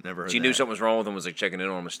 Never heard She that. knew something was wrong with him, was like checking in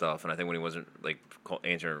on him and stuff. And I think when he wasn't like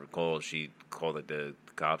answering her calls, she called like the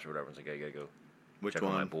cops or whatever. And was like, hey, you gotta go Which check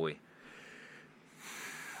one? on my boy.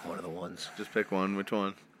 One of the ones. Just pick one. Which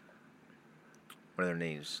one? What are their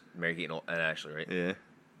names? Mary Kate and Ashley, right? Yeah.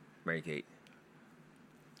 Mary Kate.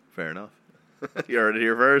 Fair enough. You heard it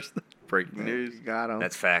here first. Breaking news. Got him.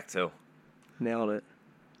 That's fact, too. Nailed it.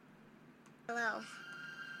 Hello.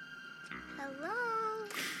 Hello.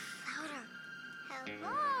 Louder.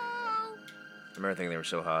 Hello. I remember thinking they were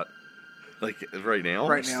so hot. Like right now?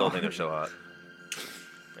 I still think they're so hot.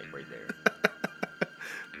 Like right there.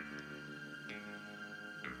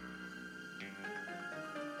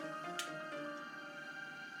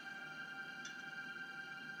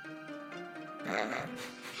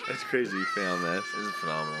 That's crazy you found this. This is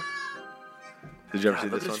phenomenal. Did you ever see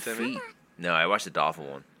Look this at one, his Timmy? feet. No, I watched the Dolphin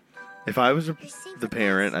one. If I was the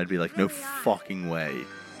parent, I'd be like, no fucking way.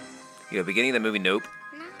 You know, beginning of the movie Nope.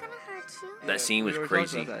 I'm not gonna hurt you. That scene was We already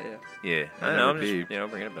talked crazy. about that, Yeah, I I know. never I'm just, peeped.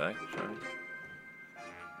 bringing it back. Sorry.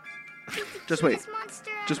 Just wait.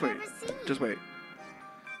 Monster Just I've wait. ever seen. Just wait.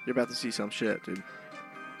 You're about to see some shit, dude.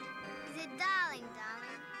 He's a darling.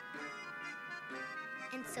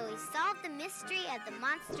 And so he solved the mystery of the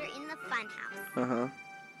monster in the funhouse. Uh-huh.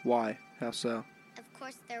 Why? How so? Of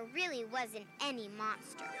course, there really wasn't any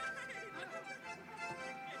monster.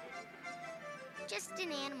 Just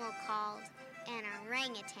an animal called an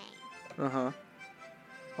orangutan. Uh-huh.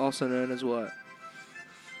 Also known as what?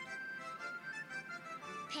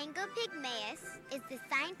 Pangopygmaeus is the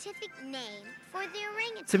scientific name for the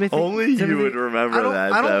orangutan. Timothy, Only Timothy, you would remember I don't-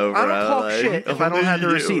 that, I don't- though, I don't bro. talk Like, shit if I don't only have the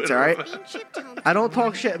you receipts, would all right? Being shipped home I don't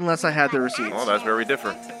talk shit unless I have the receipts. Oh, that's where we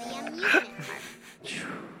differ. to the amusement park.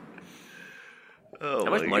 Oh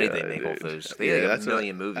How much my money God, did they make off dude. those? They had like that's a what-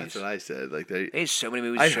 million movies. That's what I said. Like they had so many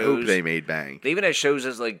movies. I shows. hope they made bank. They even had shows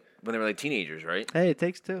as like when they were like teenagers, right? Hey, it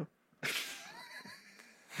takes two.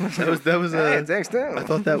 That was Hey, it takes two. I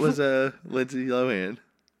thought that was Lindsay Lohan.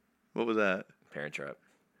 What was that? Parent Trap.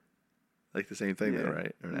 Like the same thing, Yeah. though,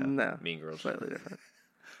 right? Or no? No. Mean Girls. Slightly different.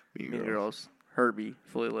 Mean Mean Girls. Girls. Herbie,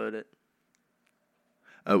 fully loaded.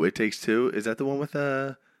 Oh, It Takes Two. Is that the one with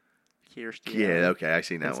Kirstie Yeah. Allen. Okay, I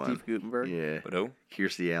seen that And one. Steve Gutenberg. Yeah. But who?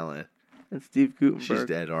 Kirstie Allen. And Steve Gutenberg. She's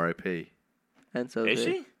dead. R.I.P. And so Is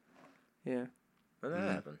they- she? Yeah. When did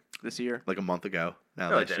that happen? This year. Like a month ago.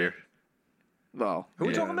 Not No, it last didn't. year. Well. Who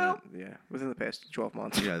we yeah, talking about? Yeah. Within the past 12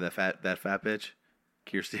 months. Yeah, that fat bitch,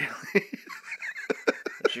 Kirstie Allen.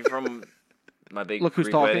 Is she from My Big Look who's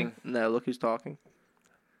Greek talking. Wedding? No, look who's talking.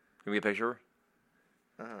 Can we get a picture of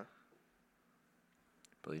her? Uh-huh.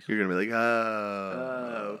 Please. You're gonna be like,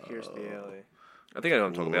 Oh, Kirstie Alley. I think I know what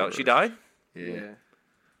I'm talking about. She died? Yeah.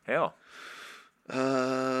 Hell.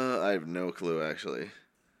 I have no clue actually.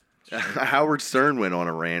 Howard Stern went on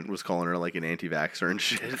a rant, was calling her like an anti-vaxxer and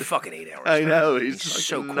shit. Fucking 8 hours. I know, he's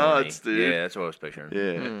so fucking corny. nuts, dude. Yeah, that's what I was picturing.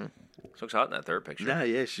 Yeah. She looks hot in that third picture. Nah,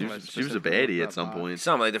 yeah, she was a baddie at some point.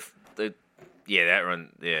 Something like yeah, that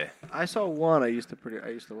run. Yeah. I saw one I used to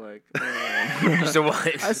like. Used to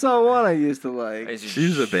what? I saw one I used to like. She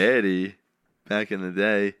was a baddie back in the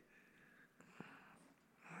day.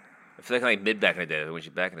 I feel like mid back in the day. When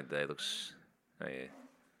she's back in the day, it looks. Oh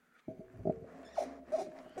yeah.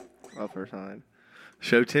 Up her time.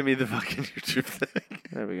 Show Timmy the fucking YouTube thing.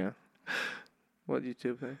 There we go. What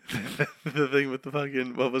YouTube thing? The thing with the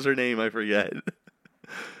fucking, what was her name? I forget.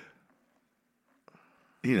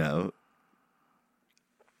 You know.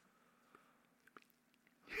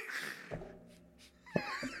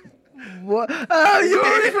 What? Oh, you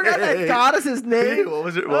made me forget that goddess's name. What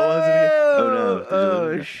was it? What was it again? Oh no.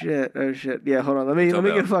 Oh shit. Oh shit. Yeah, hold on. Let me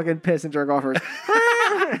get fucking pissed and jerk off first.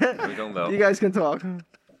 What are we talking about? You guys can talk.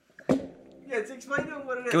 Yeah, explain to him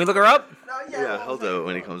what it is. Can we look her up? Yeah, he'll do it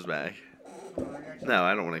when he comes back. No,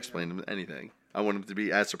 I don't want to explain to him anything. I want him to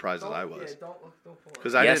be as surprised as I was.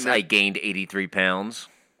 Because I Yes, didn't. I gained 83 pounds.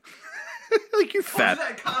 Like you fat.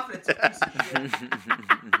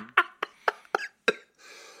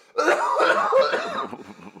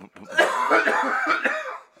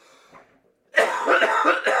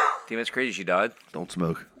 Damn, that's crazy. She died. Don't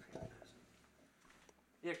smoke.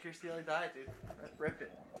 Yeah, Kirstie Alley died, dude. Rip it.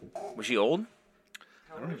 Was she old?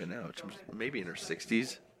 I don't even know. Maybe in her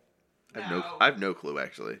 60s. I have no clue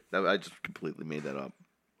actually. I just completely made that up.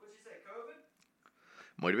 What'd you say?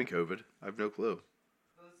 COVID? Might have been COVID. I have no clue.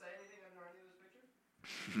 Does it say anything under any of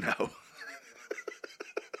those pictures? No.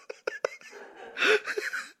 It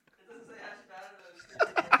doesn't say how she died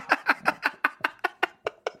in those.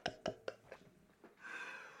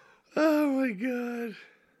 Oh my god.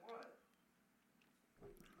 What? What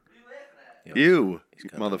are you laughing at? You He's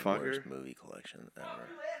got motherfucker. the worst movie collection ever. What are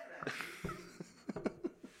you laughing at?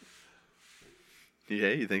 Yeah,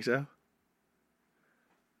 you think so?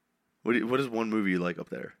 What is one movie you like up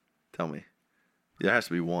there? Tell me. There has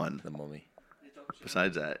to be one. The Mummy.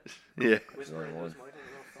 Besides that. Yeah. There's only one.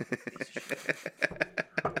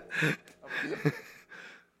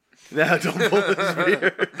 No, don't pull this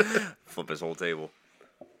beer. Flip his whole table.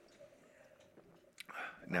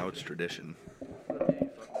 Now it's tradition.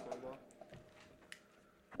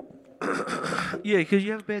 Yeah, because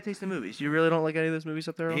you have a bad taste in movies. You really don't like any of those movies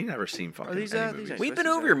up there? He never seen fucking Are these, any these movies. are We've been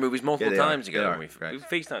supposed over to your say- movies multiple Yeah, they are. times They together. are. We've Correct.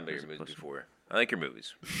 FaceTimed your movies before. I like your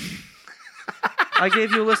movies. I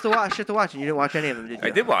gave you a list of shit to watch, and you didn't watch any of them, did you?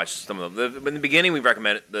 I did watch some of them. In the beginning, we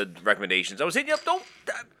recommended the recommendations. I was hitting you up. Don't.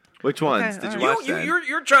 Which ones Okay, did you alright. watch then?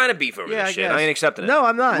 You're trying to beef over Yeah, I this shit. guess. I ain't accepting it. No,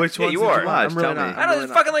 I'm not. Which Yeah, ones you did are. you watch? I'm really Tell me. not. I know really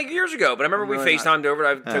it's fucking like years ago, but I remember I'm we really FaceTimed over.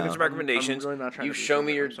 I took Oh. some recommendations. I'm really not trying You to beef show over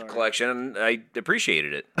me it. your I'm sorry. collection, and I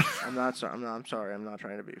appreciated it. I'm not sorry. I'm sorry. I'm not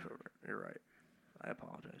trying to beef over it. You're right. I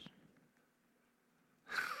apologize.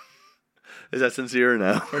 Is that sincere or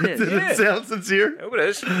no? It is. Does Yeah. it sound sincere? I hope it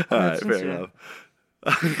is. All right, sincere. fair enough.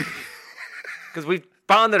 Because we've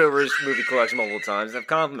bonded over his movie collection multiple times, and I've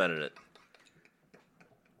complimented it.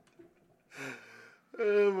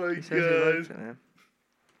 Oh my He says he likes god. it, man.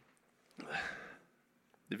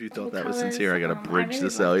 If you thought The that was colours, sincere, I got a I bridge really to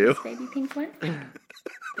sell love you. this baby pink one.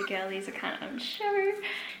 The girlies are kind of unsure,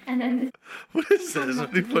 and then What is this?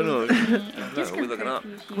 What are you putting on? What are we looking up?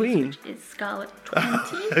 Queen. which is Scarlet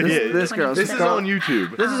 20. This girl's This is Scarlet- on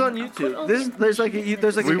YouTube. This is on YouTube. There's like a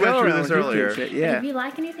We went go through around this with YouTube earlier. shit, If Yeah. you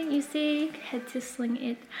like anything you see, head to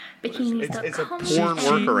slingitbikinis.com. It's a porn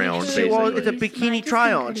workaround, Well, basically. it's a bikini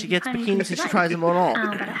try-on. She gets bikinis and she tries them on all.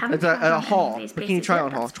 It's a haul, bikini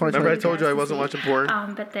try-on haul. Remember I told you I wasn't watching porn?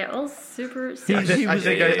 But they're all super. I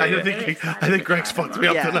think Greg's fucked me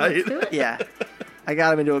up Yeah. tonight. Yeah. I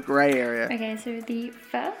got him into a gray area. Okay, so the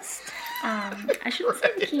first, I shouldn't say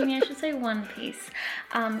bikini, I should say one piece.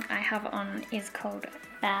 I have on is called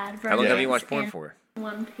Bad Romance. How long have you watched porn and for?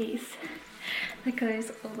 One piece that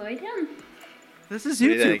goes all the way down. This is What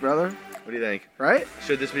do you YouTube, think? brother. What do you think? Right?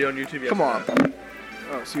 Should this be on YouTube? Yes Come or on. no?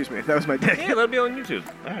 Oh, excuse me. That was my dick. Yeah, let it be on YouTube.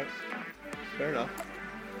 All right. Fair enough.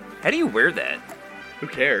 How do you wear that? Who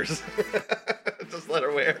cares? Just let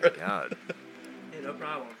her wear it. God. Hey, no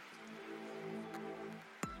problem.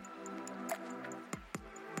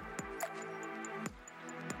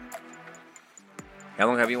 How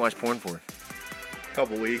long have you watched porn for?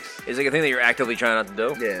 Couple weeks. Is it a thing that you're actively trying not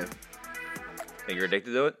to do? Yeah. Think you're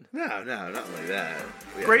addicted to it? No, not like that.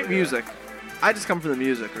 Yeah, Great yeah. music. I just come for the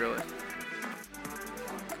music, really.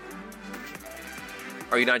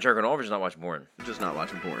 Are you not jerking off or just not watching porn? I'm just not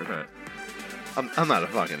watching porn. Right. I'm not a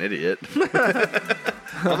fucking idiot.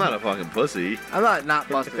 I'm not a fucking pussy. I'm not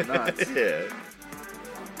busting nuts. Yeah.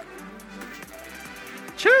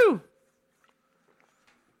 Choo!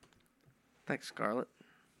 Thanks, Scarlett.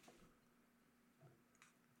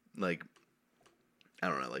 Like, I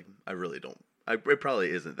don't know. Like, I really don't. It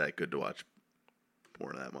probably isn't that good to watch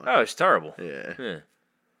porn that much. Oh, it's terrible. Yeah. Yeah.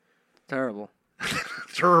 Terrible.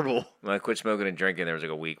 Terrible. When I quit smoking and drinking, there was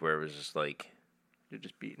like a week where it was just like... You're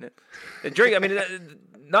just beating it. And drink, I mean,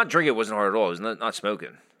 not drinking wasn't hard at all. It was not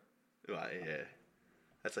smoking. Well, yeah.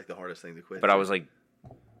 That's like the hardest thing to quit. But I was like...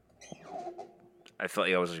 I felt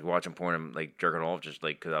like I was like watching porn and like jerking off just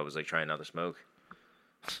like because I was like trying not to smoke.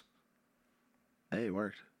 Hey, it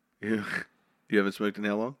worked. You haven't smoked in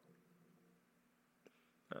how long?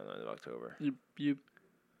 I don't know, October. You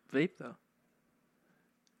vape, though.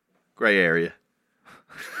 Gray area.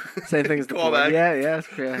 Same thing as the Call porn. back. Yeah, it's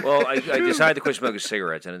great. Well, I decided to quit smoking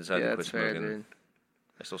cigarettes, and I decided Yeah, to quit that's fair, smoking. dude.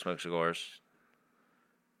 I still smoke cigars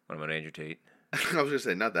when I'm on Andrew Tate. I was gonna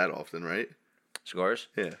say not that often, right? Cigars?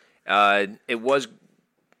 Yeah. It was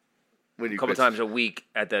When a you couple quit times a week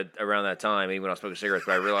at around that time, even when I was smoking cigarettes.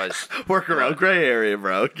 But I realized work around gray area,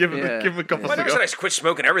 bro. Give him a couple. Well, I never cigars. said I quit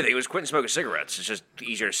smoking everything. It was quitting smoking cigarettes. It's just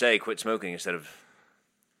easier to say quit smoking instead of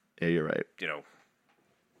Yeah, you're right.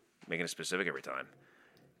 making it specific every time.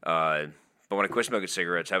 But when I quit smoking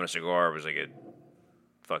cigarettes, having a cigar was like it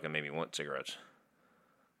fucking made me want cigarettes.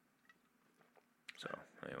 So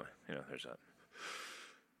anyway, there's that.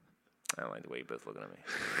 I don't like the way you both looking at me.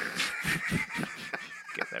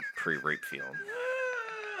 Get that pre-rape feeling.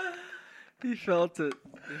 He felt it.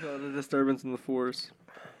 He felt a disturbance in the force.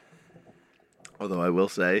 Although I will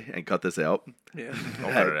say, and cut this out. Yeah.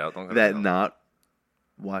 Don't cut it out. That not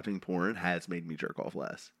watching porn has made me jerk off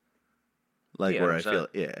less. Like Yeah, where I 100%. feel,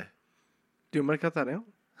 yeah. Do you want me to cut that out?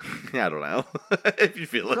 I don't know. If you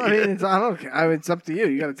feel like I mean, I don't care. I mean, it's up to you.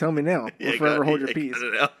 You got to tell me now. Yeah, Or forever hold your cut peace.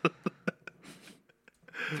 it out.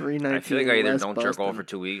 319. I feel like I either less don't jerk off busting. for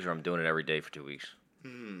 2 weeks or I'm doing it every day for 2 weeks.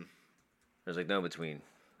 Hmm. There's like no between.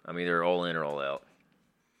 I'm either all in or all out.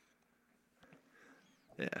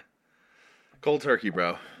 Yeah. Cold turkey,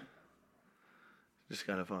 bro. Just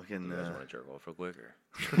gotta fucking. You guys want to jerk off real quick or?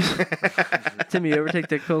 Tim, you ever take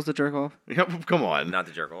dick pills to jerk off? Yep, come on. Not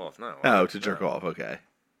to jerk off, no. Oh, to jerk off. Okay.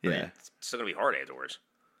 I mean, Yeah. it's still gonna be hard afterwards.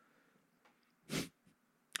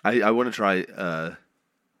 I want to try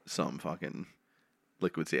some fucking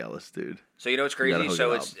liquid Cialis, dude. So you know what's You gotta crazy?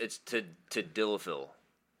 hook So it it's Tadalafil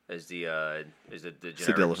is the generic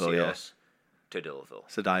Sildenafil, yeah. CS. Tadalafil.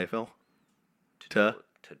 Sildenafil. Tadalafil.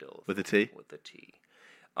 With a T? With a T.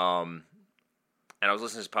 And I was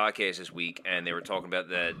listening to this podcast this week, and they were talking about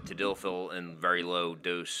that Tadalafil in very low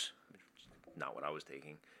dose, not what I was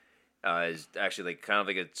taking, is actually like kind of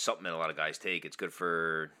like a supplement a lot of guys take. It's good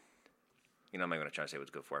for, I'm not going to try to say what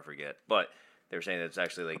it's good for, I forget. But they were saying that it's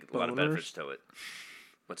actually like a lot of benefits to it.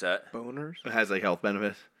 What's that? Boners? It has like health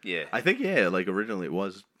benefits. Yeah. I think, yeah, like originally it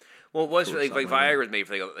was. Well, it was for like something Viagra was made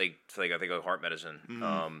for I think a heart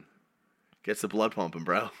medicine. Gets the blood pumping,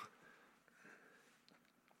 bro.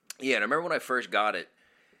 Yeah, and I remember when I first got it,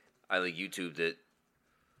 I like YouTubed it.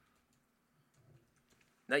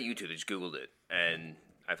 Not YouTube, I just Googled it, and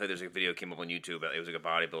I thought there's a video came up on YouTube about it was like a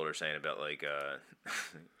bodybuilder saying about like,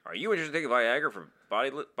 are you interested in taking Viagra for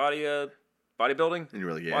bodybuilding? And you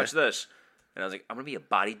were like, yeah. Watch this, and I was like, I'm gonna be a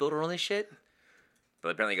bodybuilder on this shit. But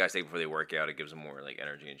apparently, guys take it before they work out. It gives them more like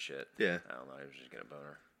energy and shit. Yeah. I don't know. I was just getting a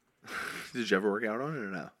boner. Did you ever work out on it or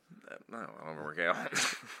no? No, I don't work out.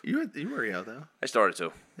 You work out though. I started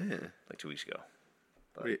to. Yeah. Like 2 weeks ago.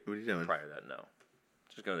 But What are you doing? prior to that, no.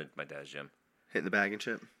 Just going to my dad's gym. Hitting the bag and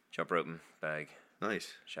shit. Jump roping, bag,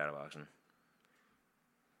 Nice. shadow boxing.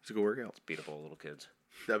 It's a good workout. Beat up all the little kids.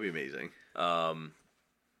 That'd be amazing.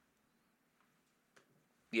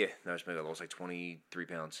 Yeah, no, I just lost like 23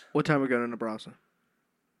 pounds. What time are we going to Nebraska?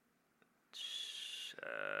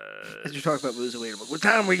 As you talk about losing weight, I'm like, what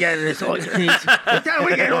time we getting this all you can eat? What time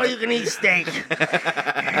we getting all you can eat steak? Do you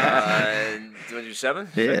want to do 7?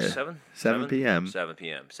 Yeah. 6, 7? 7 p.m. 7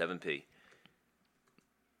 p.m. 7 p.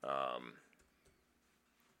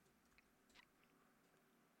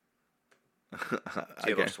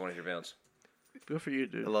 See, I lost 23 pounds. Good for you,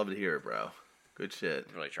 dude. I love to hear it, bro. Good shit.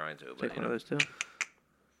 I'm really trying to, but Take one of those too.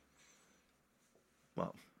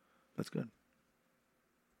 Well, that's good.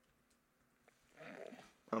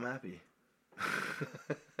 I'm happy.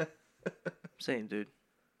 Same, dude.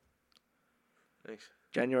 Thanks.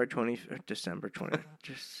 December 20,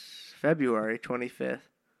 just February 25th,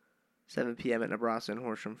 7 p.m. at Nebraska and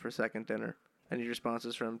Horsham for second dinner. I need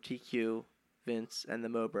responses from TQ, Vince, and the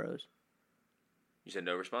Mo Bros. You said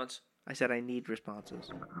no response? I said I need responses.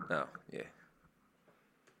 Oh, yeah.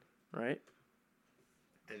 Right?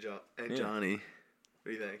 And Yeah. Johnny. What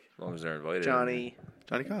do you think? As long as they're invited. Johnny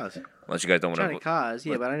Cos. Unless you guys don't want Johnny Cos,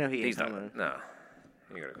 yeah, but I know he ain't he's not. coming. No.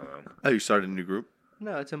 He ain't gonna come home. Oh, you started a new group?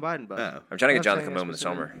 No, it's in Biden, bud. Oh. I'm trying to get John to saying come home in the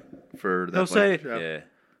specific. summer. For that He'll say, show? Yeah.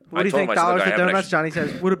 What do you told him, think, I said, dollars look, I to haven't donuts? actually- Johnny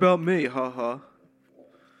says, what about me? Ha ha.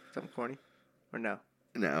 Something corny? Or no?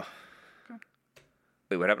 No.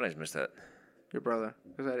 Wait, what happened? I just missed that. Your brother.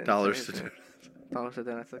 'Cause I didn't Dollars say to his name. Dollars to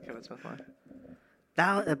donuts. That's Kevin Smith line.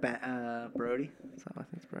 Brody. So I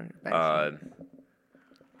think it's Brody.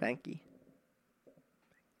 Banky.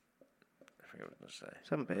 I forget what I was going to say.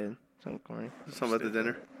 Something paid. Something corny. Something about the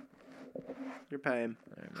dinner? You're paying.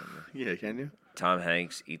 I remember. Yeah, can you? Tom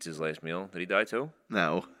Hanks eats his last meal. Did he die too?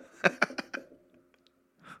 No.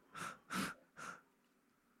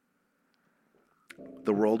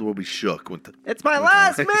 The world will be shook with the. It's my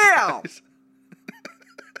last meal!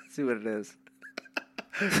 See what it is.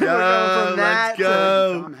 We're going from that let's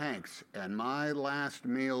go. Tom Hanks, and my last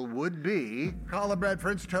meal would be challah bread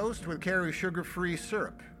French toast with Kerry sugar-free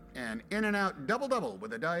syrup, an In-N-Out double-double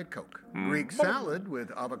with a Diet Coke, Greek salad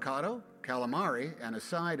with avocado, calamari, and a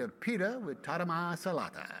side of pita with tarama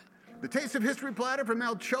salata. The Taste of History platter from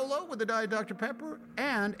El Cholo with a Diet Dr. Pepper,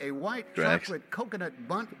 and a white Drax. chocolate coconut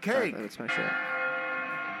bundt cake. That's my shit.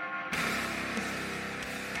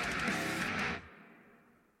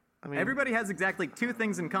 Everybody has exactly two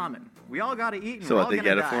things in common. We all gotta eat and So we're what, all they gonna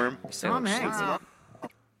get it die. for him? Tom Hanks. Well,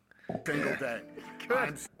 single day.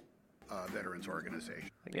 I'm veterans organization.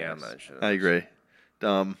 Yeah, I'm not sure. I agree.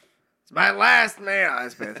 It's my last meal.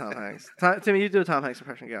 That's bad, Tom Hanks. Timmy, you do a Tom Hanks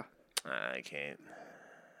impression. Go. I can't.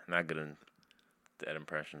 I'm not good in dead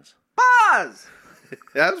impressions. Pause!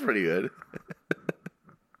 That was pretty good.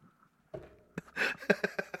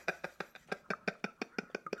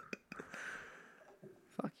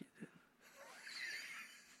 Fuck you, dude.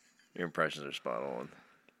 Your impressions are spot on.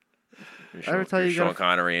 I ever tell you Sean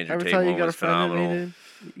Connery and your ever Tate tell you one got a was friend in phenomenal. me, dude?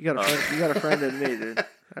 You got a friend. You got a friend in me, dude. I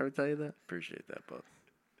ever tell you that? Appreciate that, bud.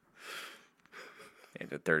 I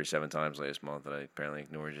did 37 times last month that I apparently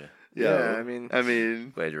ignored you. Yeah, I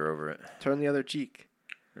mean, Glad you're over it. turn the other cheek.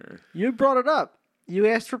 You brought it up. You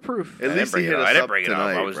asked for proof. At least he hit us I didn't up bring it up.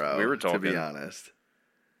 tonight, bro. We were talking. To be honest.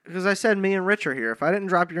 Because I said me and Rich are here. If I didn't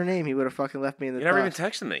drop your name, he would have fucking left me in the You never even dust.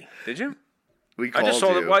 texted me, did you? We I called just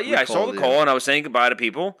saw you. the well, yeah, We I saw the called call you. and I was saying goodbye to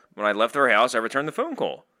people. When I left their house, I returned the phone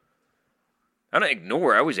call. I don't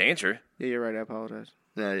ignore. I always answer. Yeah, you're right. I apologize.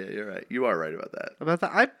 Yeah, you're right. You are right about that. About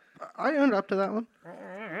that, I owned up to that one.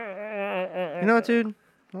 You know what, dude?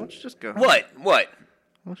 Why don't you just go home? What? Why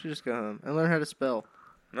don't you just go home and learn how to spell?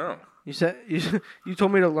 No. You said you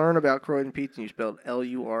told me to learn about Croydon Pizza and you spelled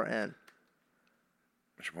L-U-R-N.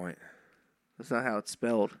 What's your point? That's not how it's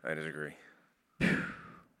spelled. I disagree. You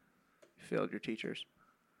failed your teachers.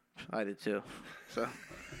 I did too. So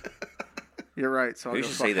you're right. So I'll Who go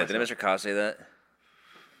should fuck say that? Did myself. Mr. Koss say that?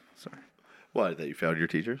 Sorry. What? That you failed your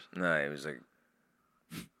teachers? No, it was like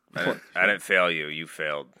I didn't fail you. You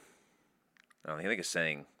failed. I don't think it's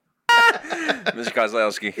saying. Mr.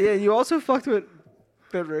 Kozlowski. Yeah, you also fucked with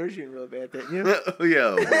Ben Rogian real bad, didn't you?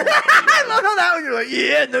 Yo. I love how that one you're like,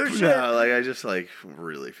 yeah, no shit. No, like I just like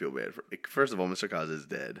really feel bad for. First of all, Mr. Kaz is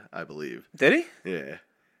dead, I believe. Did he? Yeah,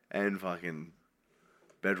 and fucking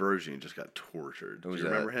Bedrosian just got tortured. Do Who's you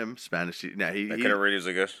that? remember him? Spanish. No, he. That kind of radios,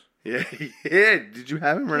 I guess. Yeah, yeah. Did you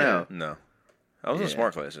have him or no? No. I was in Yeah.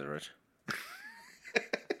 smart classes, Rich.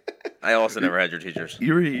 I also never had your teachers.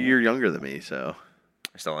 You're younger than me, so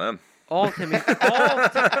I still am. All of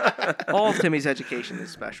Timmy's education is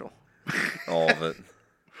special. All of it.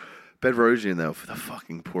 Bedrosian though, for the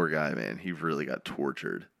fucking poor guy, man, he really got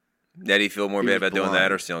tortured. Did he feel more He bad was about doing blind.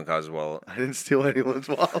 that or stealing Koz's wallet? I didn't steal anyone's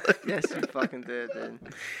wallet. Yes, you fucking did, dude.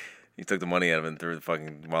 You took the money out of it and threw the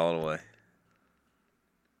fucking wallet away.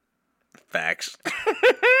 Facts.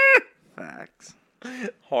 Facts.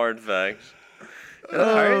 Hard facts.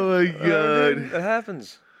 Oh my god, It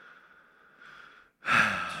happens.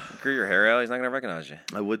 Grew your hair out, he's not going to recognize you.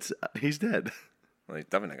 I would. He's dead. Well, he's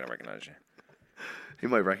definitely not going to recognize you. He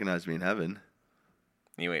might recognize me in heaven.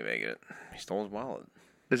 You ain't making it. He stole his wallet.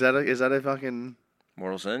 Is that a fucking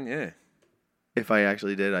Mortal sin? Yeah. If I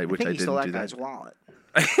actually did, I which think I he stole didn't that do guy's that. wallet.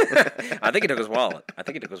 I think he took his wallet. I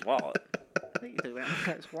think he took his wallet. I think he took that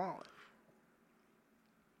guy's wallet.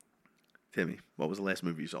 Timmy, what was the last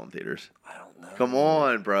movie you saw in theaters? I don't know. Come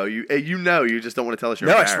on, bro. You know, you just don't want to tell us you're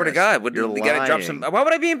No, I embarrassed. swear to God. You're We got to drop some. Why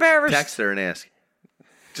would I be embarrassed? Text her and ask.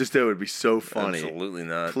 Just do it. It'd be so funny. Absolutely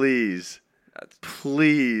not. Please.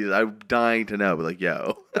 Please. I'm dying to know. But like,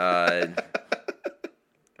 yo. I'm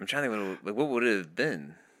trying to think what would it have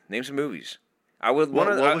been? Name some movies. I would want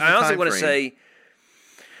to. what was I the honestly time want to frame? say.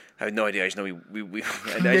 I have no idea. I just know we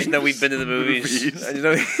I just know we've been to the movies. I just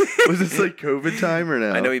know Was this like COVID time or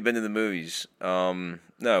no? I know we've been to the movies. No,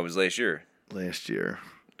 it was last year. Last year.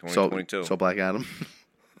 2022. Saw Black Adam.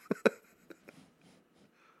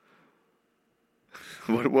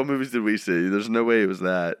 What movies did we see? There's no way it was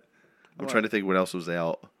that. I'm What? trying to think what else was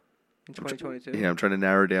out. In 2022? Yeah, I'm trying to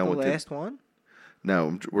narrow down The what last one?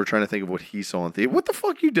 No, we're trying to think of what he saw in theater. What the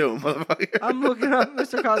fuck you doing, motherfucker? I'm looking up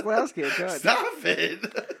Mr. Kozlowski. Good. Stop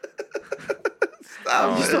it.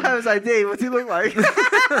 Stop. You still have his ID. What's he look like?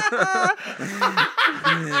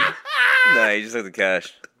 No, he just took the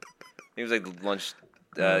cash. He was like the lunch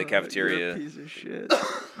cafeteria. You're a piece of shit.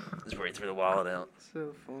 That's where he threw the wallet out.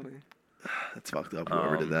 So funny. That's fucked up.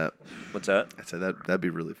 Whoever did that. What's that? I said that'd be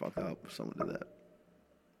really fucked up if someone did that.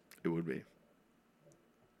 It would be.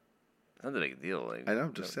 It's not a big deal. Like, I know.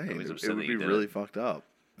 I'm just saying. nobody's It upset would that be you did really it. fucked up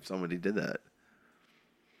if somebody did that.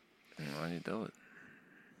 Why did you do it?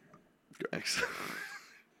 X.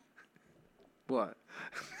 What?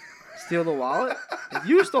 Steal the wallet?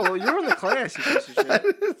 You stole it. You're in the class, you piece of shit.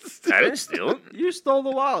 I didn't steal it. You stole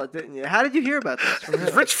the wallet, didn't you? How did you hear about this from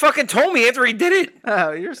him? Rich fucking told me after he did it.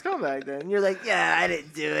 Oh, you're a scumbag then. You're like, yeah, I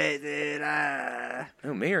didn't do it, dude.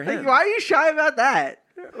 Oh, me or Like, him? why are you shy about that?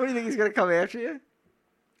 What do you think he's going to come after you?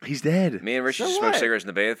 He's dead. Me and Rich So used to smoke what? cigarettes in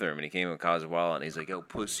the bathroom, and he came and caused a wallet, and he's like, "Yo,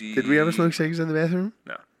 pussy." Did we ever smoke cigs in the bathroom?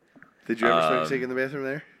 No. Did you ever smoke a cig in the bathroom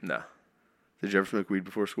there? No. Did you ever smoke weed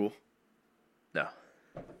before school? No.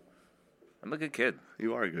 I'm a good kid.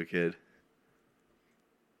 You are a good kid.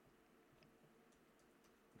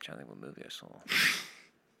 I'm trying to think what movie I saw.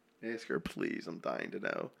 Ask her, please. I'm dying to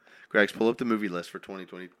know. Gregs, pull up the movie list for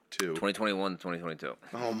 2022. 2021 to 2022.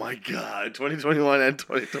 Oh my God, 2021 and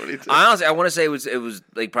 2022. Honestly, I want to say it was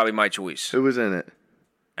like probably my choice. Who was in it?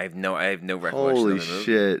 I have no recollection. Holy of the movie.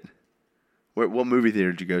 shit! What movie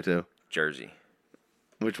theater did you go to? Jersey.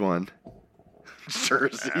 Which one?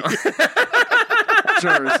 Jersey.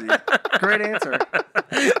 Jersey. Great answer.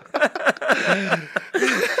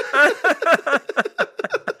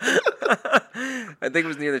 I think it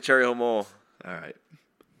was near the Cherry Hill Mall. All right.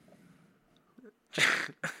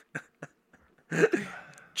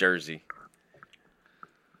 Jersey.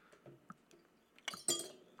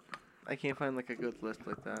 I can't find like a good list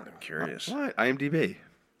like that. I'm curious. What? IMDb.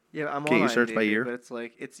 Yeah, I'm Can't on you search IMDb, by year? But it's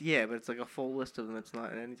like it's like a full list of them. It's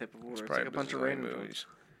not in any type of order. It's like a bunch of random movies.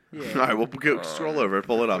 Yeah. All right, we'll go scroll over it,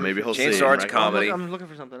 pull it up. Maybe he'll see. Chances are it's a comedy. I'm looking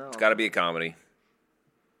for something else. It's got to be a comedy.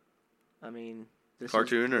 I mean, this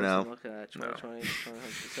Cartoon is or no? I'm looking at 2020. It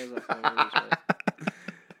says that's my movies, right?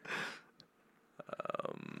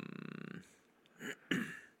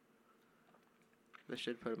 This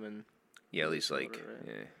should put them in. Yeah, at least like order,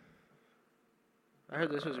 right? yeah. I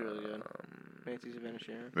heard this was really good. Fancy's Adventure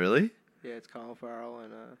Sharon. Really? Yeah, it's Colin Farrell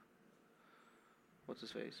and what's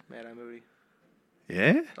his face? Mad Eye Moody.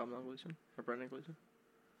 Yeah? Domhnall Gleeson or Brendan Gleeson.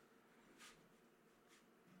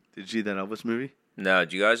 Did you see that Elvis movie? No,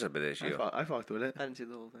 did you guys have an issue? I fucked with it. I didn't see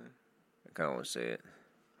the whole thing. I kind of want to see it.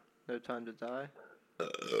 No Time to Die.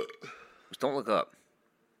 Just don't look up.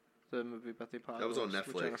 The movie about the apocalypse. That was on With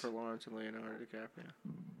Netflix. Jennifer Lawrence and Leonardo DiCaprio.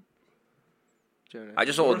 Jonah. I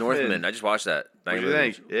just saw Northman. I just watched that. What do you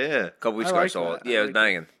think? Yeah. A couple weeks I ago I liked saw that. it. Yeah, it was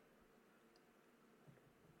banging.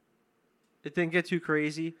 It didn't get too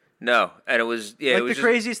crazy. No, and it was Like it was the just,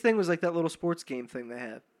 craziest thing was like that little sports game thing they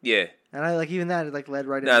had. yeah. And I like even that it like led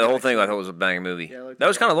right. No, into the whole next thing I one. thought was a banging movie. Yeah, I liked that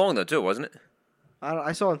was that. kind of long though too, wasn't it?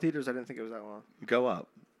 I saw it in theaters. I didn't think it was that long. Go up.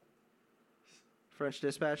 French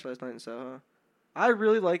Dispatch last night in Soho. I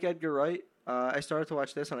really like Edgar Wright. I started to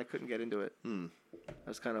watch this and I couldn't get into it. I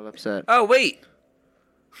was kind of upset. Oh wait,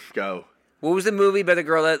 Go. what was the movie about the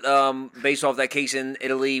girl that based off that case in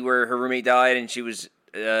Italy where her roommate died and she was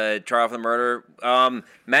trial for the murder?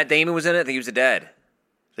 Matt Damon was in it. I think he was the dad.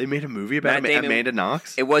 They made a movie about Matt Damon- Amanda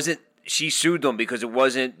Knox? It wasn't. She sued them because it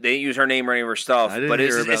wasn't. They didn't use her name or any of her stuff. I didn't But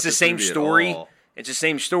hear about it's the this same movie at story. all. It's the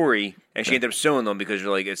same story, and she ended up suing them because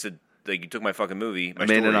you're like, like you took my fucking movie. My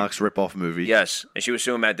Amanda story. Knox ripoff movie. Yes, and she was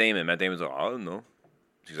suing Matt Damon. Matt Damon's like, I don't know.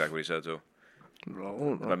 That's exactly what he said too.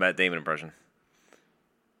 My Matt Damon impression.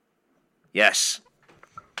 Yes.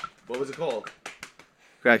 What was it called?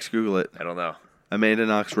 Gregs, Google it. I don't know. Amanda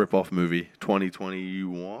Knox ripoff movie,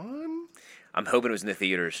 2021. I'm hoping it was in the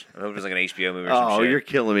theaters. I'm hoping it was like an HBO movie or some Oh, shit. you're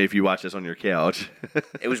killing me if you watch this on your couch.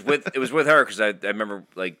 It was with her because I remember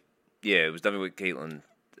like it was definitely with Caitlin.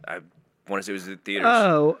 I want to say it was in the theaters.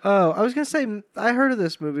 Oh! I was gonna say I heard of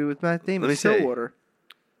this movie with Matt Damon. Let me see. Stillwater.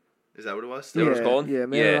 Is that what it was? Is that what it's called?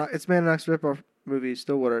 Yeah, it's Man Knox ripoff movie.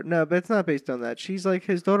 Stillwater. No, but it's not based on that. She's like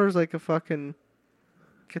his daughter's like a fucking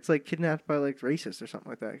gets like kidnapped by like racists or something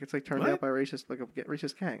like that. Gets like turned What? out by racist like a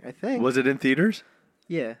racist gang. I think. Was it in theaters?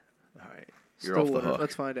 Yeah. All right. You're off the Stillwater. hook.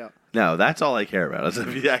 Let's find out. No, that's all I care about is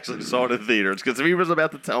if you actually saw it in theaters. Because if he was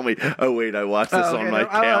about to tell me, oh, wait, I watched this on my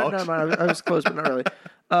couch. No, I was close, but not really.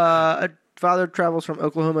 A father travels from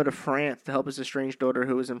Oklahoma to France to help his estranged daughter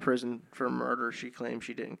who was in prison for murder she claims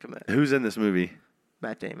she didn't commit. Who's in this movie?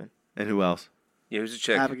 Matt Damon. And who else? Yeah, who's a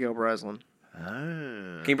chick? Abigail Breslin. Oh.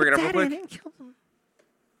 Can you bring it up real quick? didn't kill them.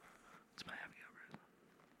 It's my Abigail Breslin.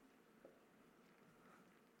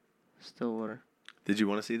 Stillwater. Did you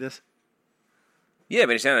want to see this? Yeah,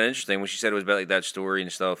 but it sounded interesting when she said it was about like that story and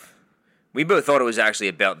stuff. We both thought it was actually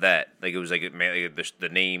about that. Like it was like the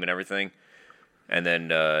name and everything. And then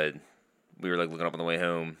we were like looking up on the way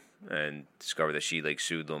home and discovered that she like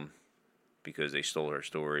sued them because they stole her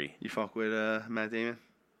story. You fuck with Matt Damon?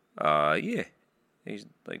 Yeah. He's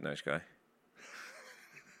like a nice guy.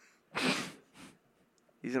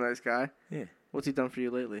 He's a nice guy. Yeah. What's he done for you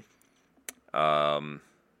lately?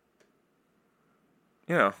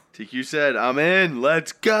 You know. TQ said, I'm in.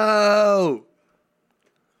 Let's go.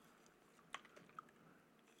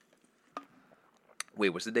 Wait,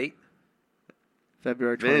 what's the date?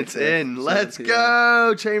 February 25th. Vince in. Let's 7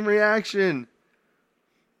 go. Chain reaction.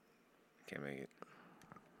 Can't make it.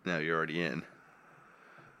 No, you're already in.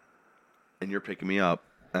 And you're picking me up,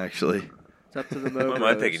 actually. It's up to the Why Mo. am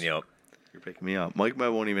I picking you up? You're picking me up. Mike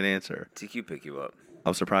Mo won't even answer. TQ pick you up.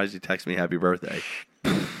 I'm surprised you text me happy birthday.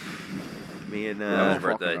 Me and That was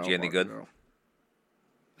your birthday. Did you get any good?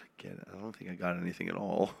 I don't think I got anything at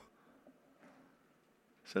all.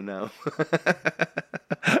 So no.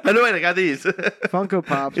 Oh, no, wait, I got these. Funko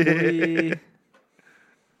Pops, boy.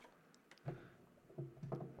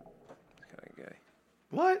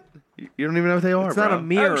 What? You don't even know what they are, It's bro. not a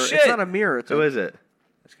mirror. Oh, shit. It's not a mirror. Who is it?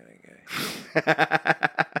 That's kind of gay.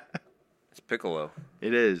 It's Piccolo.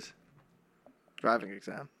 It is. Driving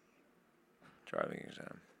exam. Driving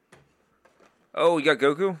exam. Oh, you got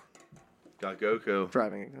Goku? Got Goku.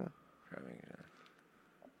 Driving exam. Driving exam.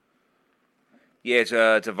 Yeah, it's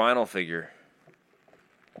a vinyl figure.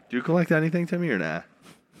 Do you collect anything, Timmy, or nah?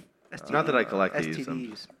 Not that I collect these.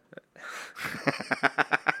 STDs.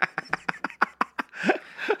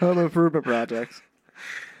 Home improvement projects.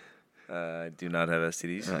 Do not have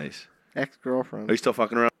STDs. Nice. Ex-girlfriend. Are you still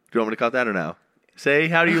fucking around? Do you want me to cut that or no? Say,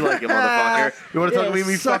 how do you like it, motherfucker? You want to talk about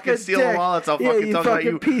me fucking stealing wallets? I'll fucking talk about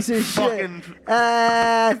you piece of fucking shit.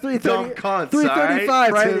 dumb cunts, 335, all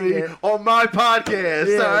right, Timmy? Timmy. On my podcast,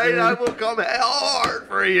 Yeah, all right? dude. I will come hard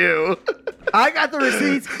for you. I got the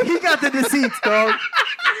receipts. He got the deceits, dog.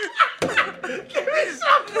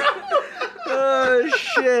 Oh,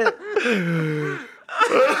 shit.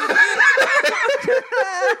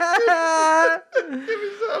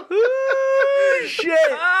 Ooh, shit.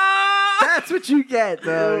 That's what you get,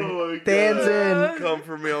 dog. Oh my Dan's God. in. Come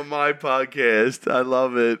for me on my podcast. I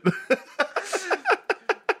love it.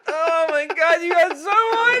 Oh my god, you got so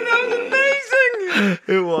high. That was amazing.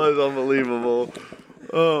 It was unbelievable.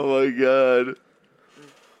 Oh my God.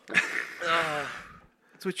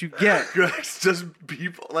 That's what you get. Greg's just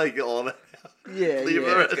people like all that. Yeah, Leave yeah.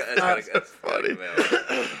 the rest. That's funny.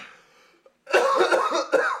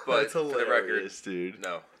 But That's for the record, hilarious, dude.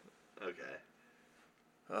 no. Okay.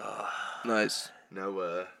 Nice.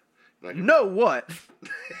 No, No what? Oh,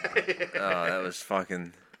 that was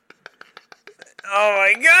fucking. Oh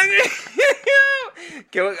my god!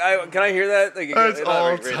 Can I hear that? Like, That's not all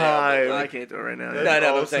right now, time. but, I like, can't do it right now. No, but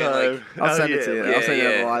I'm saying like. I'll send it to you. I'll send you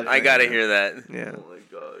a live. I thing. gotta hear that. Yeah. Oh my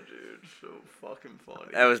God, dude. So fucking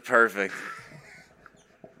funny. That was perfect.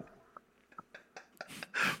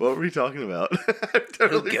 What were we talking about? I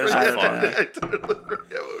totally Who gives a forget. fuck? I totally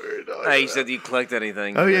forget what we were talking You about. said you collect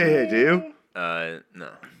anything. Oh, yeah, do you? No.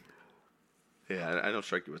 Yeah, I don't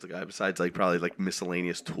strike you as a guy. Besides, like, probably, like,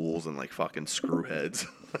 miscellaneous tools and, like, fucking screw heads.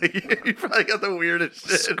 Like, you probably got the weirdest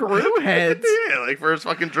shit. Screw heads? Yeah, like, for his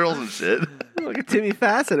fucking drills and shit. Look at Timmy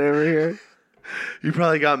Fassett over here. You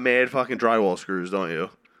probably got mad fucking drywall screws, don't you?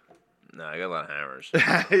 No, I got a lot of hammers.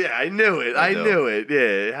 Yeah, I knew it. I do. knew it. Yeah,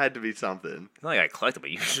 it had to be something. Not like I collect them,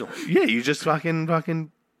 but usually. Yeah, you just fucking. Chill,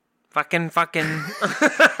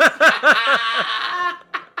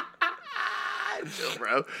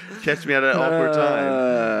 bro. Catch me at an awkward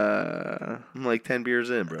time. I'm like 10 beers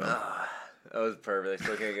in, bro. That was perfect. I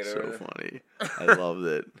still can't get So over it. funny. I loved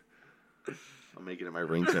it. I'll make it in my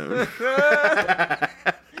ringtone.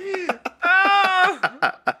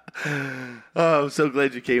 Oh, I'm so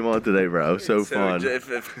glad you came on today, bro. So fun.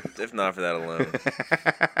 If not for that alone.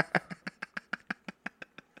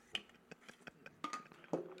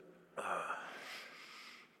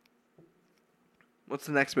 What's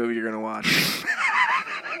the next movie you're gonna watch?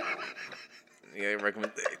 You got any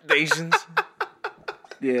recommendations?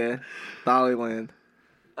 Yeah, Dollyland.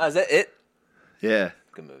 Oh, is that it? Yeah.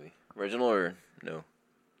 Good movie. Original or no?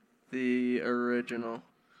 The original.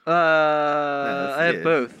 I have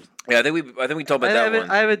both. Yeah, I think we talked about that one.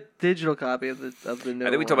 I have a digital copy of the new. I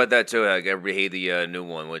think we talked about that too. Like, everybody hated the new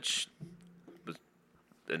one, which was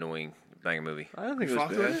annoying. Banger movie. I don't think it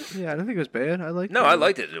was bad. Yeah, I don't think it was bad. I liked. No, I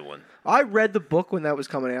liked it. The new one. I read the book when that was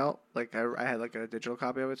coming out. Like I had like a digital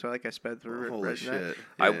copy of it, so I sped through it. Holy shit!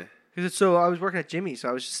 Because it's so I was working at Jimmy's, so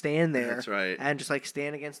I was just standing there. That's right. And just like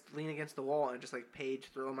lean against the wall, and just like page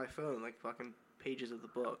through on my phone, like fucking pages of the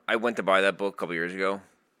book. I went to buy that book a couple years ago.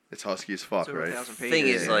 It's husky as fuck, It's over right? 1,000 pages. Thing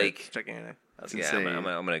is, like, checking it. That's yeah, insane. I'm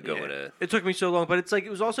gonna go with it. It took me so long, but it's like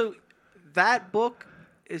it was also that book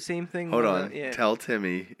is same thing. Hold on. Yeah. Tell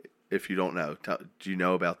Timmy if you don't know. Do you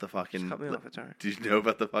know about the fucking? Just cut me off. It's all right. Do you know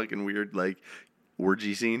about the fucking weird like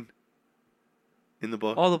orgy scene in the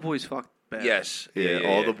book? All the boys fucked Bev. Yes. Yeah,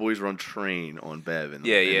 all the boys run train on Bev. In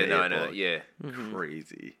the, in the I hit know. book. Yeah.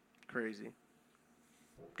 Crazy. Crazy.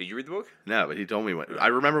 Did you read the book? No, but he told me when. I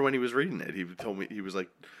remember when he was reading it. He told me he was like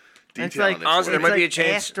And it's detailing like it. honestly, there it's might be like a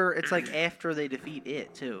chance- after. It's like after they defeat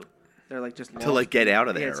it too. They're like just To, like, get out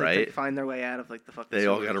of Yeah, there, it's like they right? find their way out of like the fucking. They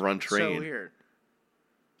all sewers. gotta run It's train. So weird.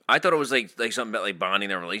 I thought it was like something about like bonding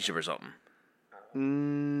their relationship or something.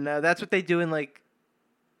 No, that's what they do in like.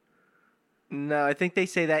 No, I think they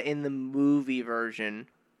say that in the movie version.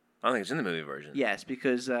 I don't think it's in the movie version. Yes,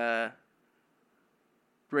 because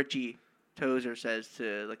Richie Tozer says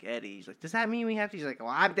to like Eddie, he's like, "Does that mean we have to?" He's like, "Well,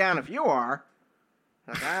 I'm down if you are."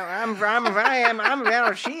 Like, I'm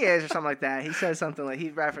Val, she is, or something like that. He says something like, he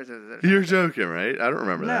references it. You're joking, right? I don't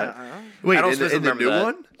remember that. Wait, I don't in the new that.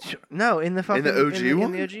 one? No, in the fucking... In the OG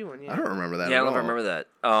one? In the OG one, yeah. I don't remember that Yeah, at I don't all. remember that.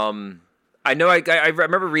 I know I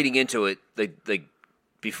remember reading into it, like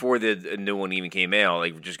before the new one even came out,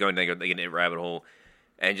 like just going down like a rabbit hole,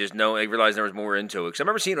 and just I realized there was more into it. Because I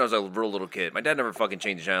remember seeing it when I was a real little kid. My dad never fucking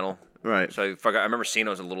changed the channel. Right. So I remember seeing it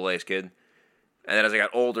when I was a little ass kid. And then as I got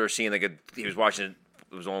older, seeing he was watching it,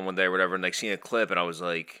 it was on one day or whatever, and like seeing a clip, and I was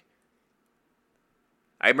like,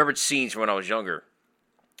 I remembered scenes from when I was younger.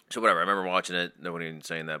 So whatever, I remember watching it. Nobody even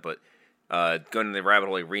saying that, but going in the rabbit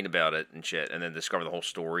hole, like, reading about it and shit, and then discover the whole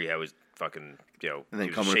story, how he was fucking, and then he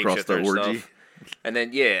was a coming across the shapeshifter and orgy. stuff. And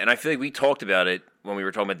then and I feel like we talked about it when we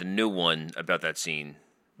were talking about the new one about that scene,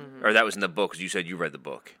 or that was in the book because you said you read the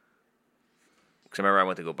book. Because I remember I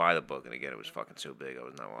went to go buy the book, and again, it was fucking so big. I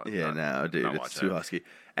was not watching. Yeah, no, dude, it's too husky.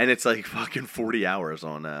 And it's like fucking 40 hours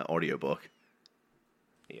on audiobook.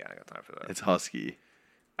 Yeah, I got time for that. It's husky.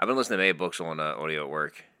 I've been listening to 8 books on audio at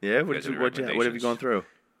work. Yeah, what have you gone through?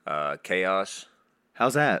 Chaos.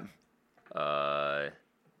 How's that?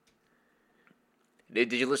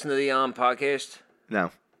 Did you listen to the podcast?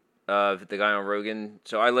 No. The guy on Rogan.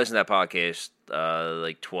 So I listened to that podcast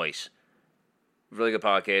like twice. Really good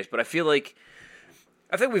podcast, but I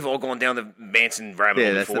think we've all gone down the Manson rabbit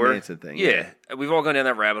hole before. Yeah, that's the Manson thing. Yeah, we've all gone down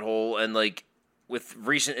that rabbit hole, and like in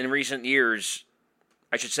recent years,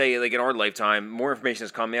 I should say, like in our lifetime, more information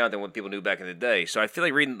has come out than what people knew back in the day. So I feel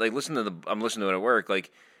like I'm listening to it at work.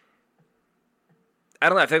 Like, I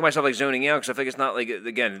don't know. I feel like myself like zoning out because I think it's not like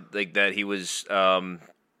again like that he was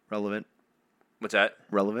relevant. What's that?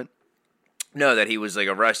 Relevant. No, that he was like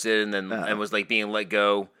arrested and then and was like being let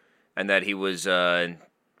go, and that he was doing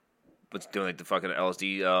like the fucking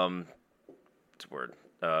LSD what's the word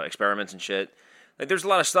experiments and shit. Like there's a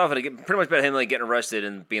lot of stuff, and it pretty much about him like getting arrested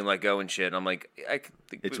and being let go and shit. And I'm like,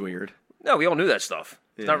 it's weird. No, we all knew that stuff.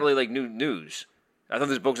 It's Yeah. not really like new news. I thought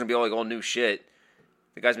this book's gonna be all new shit.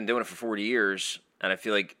 The guy's been doing it for 40 years, and I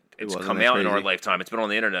feel like it's wasn't come that out in our crazy. lifetime. It's been on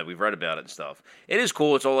the internet. We've read about it and stuff. It is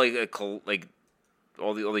cool. It's all like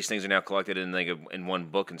all these things are now collected in in one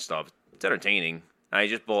book and stuff. It's entertaining. I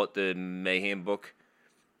just bought the Mayhem book.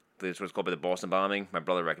 That's what's called by the Boston bombing. My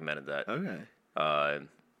brother recommended that. Okay.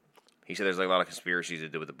 He said there's like a lot of conspiracies to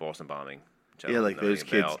do with the Boston bombing. which I Yeah, don't like know those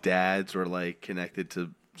anything kids' about. dads were like connected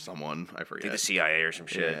to someone. I forget. Like the CIA or some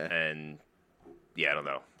shit. Yeah. And yeah, I don't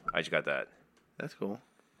know. I just got that. That's cool.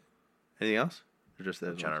 Anything else? Or just that?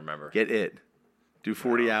 I'm trying to remember. Get it. Do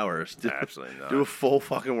 40 hours. Do, absolutely not. Do a full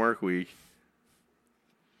fucking work week.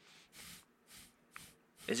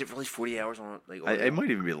 Is it really 40 hours on like? It might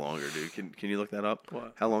even be longer, dude. Can you look that up?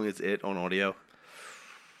 What? How long is it on audio?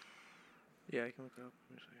 Yeah, I can look it up.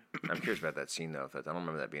 I'm curious about that scene though. I don't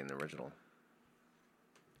remember that being the original.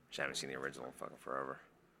 Just haven't seen the original in fucking forever.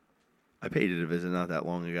 I paid it a visit not that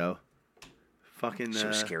long ago. Fucking. It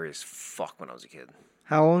was scary as fuck when I was a kid.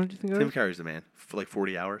 How long did you think it Tim is? Curry's the man. For like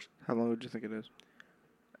 40 hours. How long would you think it is?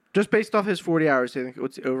 Just based off his 40 hours, do you think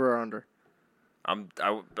it's over or under? I'm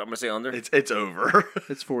gonna say under. It's over.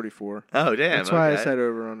 It's 44. Oh damn! That's why I okay. said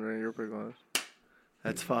over under. You're pretty close.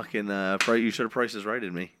 That's fucking. You should have prices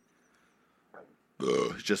righted me.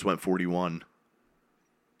 It just went 41.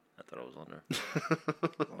 I thought it was under. I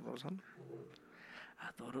thought it was under.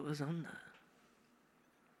 I thought it was under.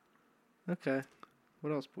 Okay.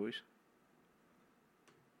 What else, boys?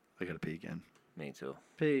 I gotta pee again. Me too.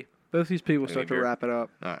 P. Both these people Any start to beer? wrap it up.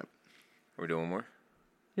 All right. We're doing more.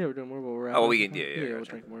 Yeah, we're doing more. We'll wrap Oh, up. we can. Yeah. We'll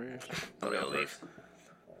Gotcha. drink more. Yeah. I'll gotta leave.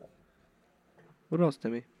 What else,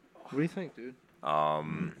 Timmy? What do you think, dude?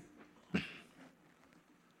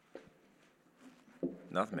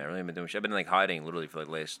 Nothing, man. I really haven't been doing shit. I've been like hiding literally for like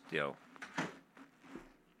last, Any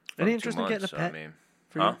 2 interest in getting a months, so, pet? I mean,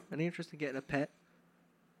 For huh? you? Any interest in getting a pet?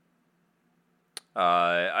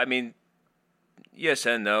 I mean, yes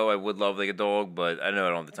and no. I would love like a dog, but I know I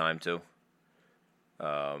don't have the time to.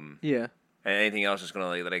 Yeah. And anything else is gonna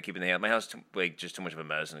like that I keep in the house. My house is just too much of a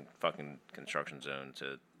mess and fucking construction zone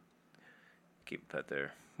to keep a pet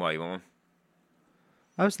there. Why you want one?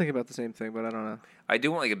 I was thinking about the same thing, but I don't know. I do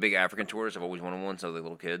want like a big African tortoise. I've always wanted one. So like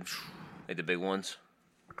little kids, like the big ones.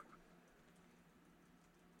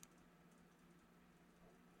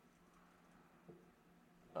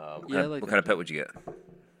 What kind of pet would you get?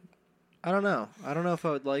 I don't know. I don't know if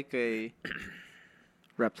I would like a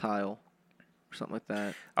reptile or something like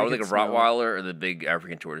that. I would like a could smell- Rottweiler or the big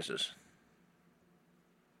African tortoises.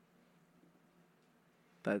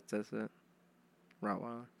 That's it.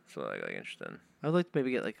 Rottweiler. So like interested in. I'd like to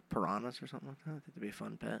maybe get like piranhas or something like that. I think that'd be a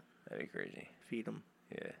fun pet. That'd be crazy. Feed them.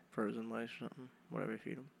 Yeah. Frozen lice or something. Whatever you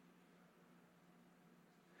feed them.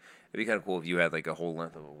 It'd be kind of cool if you had like a whole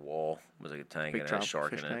length of a wall was like a tank Big and had a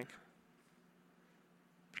shark in fish it. tank.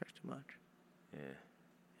 Shark's too much. Yeah.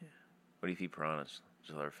 What do you feed piranhas?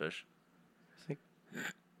 Just other fish? I think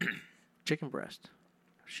chicken breast.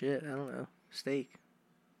 Shit, I don't know. Steak.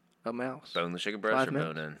 A mouse. Boneless chicken breast 5 or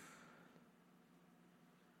minutes. bone in?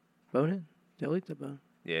 Bone in. They'll eat the bone.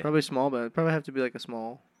 Yeah. Probably small bone. Probably have to be like a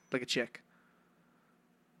small, like a chick.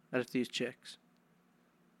 I'd have to use chicks.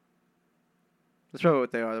 That's probably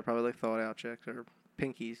what they are. They're probably like thawed out chicks or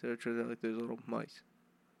pinkies. They're like those little mice.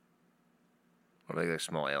 Or like a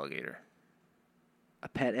small alligator. A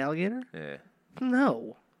pet alligator? Yeah.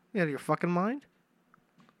 No. You out of your fucking mind?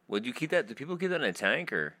 Would you keep that? Do people keep that in a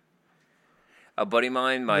tank or? A buddy of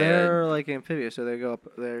mine, They're like amphibious, so they go up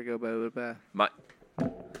there, go by with a bath. My.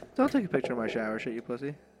 Don't take a picture of my shower shit, you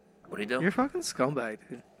pussy. What do you do? You're a fucking scumbag,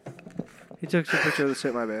 dude. He took a picture of the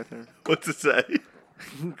shit in my bathroom. What's it say?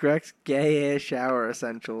 Greg's gay ass shower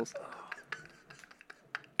essentials.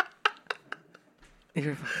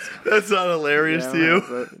 You're a fucking scumbag. That's not hilarious to you?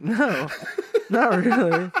 But no, not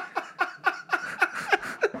really.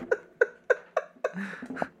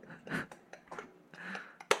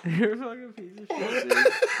 You're a fucking piece of shit, dude.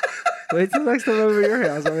 Wait till next time I'm over your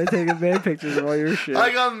house. I'm gonna take bad pictures of all your shit.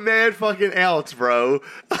 I got mad fucking outs, bro.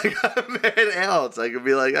 I got mad outs. I could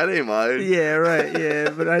be like, I didn't mind. Yeah, right. Yeah,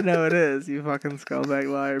 but I know it is. You fucking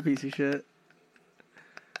scumbag liar, piece of shit.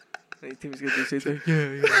 And Timmy's gonna do the same thing.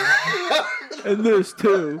 Yeah. And this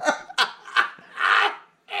too.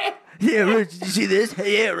 Yeah, Rich, did you see this?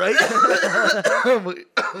 Yeah, right.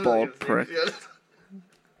 Bald prick.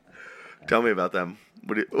 Tell me about them.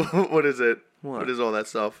 What is it? What? What is all that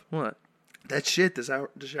stuff? What? That shit, the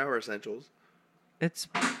shower essentials. It's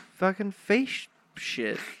fucking face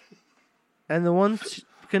shit. And the one's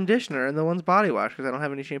conditioner and the one's body wash because I don't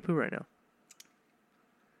have any shampoo right now.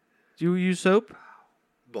 Do you use soap?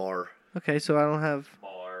 Bar. Okay, so I don't have...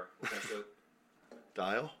 Bar.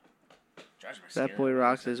 Dial? That boy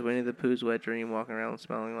rocks his Winnie the Pooh's wet dream walking around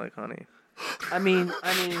smelling like honey. I mean,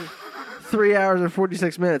 3 hours and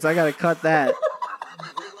 46 minutes. I gotta cut that.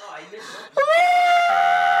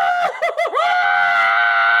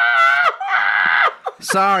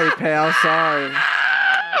 Sorry, pal. Sorry.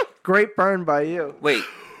 Great burn by you. Wait.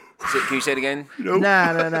 Can you say it again? Nope.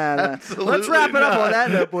 Nah. Let's wrap it up on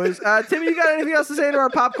that note, boys. Timmy, you got anything else to say to our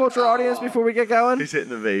pop culture audience before we get going? He's hitting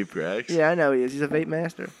the vape, Greg. Yeah, I know he is. He's a vape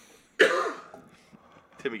master.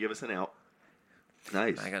 Timmy, give us an out.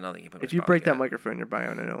 Nice. I got nothing. If you break that microphone, you're buying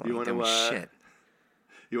a new one. You want to shit.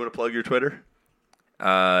 You want to plug your Twitter?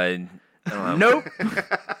 I don't know. Nope.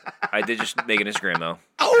 I did just make an Instagram though.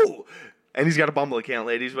 Oh, and he's got a Bumble account,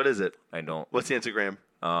 ladies. What is it? I don't. What's the Instagram?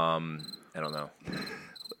 I don't know.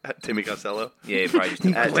 Timmy Costello. Yeah, probably just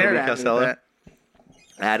at Timmy Costello.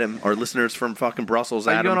 Adam, our listeners from fucking Brussels.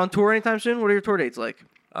 Are you Adam. going on tour anytime soon? What are your tour dates like?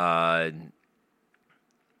 I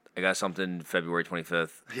got something February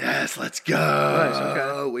 25th. Yes, let's go. Nice,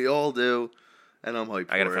 okay. We all do, and I'm hyped.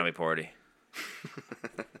 I got for a it. family party.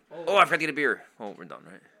 Oh, I forgot to get a beer. Oh, we're done,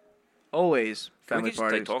 right? Always Can we family just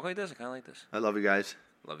parties. talk like this? I kind of like this. I love you guys.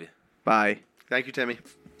 Love you. Bye. Thank you, Timmy.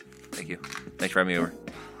 Thank you. Thanks for having me over.